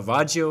said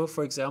Caravaggio,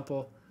 for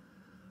example,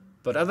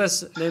 but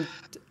others named.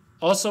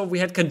 Also, we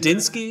had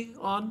Kandinsky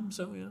on,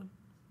 so yeah.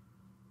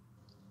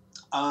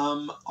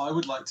 I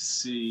would like to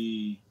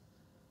see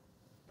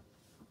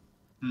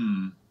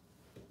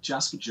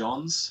Jasper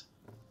Johns.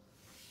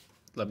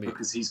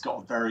 Because he's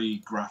got a very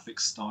graphic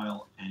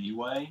style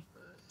anyway.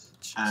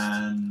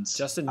 And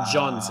Justin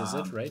Johns, is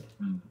it right?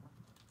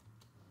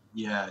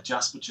 Yeah,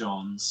 Jasper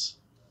Johns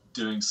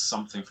doing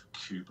something for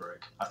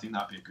Kubrick. I think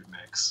that'd be a good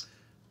mix.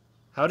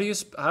 How do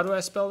I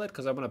spell it?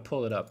 Because I'm gonna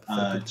pull it up.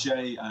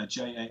 Jasper.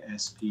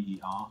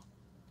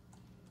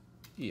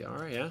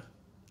 ER, yeah.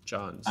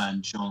 Johns.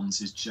 And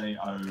Johns is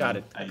Johns. Got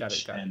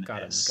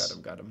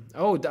him.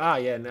 Oh,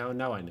 yeah.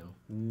 Now I know.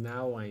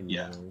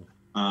 Yeah.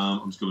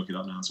 I'm just gonna look it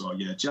up now as well.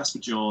 Yeah, Jasper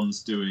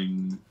Johns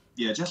doing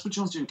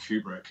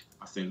Kubrick.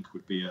 I think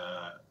would be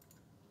a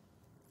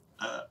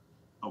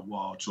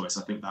wild choice.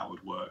 I think that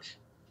would work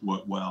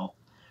well.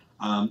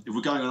 If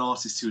we're going on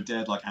artists who are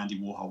dead, like Andy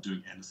Warhol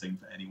doing anything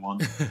for anyone,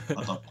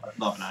 I'd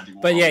love an Andy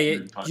Warhol. But yeah,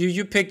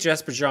 you picked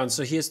Jasper Johns,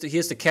 so here's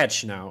the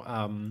catch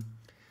now.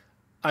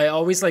 I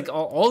always like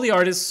all the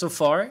artists so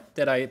far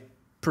that I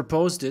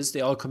proposed this,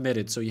 they all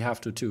committed, so you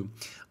have to too.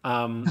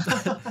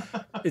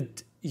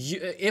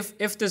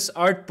 If this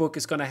art book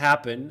is gonna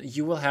happen,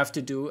 you will have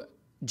to do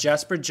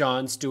Jasper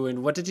Johns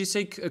doing, what did you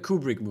say, a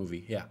Kubrick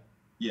movie? Yeah.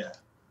 Yeah.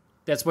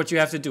 That's what you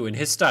have to do in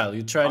his style.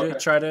 You try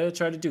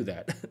to do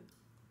that.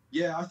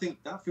 Yeah, I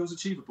think that feels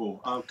achievable.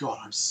 Oh God,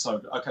 I'm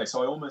so okay.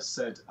 So I almost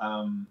said.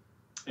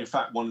 In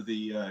fact, one of the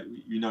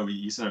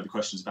you sent over the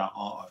questions about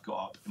art I've got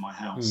up in my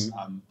house.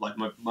 Like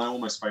my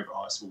almost favorite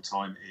artist of all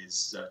time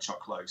is Chuck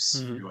Close,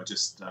 who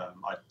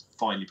I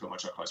finally put my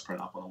Chuck Close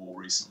print up on the wall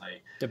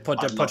recently. The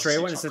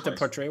portrait one, is it the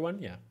portrait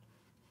one? Yeah.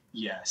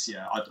 Yes,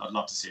 yeah. I'd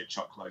love to see a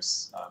Chuck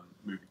Close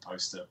movie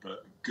poster,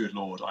 but good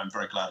Lord, I'm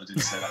very glad I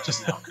didn't say that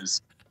just now,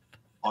 because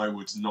I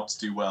would not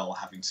do well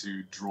having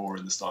to draw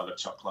in the style of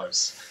Chuck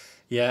Close.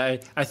 Yeah,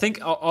 I think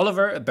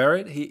Oliver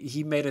Barrett,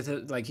 he made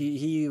it like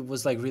he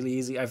was like really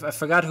easy. I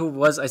forgot who it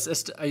was.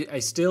 I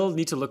still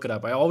need to look it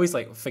up. I always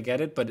like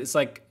forget it, but it's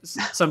like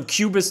some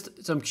cubist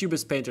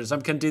painter,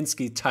 some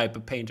Kandinsky type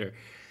of painter.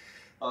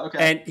 Oh,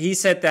 okay. And he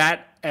said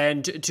that,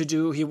 and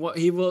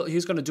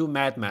he's gonna do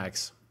Mad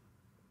Max.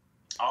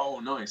 Oh,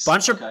 nice.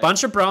 Bunch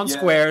of brown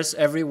squares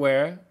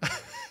everywhere.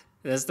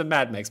 There's the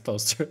Mad Max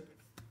poster.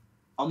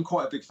 I'm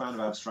quite a big fan of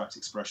abstract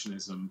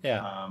expressionism.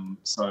 Yeah.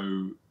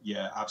 So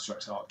yeah,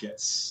 abstract art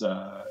gets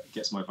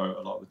my vote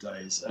a lot of the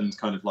days, and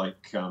kind of like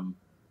kind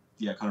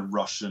of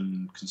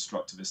Russian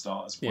constructivist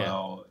art as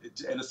well.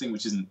 Yeah. Anything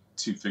which isn't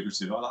too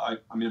figurative. I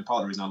mean, part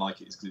of the reason I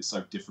like it is because it's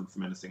so different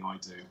from anything I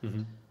do.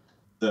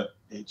 That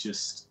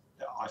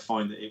I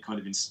find that it kind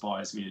of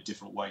inspires me in a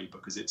different way,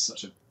 because it's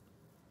such a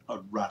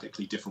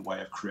radically different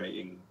way of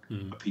creating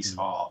a piece of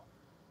art.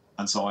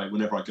 And so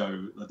whenever I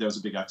go, there was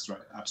a big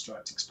abstract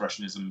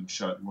expressionism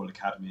show at the Royal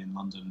Academy in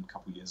London a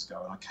couple of years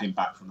ago, and I came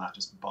back from that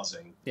just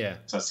buzzing. Yeah.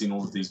 So I've seen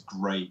all of these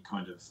great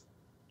kind of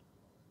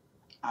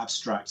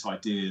abstract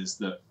ideas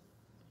that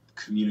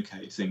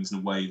communicate things in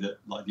a way that,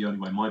 like, the only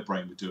way my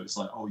brain would do it is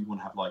like, oh, you want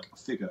to have like a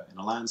figure in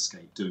a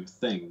landscape doing a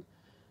thing,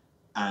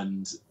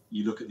 and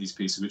you look at these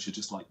pieces which are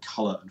just like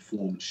color and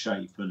form and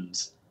shape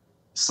and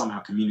somehow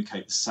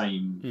communicate the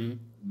same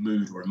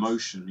mood or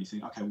emotion, and you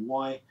think, okay,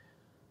 why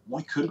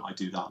couldn't I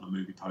do that on a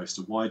movie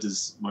poster? Why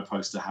does my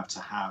poster have to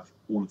have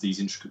all of these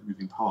intricate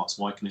moving parts?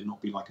 Why can it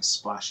not be like a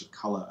splash of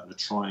color and a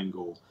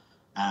triangle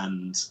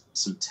and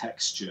some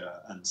texture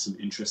and some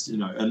interest, you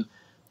know? And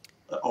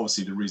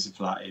obviously the reason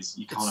for that is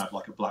you can't have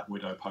like a Black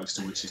Widow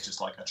poster which is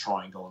just like a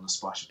triangle and a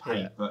splash of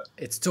paint. But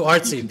it's too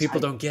artsy. People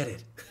don't get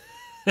it.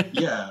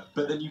 Yeah,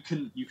 but then you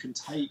can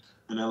take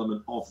an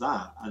element of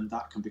that, and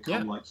that can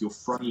become like your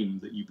frame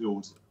that you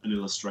build an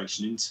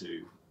illustration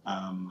into.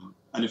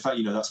 And in fact,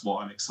 you know, that's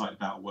what I'm excited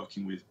about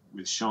working with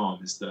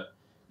Shyam, is that,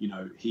 you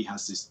know, he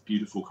has this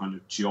beautiful kind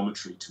of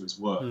geometry to his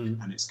work,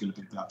 and it's going to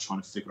be about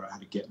trying to figure out how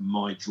to get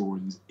my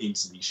drawings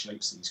into these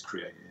shapes that he's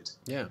created.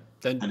 Yeah,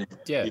 then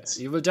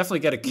you will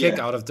definitely get a kick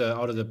out of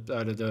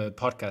the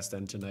podcast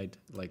then tonight.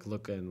 Like,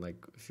 look, and like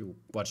if you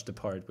watch the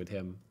part with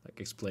him, like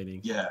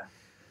explaining. Yeah.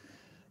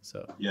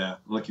 So yeah,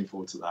 looking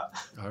forward to that.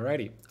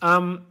 Alrighty.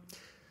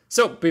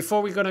 So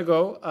before we're gonna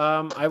go,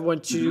 I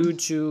want you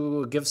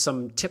to give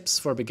some tips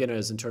for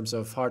beginners in terms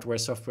of hardware,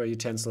 software,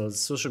 utensils,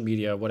 social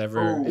media,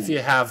 whatever. If you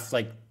have,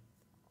 like,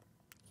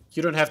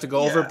 you don't have to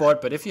go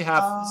overboard, but if you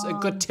have a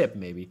good tip,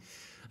 maybe.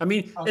 I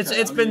mean,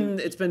 it's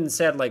been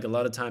said like a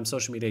lot of times,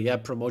 social media,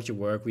 promote your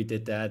work. We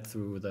did that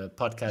through the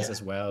podcast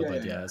as well,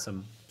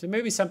 so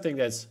maybe something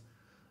that's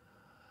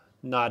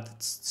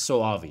not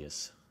so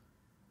obvious.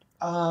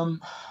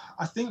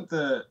 I think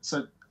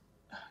so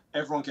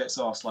everyone gets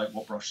asked, like,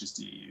 what brushes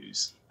do you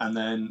use? And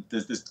then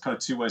there's kind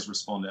of two ways to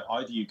respond to it.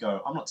 Either you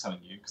go, I'm not telling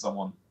you because I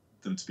want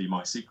them to be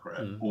my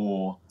secret,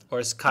 or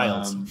it's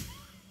Kyle's.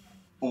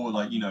 Or,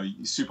 like, you know,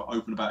 you're super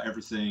open about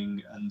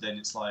everything, and then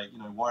it's like, you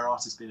know, why are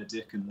artists being a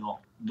dick and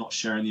not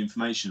sharing the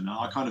information? And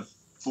I kind of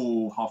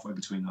fall halfway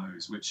between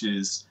those, which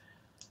is,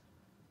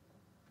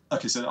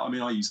 okay, so I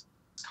mean, I use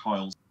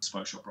Kyle's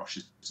Photoshop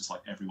brushes just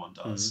like everyone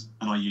does,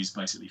 and I use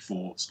basically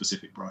 4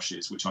 specific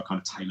brushes which I kind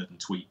of tailored and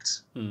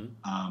tweaked,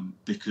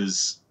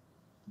 because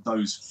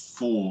those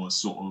 4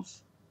 sort of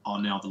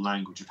are now the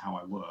language of how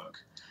I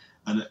work,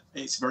 and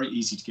it's very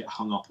easy to get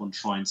hung up on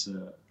trying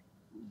to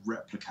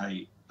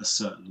replicate a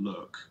certain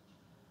look,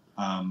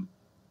 and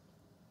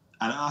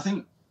I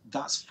think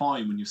that's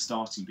fine when you're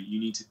starting, but you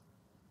need to,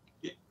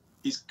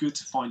 it's good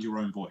to find your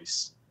own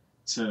voice,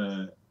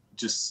 to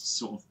just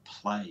sort of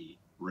play,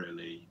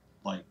 really,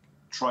 like,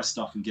 try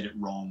stuff and get it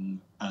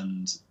wrong,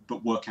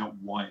 but work out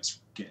why it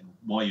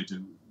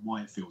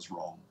feels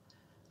wrong,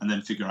 and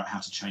then figure out how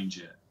to change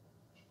it,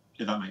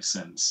 if that makes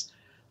sense.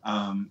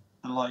 And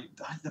like,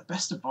 the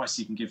best advice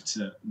you can give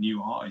to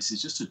new artists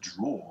is just to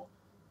draw.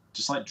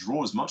 Just like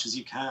draw as much as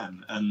you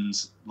can, and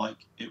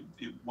like it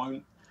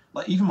won't,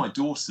 like, even my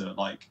daughter,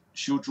 like,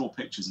 she'll draw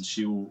pictures and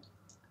she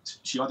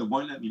either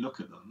won't let me look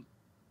at them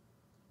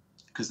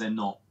because they're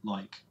not,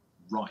 like,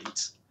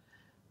 right,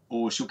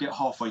 or she'll get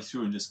halfway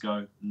through and just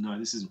go, no,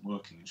 this isn't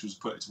working, and she'll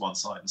just put it to one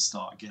side and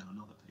start again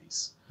another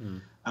piece.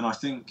 And I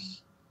think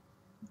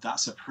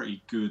that's a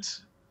pretty good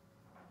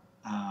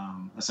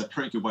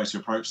way to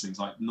approach things,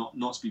 like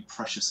not to be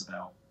precious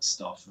about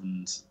stuff,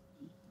 and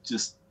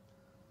just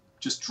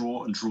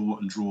draw and draw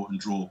and draw and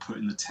draw, put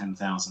in the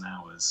 10,000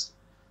 hours.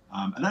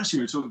 And actually,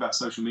 we were talking about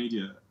social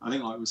media. I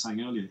think, like we were saying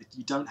earlier,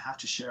 you don't have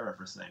to share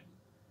everything,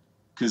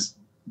 because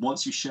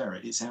once you share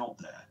it, it's out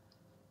there.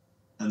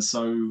 And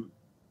so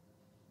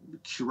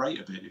curate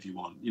a bit if you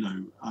want, you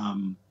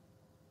know,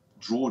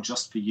 draw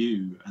just for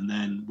you. And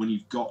then when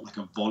you've got like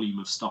a volume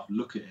of stuff,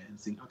 look at it and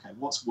think, okay,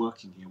 what's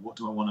working here? What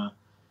do I want to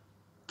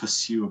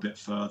pursue a bit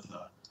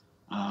further?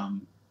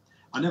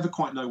 I never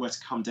quite know where to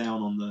come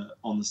down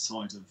on the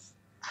side of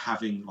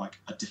having like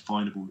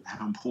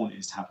how important it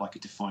is to have like a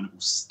definable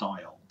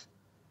style,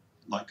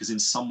 like, because in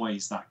some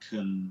ways that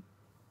can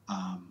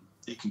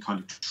it can kind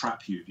of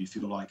trap you if you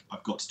feel like,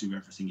 I've got to do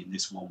everything in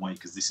this one way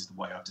because this is the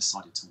way I've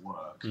decided to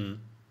work.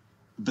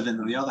 But then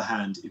on the other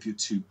hand, if you're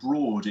too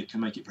broad, it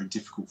can make it very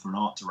difficult for an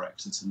art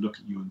director to look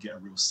at you and get a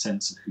real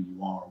sense of who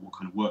you are or what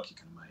kind of work you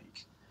can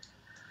make.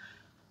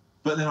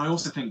 But then I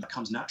also think that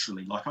comes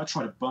naturally. Like, I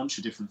tried a bunch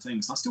of different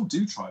things. I still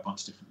do try a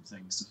bunch of different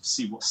things to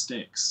see what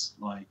sticks.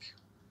 Like,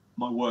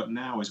 my work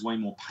now is way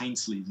more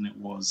painterly than it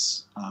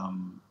was,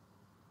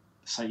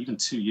 say, even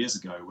 2 years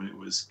ago, when it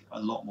was a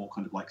lot more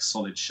kind of like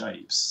solid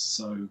shapes.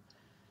 So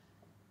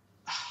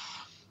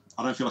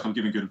I don't feel like I'm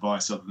giving good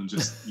advice other than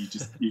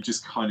you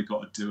just kind of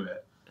got to do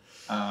it.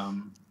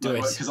 Do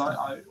it. Because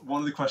I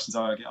one of the questions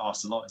I get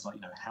asked a lot is like,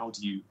 you know, how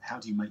do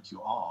you make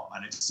your art?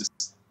 And it's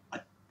just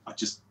I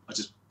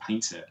just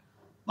paint it.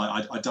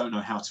 Like, I don't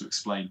know how to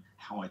explain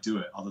how I do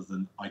it other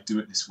than I do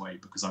it this way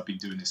because I've been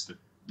doing this for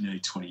nearly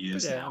 20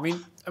 years now.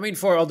 I mean,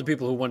 for all the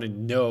people who want to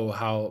know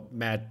how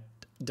Matt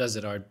does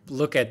it, or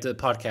look at the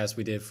podcast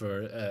we did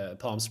for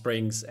Palm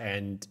Springs,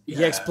 and he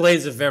Yeah.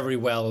 explains it very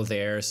well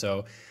there.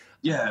 So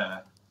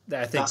Yeah,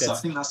 I think I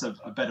think that's a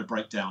better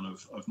breakdown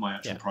of my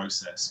actual Yeah.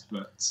 process.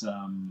 But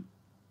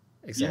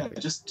exactly. yeah,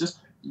 just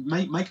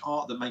make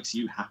art that makes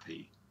you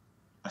happy.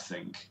 I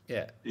think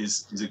Yeah.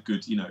 is a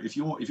good, you know, if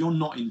you're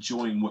not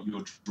enjoying what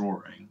you're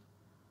drawing,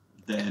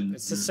 then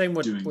It's the you're same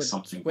doing with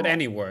something with wrong,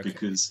 any work.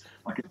 because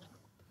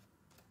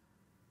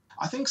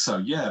I think so,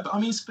 yeah. But I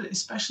mean,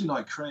 especially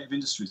like creative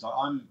industries,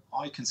 like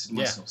I consider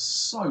myself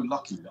so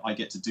lucky that I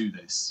get to do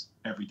this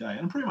every day,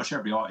 and pretty much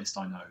every artist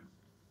I know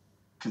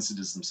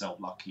considers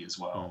themselves lucky as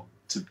well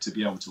to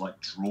be able to like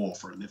draw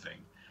for a living.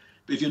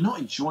 But if you're not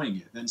enjoying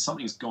it, then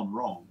something's gone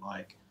wrong.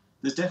 Like,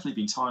 there's definitely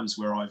been times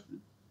where I've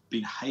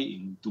been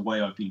hating the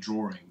way I've been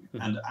drawing,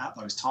 and at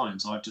those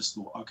times I've just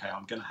thought, okay,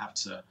 I'm going to have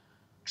to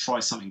try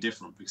something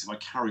different, because if I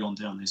carry on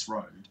down this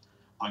road,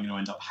 I'm going to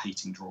end up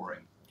hating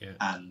drawing. Yeah.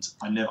 And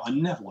I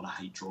never want to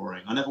hate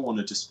drawing. I never want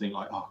to just think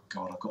like, oh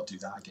God, I've got to do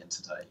that again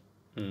today.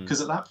 Because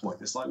at that point,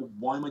 it's like, well,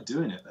 why am I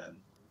doing it then?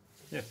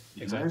 Yeah,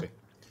 You exactly.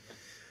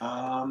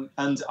 One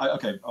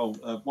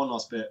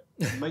last bit: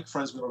 make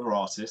friends with other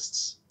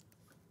artists.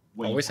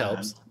 When Always you can.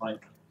 helps.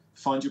 Like,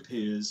 find your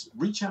peers.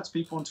 Reach out to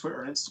people on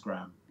Twitter and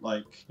Instagram.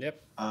 Like,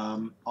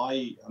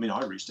 I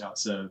reached out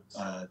to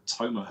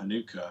Toma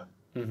Hanuka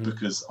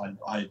because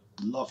I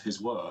love his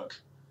work,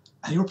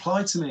 and he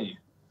replied to me.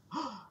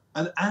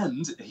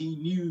 And he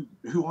knew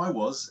who I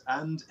was,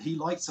 and he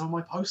liked some of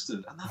my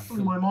posters, and that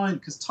blew my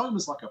mind, because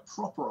Toma's like a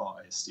proper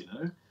artist, you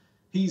know.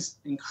 He's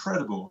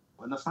incredible,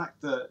 and the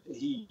fact that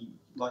he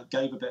like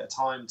gave a bit of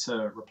time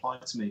to reply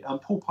to me.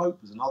 And Paul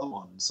Pope was another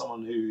one,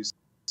 someone who's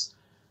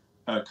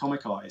a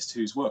comic artist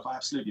whose work I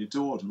absolutely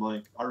adored, and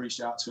like I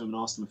reached out to him and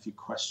asked him a few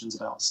questions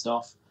about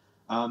stuff.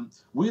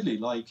 Weirdly,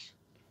 like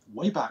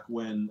way back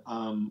when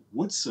Matthew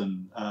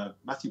Woodson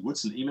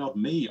emailed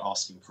me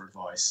asking for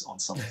advice on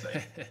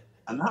something.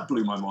 And that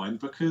blew my mind,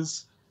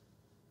 because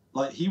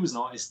like he was an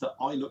artist that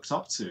I looked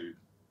up to.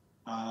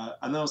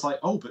 And I was like,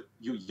 oh, but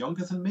you're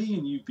younger than me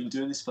and you've been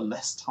doing this for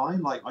less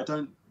time. Like,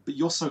 but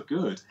you're so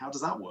good. How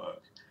does that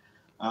work?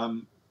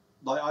 I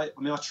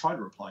try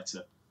to reply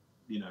to,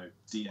 you know,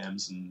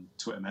 DMs and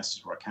Twitter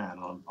messages where I can.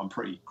 And I'm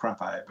pretty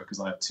crap at it because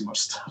I have too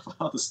much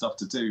other stuff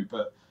to do.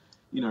 But,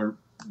 you know,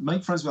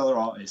 make friends with other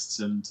artists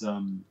and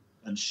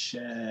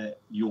share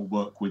your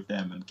work with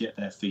them and get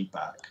their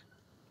feedback.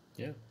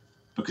 Yeah.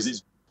 Because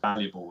it's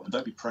valuable, and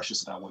don't be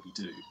precious about what you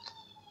do.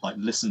 Like,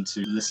 listen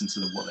to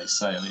what they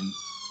say. I mean,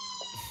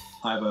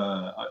 I have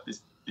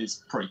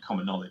it's pretty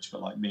common knowledge, but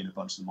like me and a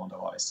bunch of the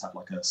Mondo artists have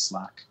like a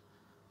Slack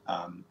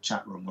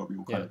chat room where we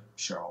all kind of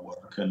share our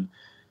work. And,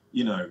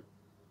 you know,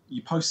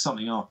 you post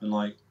something up, and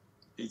like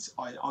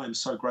I am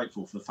so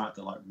grateful for the fact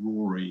that like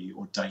Rory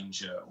or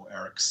Danger or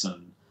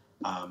Ericsson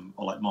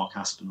or like Mark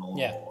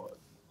Aspinall or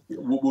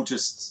we'll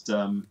just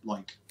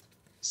like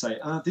say,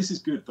 this is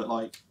good, but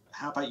like,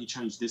 how about you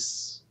change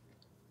this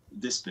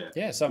bit?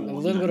 Yeah, a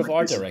little bit of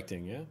art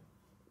directing,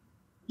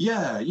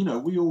 Yeah, you know,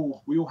 we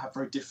all have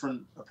very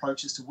different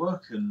approaches to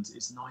work, and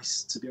it's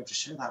nice to be able to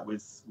share that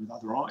with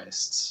other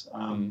artists.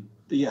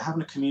 But yeah,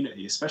 having a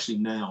community, especially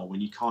now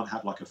when you can't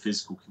have like a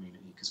physical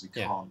community because we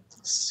can't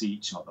see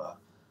each other,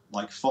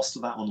 like foster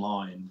that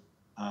online.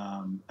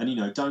 And you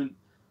know,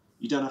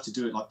 you don't have to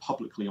do it like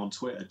publicly on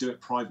Twitter. Do it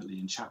privately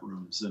in chat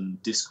rooms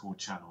and Discord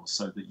channels,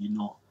 so that you're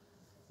not,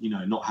 you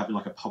know, not having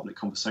like a public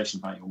conversation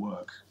about your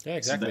work. Yeah,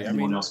 exactly. So that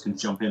anyone else can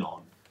jump in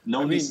on. No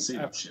one needs to see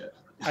that shit.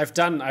 I've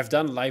done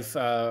live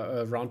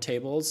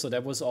roundtables, so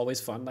that was always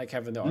fun. Like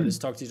having the artists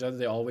talk to each other,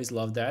 they always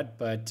love that.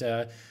 But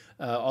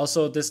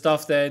also the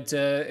stuff that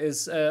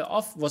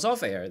was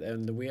off air,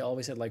 and we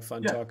always had like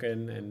fun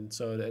talking, and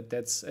so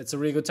it's a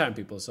really good time,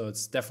 people. So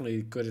it's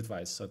definitely good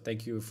advice. So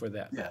thank you for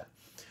that. Yeah.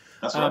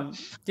 That's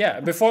right. Yeah,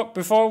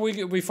 before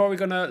we're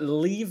gonna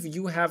leave,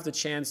 you have the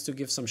chance to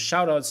give some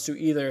shout outs to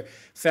either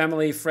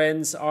family,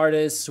 friends,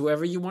 artists,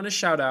 whoever you want to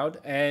shout out,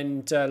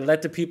 and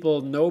let the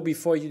people know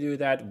before you do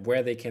that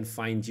where they can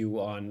find you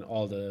on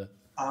all the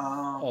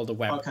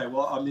web. Okay,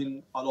 well, I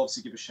mean, I'll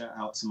obviously give a shout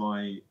out to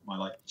my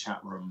like chat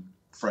room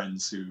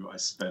friends who I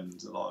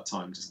spend a lot of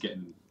time just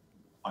getting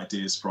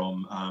ideas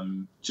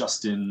from.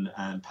 Justin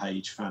and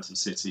Paige, Phantom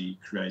City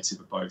Creative,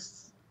 are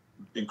both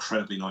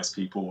incredibly nice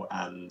people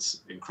and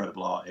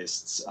incredible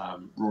artists.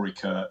 Rory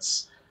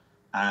Kurtz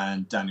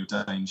and Daniel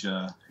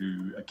Danger,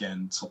 who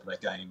again top of their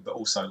game, but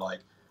also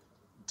like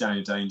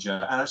Daniel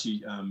Danger and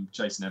actually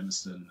Jason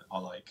Edmiston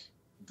are like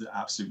the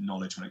absolute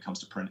knowledge when it comes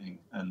to printing.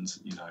 And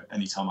you know,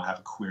 anytime I have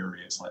a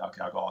query, it's like,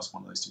 okay, I've got to ask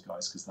one of those two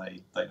guys because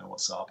they know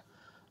what's up.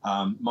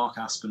 Mark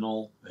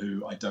Aspinall,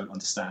 who I don't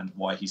understand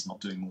why he's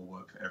not doing more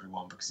work for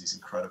everyone, because he's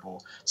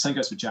incredible. Same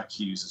goes for Jack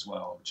Hughes as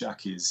well.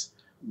 Jack is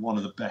one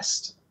of the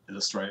best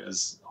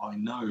illustrators I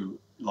know,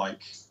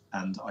 like,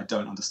 and I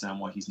don't understand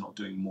why he's not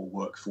doing more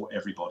work for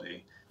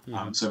everybody.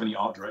 So if any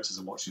art directors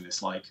are watching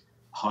this, like,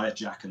 hire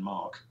Jack and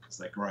Mark because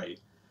they're great.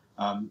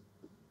 Other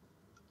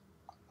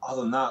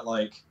than that,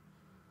 like,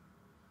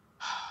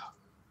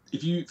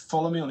 if you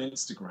follow me on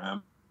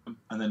Instagram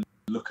and then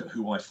look at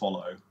who I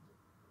follow,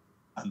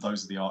 and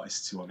those are the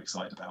artists who I'm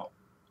excited about.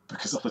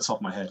 Because off the top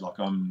of my head, like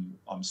I'm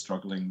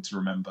struggling to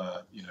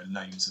remember, you know,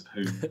 names of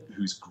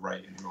who's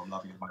great and who I'm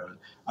loving at the moment.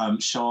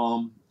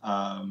 Charm,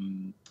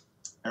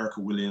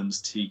 Erica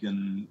Williams,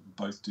 Tegan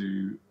both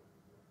do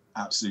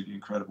absolutely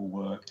incredible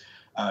work.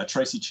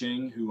 Tracy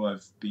Ching, who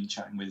I've been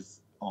chatting with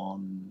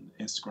on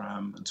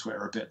Instagram and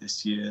Twitter a bit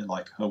this year,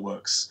 like her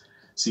works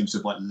seems to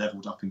have like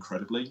leveled up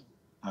incredibly,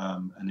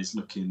 and is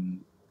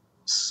looking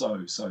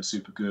so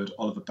super good.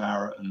 Oliver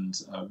Barrett and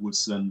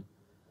Woodson.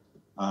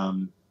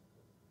 The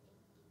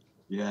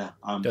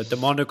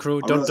Mondo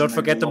Crew. Don't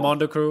forget the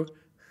Mondo Crew.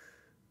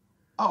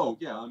 Oh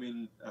yeah, I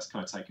mean that's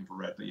kind of taken for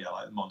read, but yeah,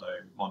 like the Mondo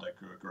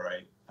Crew are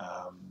great.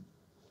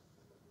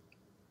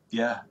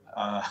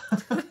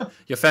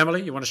 Your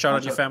family? You want to shout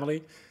out your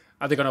family?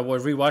 Are they gonna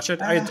rewatch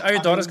it? Are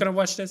your daughters gonna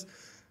watch this?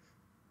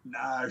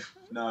 No.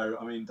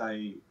 I mean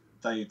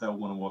they'll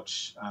want to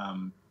watch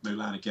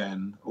Mulan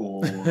again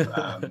or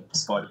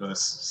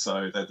Spider-Verse,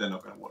 so they're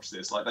not going to watch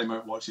this. Like they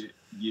might watch it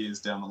years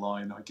down the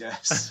line, I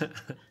guess.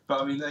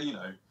 But I mean they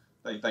know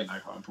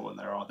how important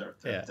they are.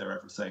 They're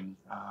everything.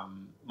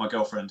 My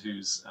girlfriend,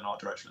 who's an art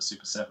director at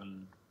Super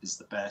 7, is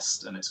the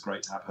best, and it's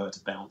great to have her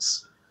to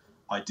bounce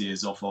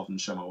ideas off of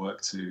and show my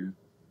work to.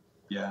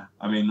 Yeah,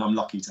 I mean, I'm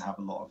lucky to have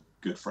a lot of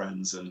good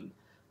friends and,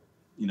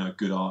 you know,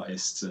 good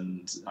artists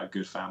and a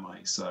good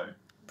family. So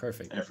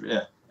perfect.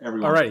 Everyone.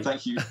 All right.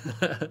 Thank you.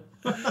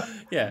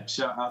 Yeah.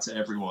 Shout out to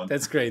everyone.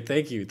 That's great.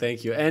 Thank you.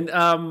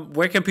 And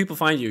where can people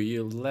find you?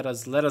 You let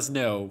us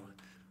know.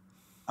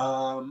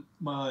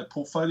 My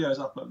portfolio is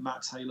up at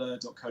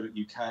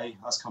matttaylor.co.uk.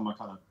 That's kind of my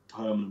kind of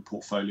permanent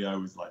portfolio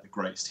with like the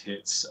greatest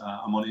hits.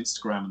 I'm on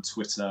Instagram and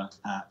Twitter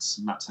at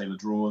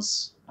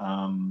matttaylordraws,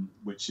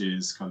 which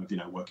is kind of, you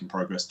know, work in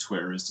progress.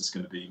 Twitter is just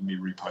going to be me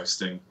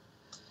reposting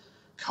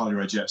Carly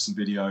Rae Jepsen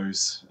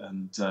videos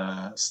and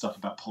stuff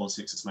about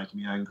politics that's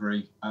making me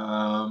angry.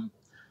 I'm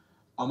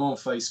on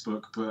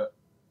Facebook, but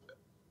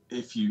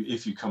if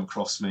you come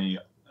across me,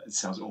 it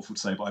sounds awful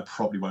to say, but I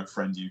probably won't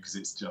friend you because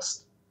it's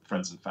just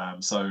friends and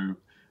fam. So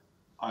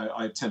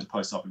I tend to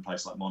post up in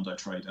places like Mondo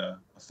Trader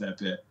a fair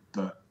bit,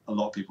 but a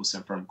lot of people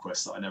send friend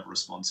requests that I never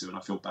respond to, and I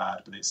feel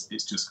bad, but it's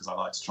just because I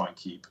like to try and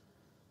keep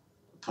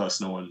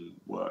personal and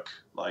work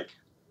like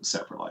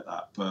separate like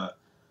that. But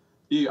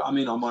yeah, I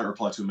mean, I might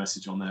reply to a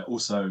message on there.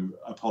 Also,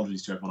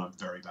 apologies to everyone, I'm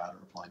very bad at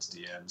replying to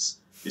DMs,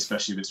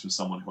 especially if it's from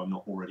someone who I'm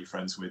not already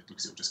friends with,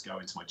 because it'll just go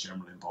into my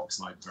general inbox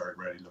and I very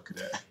rarely look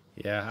at it.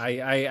 Yeah,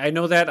 I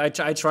know that.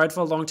 I tried for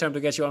a long time to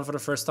get you on for the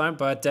first time,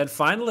 but then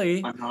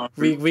finally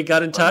we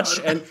got in touch,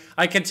 and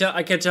I can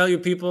tell you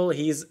people,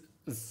 he's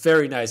a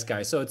very nice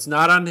guy. So it's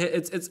not on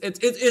it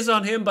is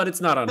on him, but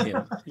it's not on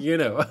him. You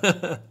know.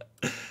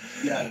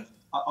 Yeah.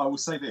 I will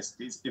say this,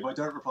 if I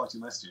don't reply to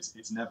messages,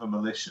 it's never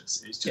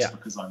malicious. It's just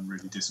because I'm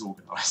really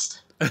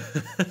disorganized.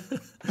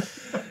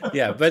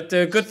 Yeah, but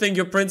the good thing,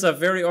 your prints are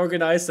very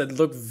organized and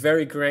look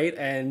very great,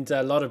 and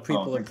a lot of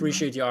people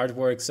appreciate your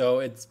artwork.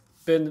 So it's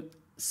been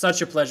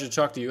such a pleasure to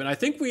talk to you. And I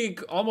think we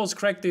almost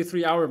cracked the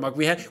 3-hour mark.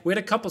 We had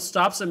a couple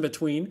stops in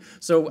between,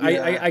 so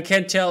I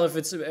can't tell if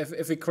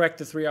we cracked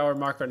the 3-hour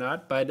mark or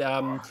not, but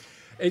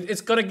it's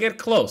gonna get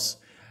close.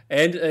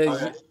 And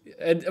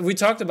and we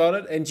talked about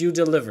it, and you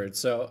delivered.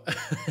 So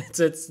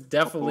it's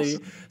definitely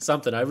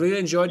something. I really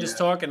enjoyed this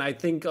talk, and I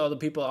think all the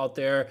people out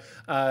there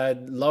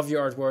love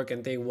your artwork,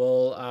 and they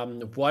will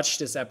watch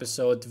this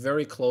episode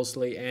very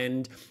closely.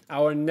 And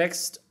our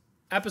next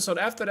episode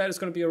after that is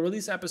going to be a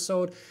release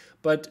episode,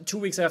 but 2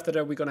 weeks after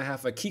that, we're going to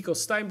have a Kiko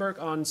Steinberg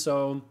on.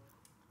 So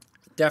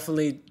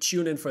definitely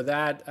tune in for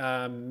that.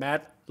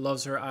 Matt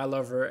loves her, I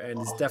love her, and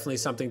it's definitely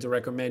something to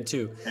recommend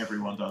too.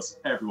 Everyone does.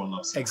 Everyone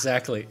loves her.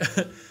 Exactly.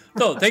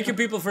 So thank you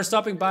people for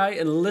stopping by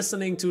and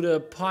listening to the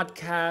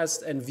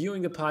podcast and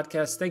viewing the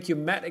podcast. Thank you,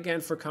 Matt,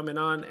 again for coming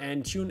on,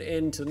 and tune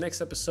in to the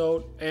next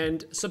episode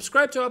and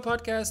subscribe to our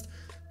podcast,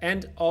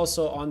 and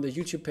also on the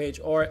YouTube page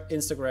or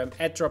Instagram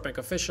at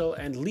DropCasT,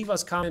 and leave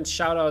us comments,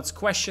 shout outs,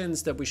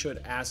 questions that we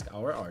should ask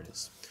our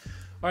artists.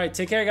 All right,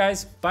 take care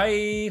guys.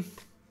 Bye.